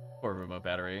zombied. Poor Remote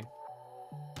Battery.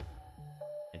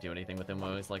 Can't do anything with him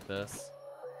always like this.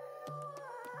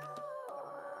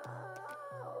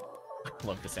 I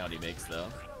love the sound he makes though.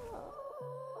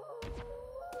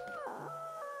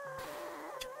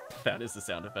 That is the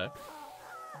sound effect.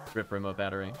 Rip Remote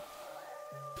Battery.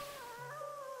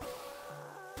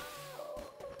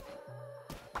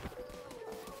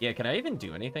 Yeah, can I even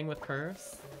do anything with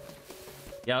Curse?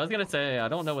 Yeah, I was gonna say, I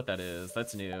don't know what that is.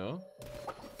 That's new.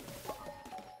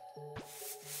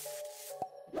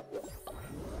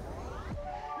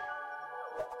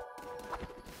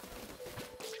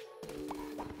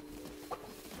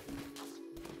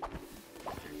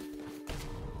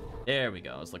 There we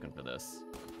go, I was looking for this.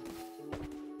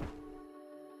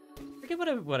 I forget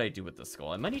what I do with the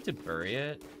skull. I might need to bury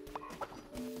it.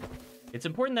 It's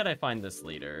important that I find this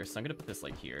later, so I'm gonna put this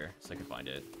like here, so I can find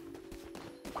it.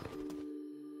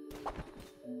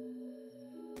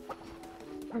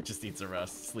 Or just needs a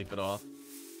rest, sleep it off.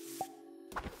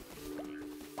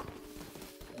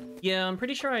 Yeah, I'm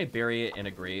pretty sure I bury it in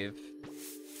a grave.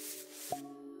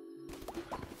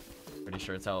 Pretty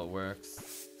sure it's how it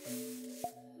works.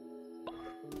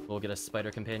 We'll get a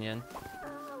spider companion.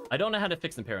 I don't know how to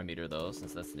fix the parameter though,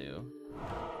 since that's new.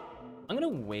 I'm gonna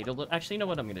wait a little. Actually, you know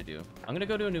what I'm gonna do? I'm gonna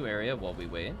go to a new area while we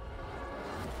wait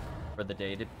for the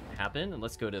day to happen, and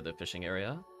let's go to the fishing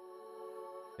area.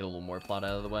 Get a little more plot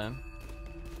out of the way.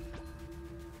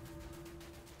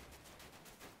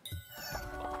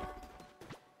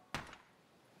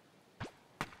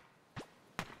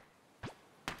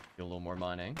 Get a little more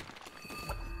mining.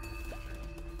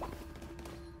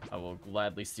 I will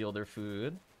gladly steal their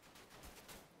food.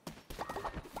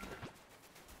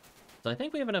 So I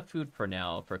think we have enough food for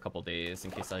now for a couple days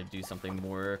in case I do something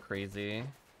more crazy.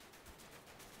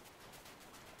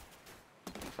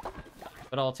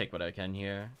 But I'll take what I can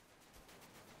here.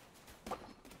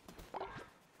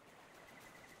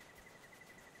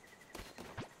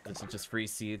 This is just free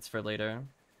seeds for later.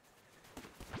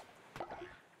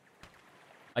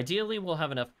 Ideally, we'll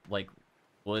have enough, like,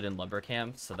 wood and lumber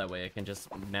camps, so that way I can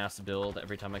just mass build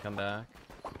every time I come back.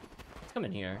 Let's come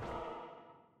in here.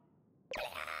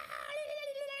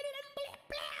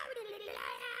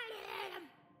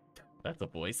 That's a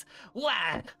voice.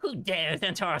 Why? Who dares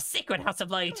enter our sacred house of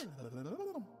light?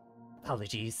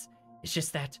 Apologies. It's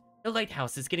just that the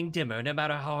lighthouse is getting dimmer no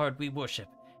matter how hard we worship.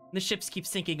 And the ships keep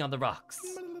sinking on the rocks.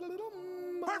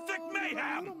 Perfect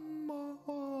mayhem!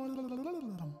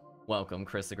 Welcome,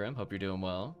 Chrisigrim. Hope you're doing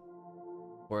well.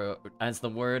 Or, as the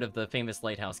word of the famous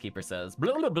lighthouse keeper says,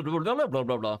 blah, blah, blah, blah, blah,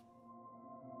 blah, blah.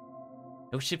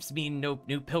 No ships mean no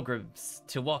new pilgrims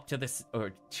to walk to this,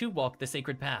 or to walk the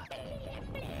sacred path.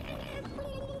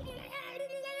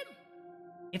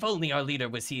 If only our leader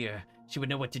was here, she would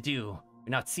know what to do.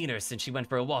 We've not seen her since she went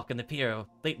for a walk on the pier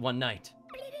late one night.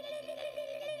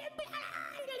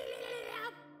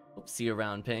 Hope see you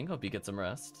around, Ping. Hope you get some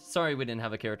rest. Sorry we didn't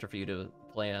have a character for you to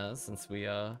play as, since we,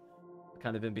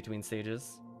 kind of in between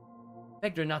stages.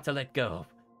 Begged her not to let go.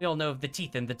 We all know of the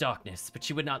teeth in the darkness, but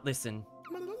she would not listen.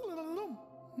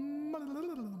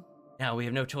 Now we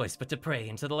have no choice but to pray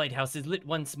until the lighthouse is lit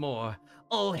once more.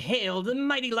 All hail the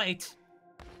mighty light!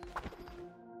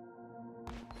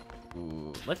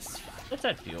 Ooh, let's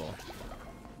add fuel.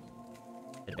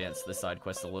 Advance the side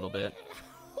quest a little bit.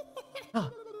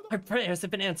 Ah, our prayers have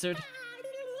been answered.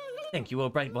 Thank you, O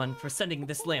Bright One, for sending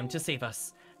this lamb to save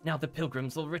us. Now the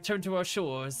pilgrims will return to our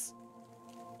shores.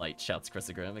 Light, shouts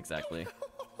Chrisigrim, exactly.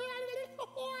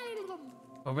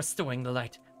 For restoring the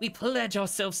light, we pledge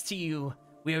ourselves to you.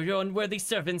 We are your unworthy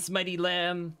servants, mighty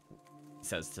lamb, He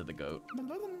says to the goat.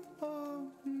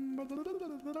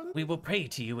 We will pray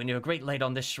to you in your great light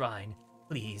on this shrine.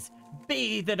 Please,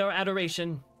 bathe in our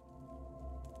adoration.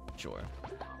 Sure.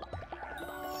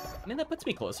 I mean, that puts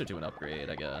me closer to an upgrade,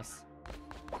 I guess.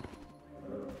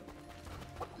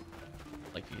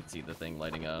 Like, you can see the thing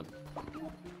lighting up.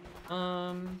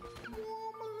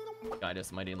 Guide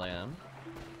us, mighty lamb.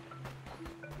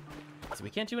 So we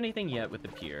can't do anything yet with the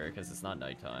pier because it's not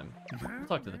nighttime. We'll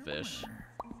talk to the fish.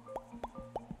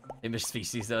 Image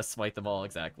species us, smite them all,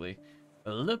 exactly.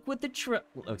 Well, look what the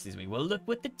Well, look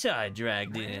what the tide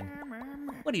dragged in.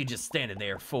 What are you just standing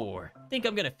there for? Think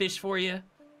I'm gonna fish for you?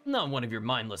 I'm not one of your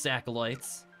mindless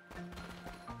acolytes.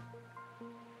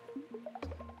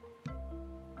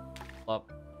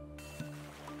 Up.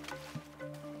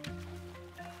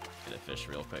 Get a fish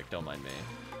real quick, don't mind me.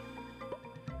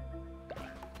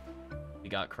 We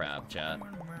got crab, chat.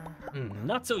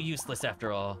 Not so useless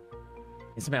after all.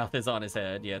 His mouth is on his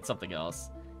head. Yeah, it's something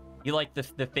else. You like the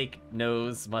fake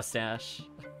nose mustache?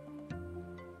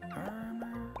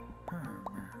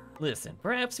 Listen,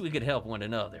 perhaps we could help one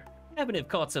another. I happen to have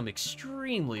caught some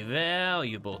extremely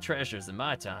valuable treasures in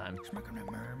my time.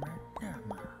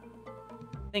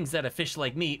 Things that a fish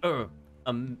like me, or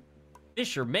a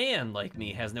fisherman like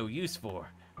me has no use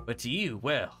for. But to you,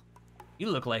 well, you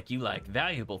look like you like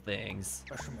valuable things.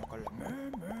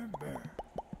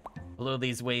 Below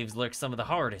these waves lurk some of the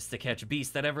hardest to catch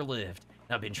beasts that ever lived.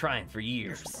 And I've been trying for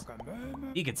years.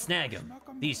 You can snag them.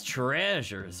 These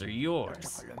treasures are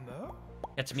yours.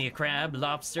 Catch me a crab,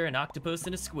 lobster, an octopus,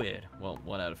 and a squid. Well,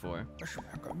 1 out of 4.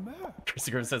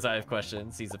 Christopher says I have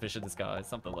questions. He's a fish in disguise,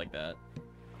 something like that.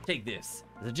 Take this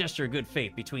as a gesture of good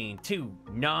faith between two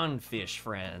non-fish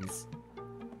friends.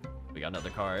 We got another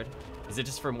card. Is it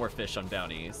just for more fish on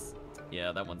bounties?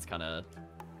 Yeah, that one's kind of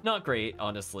not great,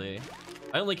 honestly.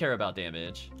 I only care about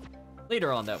damage.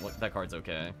 Later on, that card's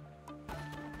okay.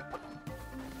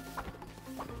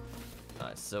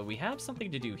 So we have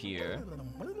something to do here.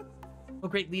 Oh,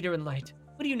 great leader in light,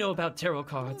 what do you know about tarot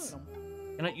cards?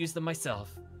 I cannot use them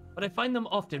myself, but I find them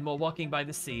often while walking by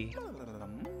the sea.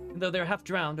 And though they're half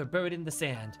drowned or buried in the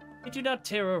sand, they do not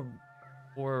tear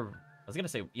or I was gonna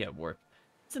say, yeah, work.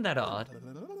 Isn't that odd?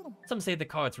 Some say the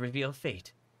cards reveal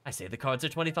fate. I say the cards are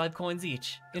 25 coins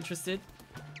each. Interested?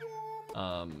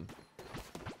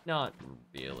 Not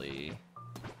really.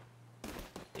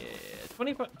 Yeah,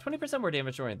 20% more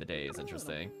damage during the day is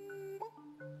interesting.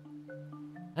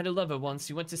 I had a lover once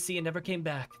who went to sea and never came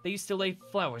back. They used to lay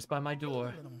flowers by my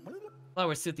door.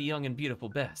 Flowers suit the young and beautiful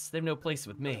best. They have no place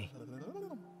with me.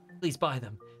 Please buy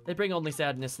them. They bring only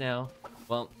sadness now.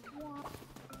 Well,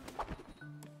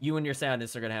 you and your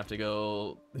sadness are gonna have to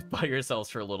go by yourselves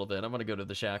for a little bit. I'm gonna go to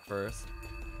the shack first.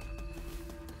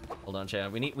 Hold on,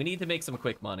 Chad. We need to make some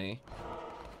quick money.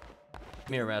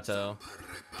 Come here, Ratto.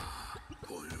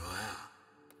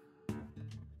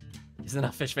 He's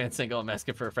not Fishman single. I'm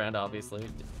asking for a friend, obviously.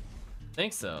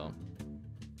 Think so.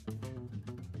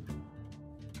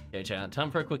 Okay, Chad.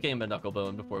 Time for a quick game of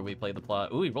Knucklebone before we play the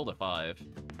plot. Ooh, he rolled a 5.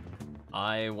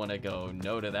 I want to go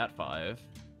no to that 5.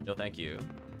 No, thank you.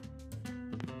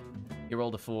 He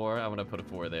rolled a 4. I want to put a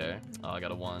 4 there. Oh, I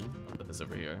got a 1. I'll put this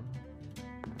over here.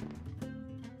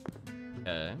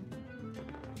 Okay.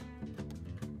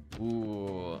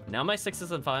 Ooh. Now my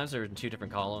 6s and 5s are in 2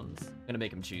 different columns. I'm gonna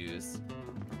make him choose.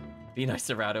 Be nice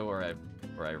to Ratto or I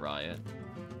riot.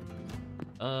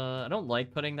 I don't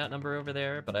like putting that number over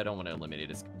there, but I don't want to eliminate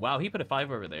his... Wow, he put a 5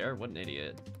 over there? What an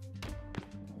idiot.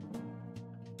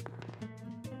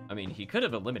 I mean, he could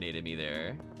have eliminated me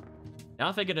there. Now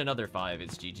if I get another 5,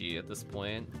 it's GG at this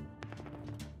point.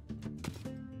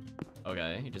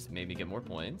 Okay, he just made me get more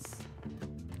points.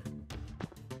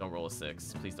 Don't roll a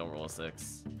 6. Please don't roll a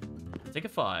 6. Take a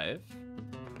 5.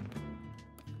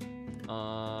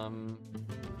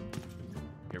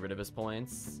 Get rid of his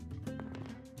points.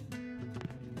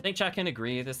 I think chat can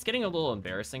agree. This is getting a little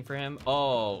embarrassing for him.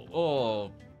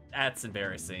 Oh, that's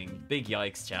embarrassing. Big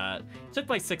yikes, chat. Took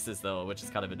my 6s though, which is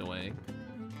kind of annoying.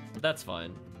 But that's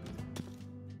fine.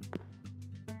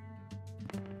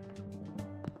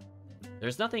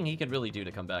 There's nothing he could really do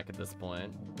to come back at this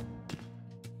point.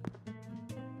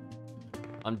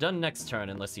 I'm done next turn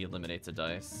unless he eliminates a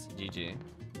dice. GG.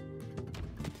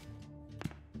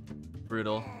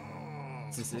 Brutal.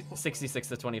 66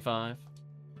 to 25.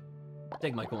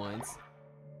 Take my coins.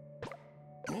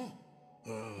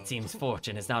 It seems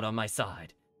fortune is not on my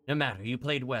side. No matter, you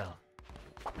played well.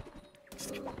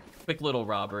 Quick little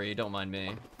robbery, don't mind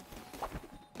me.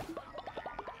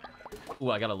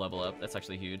 Ooh, I gotta level up. That's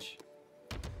actually huge.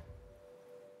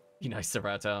 Be nice to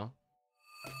Ratto.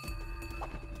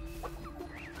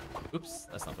 Oops,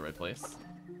 that's not the right place.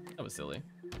 That was silly.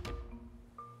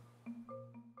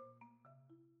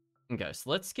 Okay, so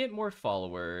let's get more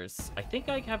followers. I think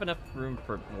I have enough room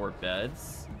for more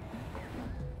beds.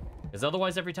 Because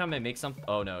otherwise, every time I make something...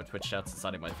 Oh no, Twitch chat's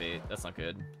deciding my fate. That's not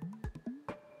good.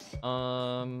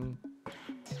 Don't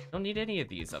need any of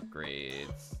these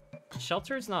upgrades.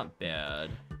 Shelter's not bad.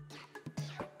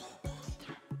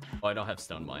 Oh, I don't have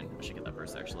stone mine. I should get that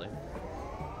first, actually.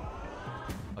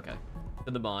 Okay.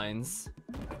 To the mines.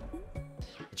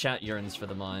 The chat yearns for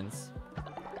the mines.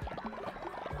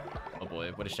 Oh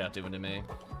boy, what is chat doing to me?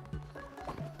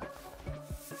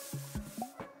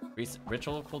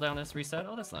 Ritual cooldown is reset?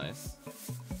 Oh, that's nice.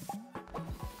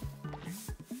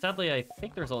 Sadly, I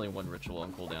think there's only one ritual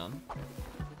on cooldown.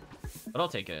 But I'll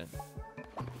take it.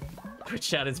 Twitch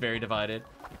chat is very divided.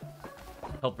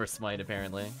 Helper smite,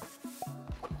 apparently.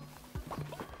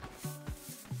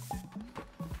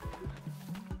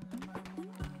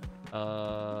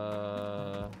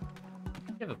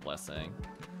 Give a blessing.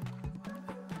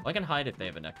 Well, I can hide if they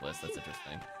have a necklace. That's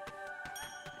interesting.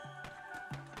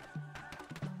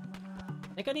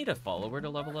 I think I need a follower to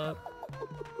level up.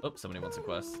 Oh, somebody wants a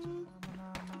quest.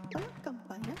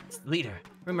 Leader,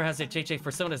 rumor has it JJ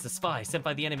Persona is a spy sent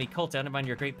by the enemy cult to undermine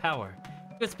your great power.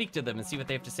 Go speak to them and see what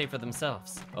they have to say for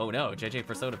themselves. Oh no, JJ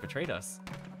Persona betrayed us.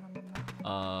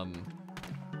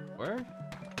 Where?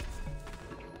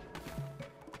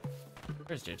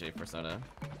 Where's JJ Persona?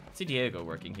 I see Diego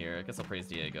working here. I guess I'll praise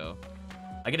Diego.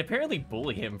 I can apparently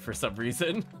bully him for some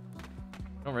reason.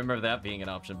 I don't remember that being an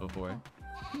option before.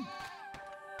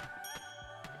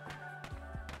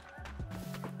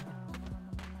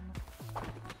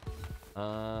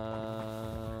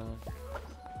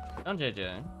 Found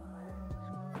JJ.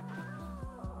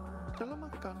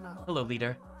 Hello,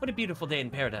 leader. What a beautiful day in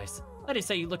paradise. Let us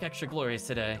say you look extra glorious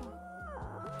today.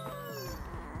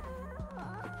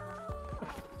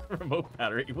 Remote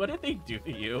battery. What did they do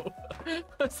to you?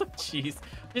 That's like, jeez.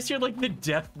 Just hear like the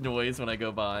death noise when I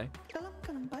go by.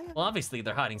 Well, obviously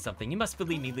they're hiding something. You must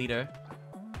believe me, leader.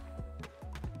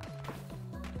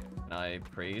 Can I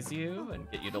praise you and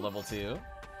get you to level 2?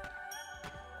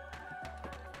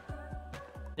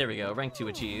 There we go. Rank 2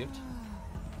 achieved.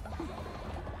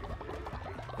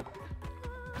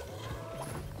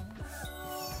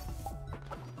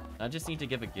 I just need to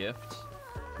give a gift.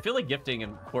 I feel like gifting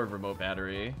in poor remote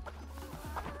battery.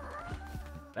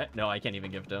 No, I can't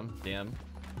even gift him. Damn.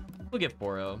 We'll give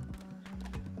Poro.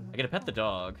 I gotta pet the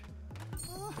dog.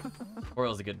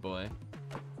 Poro's a good boy.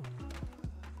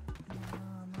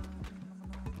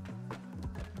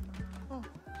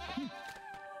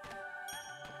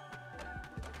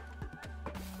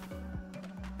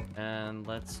 And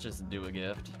let's just do a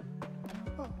gift.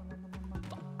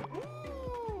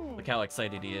 Look how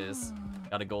excited he is.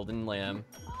 Got a golden lamb.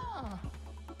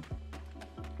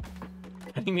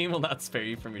 Any meme will not spare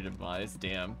you from your demise.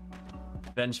 Damn.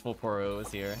 Vengeful Poro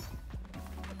is here.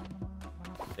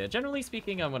 Yeah, generally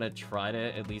speaking, I'm gonna try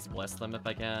to at least bless them if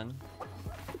I can.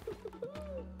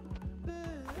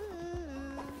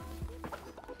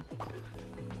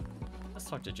 Let's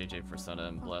talk to JJ Persona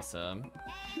and bless him.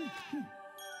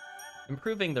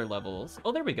 Improving their levels.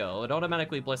 Oh, there we go. It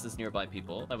automatically blesses nearby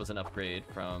people. That was an upgrade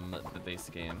from the base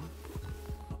game.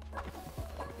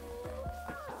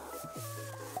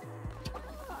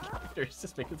 Characters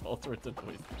just making all sorts of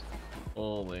noises.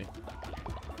 Holy.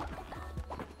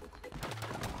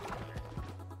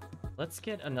 Let's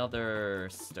get another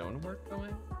stonework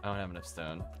going. I don't have enough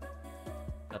stone.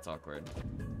 That's awkward.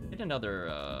 Get another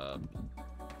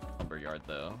lumberyard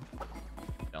though.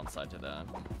 Downside to that.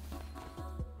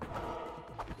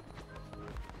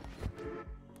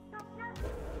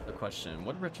 The question,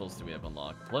 what rituals do we have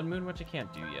unlocked? Blood Moon, which I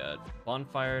can't do yet.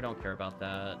 Bonfire, don't care about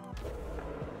that.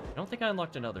 I don't think I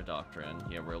unlocked another doctrine.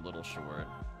 Yeah, we're a little short.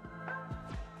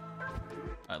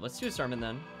 Alright, let's do a sermon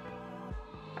then.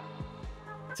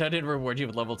 So I didn't reward you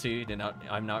with level 2. You did not.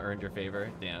 I'm not earned your favor.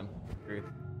 Damn. Truth.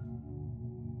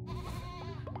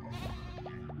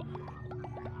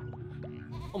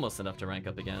 Almost enough to rank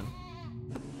up again.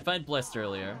 If I'd blessed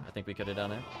earlier, I think we could have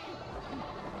done it.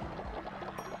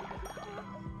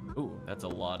 Ooh, that's a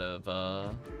lot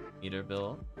of meter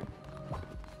bill.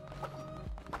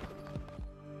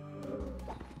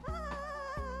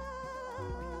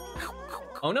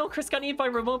 Oh no, Chris got eaten by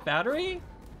remote battery?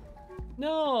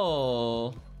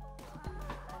 No.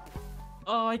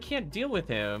 Oh, I can't deal with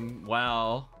him.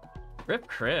 Wow. Rip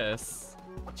Chris.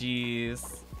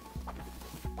 Jeez.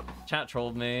 Chat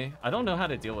trolled me. I don't know how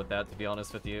to deal with that, to be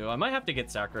honest with you. I might have to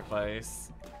get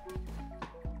sacrifice.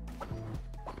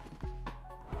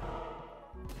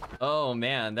 Oh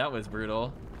man, that was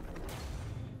brutal.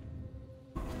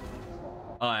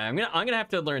 I'm gonna have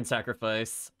to learn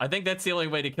sacrifice. I think that's the only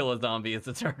way to kill a zombie is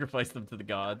to sacrifice them to the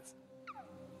gods.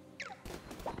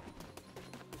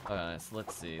 Alright, so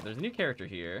let's see. There's a new character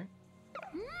here.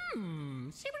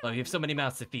 Oh, you have so many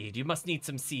mouths to feed. You must need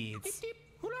some seeds.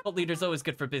 Cult leader's always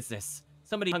good for business.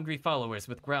 So many hungry followers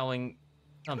with growling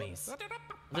tummies. I'll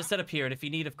just set up here, and if you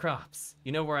need of crops,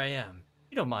 you know where I am.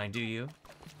 You don't mind, do you?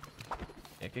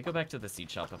 I could go back to the seed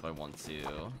shop if I want to.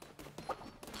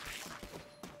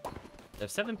 I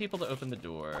have 7 people to open the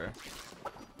door.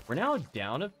 We're now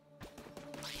down a...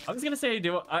 I was gonna say,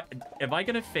 am I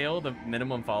gonna fail the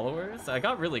minimum followers? I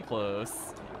got really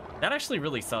close. That actually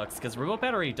really sucks, because remote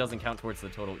battery doesn't count towards the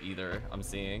total either, I'm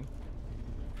seeing.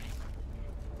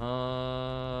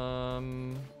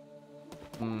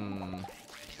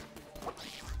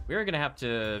 We're gonna have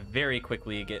to very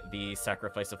quickly get the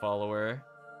sacrifice a follower,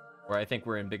 or I think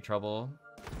we're in big trouble.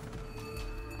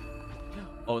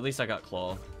 Oh, at least I got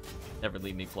Claw. Never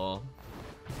leave me, Claw.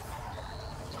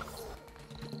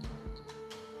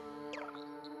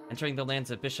 Entering the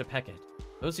lands of Bishop Heket.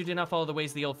 Those who do not follow the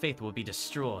ways of the old faith will be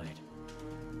destroyed.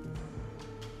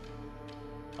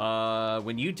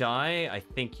 When you die, I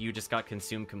think you just got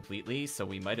consumed completely, so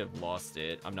we might have lost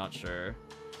it. I'm not sure.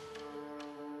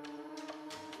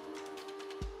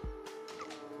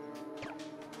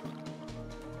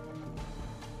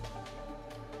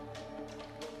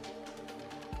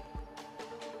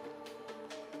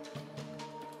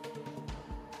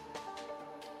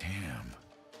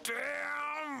 Damn.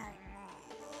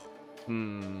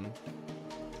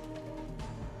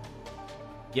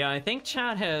 Yeah, I think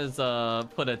chat has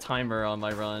put a timer on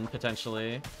my run,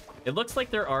 potentially. It looks like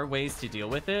there are ways to deal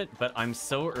with it, but I'm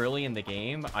so early in the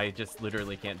game, I just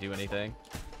literally can't do anything.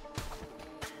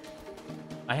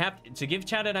 I have to give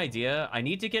chat an idea. I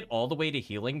need to get all the way to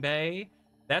Healing Bay.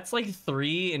 That's like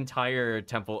 3 entire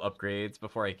temple upgrades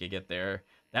before I could get there.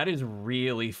 That is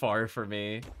really far for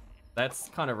me. That's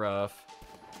kind of rough.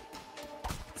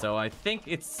 So I think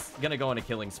it's gonna go on a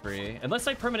killing spree. Unless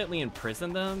I permanently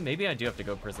imprison them, maybe I do have to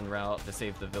go prison route to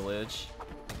save the village.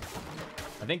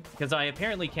 I think, because I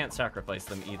apparently can't sacrifice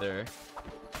them either.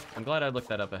 I'm glad I looked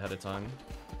that up ahead of time.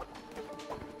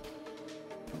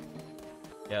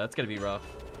 Yeah, that's gonna be rough.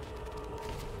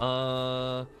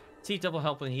 See double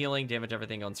health and healing, damage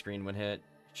everything on screen when hit.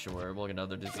 Sure, we'll get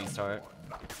another disease tart.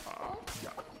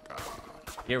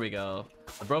 Here we go.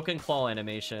 The broken claw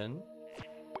animation.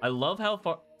 I love how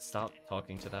far... Stop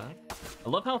talking to that. I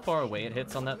love how far away it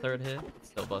hits on that 3rd hit.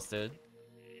 Still busted.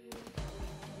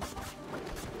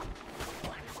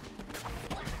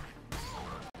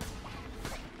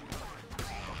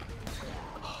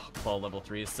 Oh, claw level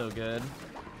 3 is so good.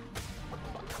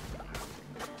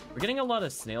 We're getting a lot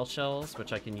of snail shells,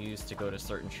 which I can use to go to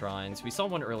certain shrines. We saw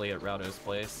one early at Raudo's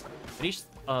place, but each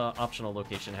optional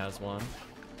location has one.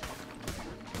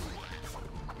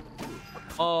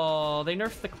 Oh, they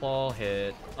nerfed the claw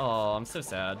hit. Oh, I'm so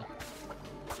sad.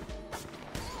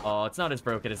 Oh, it's not as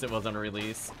broken as it was on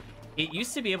release. It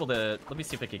used to be able to... Let me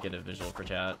see if I could get a visual for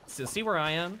chat. So see where I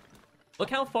am?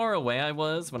 Look how far away I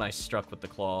was when I struck with the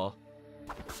claw.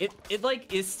 It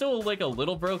like, is still like a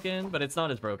little broken, but it's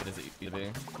not as broken as it used to be.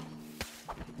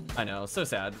 I know, so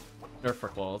sad. Nerf for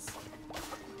claws.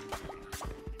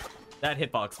 That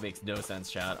hitbox makes no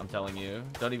sense, chat, I'm telling you.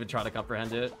 Don't even try to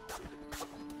comprehend it.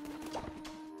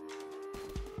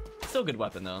 Still a good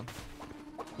weapon, though.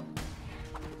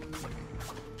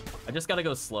 I just gotta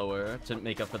go slower to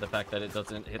make up for the fact that it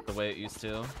doesn't hit the way it used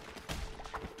to.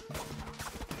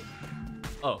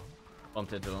 Oh,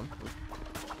 bumped into him.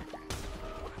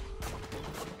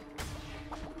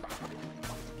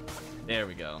 There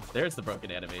we go. There's the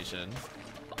broken animation.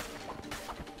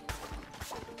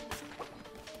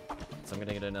 So I'm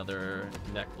gonna get another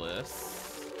necklace.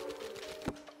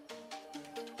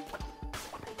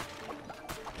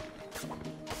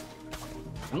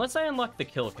 Unless I unlock the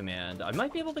kill command, I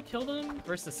might be able to kill them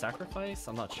versus sacrifice.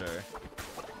 I'm not sure.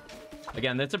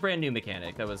 Again, that's a brand new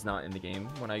mechanic that was not in the game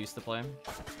when I used to play.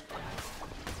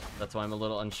 That's why I'm a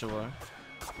little unsure.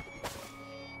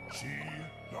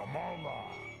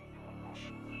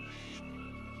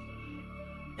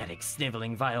 Pathetic,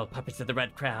 sniveling, vile puppets of the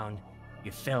Red Crown.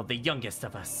 You failed the youngest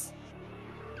of us.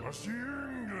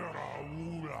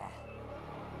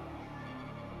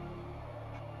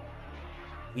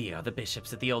 We are the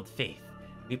bishops of the old faith.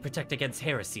 We protect against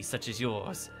heresy such as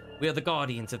yours. We are the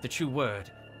guardians of the true word.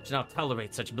 Do not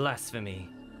tolerate such blasphemy.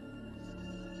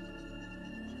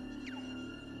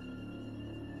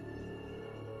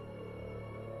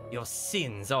 Your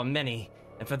sins are many,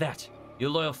 and for that, your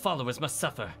loyal followers must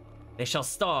suffer. They shall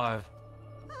starve.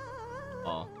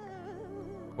 Oh,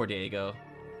 poor Diego.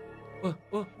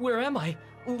 Where am I?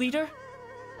 Leader?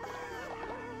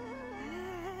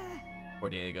 Poor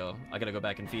Diego. I gotta go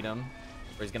back and feed him,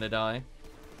 or he's gonna die.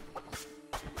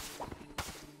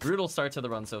 Brutal start to the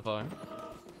run so far.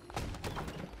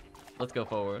 Let's go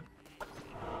forward.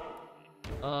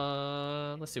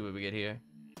 Let's see what we get here.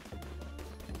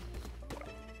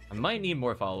 I might need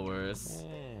more followers.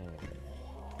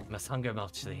 Must hunger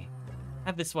muchly.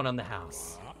 Have this one on the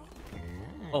house.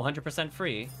 Oh, 100%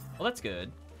 free. Well, that's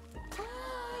good.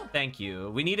 Thank you.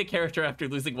 We need a character after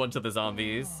losing one to the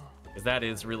zombies, because that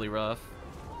is really rough.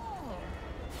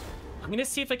 I'm gonna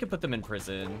see if I can put them in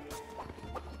prison.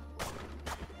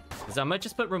 Because I might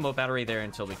just put remote battery there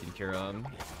until we can cure him.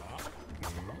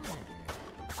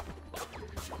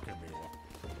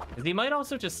 Because he might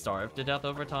also just starve to death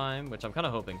over time, which I'm kind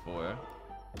of hoping for.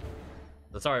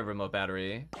 So sorry, remote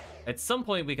battery. At some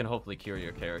point, we can hopefully cure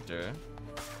your character.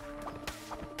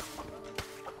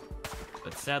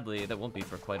 But sadly, that won't be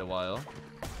for quite a while.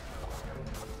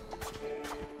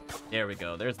 There we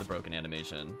go. There's the broken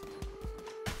animation.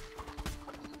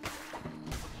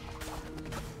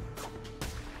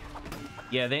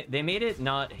 Yeah, they made it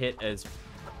not hit as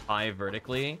high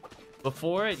vertically.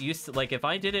 Before, it used to, like, if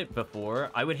I did it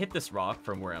before, I would hit this rock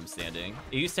from where I'm standing.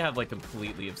 It used to have, like,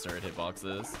 completely absurd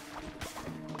hitboxes.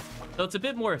 So it's a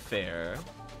bit more fair.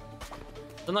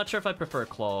 I'm not sure if I prefer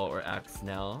claw or axe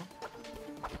now.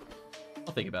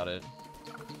 I'll think about it.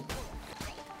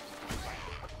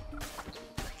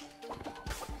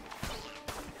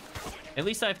 At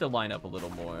least I have to line up a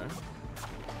little more.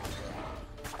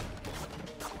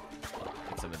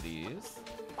 Get some of these.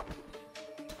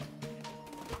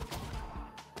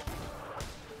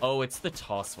 Oh, it's the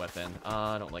toss weapon.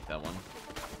 I don't like that one.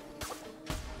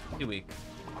 Too weak.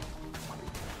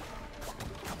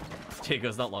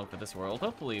 Diego's not long for this world.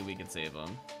 Hopefully we can save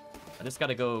him. I just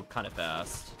gotta go kind of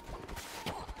fast.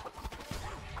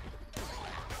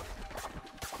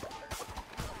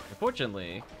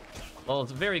 Unfortunately, well,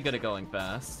 it's very good at going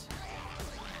fast.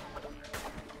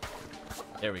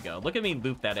 There we go. Look at me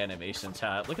loop that animation,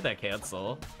 chat. Look at that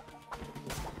cancel.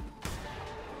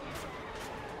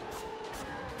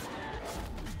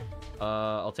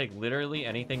 I'll take literally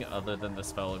anything other than the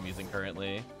spell I'm using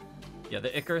currently. Yeah,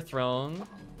 the Ichor Throne.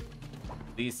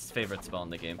 Least favorite spell in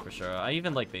the game for sure. I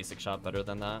even like Basic Shot better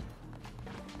than that.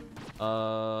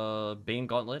 Bane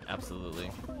Gauntlet, absolutely.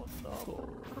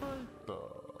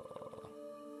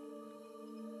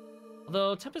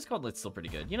 Although Tempest Gauntlet's still pretty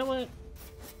good. You know what?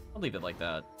 I'll leave it like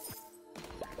that.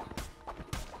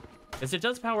 Because it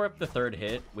does power up the third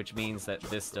hit, which means that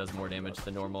this does more damage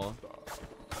than normal.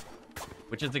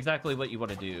 Which is exactly what you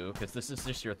want to do, because this is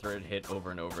just your third hit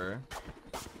over and over.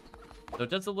 So it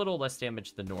does a little less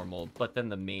damage than normal, but then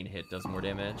the main hit does more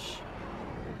damage.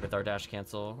 With our dash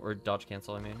cancel, or dodge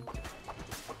cancel, I mean.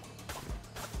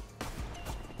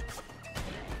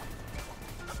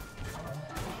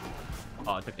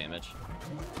 Oh, it took damage.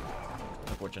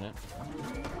 Unfortunate.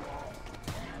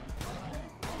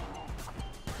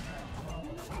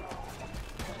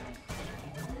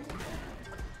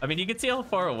 I mean, you can see how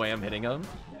far away I'm hitting him.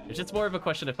 It's just more of a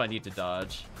question if I need to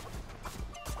dodge.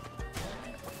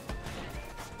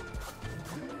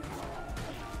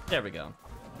 There we go.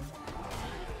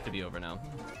 Should be over now.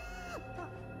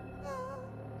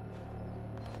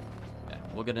 Okay,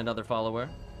 we'll get another follower.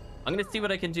 I'm gonna see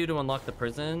what I can do to unlock the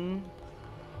prison.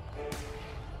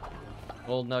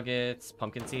 Gold nuggets,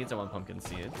 pumpkin seeds. I want pumpkin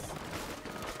seeds.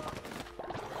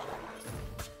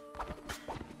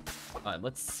 Alright,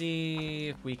 let's see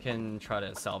if we can try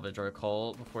to salvage our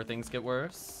cult before things get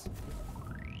worse.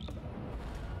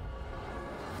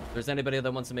 If there's anybody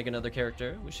that wants to make another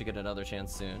character, we should get another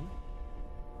chance soon.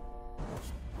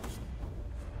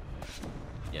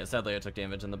 Yeah, sadly I took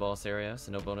damage in the boss area,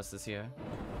 so no bonuses here.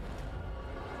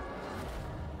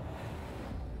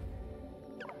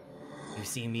 You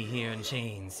see me here in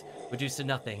chains, reduced to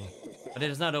nothing, but it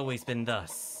has not always been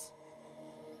thus.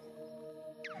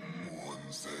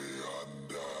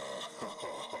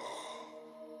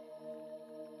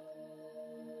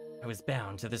 I was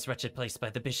bound to this wretched place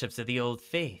by the bishops of the old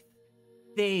faith.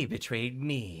 They betrayed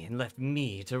me and left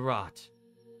me to rot.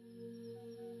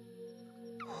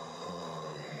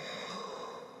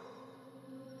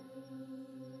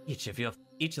 Each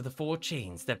of the 4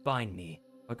 chains that bind me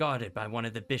are guarded by one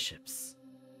of the bishops.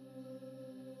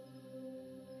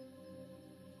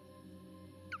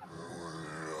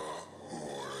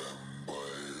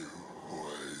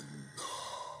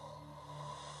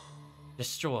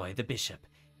 Destroy the bishop,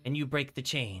 and you break the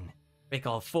chain. Break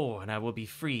all 4, and I will be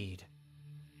freed.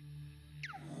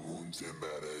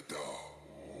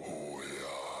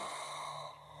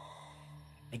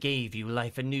 I gave you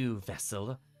life anew,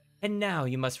 vessel, and now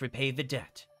you must repay the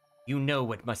debt. You know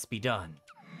what must be done.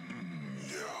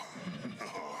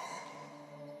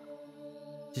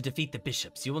 To defeat the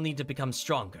bishops, you will need to become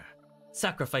stronger.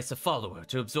 Sacrifice a follower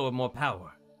to absorb more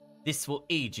power. This will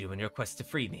aid you in your quest to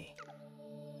free me.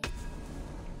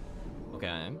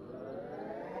 Okay.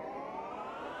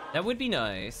 That would be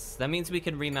nice. That means we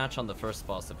can rematch on the first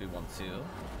boss if we want to.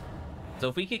 So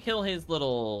if we could kill his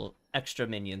little extra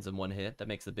minions in one hit, that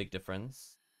makes a big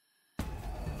difference.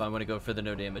 If I want to go for the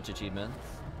no damage achievements.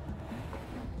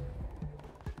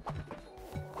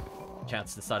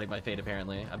 Chat's deciding my fate,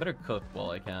 apparently. I better cook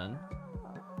while I can.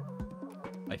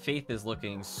 My faith is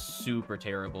looking super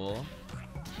terrible.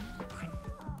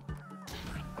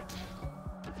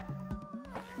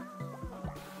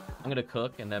 I'm gonna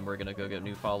cook, and then we're gonna go get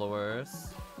new followers.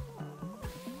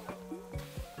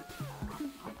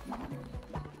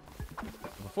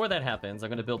 Before that happens, I'm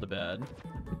gonna build a bed.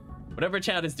 Whatever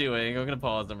chat is doing, I'm gonna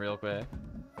pause them real quick.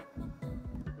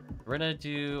 We're gonna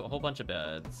do a whole bunch of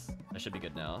beds. I should be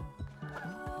good now.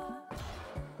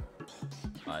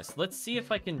 Alright, so let's see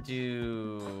if I can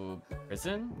do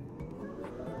prison.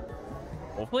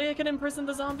 Hopefully I can imprison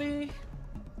the zombie.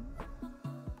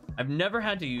 I've never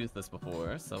had to use this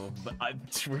before, so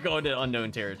we're going to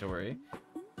unknown territory.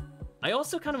 I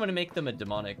also kind of want to make them a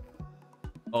demonic.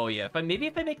 Oh yeah, maybe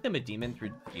if I make them a demon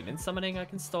through demon summoning, I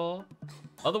can stall.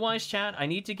 Otherwise, chat, I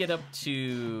need to get up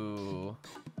to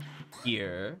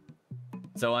here.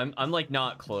 So I'm like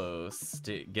not close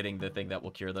to getting the thing that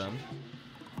will cure them.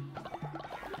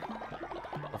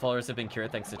 The followers have been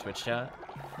cured thanks to Twitch chat.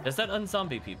 Does that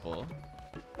unzombie people?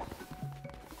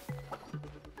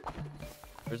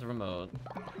 There's a remote.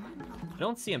 I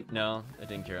don't see him. No, I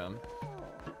didn't cure him.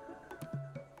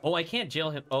 Oh, I can't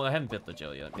jail him. Oh, I haven't built the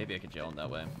jail yet. Maybe I could jail him that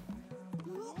way.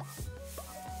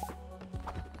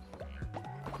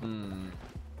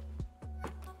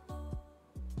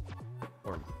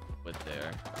 Or wood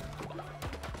there.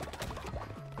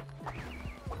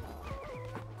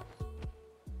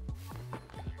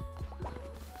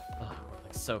 Oh,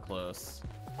 like so close.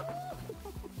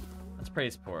 Let's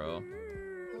praise Poro.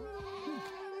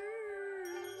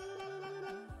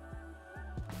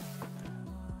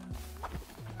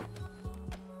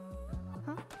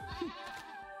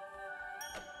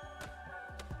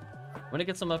 I'm gonna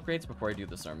get some upgrades before I do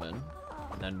the sermon.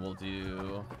 And then we'll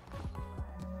do...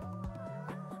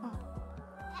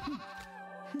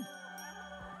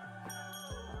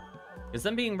 Because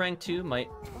them being ranked 2 might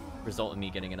result in me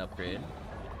getting an upgrade.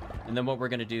 And then what we're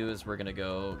gonna do is we're gonna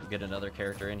go get another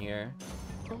character in here.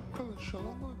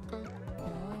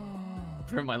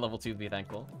 For my level 2, be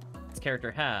thankful. This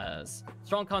character has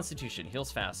strong constitution, heals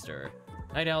faster.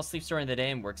 Night owl sleeps during the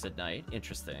day and works at night.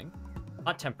 Interesting.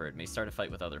 Hot-tempered, may start a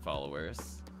fight with other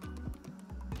followers.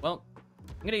 Well,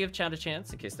 I'm gonna give chat a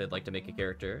chance in case they'd like to make a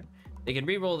character. They can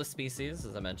re-roll the species,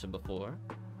 as I mentioned before.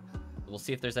 We'll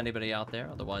see if there's anybody out there.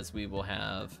 Otherwise, we will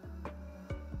have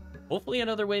hopefully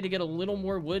another way to get a little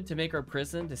more wood to make our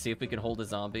prison to see if we can hold a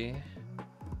zombie.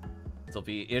 It'll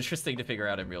be interesting to figure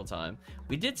out in real time.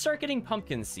 We did start getting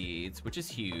pumpkin seeds, which is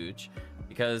huge,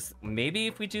 because maybe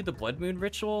if we do the blood moon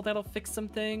ritual, that'll fix some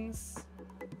things.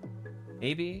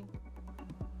 Maybe.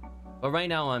 But right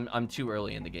now, I'm too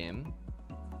early in the game.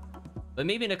 But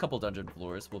maybe in a couple dungeon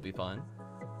floors, we'll be fine.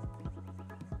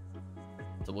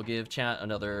 So we'll give chat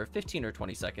another 15 or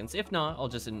 20 seconds. If not, I'll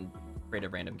just create a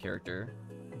random character.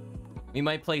 We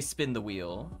might play Spin the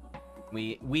Wheel.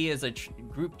 We as a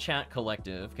group chat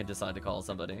collective can decide to call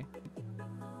somebody.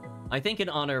 I think in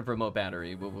honor of Remote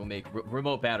Battery, we'll make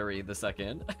Remote Battery the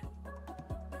second.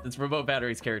 Since Remote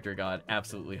Battery's character got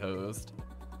absolutely hosed.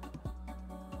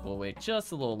 We'll wait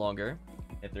just a little longer.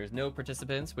 If there's no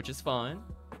participants, which is fine,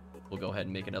 we'll go ahead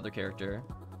and make another character.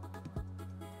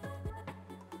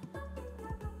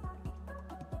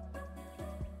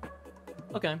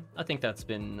 Okay, I think that's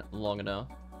been long enough.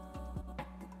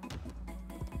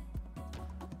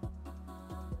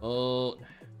 Oh,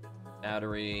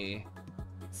 battery,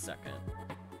 second.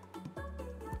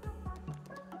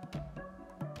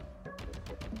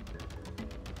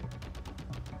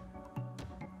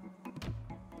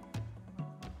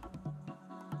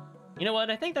 You know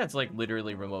what? I think that's like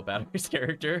literally Remote Battery's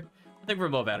character. I think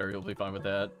Remote Battery will be fine with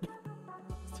that.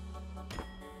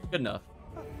 Good enough.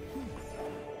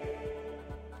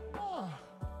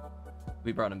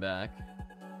 We brought him back.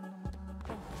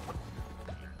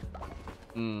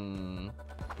 But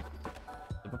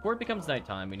before it becomes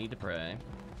nighttime, we need to pray.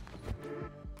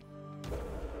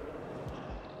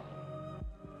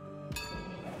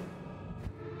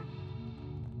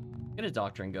 Get a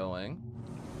doctrine going.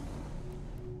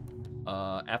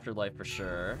 Afterlife for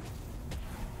sure.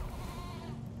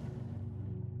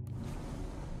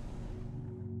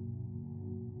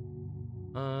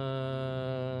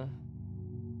 All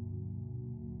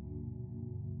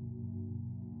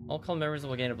cult members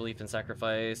will gain a belief in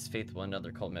sacrifice. Faith will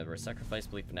another cult member sacrifice.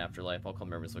 Belief in afterlife. All cult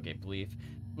members will gain belief.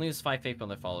 Lose 5 faith when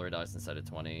their follower dies instead of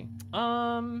 20.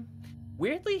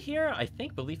 Weirdly here, I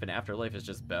think Belief in Afterlife is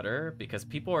just better because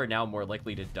people are now more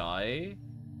likely to die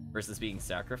versus being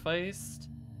sacrificed.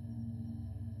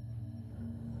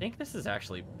 I think this is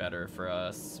actually better for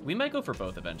us. We might go for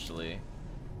both eventually.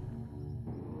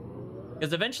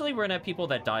 Because eventually we're gonna have people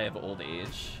that die of old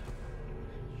age.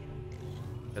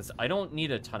 Because I don't need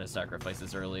a ton of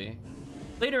sacrifices early.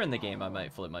 Later in the game, I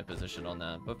might flip my position on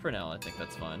that, but for now, I think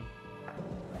that's fine.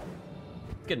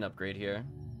 Let's get an upgrade here.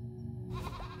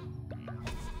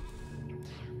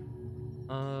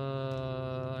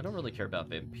 I don't really care about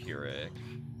Vampiric.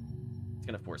 It's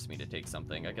gonna force me to take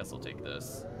something. I guess I'll take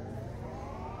this.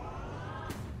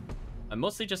 I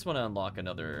mostly just want to unlock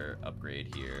another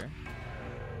upgrade here.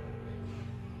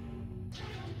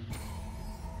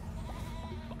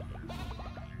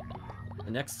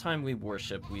 The next time we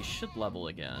worship, we should level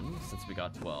again, since we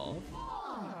got 12.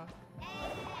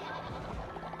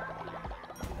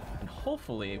 And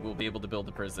hopefully, we'll be able to build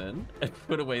a prison and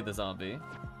put away the zombie.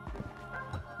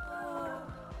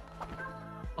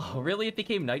 Oh, really? It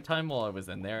became nighttime while I was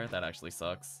in there? That actually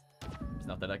sucks. There's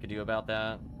nothing I could do about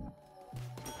that.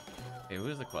 Okay,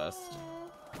 what is the quest?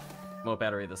 Mo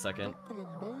Battery the second.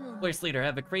 Voice leader,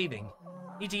 have a craving.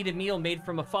 Need to eat a meal made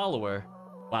from a follower.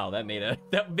 Wow, that made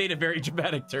a very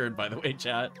dramatic turn, by the way,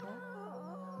 chat.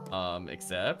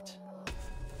 Except...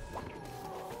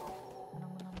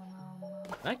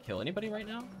 Can I kill anybody right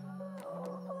now?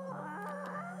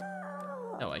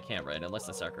 No, I can't, right? Unless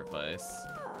I sacrifice.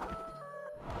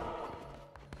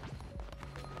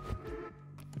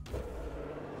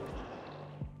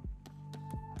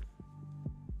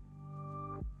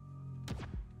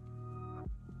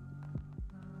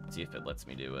 See if it lets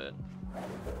me do it.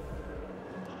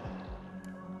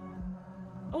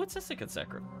 Oh, it says I could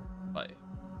sacrifice.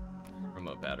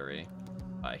 Remote battery.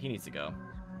 He needs to go.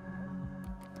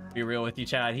 Be real with you,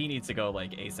 Chad. He needs to go,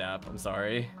 like, ASAP. I'm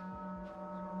sorry.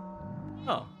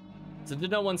 Oh. So to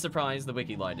no one's surprise, the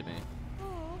wiki lied to me.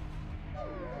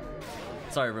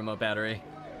 Sorry, remote battery.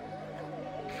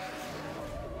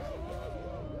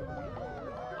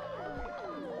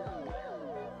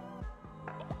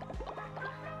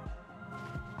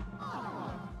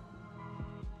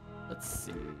 Let's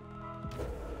see.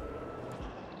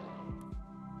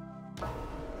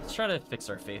 Let's try to fix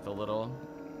our faith a little.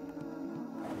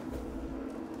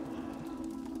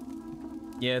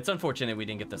 Yeah, it's unfortunate we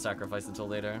didn't get the sacrifice until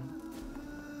later.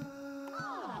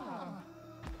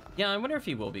 Yeah, I wonder if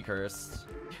he will be cursed.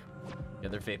 Yeah,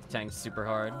 their faith tanks super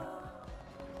hard.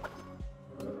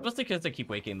 Mostly because I keep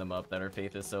waking them up that our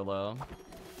faith is so low.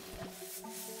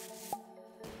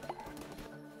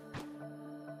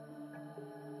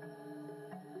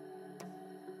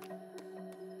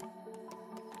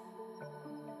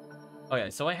 Okay,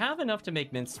 so I have enough to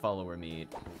make minced follower meat.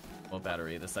 Remote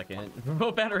battery the second.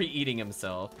 Remote battery eating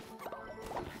himself.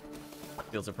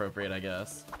 Feels appropriate, I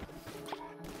guess.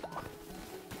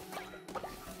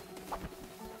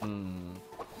 Damn,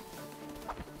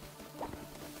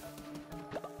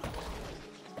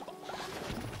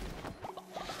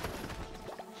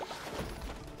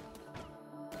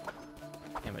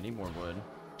 I need more wood.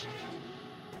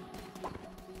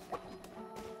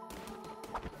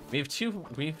 We have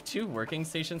two working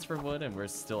stations for wood, and we're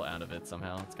still out of it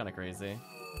somehow. It's kind of crazy.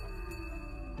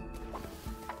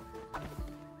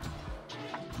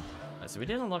 So we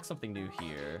did unlock something new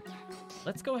here.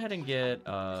 Let's go ahead and get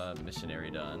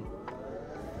missionary done.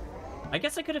 I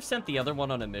guess I could have sent the other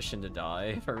one on a mission to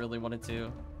die if I really wanted to.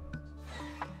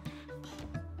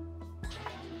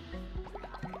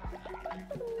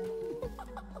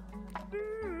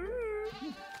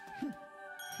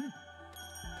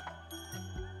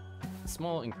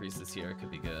 Small increases here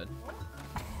could be good.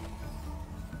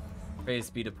 Praise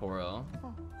be to Poro.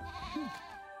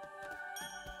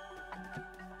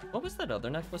 What was that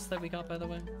other necklace that we got, by the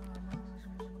way?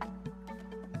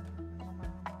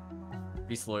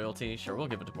 Increase loyalty. Sure, we'll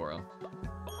give it to Poro.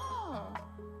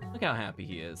 Look how happy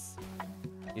he is.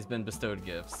 He's been bestowed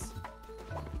gifts.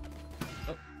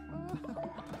 Oh.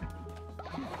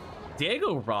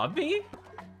 Diego robbed me?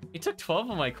 He took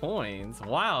 12 of my coins.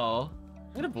 Wow.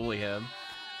 I'm gonna bully him.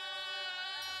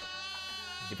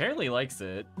 He apparently likes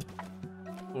it.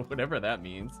 Whatever that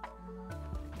means.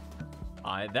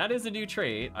 That is a new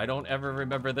trait. I don't ever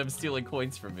remember them stealing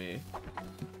coins from me.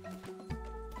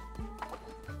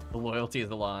 The loyalty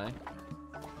is a lie.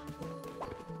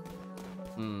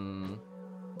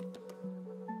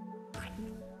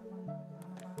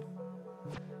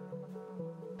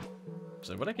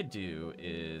 So what I could do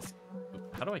is...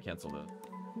 How do I cancel this?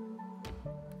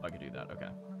 I could do that, okay.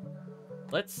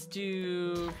 Let's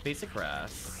do basic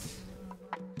grass.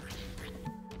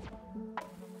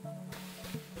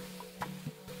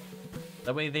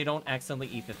 That way they don't accidentally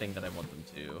eat the thing that I want them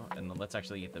to. And then let's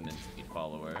actually eat the mint speed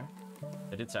follower.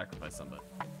 I did sacrifice somebody.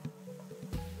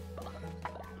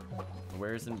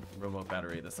 Where's the remote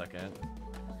battery the second?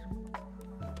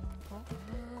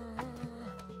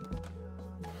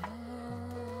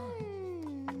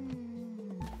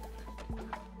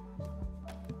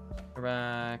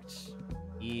 Correct.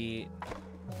 Eat.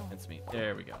 It's me.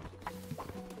 There we go.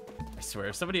 I swear,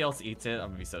 if somebody else eats it, I'm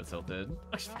gonna be so tilted.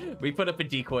 We put up a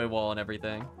decoy wall and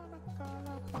everything.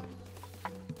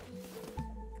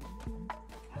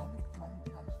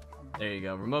 There you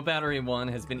go. Remote battery 1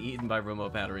 has been eaten by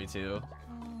remote battery 2.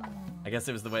 I guess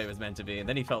it was the way it was meant to be. And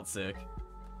then he felt sick.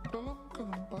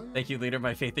 Thank you, leader.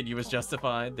 My faith in you was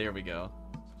justified. There we go.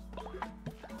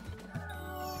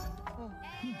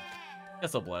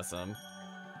 Guess I'll bless him.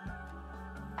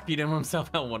 Feed him himself.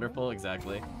 How wonderful.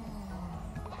 Exactly.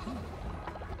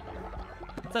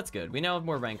 That's good. We now have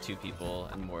more rank 2 people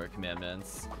and more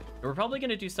commandments. We're probably going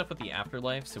to do stuff with the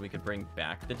afterlife so we could bring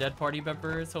back the dead party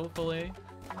members, hopefully.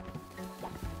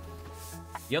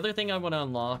 The other thing I want to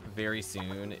unlock very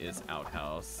soon is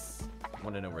Outhouse. I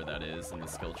want to know where that is in the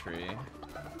skill tree.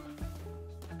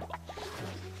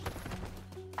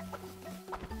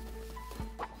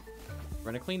 We're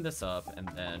going to clean this up, and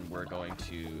then we're going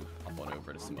to hop on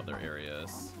over to some other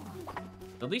areas.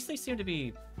 At least they seem to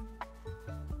be...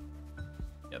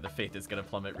 Yeah, the faith is going to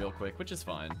plummet real quick, which is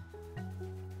fine.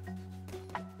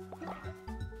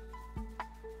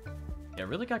 Yeah,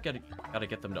 really gotta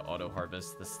get them to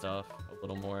auto-harvest this stuff a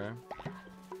little more.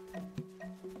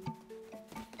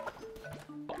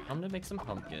 I'm gonna make some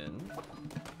pumpkin.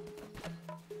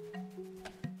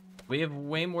 We have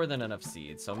way more than enough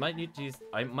seeds, so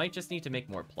I might just need to make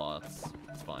more plots.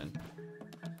 It's fine.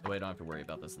 That way I don't have to worry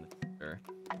about this in the future.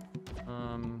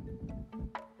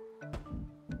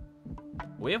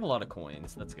 We have a lot of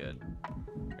coins. That's good.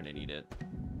 We're gonna need it.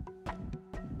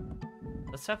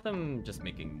 Let's have them just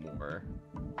making more.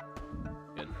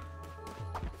 Good.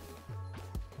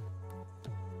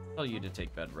 Tell you to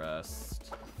take bed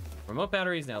rest. Remote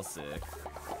battery is now sick.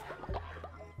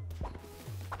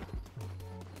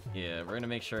 Yeah, we're gonna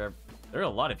make sure... There are a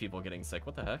lot of people getting sick.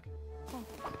 What the heck?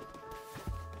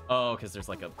 Oh, because there's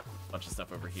like a bunch of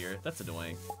stuff over here. That's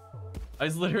annoying. I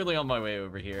was literally on my way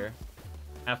over here.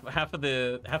 Half of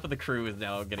the crew is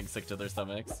now getting sick to their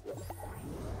stomachs.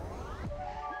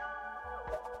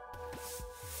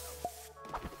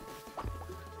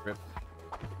 Rip.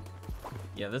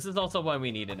 Yeah, this is also why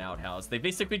we need an outhouse. They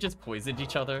basically just poisoned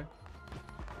each other.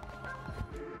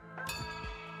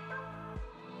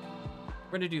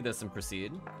 We're gonna do this and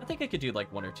proceed. I think I could do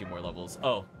like 1 or 2 more levels.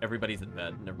 Oh, everybody's in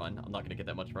bed. Never mind. I'm not gonna get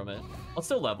that much from it. I'll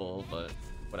still level, but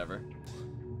whatever.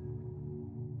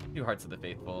 2 Hearts of the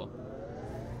Faithful.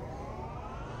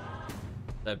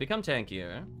 Become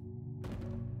tankier.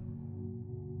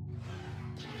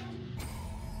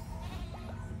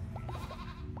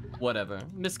 Whatever.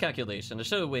 Miscalculation. I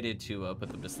should have waited to put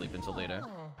them to sleep until later.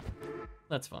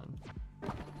 That's fun.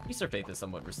 At least our faith is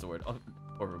somewhat restored. Oh,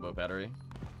 poor remote battery.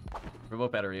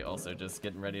 Remote battery also just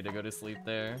getting ready to go to sleep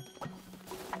there.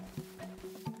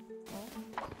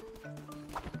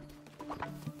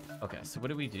 Okay, so what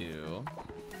do we do?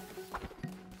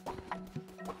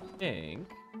 I think...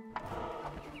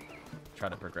 Try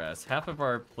to progress. Half of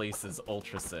our place is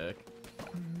ultra sick.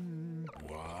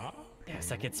 What?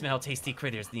 Yes, I can smell tasty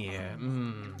critters near.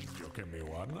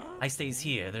 I stays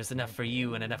here. There's enough for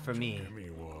you and enough for me.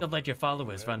 Don't let your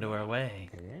followers run to our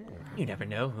way. You never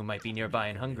know who might be nearby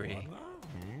and hungry.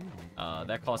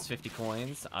 That costs 50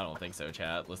 coins? I don't think so,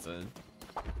 chat. Listen.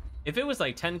 If it was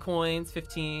like 10 coins,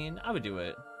 15, I would do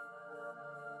it.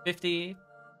 50?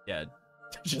 Dead.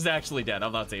 Just actually dead.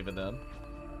 I'm not saving them.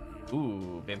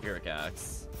 Ooh, Vampiric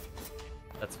Axe.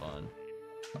 That's fun.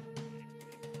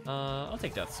 I'll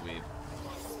take Death Sweep.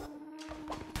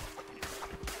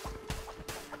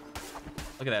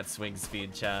 Look at that swing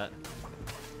speed, chat.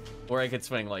 Or I could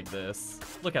swing like this.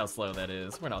 Look how slow that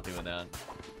is. We're not doing that.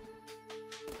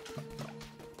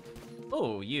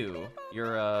 Oh, you.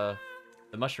 You're,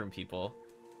 the mushroom people.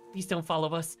 Please don't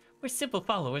follow us. We're simple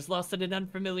followers lost in an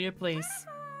unfamiliar place.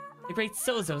 The great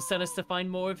Sozo sent us to find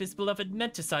more of his beloved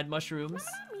Menticide mushrooms.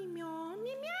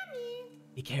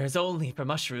 He cares only for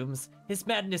mushrooms. His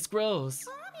madness grows.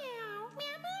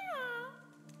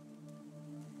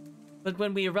 But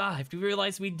when we arrived, we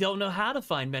realized we don't know how to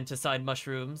find Menticide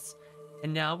mushrooms.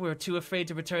 And now we're too afraid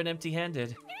to return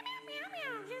empty-handed.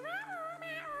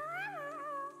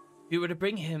 If you were to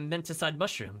bring him Menticide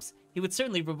mushrooms, he would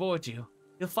certainly reward you.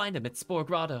 You'll find him at Spore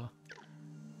Grotto.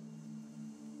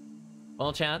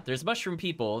 Well, chat, there's mushroom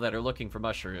people that are looking for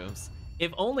mushrooms.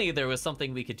 If only there was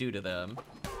something we could do to them.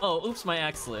 Oh, oops, my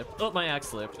axe slipped. Oop, my axe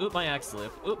slipped. Oop, my axe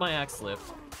slipped. Oop, my axe slipped.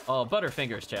 Oh,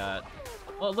 butterfingers, chat.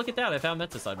 Well, look at that. I found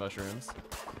Menticide mushrooms.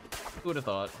 Who would have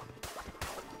thought?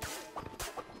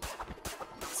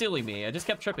 Silly me. I just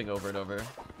kept tripping over and over.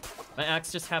 My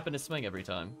axe just happened to swing every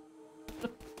time.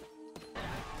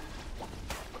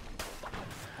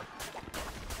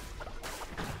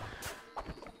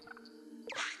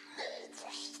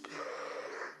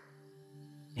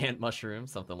 Ant mushroom,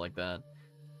 something like that.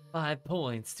 5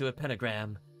 points to a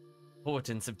pentagram.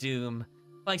 Portents of doom.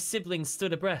 5 siblings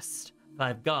stood abreast.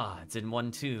 5 gods in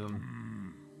one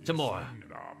tomb. Tamora,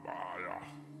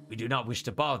 we do not wish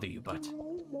to bother you, but...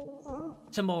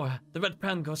 Tamora, the Red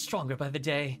Crown grows stronger by the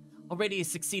day. Already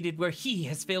has succeeded where he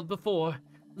has failed before.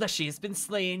 Leshy has been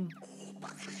slain.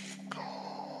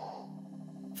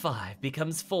 5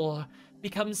 becomes 4,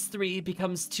 becomes 3,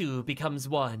 becomes 2, becomes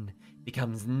 1,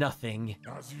 becomes nothing.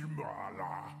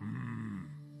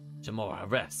 Tamora,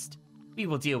 rest. We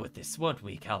will deal with this, won't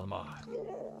we, Calamar?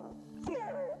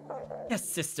 Yes,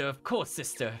 sister, of course,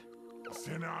 sister.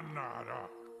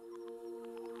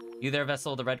 You there,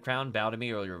 Vessel, the Red Crown, bow to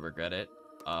me or you'll regret it.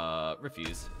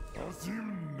 Refuse.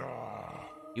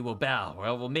 You will bow, or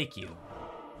I will make you.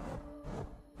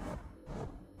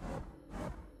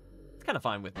 It's kind of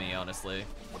fine with me, honestly.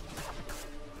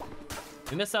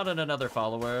 We missed out on another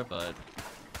follower, but...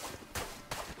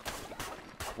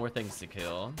 more things to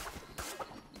kill.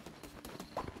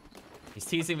 He's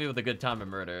teasing me with a good time of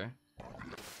murder.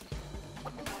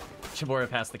 Shimura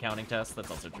passed the counting test,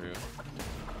 that's also true.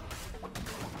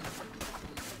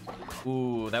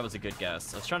 Ooh, that was a good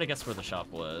guess. I was trying to guess where the shop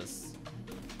was.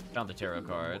 Found the tarot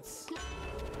cards.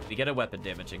 We get a weapon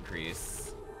damage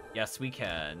increase. Yes, we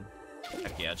can.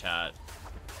 Heck yeah, chat.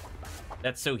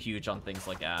 That's so huge on things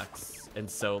like axe, and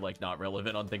so, like, not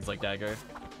relevant on things like dagger.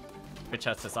 Bitch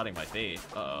has deciding my fate.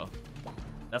 Uh-oh.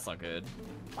 That's not good.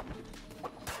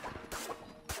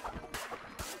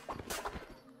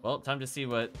 Well, time to see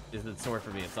what is in store for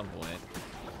me at some point.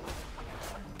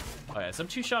 Alright, so I'm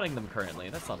two-shotting them currently.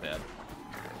 That's not bad.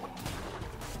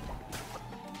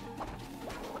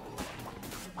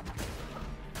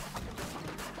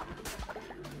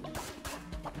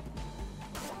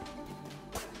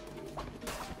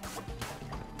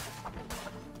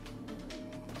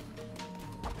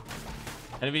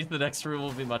 Enemies in the next room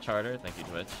will be much harder. Thank you,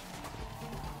 Twitch.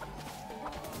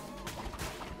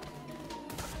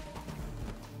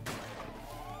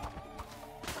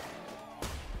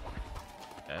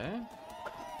 Okay.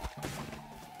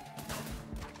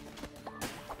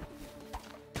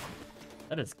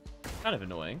 That is kind of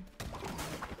annoying.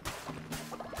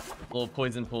 Little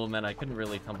poison pool meant I couldn't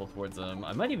really tumble towards them.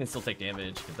 I might even still take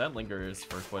damage, because that lingers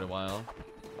for quite a while.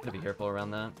 Gotta be careful around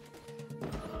that.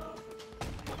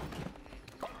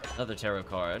 Another tarot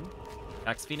card.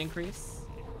 Axe speed increase.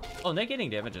 Oh,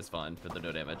 negating damage is fun for the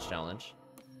no damage challenge.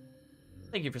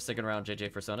 Thank you for sticking around,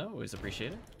 JJ Persona. Always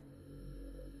appreciate it.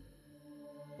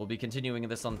 We'll be continuing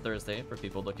this on Thursday for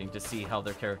people looking to see how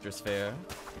their characters fare.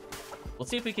 We'll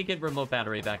see if we can get remote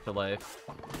battery back to life.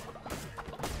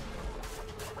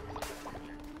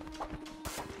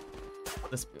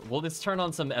 We'll just turn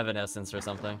on some Evanescence or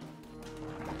something.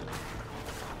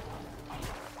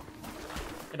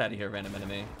 Get out of here, random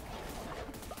enemy.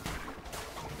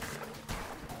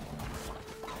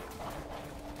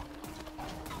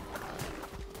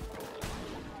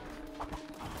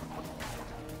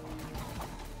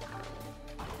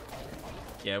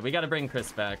 Yeah, we gotta bring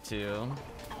Chris back too.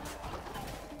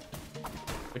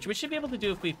 Which we should be able to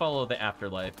do if we follow the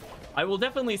afterlife. I will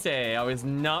definitely say I was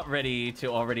not ready to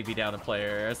already be down a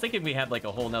player. I was thinking we had like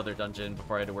a whole nother dungeon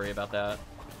before I had to worry about that.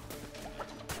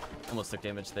 Almost took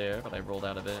damage there, but I rolled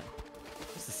out of it.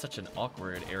 This is such an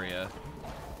awkward area.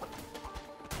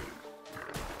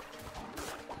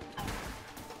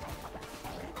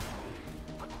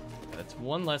 That's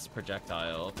one less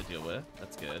projectile to deal with.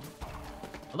 That's good.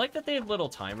 I like that they have little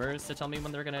timers to tell me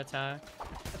when they're gonna attack.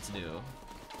 That's new.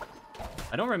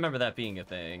 I don't remember that being a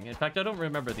thing. In fact, I don't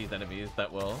remember these enemies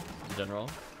that well, in general.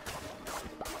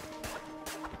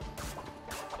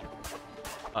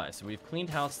 Alright, so we've cleaned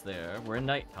house there. We're in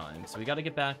nighttime, so we gotta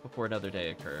get back before another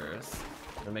day occurs.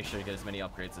 We'll make sure to get as many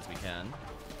upgrades as we can.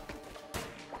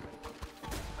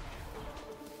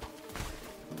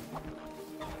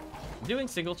 I'm doing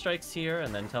single strikes here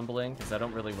and then tumbling, because I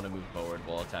don't really want to move forward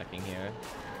while attacking here.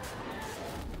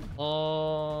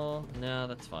 Oh, no,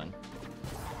 that's fine.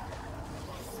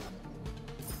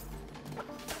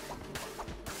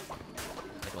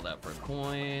 Nickel that for a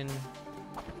coin.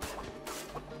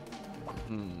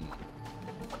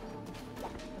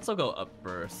 Let's all go up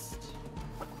first.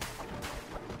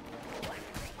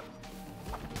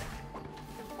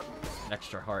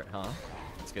 Extra heart, huh?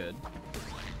 That's good.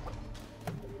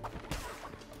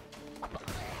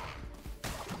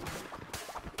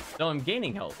 No, I'm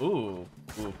gaining health. Ooh.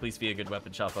 Ooh, please be a good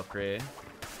weapon shop upgrade.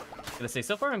 I'm gonna say,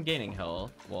 so far I'm gaining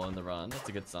health while in the run. That's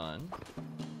a good sign.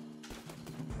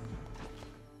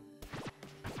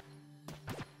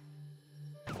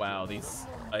 Wow, these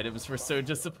items were so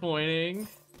disappointing.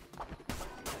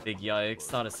 Big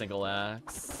yikes, not a single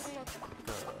axe.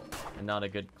 And not a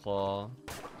good claw.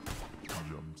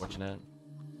 Unfortunate.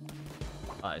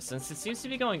 Alright, since it seems to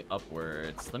be going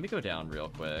upwards, let me go down real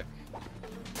quick.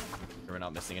 We're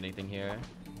not missing anything here.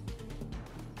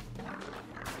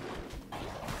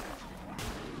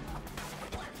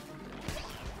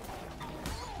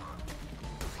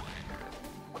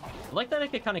 I like that I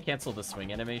could kind of cancel the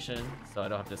swing animation, so I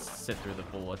don't have to sit through the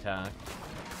full attack.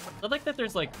 I like that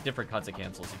there's like different kinds of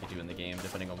cancels you can do in the game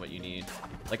depending on what you need.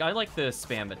 Like I like the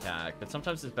spam attack, but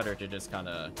sometimes it's better to just kind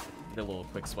of get a little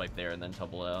quick swipe there and then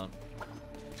tumble out.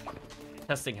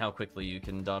 Testing how quickly you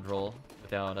can dodge roll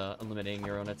without eliminating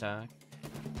your own attack.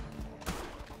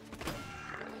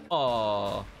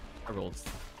 Oh, I rolled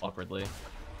awkwardly.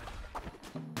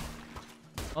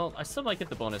 Well, I still might get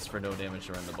the bonus for no damage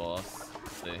around the boss.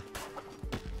 Let's see.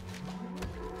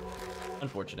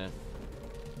 Unfortunate.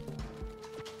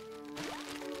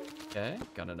 Okay,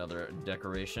 got another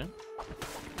decoration.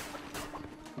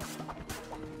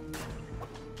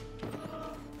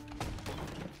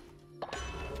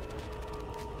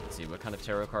 Let's see, what kind of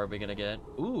tarot card are we gonna get?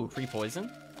 Ooh, free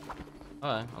poison.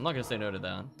 Alright, I'm not gonna say no to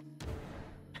that.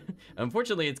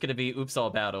 Unfortunately, it's gonna be oops all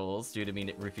battles due to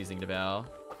me refusing to bow.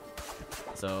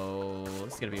 So,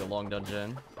 this is gonna be a long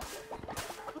dungeon.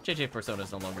 JJ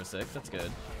Persona's no longer sick, that's good.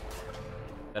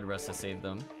 Bed rest to save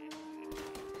them.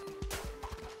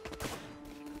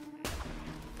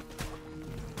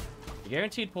 The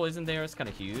guaranteed poison there is kind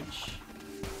of huge,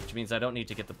 which means I don't need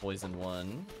to get the poison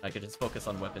one. I could just focus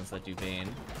on weapons that do Bane.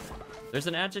 There's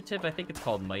an adjective, I think it's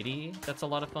called Mighty, that's a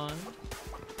lot of fun.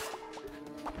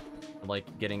 I like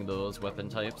getting those weapon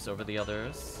types over the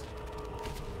others.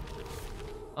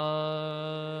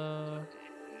 Alright,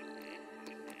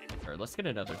 let's get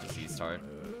another disease tart.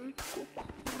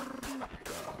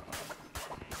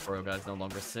 Bro guy's no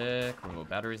longer sick. Remote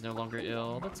battery's no longer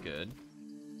ill. That's good.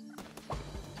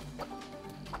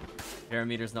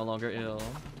 Parameter's no longer ill.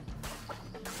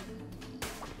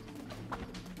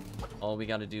 All we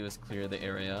gotta do is clear the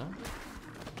area.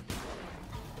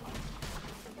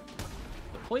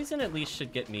 The poison at least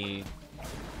should get me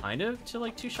kind of to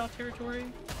like 2-shot territory.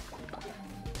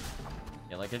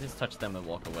 Yeah, like I just touch them and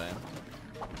walk away.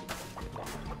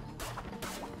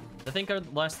 I think our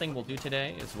last thing we'll do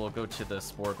today is we'll go to the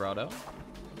Spore Grotto.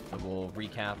 And we'll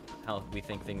recap how we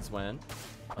think things went.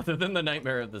 Other than the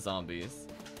nightmare of the zombies.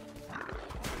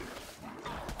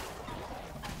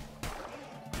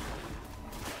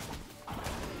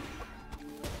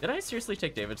 Did I seriously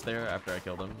take damage there after I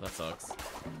killed him? That sucks.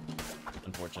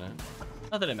 Unfortunate.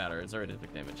 Not that it matters, I already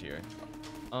took damage here.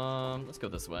 Let's go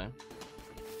this way.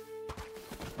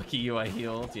 Lucky you, I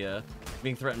healed, yeah.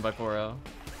 Being threatened by Poro.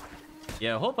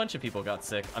 Yeah, a whole bunch of people got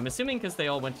sick. I'm assuming because they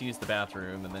all went to use the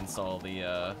bathroom and then saw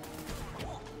the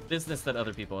business that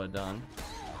other people had done.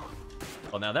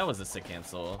 Well, now that was a sick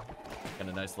cancel. Got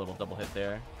a nice little double hit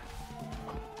there.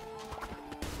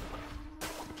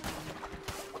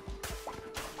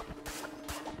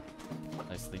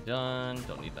 Nicely done.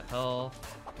 Don't need the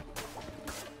health.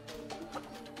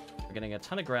 We're getting a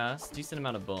ton of grass, decent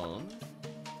amount of bone.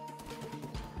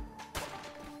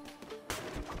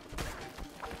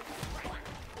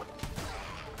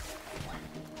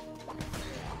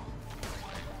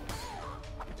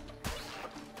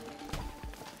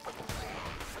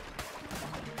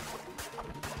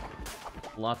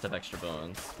 Lots of extra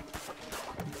bones.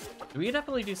 We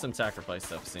definitely do some sacrifice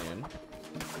stuff soon.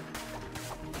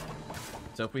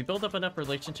 So if we build up enough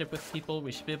relationship with people,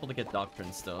 we should be able to get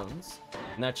Doctrine Stones.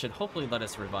 And that should hopefully let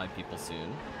us revive people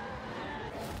soon.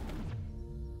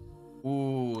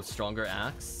 Ooh, stronger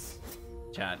axe.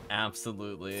 Chat,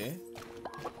 absolutely.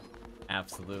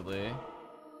 Absolutely.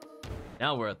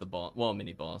 Now we're at the boss, well,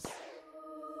 mini boss.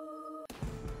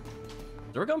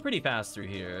 So we're going pretty fast through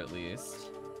here, at least.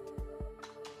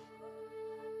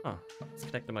 Huh, let's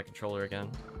connect to my controller again.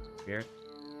 Weird.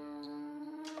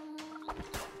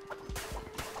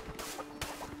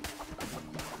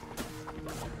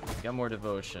 Got more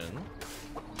devotion.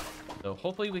 So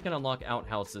hopefully we can unlock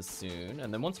outhouses soon.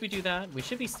 And then once we do that, we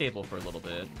should be stable for a little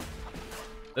bit.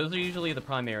 Those are usually the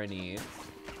primary needs.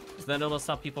 Because then it'll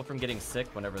stop people from getting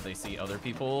sick whenever they see other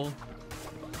people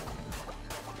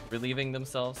relieving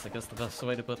themselves. I guess the best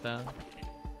way to put that.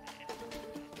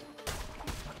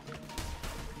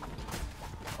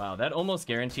 Wow, that almost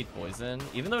guaranteed poison,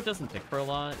 even though it doesn't pick for a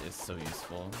lot, is so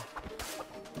useful.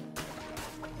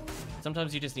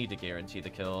 Sometimes you just need to guarantee the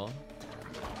kill.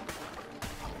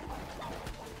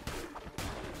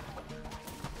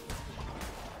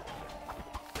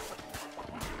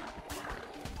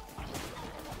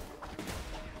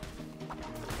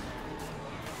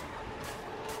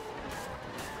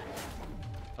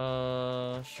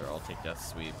 Sure, I'll take Death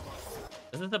Sweep.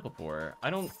 As I said before, I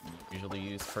don't usually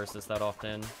use curses that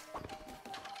often.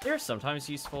 They're sometimes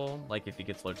useful, like if you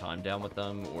get slow time down with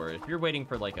them, or if you're waiting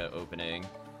for like an opening,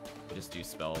 you just do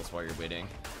spells while you're waiting.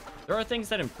 There are things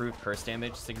that improve curse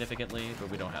damage significantly, but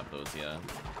we don't have those yet.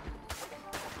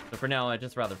 So for now, I'd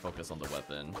just rather focus on the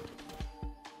weapon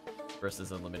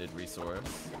versus a limited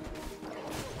resource.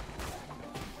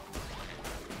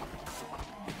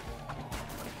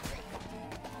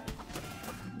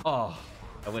 Oh,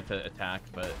 I went to attack,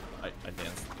 but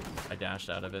I dashed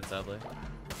out of it, sadly.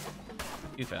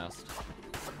 Too fast.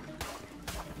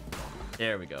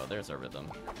 There we go, there's our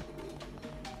rhythm.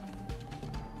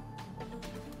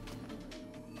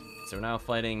 So we're now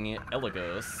fighting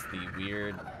Elagos, the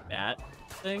weird bat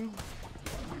thing.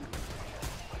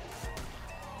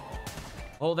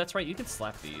 Oh, that's right, you can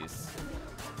slap these.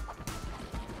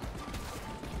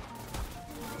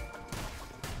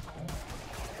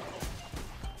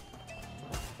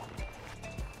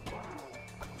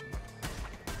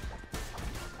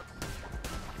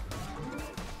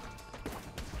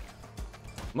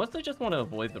 Mostly just want to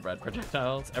avoid the red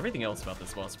projectiles. Everything else about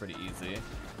this boss is pretty easy.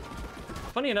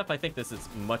 Funny enough, I think this is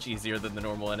much easier than the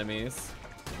normal enemies,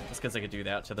 just because I could do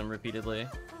that to them repeatedly.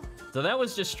 So that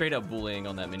was just straight up bullying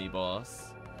on that mini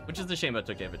boss, which is a shame I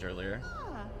took damage earlier.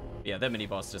 Yeah, that mini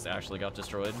boss just actually got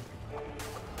destroyed.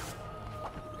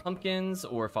 Pumpkins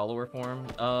or follower form?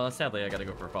 Sadly, I gotta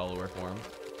go for follower form.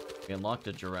 We unlocked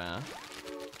a giraffe.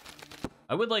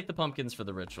 I would like the pumpkins for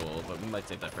the ritual, but we might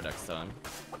save that for next time.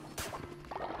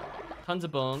 Tons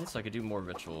of bones, so I could do more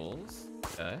rituals.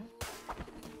 Okay.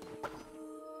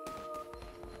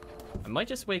 I might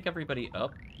just wake everybody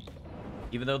up,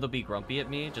 even though they'll be grumpy at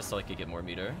me, just so I could get more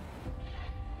meter.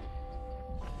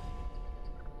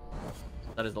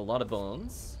 That is a lot of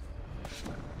bones.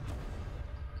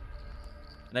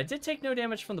 And I did take no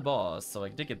damage from the boss, so I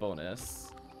did get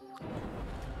bonus.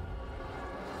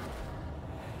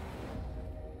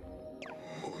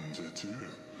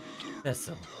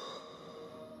 Vessel,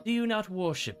 do you not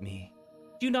worship me?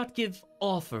 Do you not give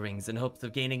offerings in hopes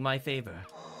of gaining my favor?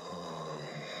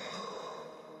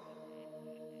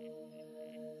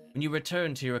 When you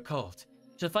return to your cult,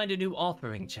 you shall find a new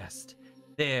offering chest.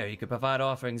 There you can provide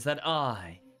offerings that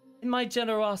I, in my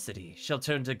generosity, shall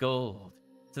turn to gold,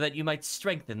 so that you might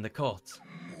strengthen the cult.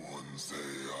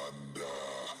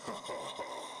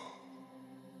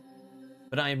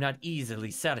 But I am not easily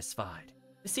satisfied.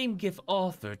 The same gift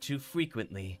offered too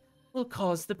frequently will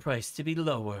cause the price to be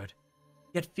lowered.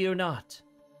 Yet fear not.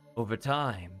 Over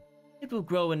time, it will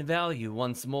grow in value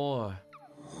once more.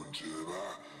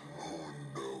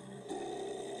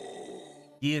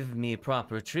 Give me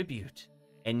proper tribute,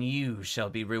 and you shall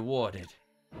be rewarded.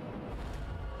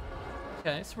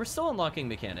 Okay, so we're still unlocking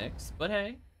mechanics, but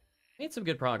hey, made some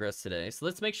good progress today. So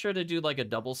let's make sure to do like a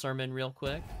double sermon real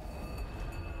quick.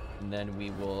 And then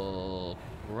we will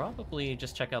probably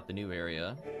just check out the new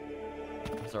area.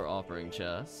 It's our offering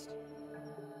chest,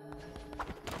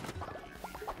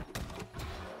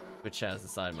 which has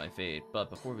decided my fate.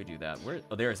 But before we do that,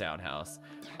 oh, there's Outhouse.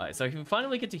 Alright, so I can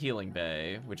finally get to Healing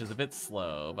Bay, which is a bit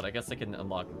slow, but I guess I can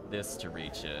unlock this to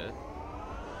reach it.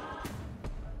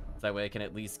 So that way I can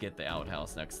at least get the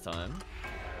Outhouse next time.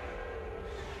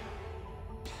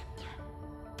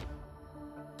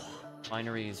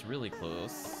 Finery is really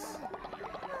close.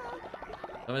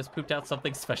 I just pooped out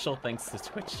something special thanks to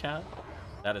Twitch chat.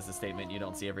 That is a statement you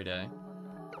don't see every day.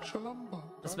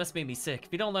 This mess made me sick.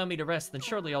 If you don't allow me to rest, then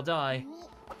surely I'll die.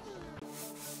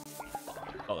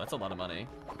 Oh, that's a lot of money.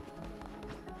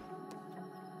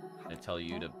 I tell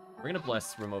you to... We're gonna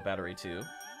bless Remote Battery too.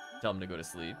 Tell him to go to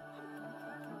sleep.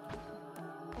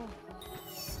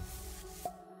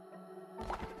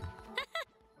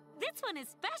 This one is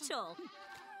special.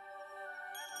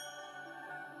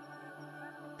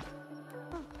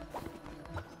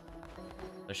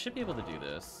 I should be able to do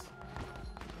this.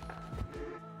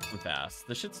 I'm fast.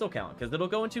 This should still count, because it'll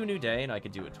go into a new day and I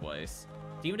could do it twice.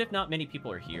 So even if not many people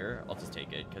are here, I'll just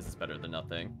take it, because it's better than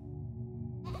nothing.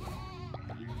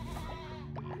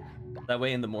 That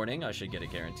way in the morning, I should get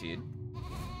it guaranteed.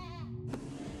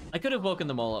 I could have woken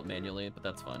them all up manually, but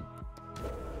that's fine.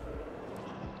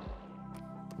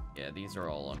 Yeah, these are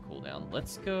all on cooldown.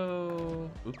 Let's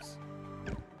go... Oops.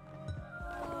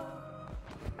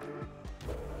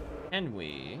 Can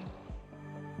we?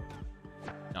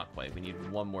 Not quite. We need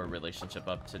one more relationship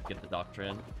up to get the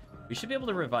doctrine. We should be able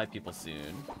to revive people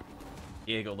soon.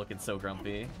 Diego looking so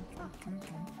grumpy.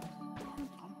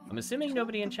 I'm assuming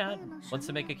nobody in chat wants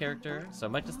to make a character, so I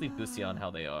might just leave Busia on how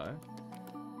they are.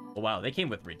 Oh wow, they came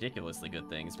with ridiculously good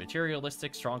things.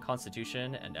 Materialistic, strong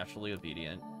constitution, and naturally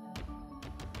obedient.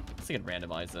 Let's see if I can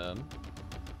randomize them.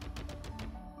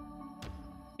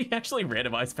 He actually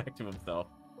randomized back to himself.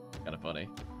 Kind of funny.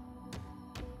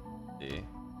 Let's see.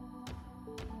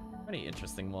 Any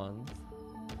interesting ones?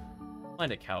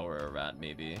 Find a cow or a rat,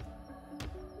 maybe.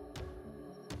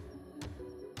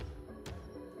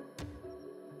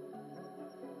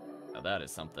 Now that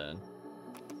is something.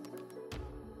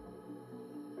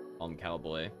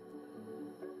 Cowboy.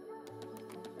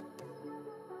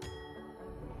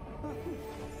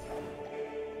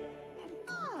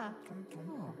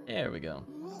 There we go.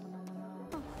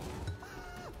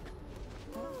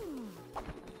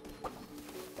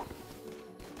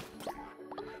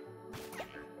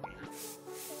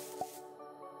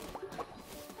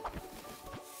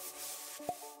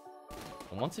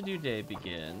 Once a new day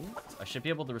begins, I should be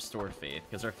able to restore faith,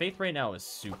 because our faith right now is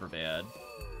super bad.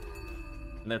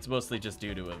 And that's mostly just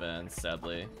due to events,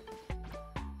 sadly.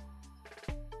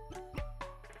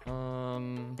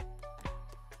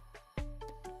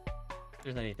 If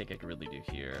there's anything I could really do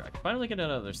here. I can finally get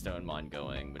another stone mine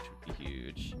going, which would be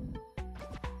huge.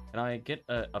 Can I get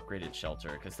an upgraded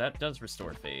shelter? Because that does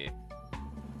restore faith.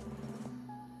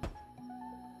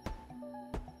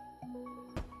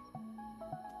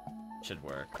 Should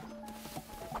work.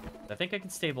 I think I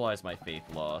can stabilize my faith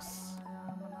loss.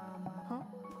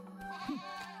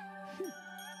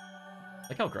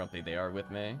 Look how grumpy they are with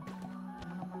me.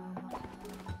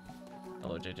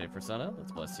 Hello, JJ Persona.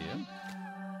 Let's bless you.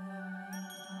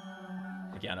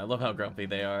 Again, I love how grumpy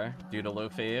they are due to low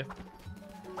faith.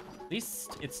 At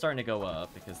least it's starting to go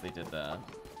up because they did that.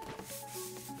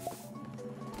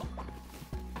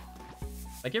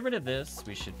 If I get rid of this,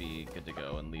 we should be good to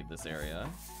go and leave this area.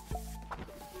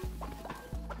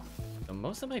 So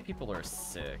most of my people are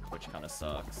sick, which kind of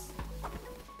sucks.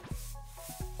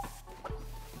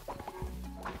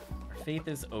 Our faith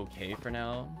is okay for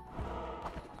now.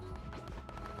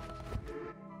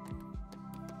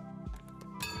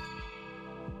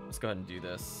 Let's go ahead and do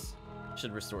this.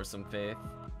 Should restore some faith.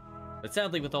 But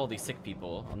sadly, with all these sick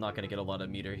people, I'm not going to get a lot of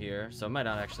meter here, so I might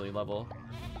not actually level.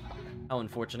 How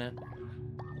unfortunate.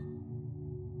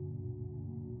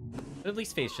 But at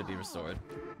least faith should be restored.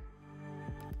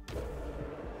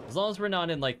 As long as we're not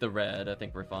in, like, the red, I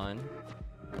think we're fine.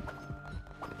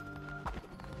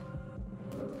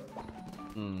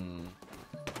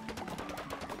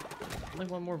 Only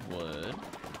one more wood.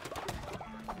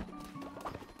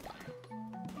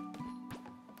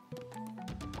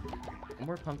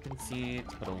 More pumpkin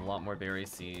seeds, but a lot more berry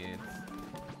seeds.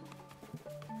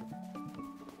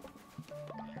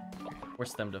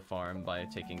 Force them to farm by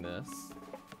taking this.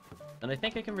 And I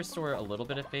think I can restore a little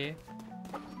bit of faith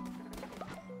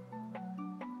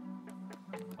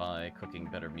by cooking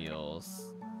better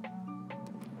meals.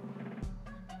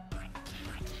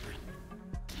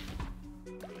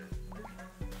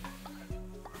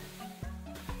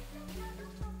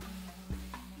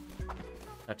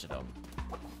 Touch it up.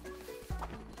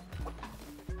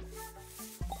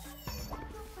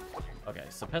 Okay,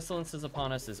 so Pestilence is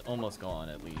upon us is almost gone,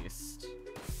 at least.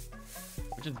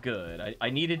 Which is good. I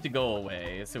needed to go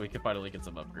away so we could finally get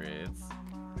some upgrades.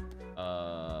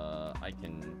 I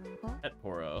can pet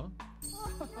Poro.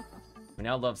 Who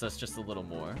now loves us just a little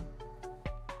more.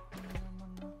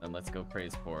 Then let's go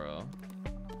praise Poro.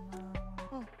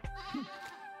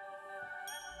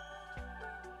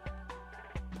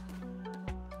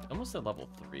 Almost at level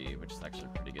 3, which is actually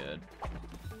pretty good.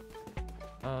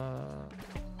 I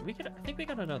think we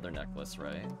got another necklace,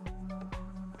 right?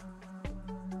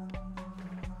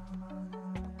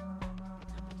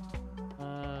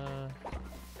 I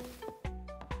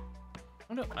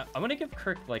don't know. I'm gonna give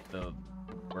Kirk like the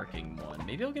working one.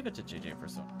 Maybe I'll give it to JJ for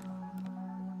some.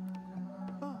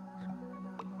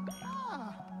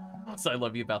 So I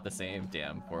love you about the same.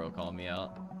 Damn, Poro called me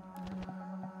out.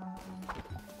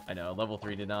 I know, level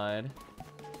 3 denied.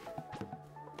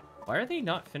 Why are they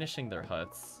not finishing their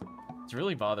huts? It's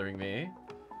really bothering me.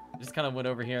 I just kind of went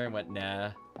over here and went,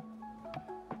 nah.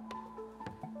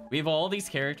 We have all these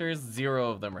characters, 0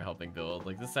 of them are helping build.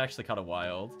 Like, this is actually kind of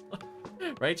wild.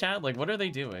 Right, chat? Like, what are they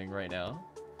doing right now?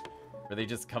 Are they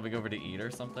just coming over to eat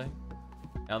or something?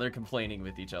 Now they're complaining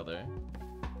with each other.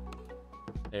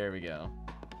 There we go.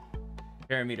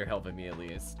 Parameter helping me at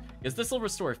least. Because this will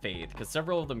restore faith, because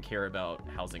several of them care about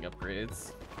housing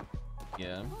upgrades.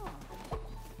 Yeah.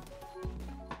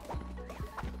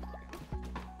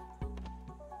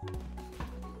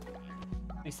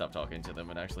 me stop talking to them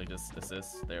and actually just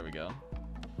assist. There we go.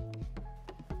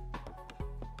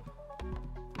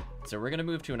 So we're gonna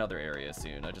move to another area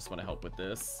soon. I just want to help with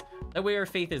this. That way our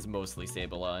faith is mostly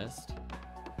stabilized.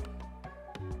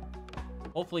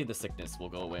 Hopefully the sickness will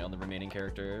go away on the remaining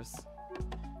characters.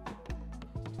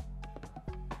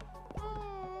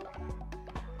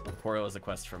 Poro has a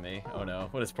quest for me. Oh no,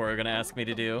 what is Poro gonna ask me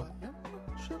to do?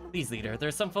 Please, leader, there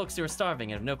are some folks who are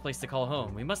starving and have no place to call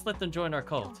home. We must let them join our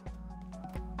cult.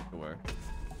 Sure.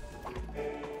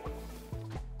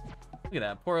 Look at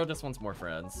that, Poro just wants more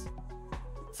friends.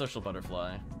 Social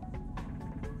butterfly.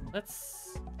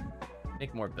 Let's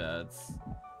make more beds.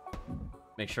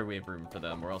 Make sure we have room for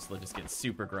them, or else they'll just get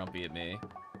super grumpy at me.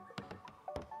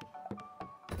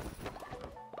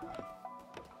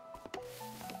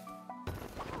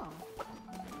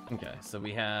 Okay, so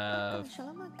we have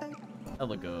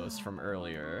Elagos from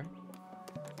earlier,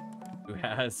 who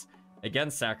has, again,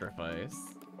 sacrifice.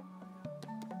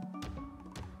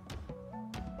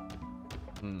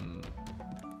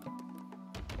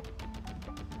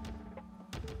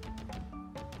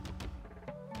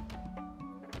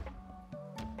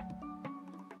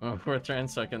 Oh, we're trying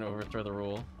so I can overthrow the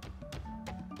rule.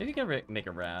 Maybe you can make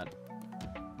a rat.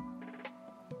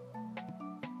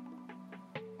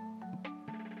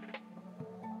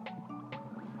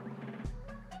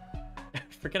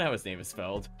 Forget how his name is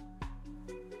spelled.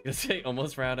 Gonna say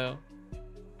almost Rado.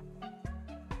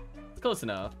 It's close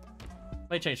enough.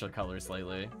 Might change the color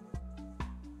slightly.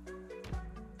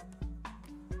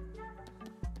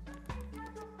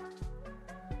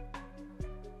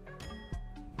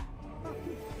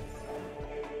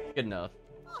 Good enough.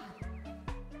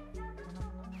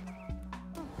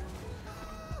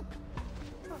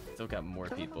 Still got more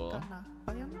people.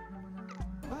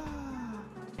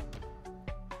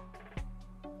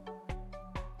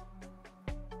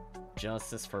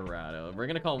 Justice for Rado. We're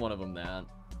gonna call one of them that.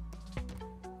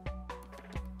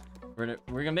 We're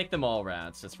gonna make them all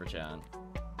rats just for chat.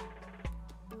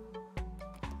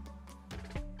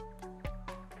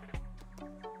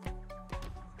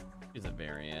 Here's a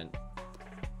variant.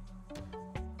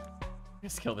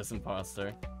 Let's kill this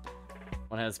imposter.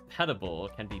 One has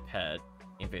petable, can be pet.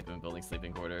 In faith when building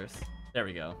sleeping quarters. There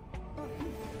we go.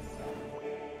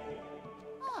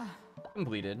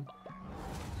 Completed.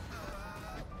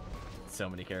 So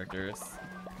many characters.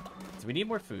 So we need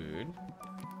more food.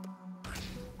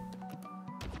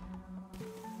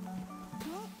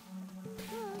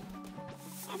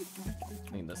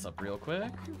 Clean this up real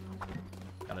quick.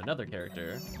 Got another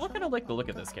character. I kind of like the look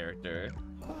of this character.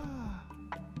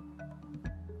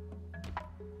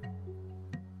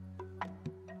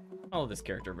 Follow this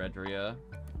character, Redria.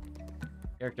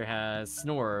 Character has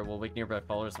snore, will wake nearby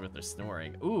followers with their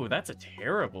snoring. Ooh, that's a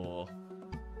terrible...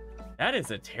 That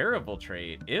is a terrible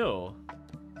trait. Ew.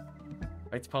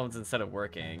 Writes poems instead of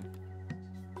working.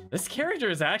 This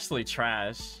character is actually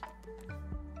trash.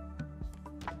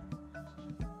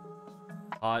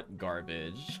 Hot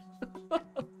garbage.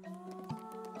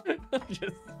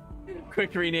 Just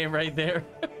quick rename right there.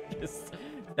 Just,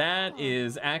 that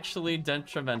is actually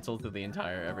detrimental to the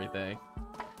entire everything.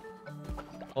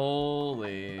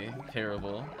 Holy,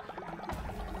 terrible.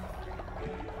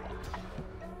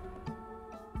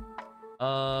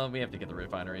 We have to get the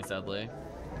refinery, sadly.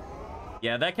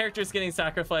 Yeah, that character's getting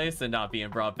sacrificed and not being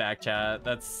brought back, chat.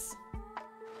 That's...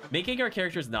 Making our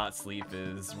characters not sleep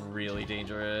is really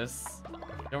dangerous.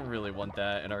 Don't really want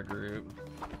that in our group.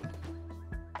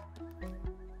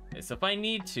 Okay, so if I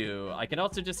need to, I can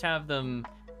also just have them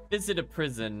visit a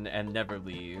prison and never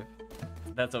leave.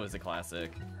 That's always a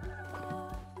classic.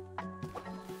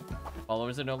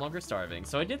 Followers are no longer starving.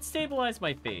 So I did stabilize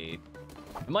my fate.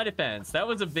 In my defense, that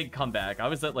was a big comeback. I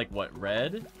was at, like, what,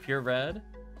 red? Pure red?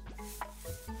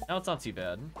 Now it's not too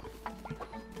bad.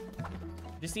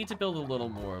 Just need to build a little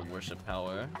more worship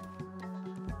power.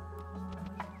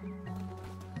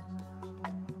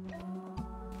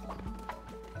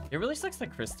 It really sucks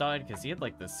that Chris died, because he had,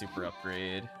 like, this super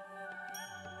upgrade.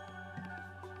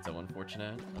 So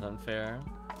unfortunate and unfair.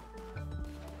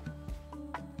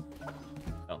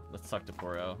 Oh, let's talk to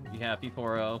Poro. You happy,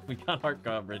 Poro? We got heart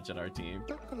coverage in our team.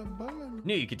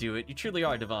 Knew you could do it. You truly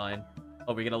are divine.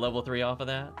 Oh, we get a level 3 off of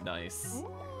that? Nice.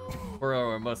 Poro,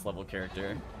 our most level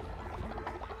character.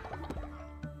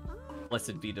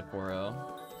 Blessed be to Poro.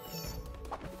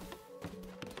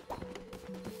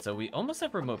 So we almost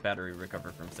have remote battery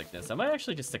recover from sickness. I might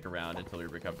actually just stick around until he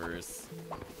recovers.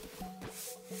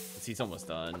 Because he's almost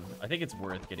done. I think it's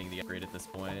worth getting the upgrade at this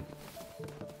point.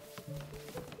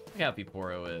 Look how happy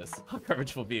Poro is.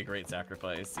 Coverage will be a great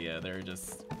sacrifice. Yeah, they're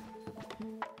just...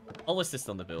 I'll assist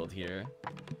on the build here.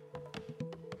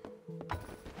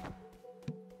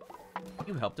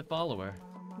 You helped a follower.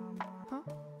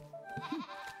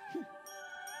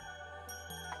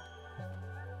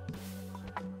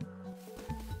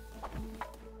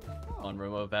 On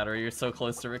remote battery, you're so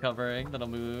close to recovering that I'll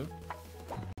move.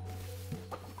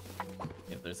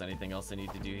 If there's anything else I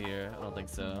need to do here, I don't think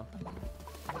so.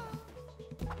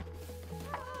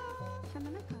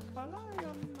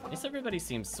 At least everybody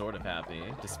seems sort of happy,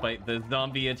 despite the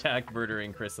zombie attack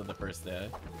murdering Chris on the first day.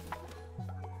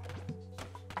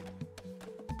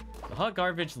 The hot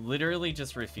garbage literally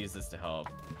just refuses to help.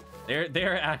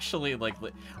 They're actually like,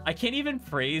 I can't even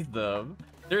praise them.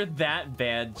 They're that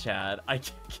bad, Chad. I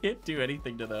can't do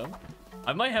anything to them.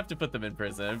 I might have to put them in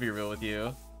prison, I'll be real with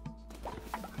you.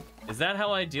 Is that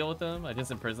how I deal with them? I just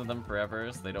imprison them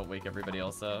forever so they don't wake everybody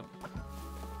else up?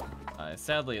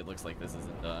 Sadly, it looks like this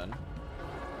isn't done.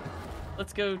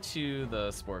 Let's go to the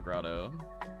Spore Grotto,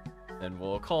 and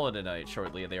we'll call it a night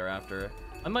shortly thereafter.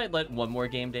 I might let one more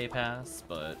game day pass,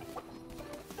 but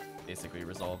basically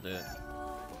resolved it.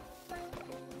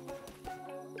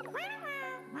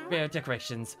 Rare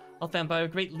decorations, all found by our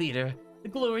great leader, the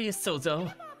glorious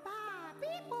Sozo.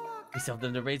 We sell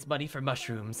them to raise money for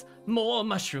mushrooms. More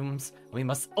mushrooms! We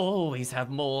must always have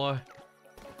more.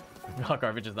 Hot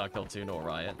garbage is not killed too, no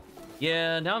riot.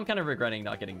 Yeah, now I'm kind of regretting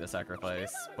not getting the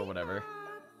sacrifice, but whatever.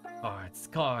 Cards,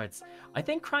 cards. I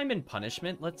think Crime and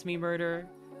Punishment lets me murder.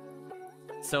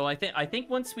 So I think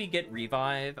once we get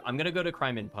Revive, I'm gonna go to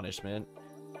Crime and Punishment.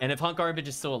 And if Hot Garbage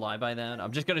is still alive by then,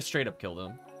 I'm just gonna straight up kill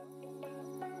them.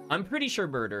 I'm pretty sure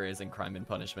Murder is in Crime and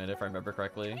Punishment, if I remember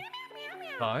correctly.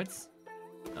 Cards?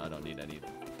 No, I don't need any.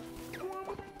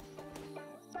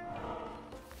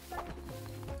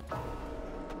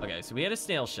 Okay, so we had a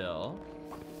snail shell.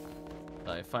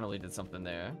 I finally did something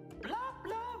there.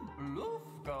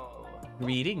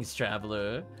 Greetings,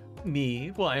 traveler.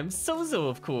 Me? Why, I'm Sozo,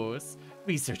 of course.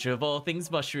 Researcher of all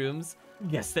things mushrooms.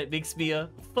 Guess that makes me a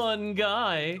fun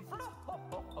guy.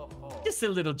 Just a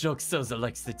little joke Sozo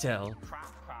likes to tell.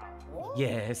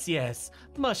 Yes, yes,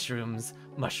 mushrooms.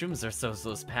 Mushrooms are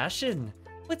Sozo's passion.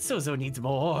 But Sozo needs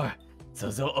more.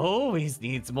 Sozo always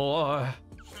needs more.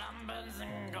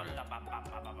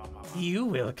 You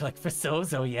will collect for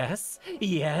Sozo, yes?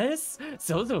 Yes?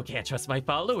 Sozo can't trust my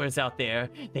followers out there.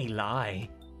 They lie.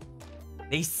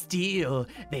 They steal.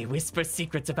 They whisper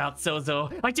secrets about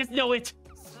Sozo. I just know it!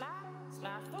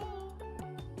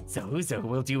 Sozo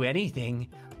will do anything.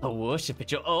 I'll worship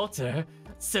at your altar.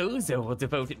 Sozo will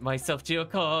devote myself to your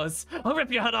cause. I'll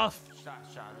rip your head off!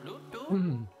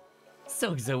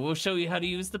 Sozo will show you how to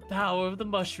use the power of the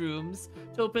mushrooms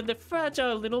to open the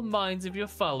fragile little minds of your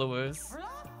followers.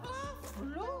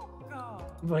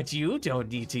 But you don't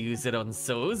need to use it on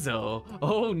Sozo.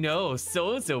 Oh no,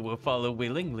 Sozo will follow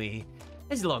willingly.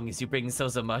 As long as you bring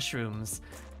Sozo mushrooms,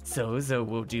 Sozo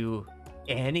will do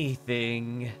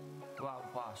anything.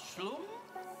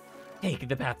 Take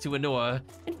the path to Anora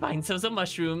and find Sozo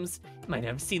mushrooms. You might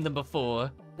have seen them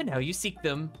before, but now you seek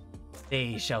them.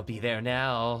 They shall be there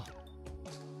now.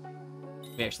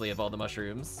 We actually have all the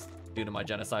mushrooms due to my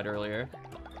genocide earlier.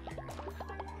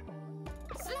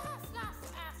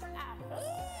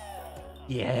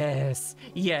 Yes,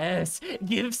 yes,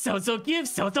 give Sozo, give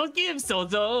Sozo, give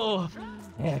Sozo!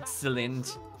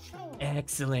 Excellent,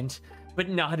 excellent, but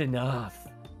not enough.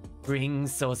 Bring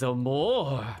Sozo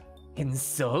more, and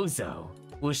Sozo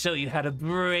will show you how to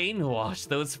brainwash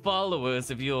those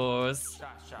followers of yours.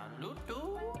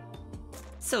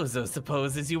 Sozo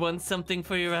supposes you want something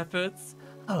for your efforts?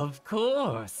 Of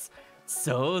course.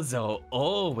 Sozo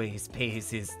always pays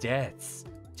his debts.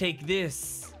 Take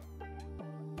this.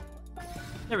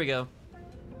 There we go.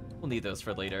 We'll need those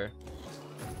for later.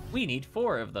 We need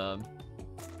 4 of them.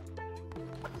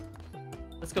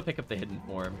 Let's go pick up the hidden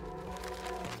form.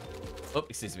 Oh,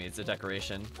 excuse me, it's a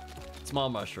decoration. Small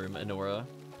mushroom, Anora.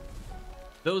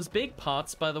 Those big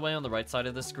pots, by the way, on the right side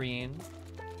of the screen,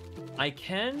 I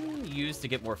can use to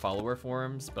get more follower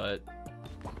forms, but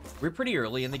we're pretty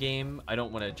early in the game. I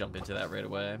don't want to jump into that right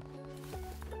away.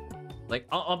 Like,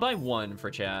 I'll buy 1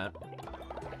 for chat,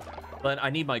 but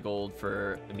I need my gold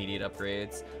for immediate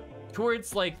upgrades.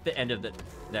 Towards, like, the end of the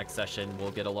next session, we'll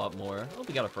get a lot more. Oh,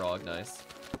 we got a frog, nice.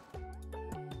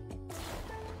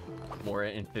 More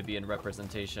amphibian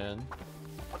representation.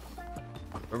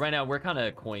 But right now, we're kind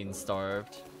of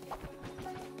coin-starved.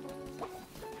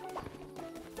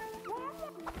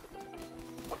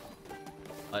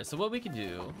 So what we can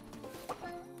do...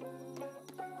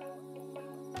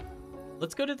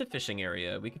 Let's go to the fishing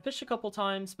area. We can fish a couple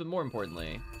times, but more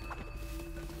importantly...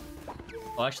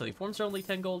 Oh, actually, forms are only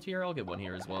 10 gold here. I'll get 1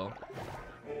 here as well.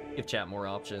 Give chat more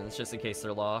options, just in case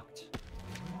they're locked.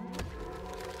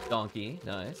 Donkey,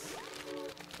 nice.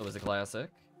 That was a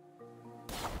classic.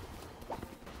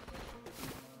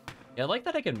 Yeah, I like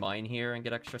that I can mine here and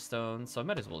get extra stones, so I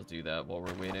might as well do that while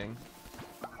we're waiting.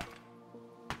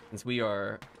 Since we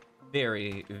are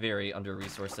very, very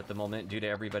under-resourced at the moment due to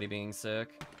everybody being sick.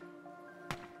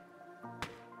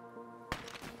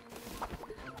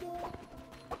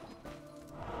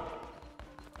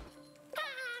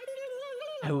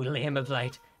 Oh, Lamb of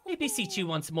Light, I beseech you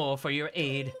once more for your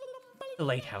aid. The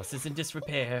lighthouse is in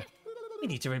disrepair. We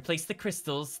need to replace the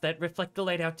crystals that reflect the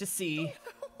light out to sea.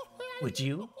 Would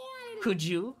you? Could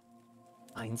you?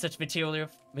 Find such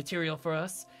material for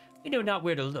us? We know not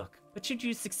where to look, but should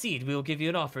you succeed, we will give you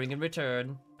an offering in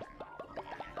return.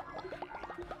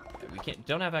 We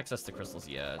don't have access to crystals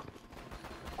yet.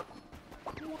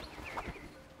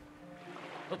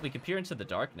 Oh, we can peer into the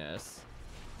darkness.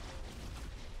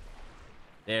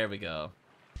 There we go.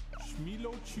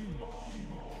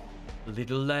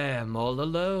 Little lamb all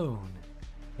alone.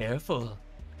 Careful.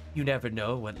 You never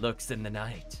know what lurks in the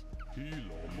night.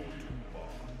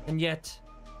 And yet,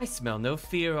 I smell no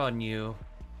fear on you.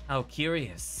 How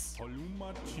curious.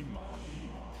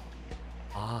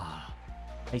 Ah,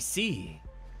 I see.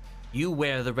 You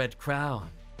wear the red crown.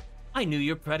 I knew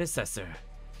your predecessor.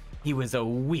 He was a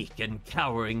weak and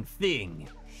cowering thing.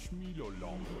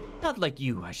 Not like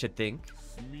you, I should think.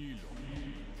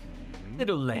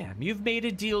 Little lamb, you've made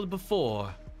a deal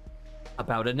before.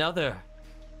 About another.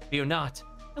 Fear not,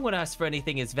 I won't ask for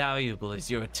anything as valuable as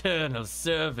your eternal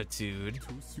servitude.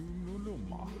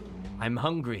 I'm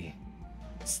hungry,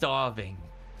 starving,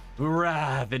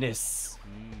 ravenous.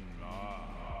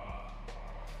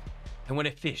 I want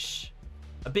a fish,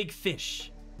 a big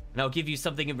fish, and I'll give you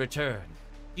something in return.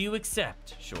 Do you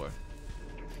accept? Sure.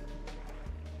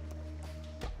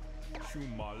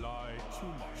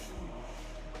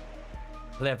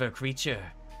 Clever creature.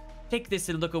 Take this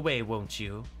and look away, won't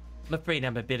you? I'm afraid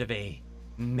I'm a bit of a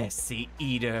messy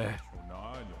eater.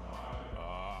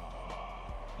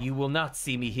 You will not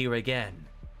see me here again,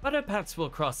 but our paths will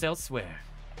cross elsewhere,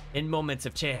 in moments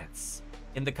of chance,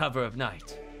 in the cover of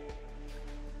night.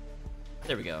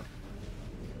 There we go.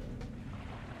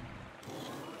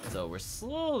 So we're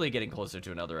slowly getting closer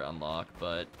to another unlock,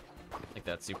 but I think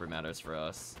that super matters for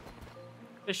us.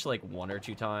 Fish like 1 or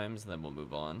 2 times, then we'll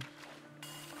move on.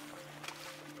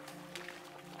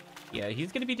 Yeah,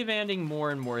 he's going to be demanding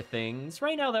more and more things.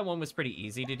 Right now, that one was pretty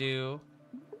easy to do.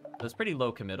 It was pretty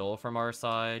low committal from our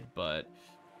side, but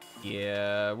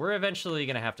yeah, we're eventually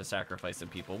going to have to sacrifice some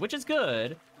people, which is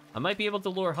good. I might be able to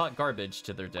lure Hot Garbage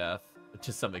to their death,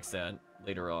 to some extent,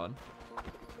 later on.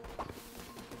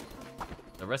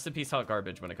 So rest in peace, Hot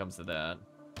Garbage, when it comes to that.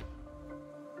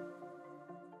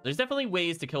 There's definitely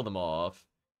ways to kill them off.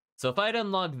 So if I'd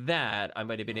unlocked that, I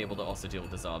might have been able to also deal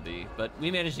with the zombie, but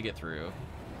we managed to get through.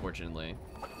 Fortunately,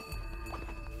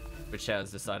 which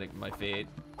has decided my fate.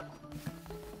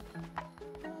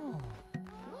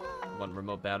 One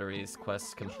remote batteries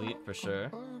quest complete for sure.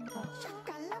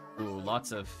 Ooh,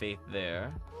 lots of faith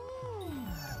there.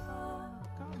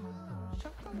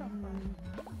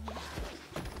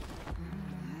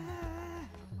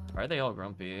 Why are they all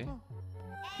grumpy?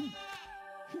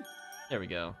 There we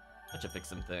go. That should fix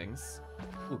some things.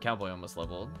 Ooh, Cowboy almost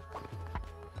leveled.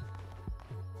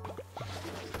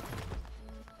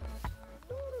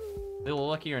 A little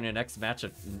luckier in your next match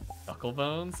of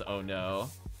Knucklebones? Oh no.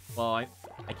 Well, I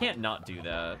can't not do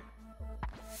that.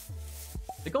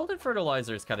 The Golden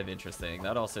Fertilizer is kind of interesting.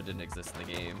 That also didn't exist in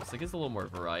the game, so it gives a little more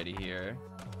variety here.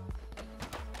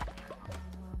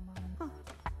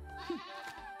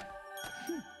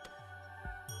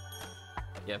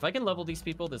 Yeah, if I can level these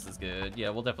people, this is good. Yeah,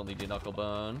 we'll definitely do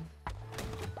Knucklebone.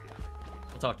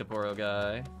 We'll talk to Poro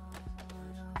Guy.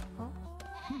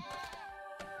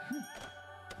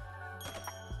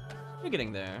 We're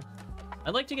getting there.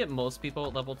 I'd like to get most people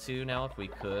at level 2 now if we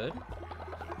could.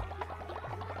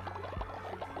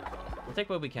 We'll take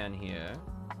what we can here.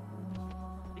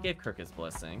 He gave Kirk his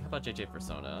blessing. How about JJ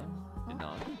Persona? Did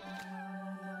not.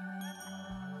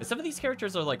 Some of these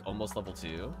characters are like almost level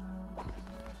 2.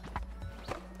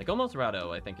 Like almost Rado,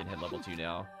 I think, can hit level 2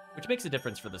 now, which makes a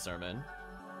difference for the sermon.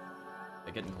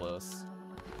 They're getting close.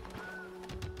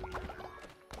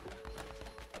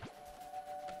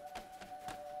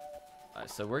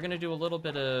 So we're gonna do a little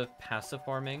bit of passive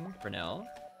farming for now.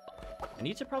 I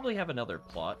need to probably have another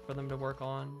plot for them to work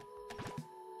on.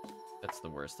 That's the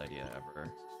worst idea ever.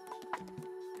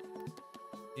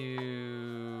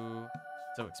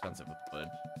 So expensive with wood.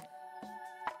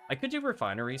 I could do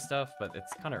refinery stuff, but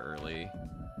it's kind of early.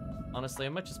 Honestly, I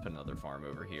might just put another farm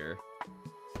over here.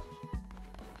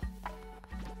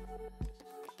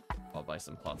 I'll buy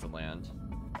some plots of land.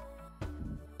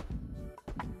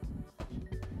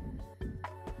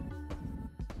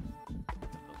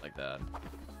 like that.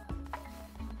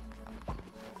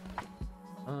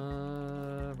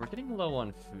 We're getting low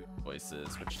on food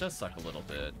choices, which does suck a little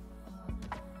bit.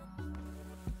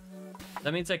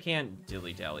 That means I can't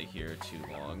dilly-dally here too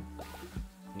long.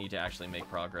 Need to actually make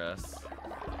progress.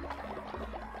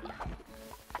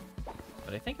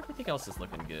 But I think everything else is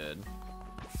looking good.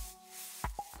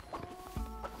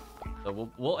 So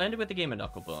we'll end it with a game of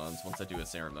Knucklebones once I do a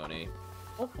ceremony.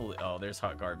 Hopefully, oh, there's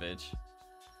hot garbage.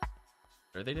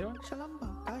 What are they doing?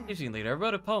 Evening leader, I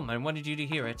wrote a poem. I wanted you to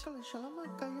hear it.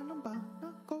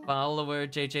 Follower,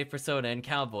 JJ Persona, and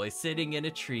Cowboy sitting in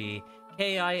a tree.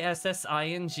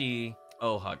 Kissing.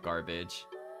 Oh, hot garbage.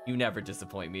 You never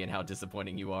disappoint me in how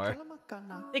disappointing you are.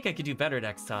 I think I could do better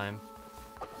next time.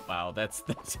 Wow, that's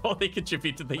all they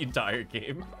contribute to the entire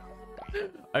game.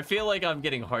 I feel like I'm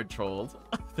getting hard trolled.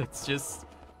 That's just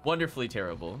wonderfully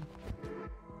terrible.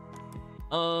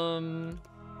 Damn,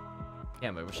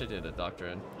 I wish I did a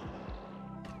doctrine.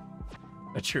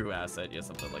 A true asset, yeah,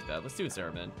 something like that. Let's do a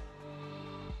ceremony.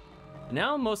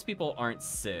 Now most people aren't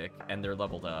sick and they're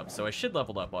leveled up, so I should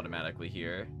level up automatically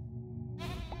here.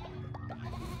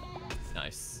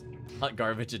 Nice. Hot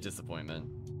garbage, a disappointment.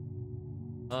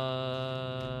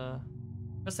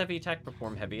 Press heavy attack,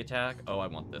 perform heavy attack. Oh, I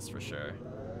want this for sure.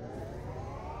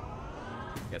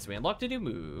 Guess we unlocked a new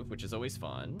move, which is always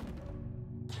fun.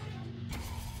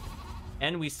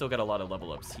 And we still got a lot of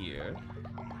level ups here.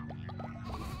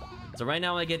 So right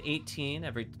now I get 18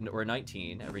 or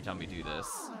 19 every time we do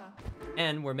this.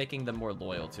 And we're making them more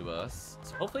loyal to us.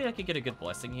 So hopefully I could get a good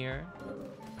blessing here.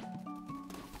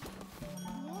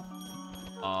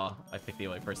 Aw, I picked the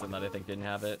only person that I think didn't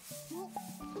have it.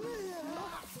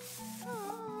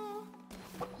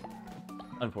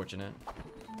 Unfortunate.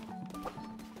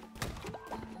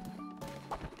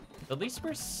 At least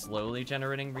we're slowly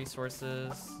generating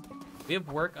resources. We have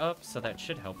work up, so that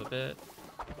should help a bit.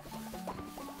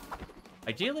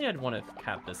 Ideally, I'd want to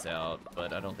cap this out,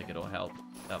 but I don't think it'll help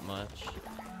that much.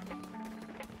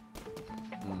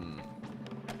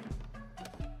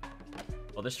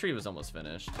 Well, this tree was almost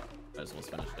finished. Might as well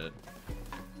finish it.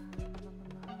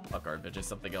 Hot garbage is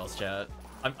something else, chat.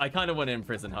 I kind of want to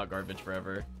imprison hot garbage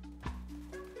forever.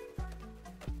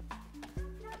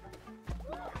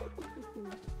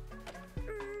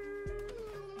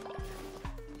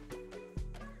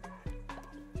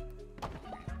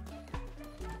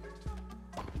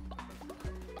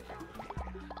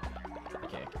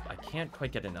 Okay, I can't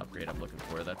quite get an upgrade I'm looking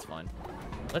for. That's fine.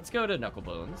 Let's go to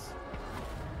Knucklebones.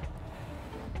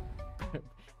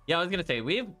 Yeah, I was gonna say,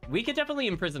 we could definitely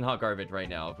imprison hot garbage right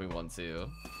now if we want to.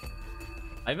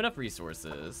 I have enough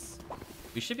resources.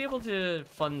 We should be able to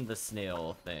fund the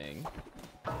snail thing,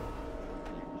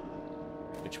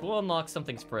 which will unlock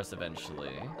something for us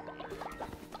eventually.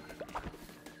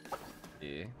 Let's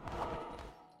see.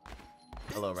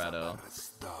 Hello, Rado.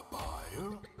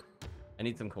 I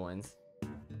need some coins. So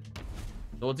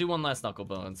we'll do one last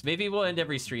Knucklebones. Maybe we'll end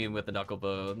every stream with the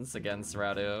Knucklebones against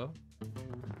Rado.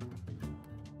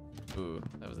 Ooh,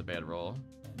 that was a bad roll.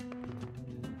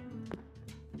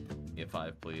 Get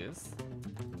 5, please.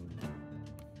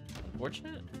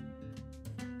 Unfortunate.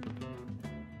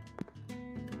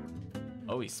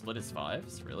 Oh, he split his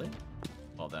 5s? Really?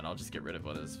 Well, then I'll just get rid of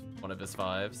one of his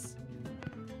 5s.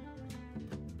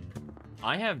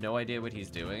 I have no idea what he's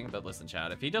doing, but listen,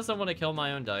 chat, if he doesn't want to kill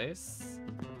my own dice,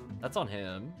 that's on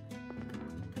him.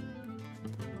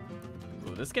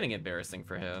 Ooh, this is getting embarrassing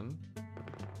for him.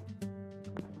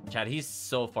 Chad, he's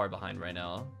so far behind right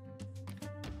now.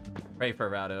 Pray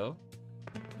for Rado.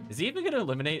 Is he even going to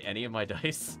eliminate any of my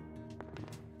dice?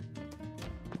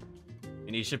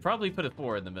 And he should probably put a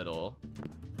 4 in the middle.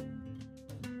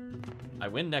 I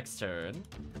win next turn.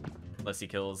 Unless he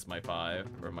kills my 5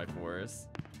 or my 4s.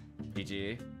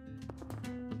 GG.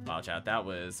 Wow, chat, that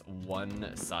was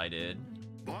one-sided.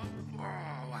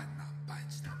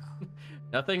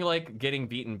 Nothing like getting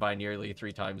beaten by nearly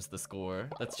 3 times the score.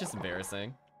 That's just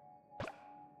embarrassing.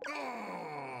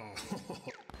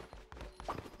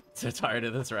 So tired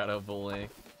of this Rado bullying.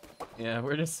 Yeah,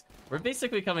 we're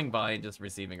basically coming by and just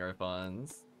receiving our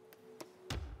funds.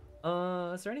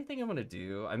 Is there anything I want to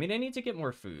do? I mean, I need to get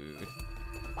more food.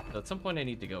 So at some point I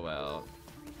need to go out.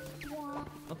 I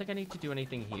don't think I need to do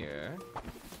anything here.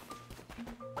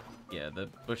 Yeah, the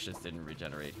bushes didn't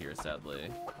regenerate here,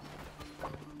 sadly.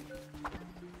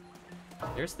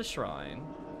 There's the shrine.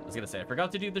 I was gonna say, I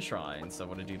forgot to do the shrine, so I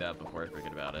want to do that before I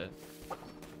forget about it.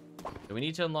 So we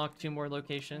need to unlock 2 more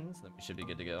locations, then we should be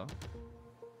good to go.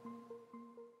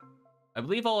 I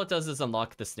believe all it does is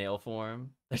unlock the snail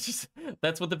form.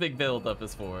 That's what the big build up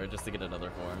is for, just to get another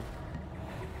form.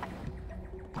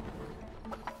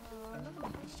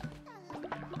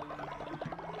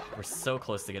 We're so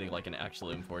close to getting like an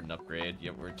actual important upgrade,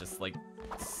 yet we're just like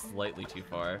slightly too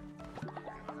far.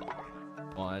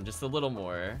 Come on, just a little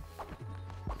more.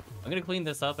 I'm gonna clean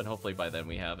this up and hopefully by then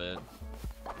we have it.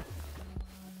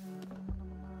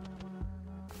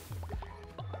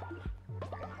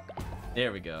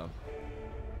 There we go.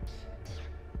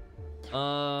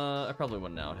 I probably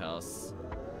want an outhouse.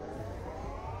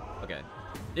 Okay.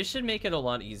 This should make it a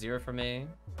lot easier for me,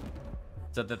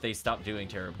 so that they stop doing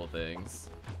terrible things.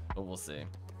 But we'll see.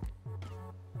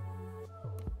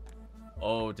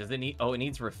 Oh, does it need... Oh, it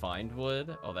needs refined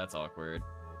wood? Oh, that's awkward.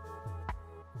 I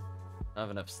don't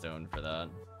have enough stone for that.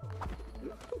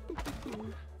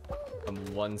 I'm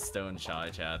 1 stone shy,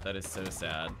 chat. That is so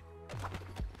sad.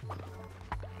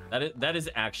 That is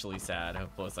actually sad how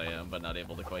close I am, but not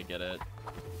able to quite get it.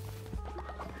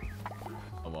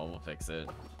 Oh well, we'll fix it.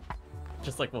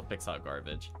 Just like we'll fix hot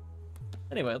garbage.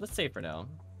 Anyway, let's save for now.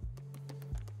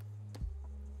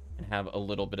 And have a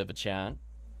little bit of a chat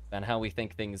about how we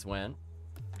think things went.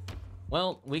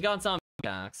 Well, we got zombie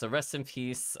back, so rest in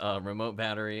peace, Remote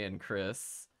Battery and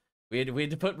Chris. We had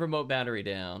to put Remote Battery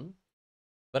down.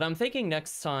 But I'm thinking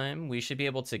next time we should be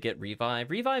able to get Revive.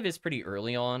 Revive is pretty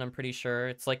early on, I'm pretty sure.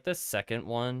 It's like the second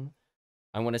one,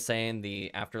 I want to say, in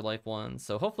the Afterlife one.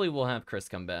 So hopefully we'll have Chris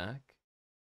come back.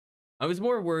 I was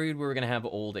more worried we were going to have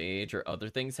old age or other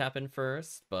things happen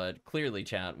first, but clearly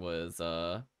chat was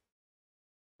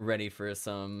ready for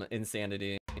some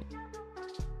insanity.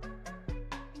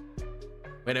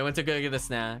 Wait, I went to go get a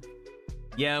snack.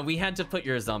 Yeah, we had to put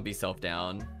your zombie self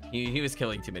down. He was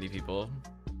killing too many people.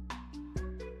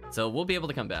 So we'll be able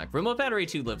to come back. Remote Battery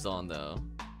 2 lives on, though.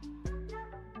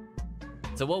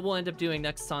 So what we'll end up doing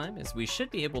next time is we should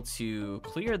be able to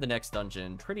clear the next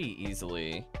dungeon pretty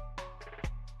easily.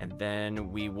 And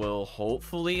then we will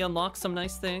hopefully unlock some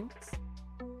nice things.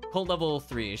 Cult level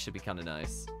 3 should be kind of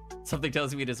nice. Something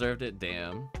tells me we deserved it.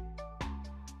 Damn.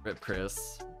 Rip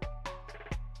Chris.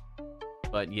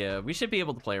 But yeah, we should be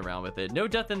able to play around with it. No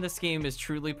death in this game is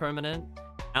truly permanent.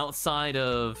 Outside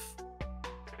of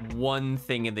one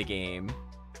thing in the game,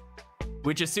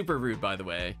 which is super rude, by the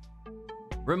way.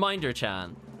 Reminder, chat.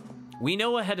 We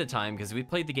know ahead of time, because we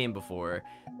played the game before,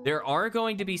 there are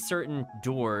going to be certain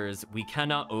doors we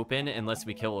cannot open unless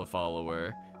we kill a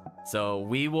follower. So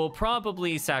we will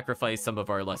probably sacrifice some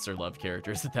of our lesser loved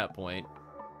characters at that point.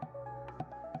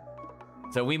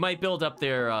 So we might build up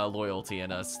their loyalty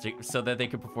in us so that they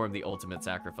can perform the ultimate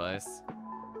sacrifice.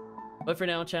 But for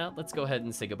now, chat, let's go ahead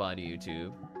and say goodbye to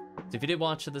YouTube. So if you did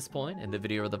watch to this point in the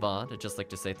video or the VOD, I'd just like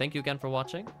to say thank you again for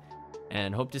watching,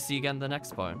 and hope to see you again in the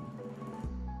next part.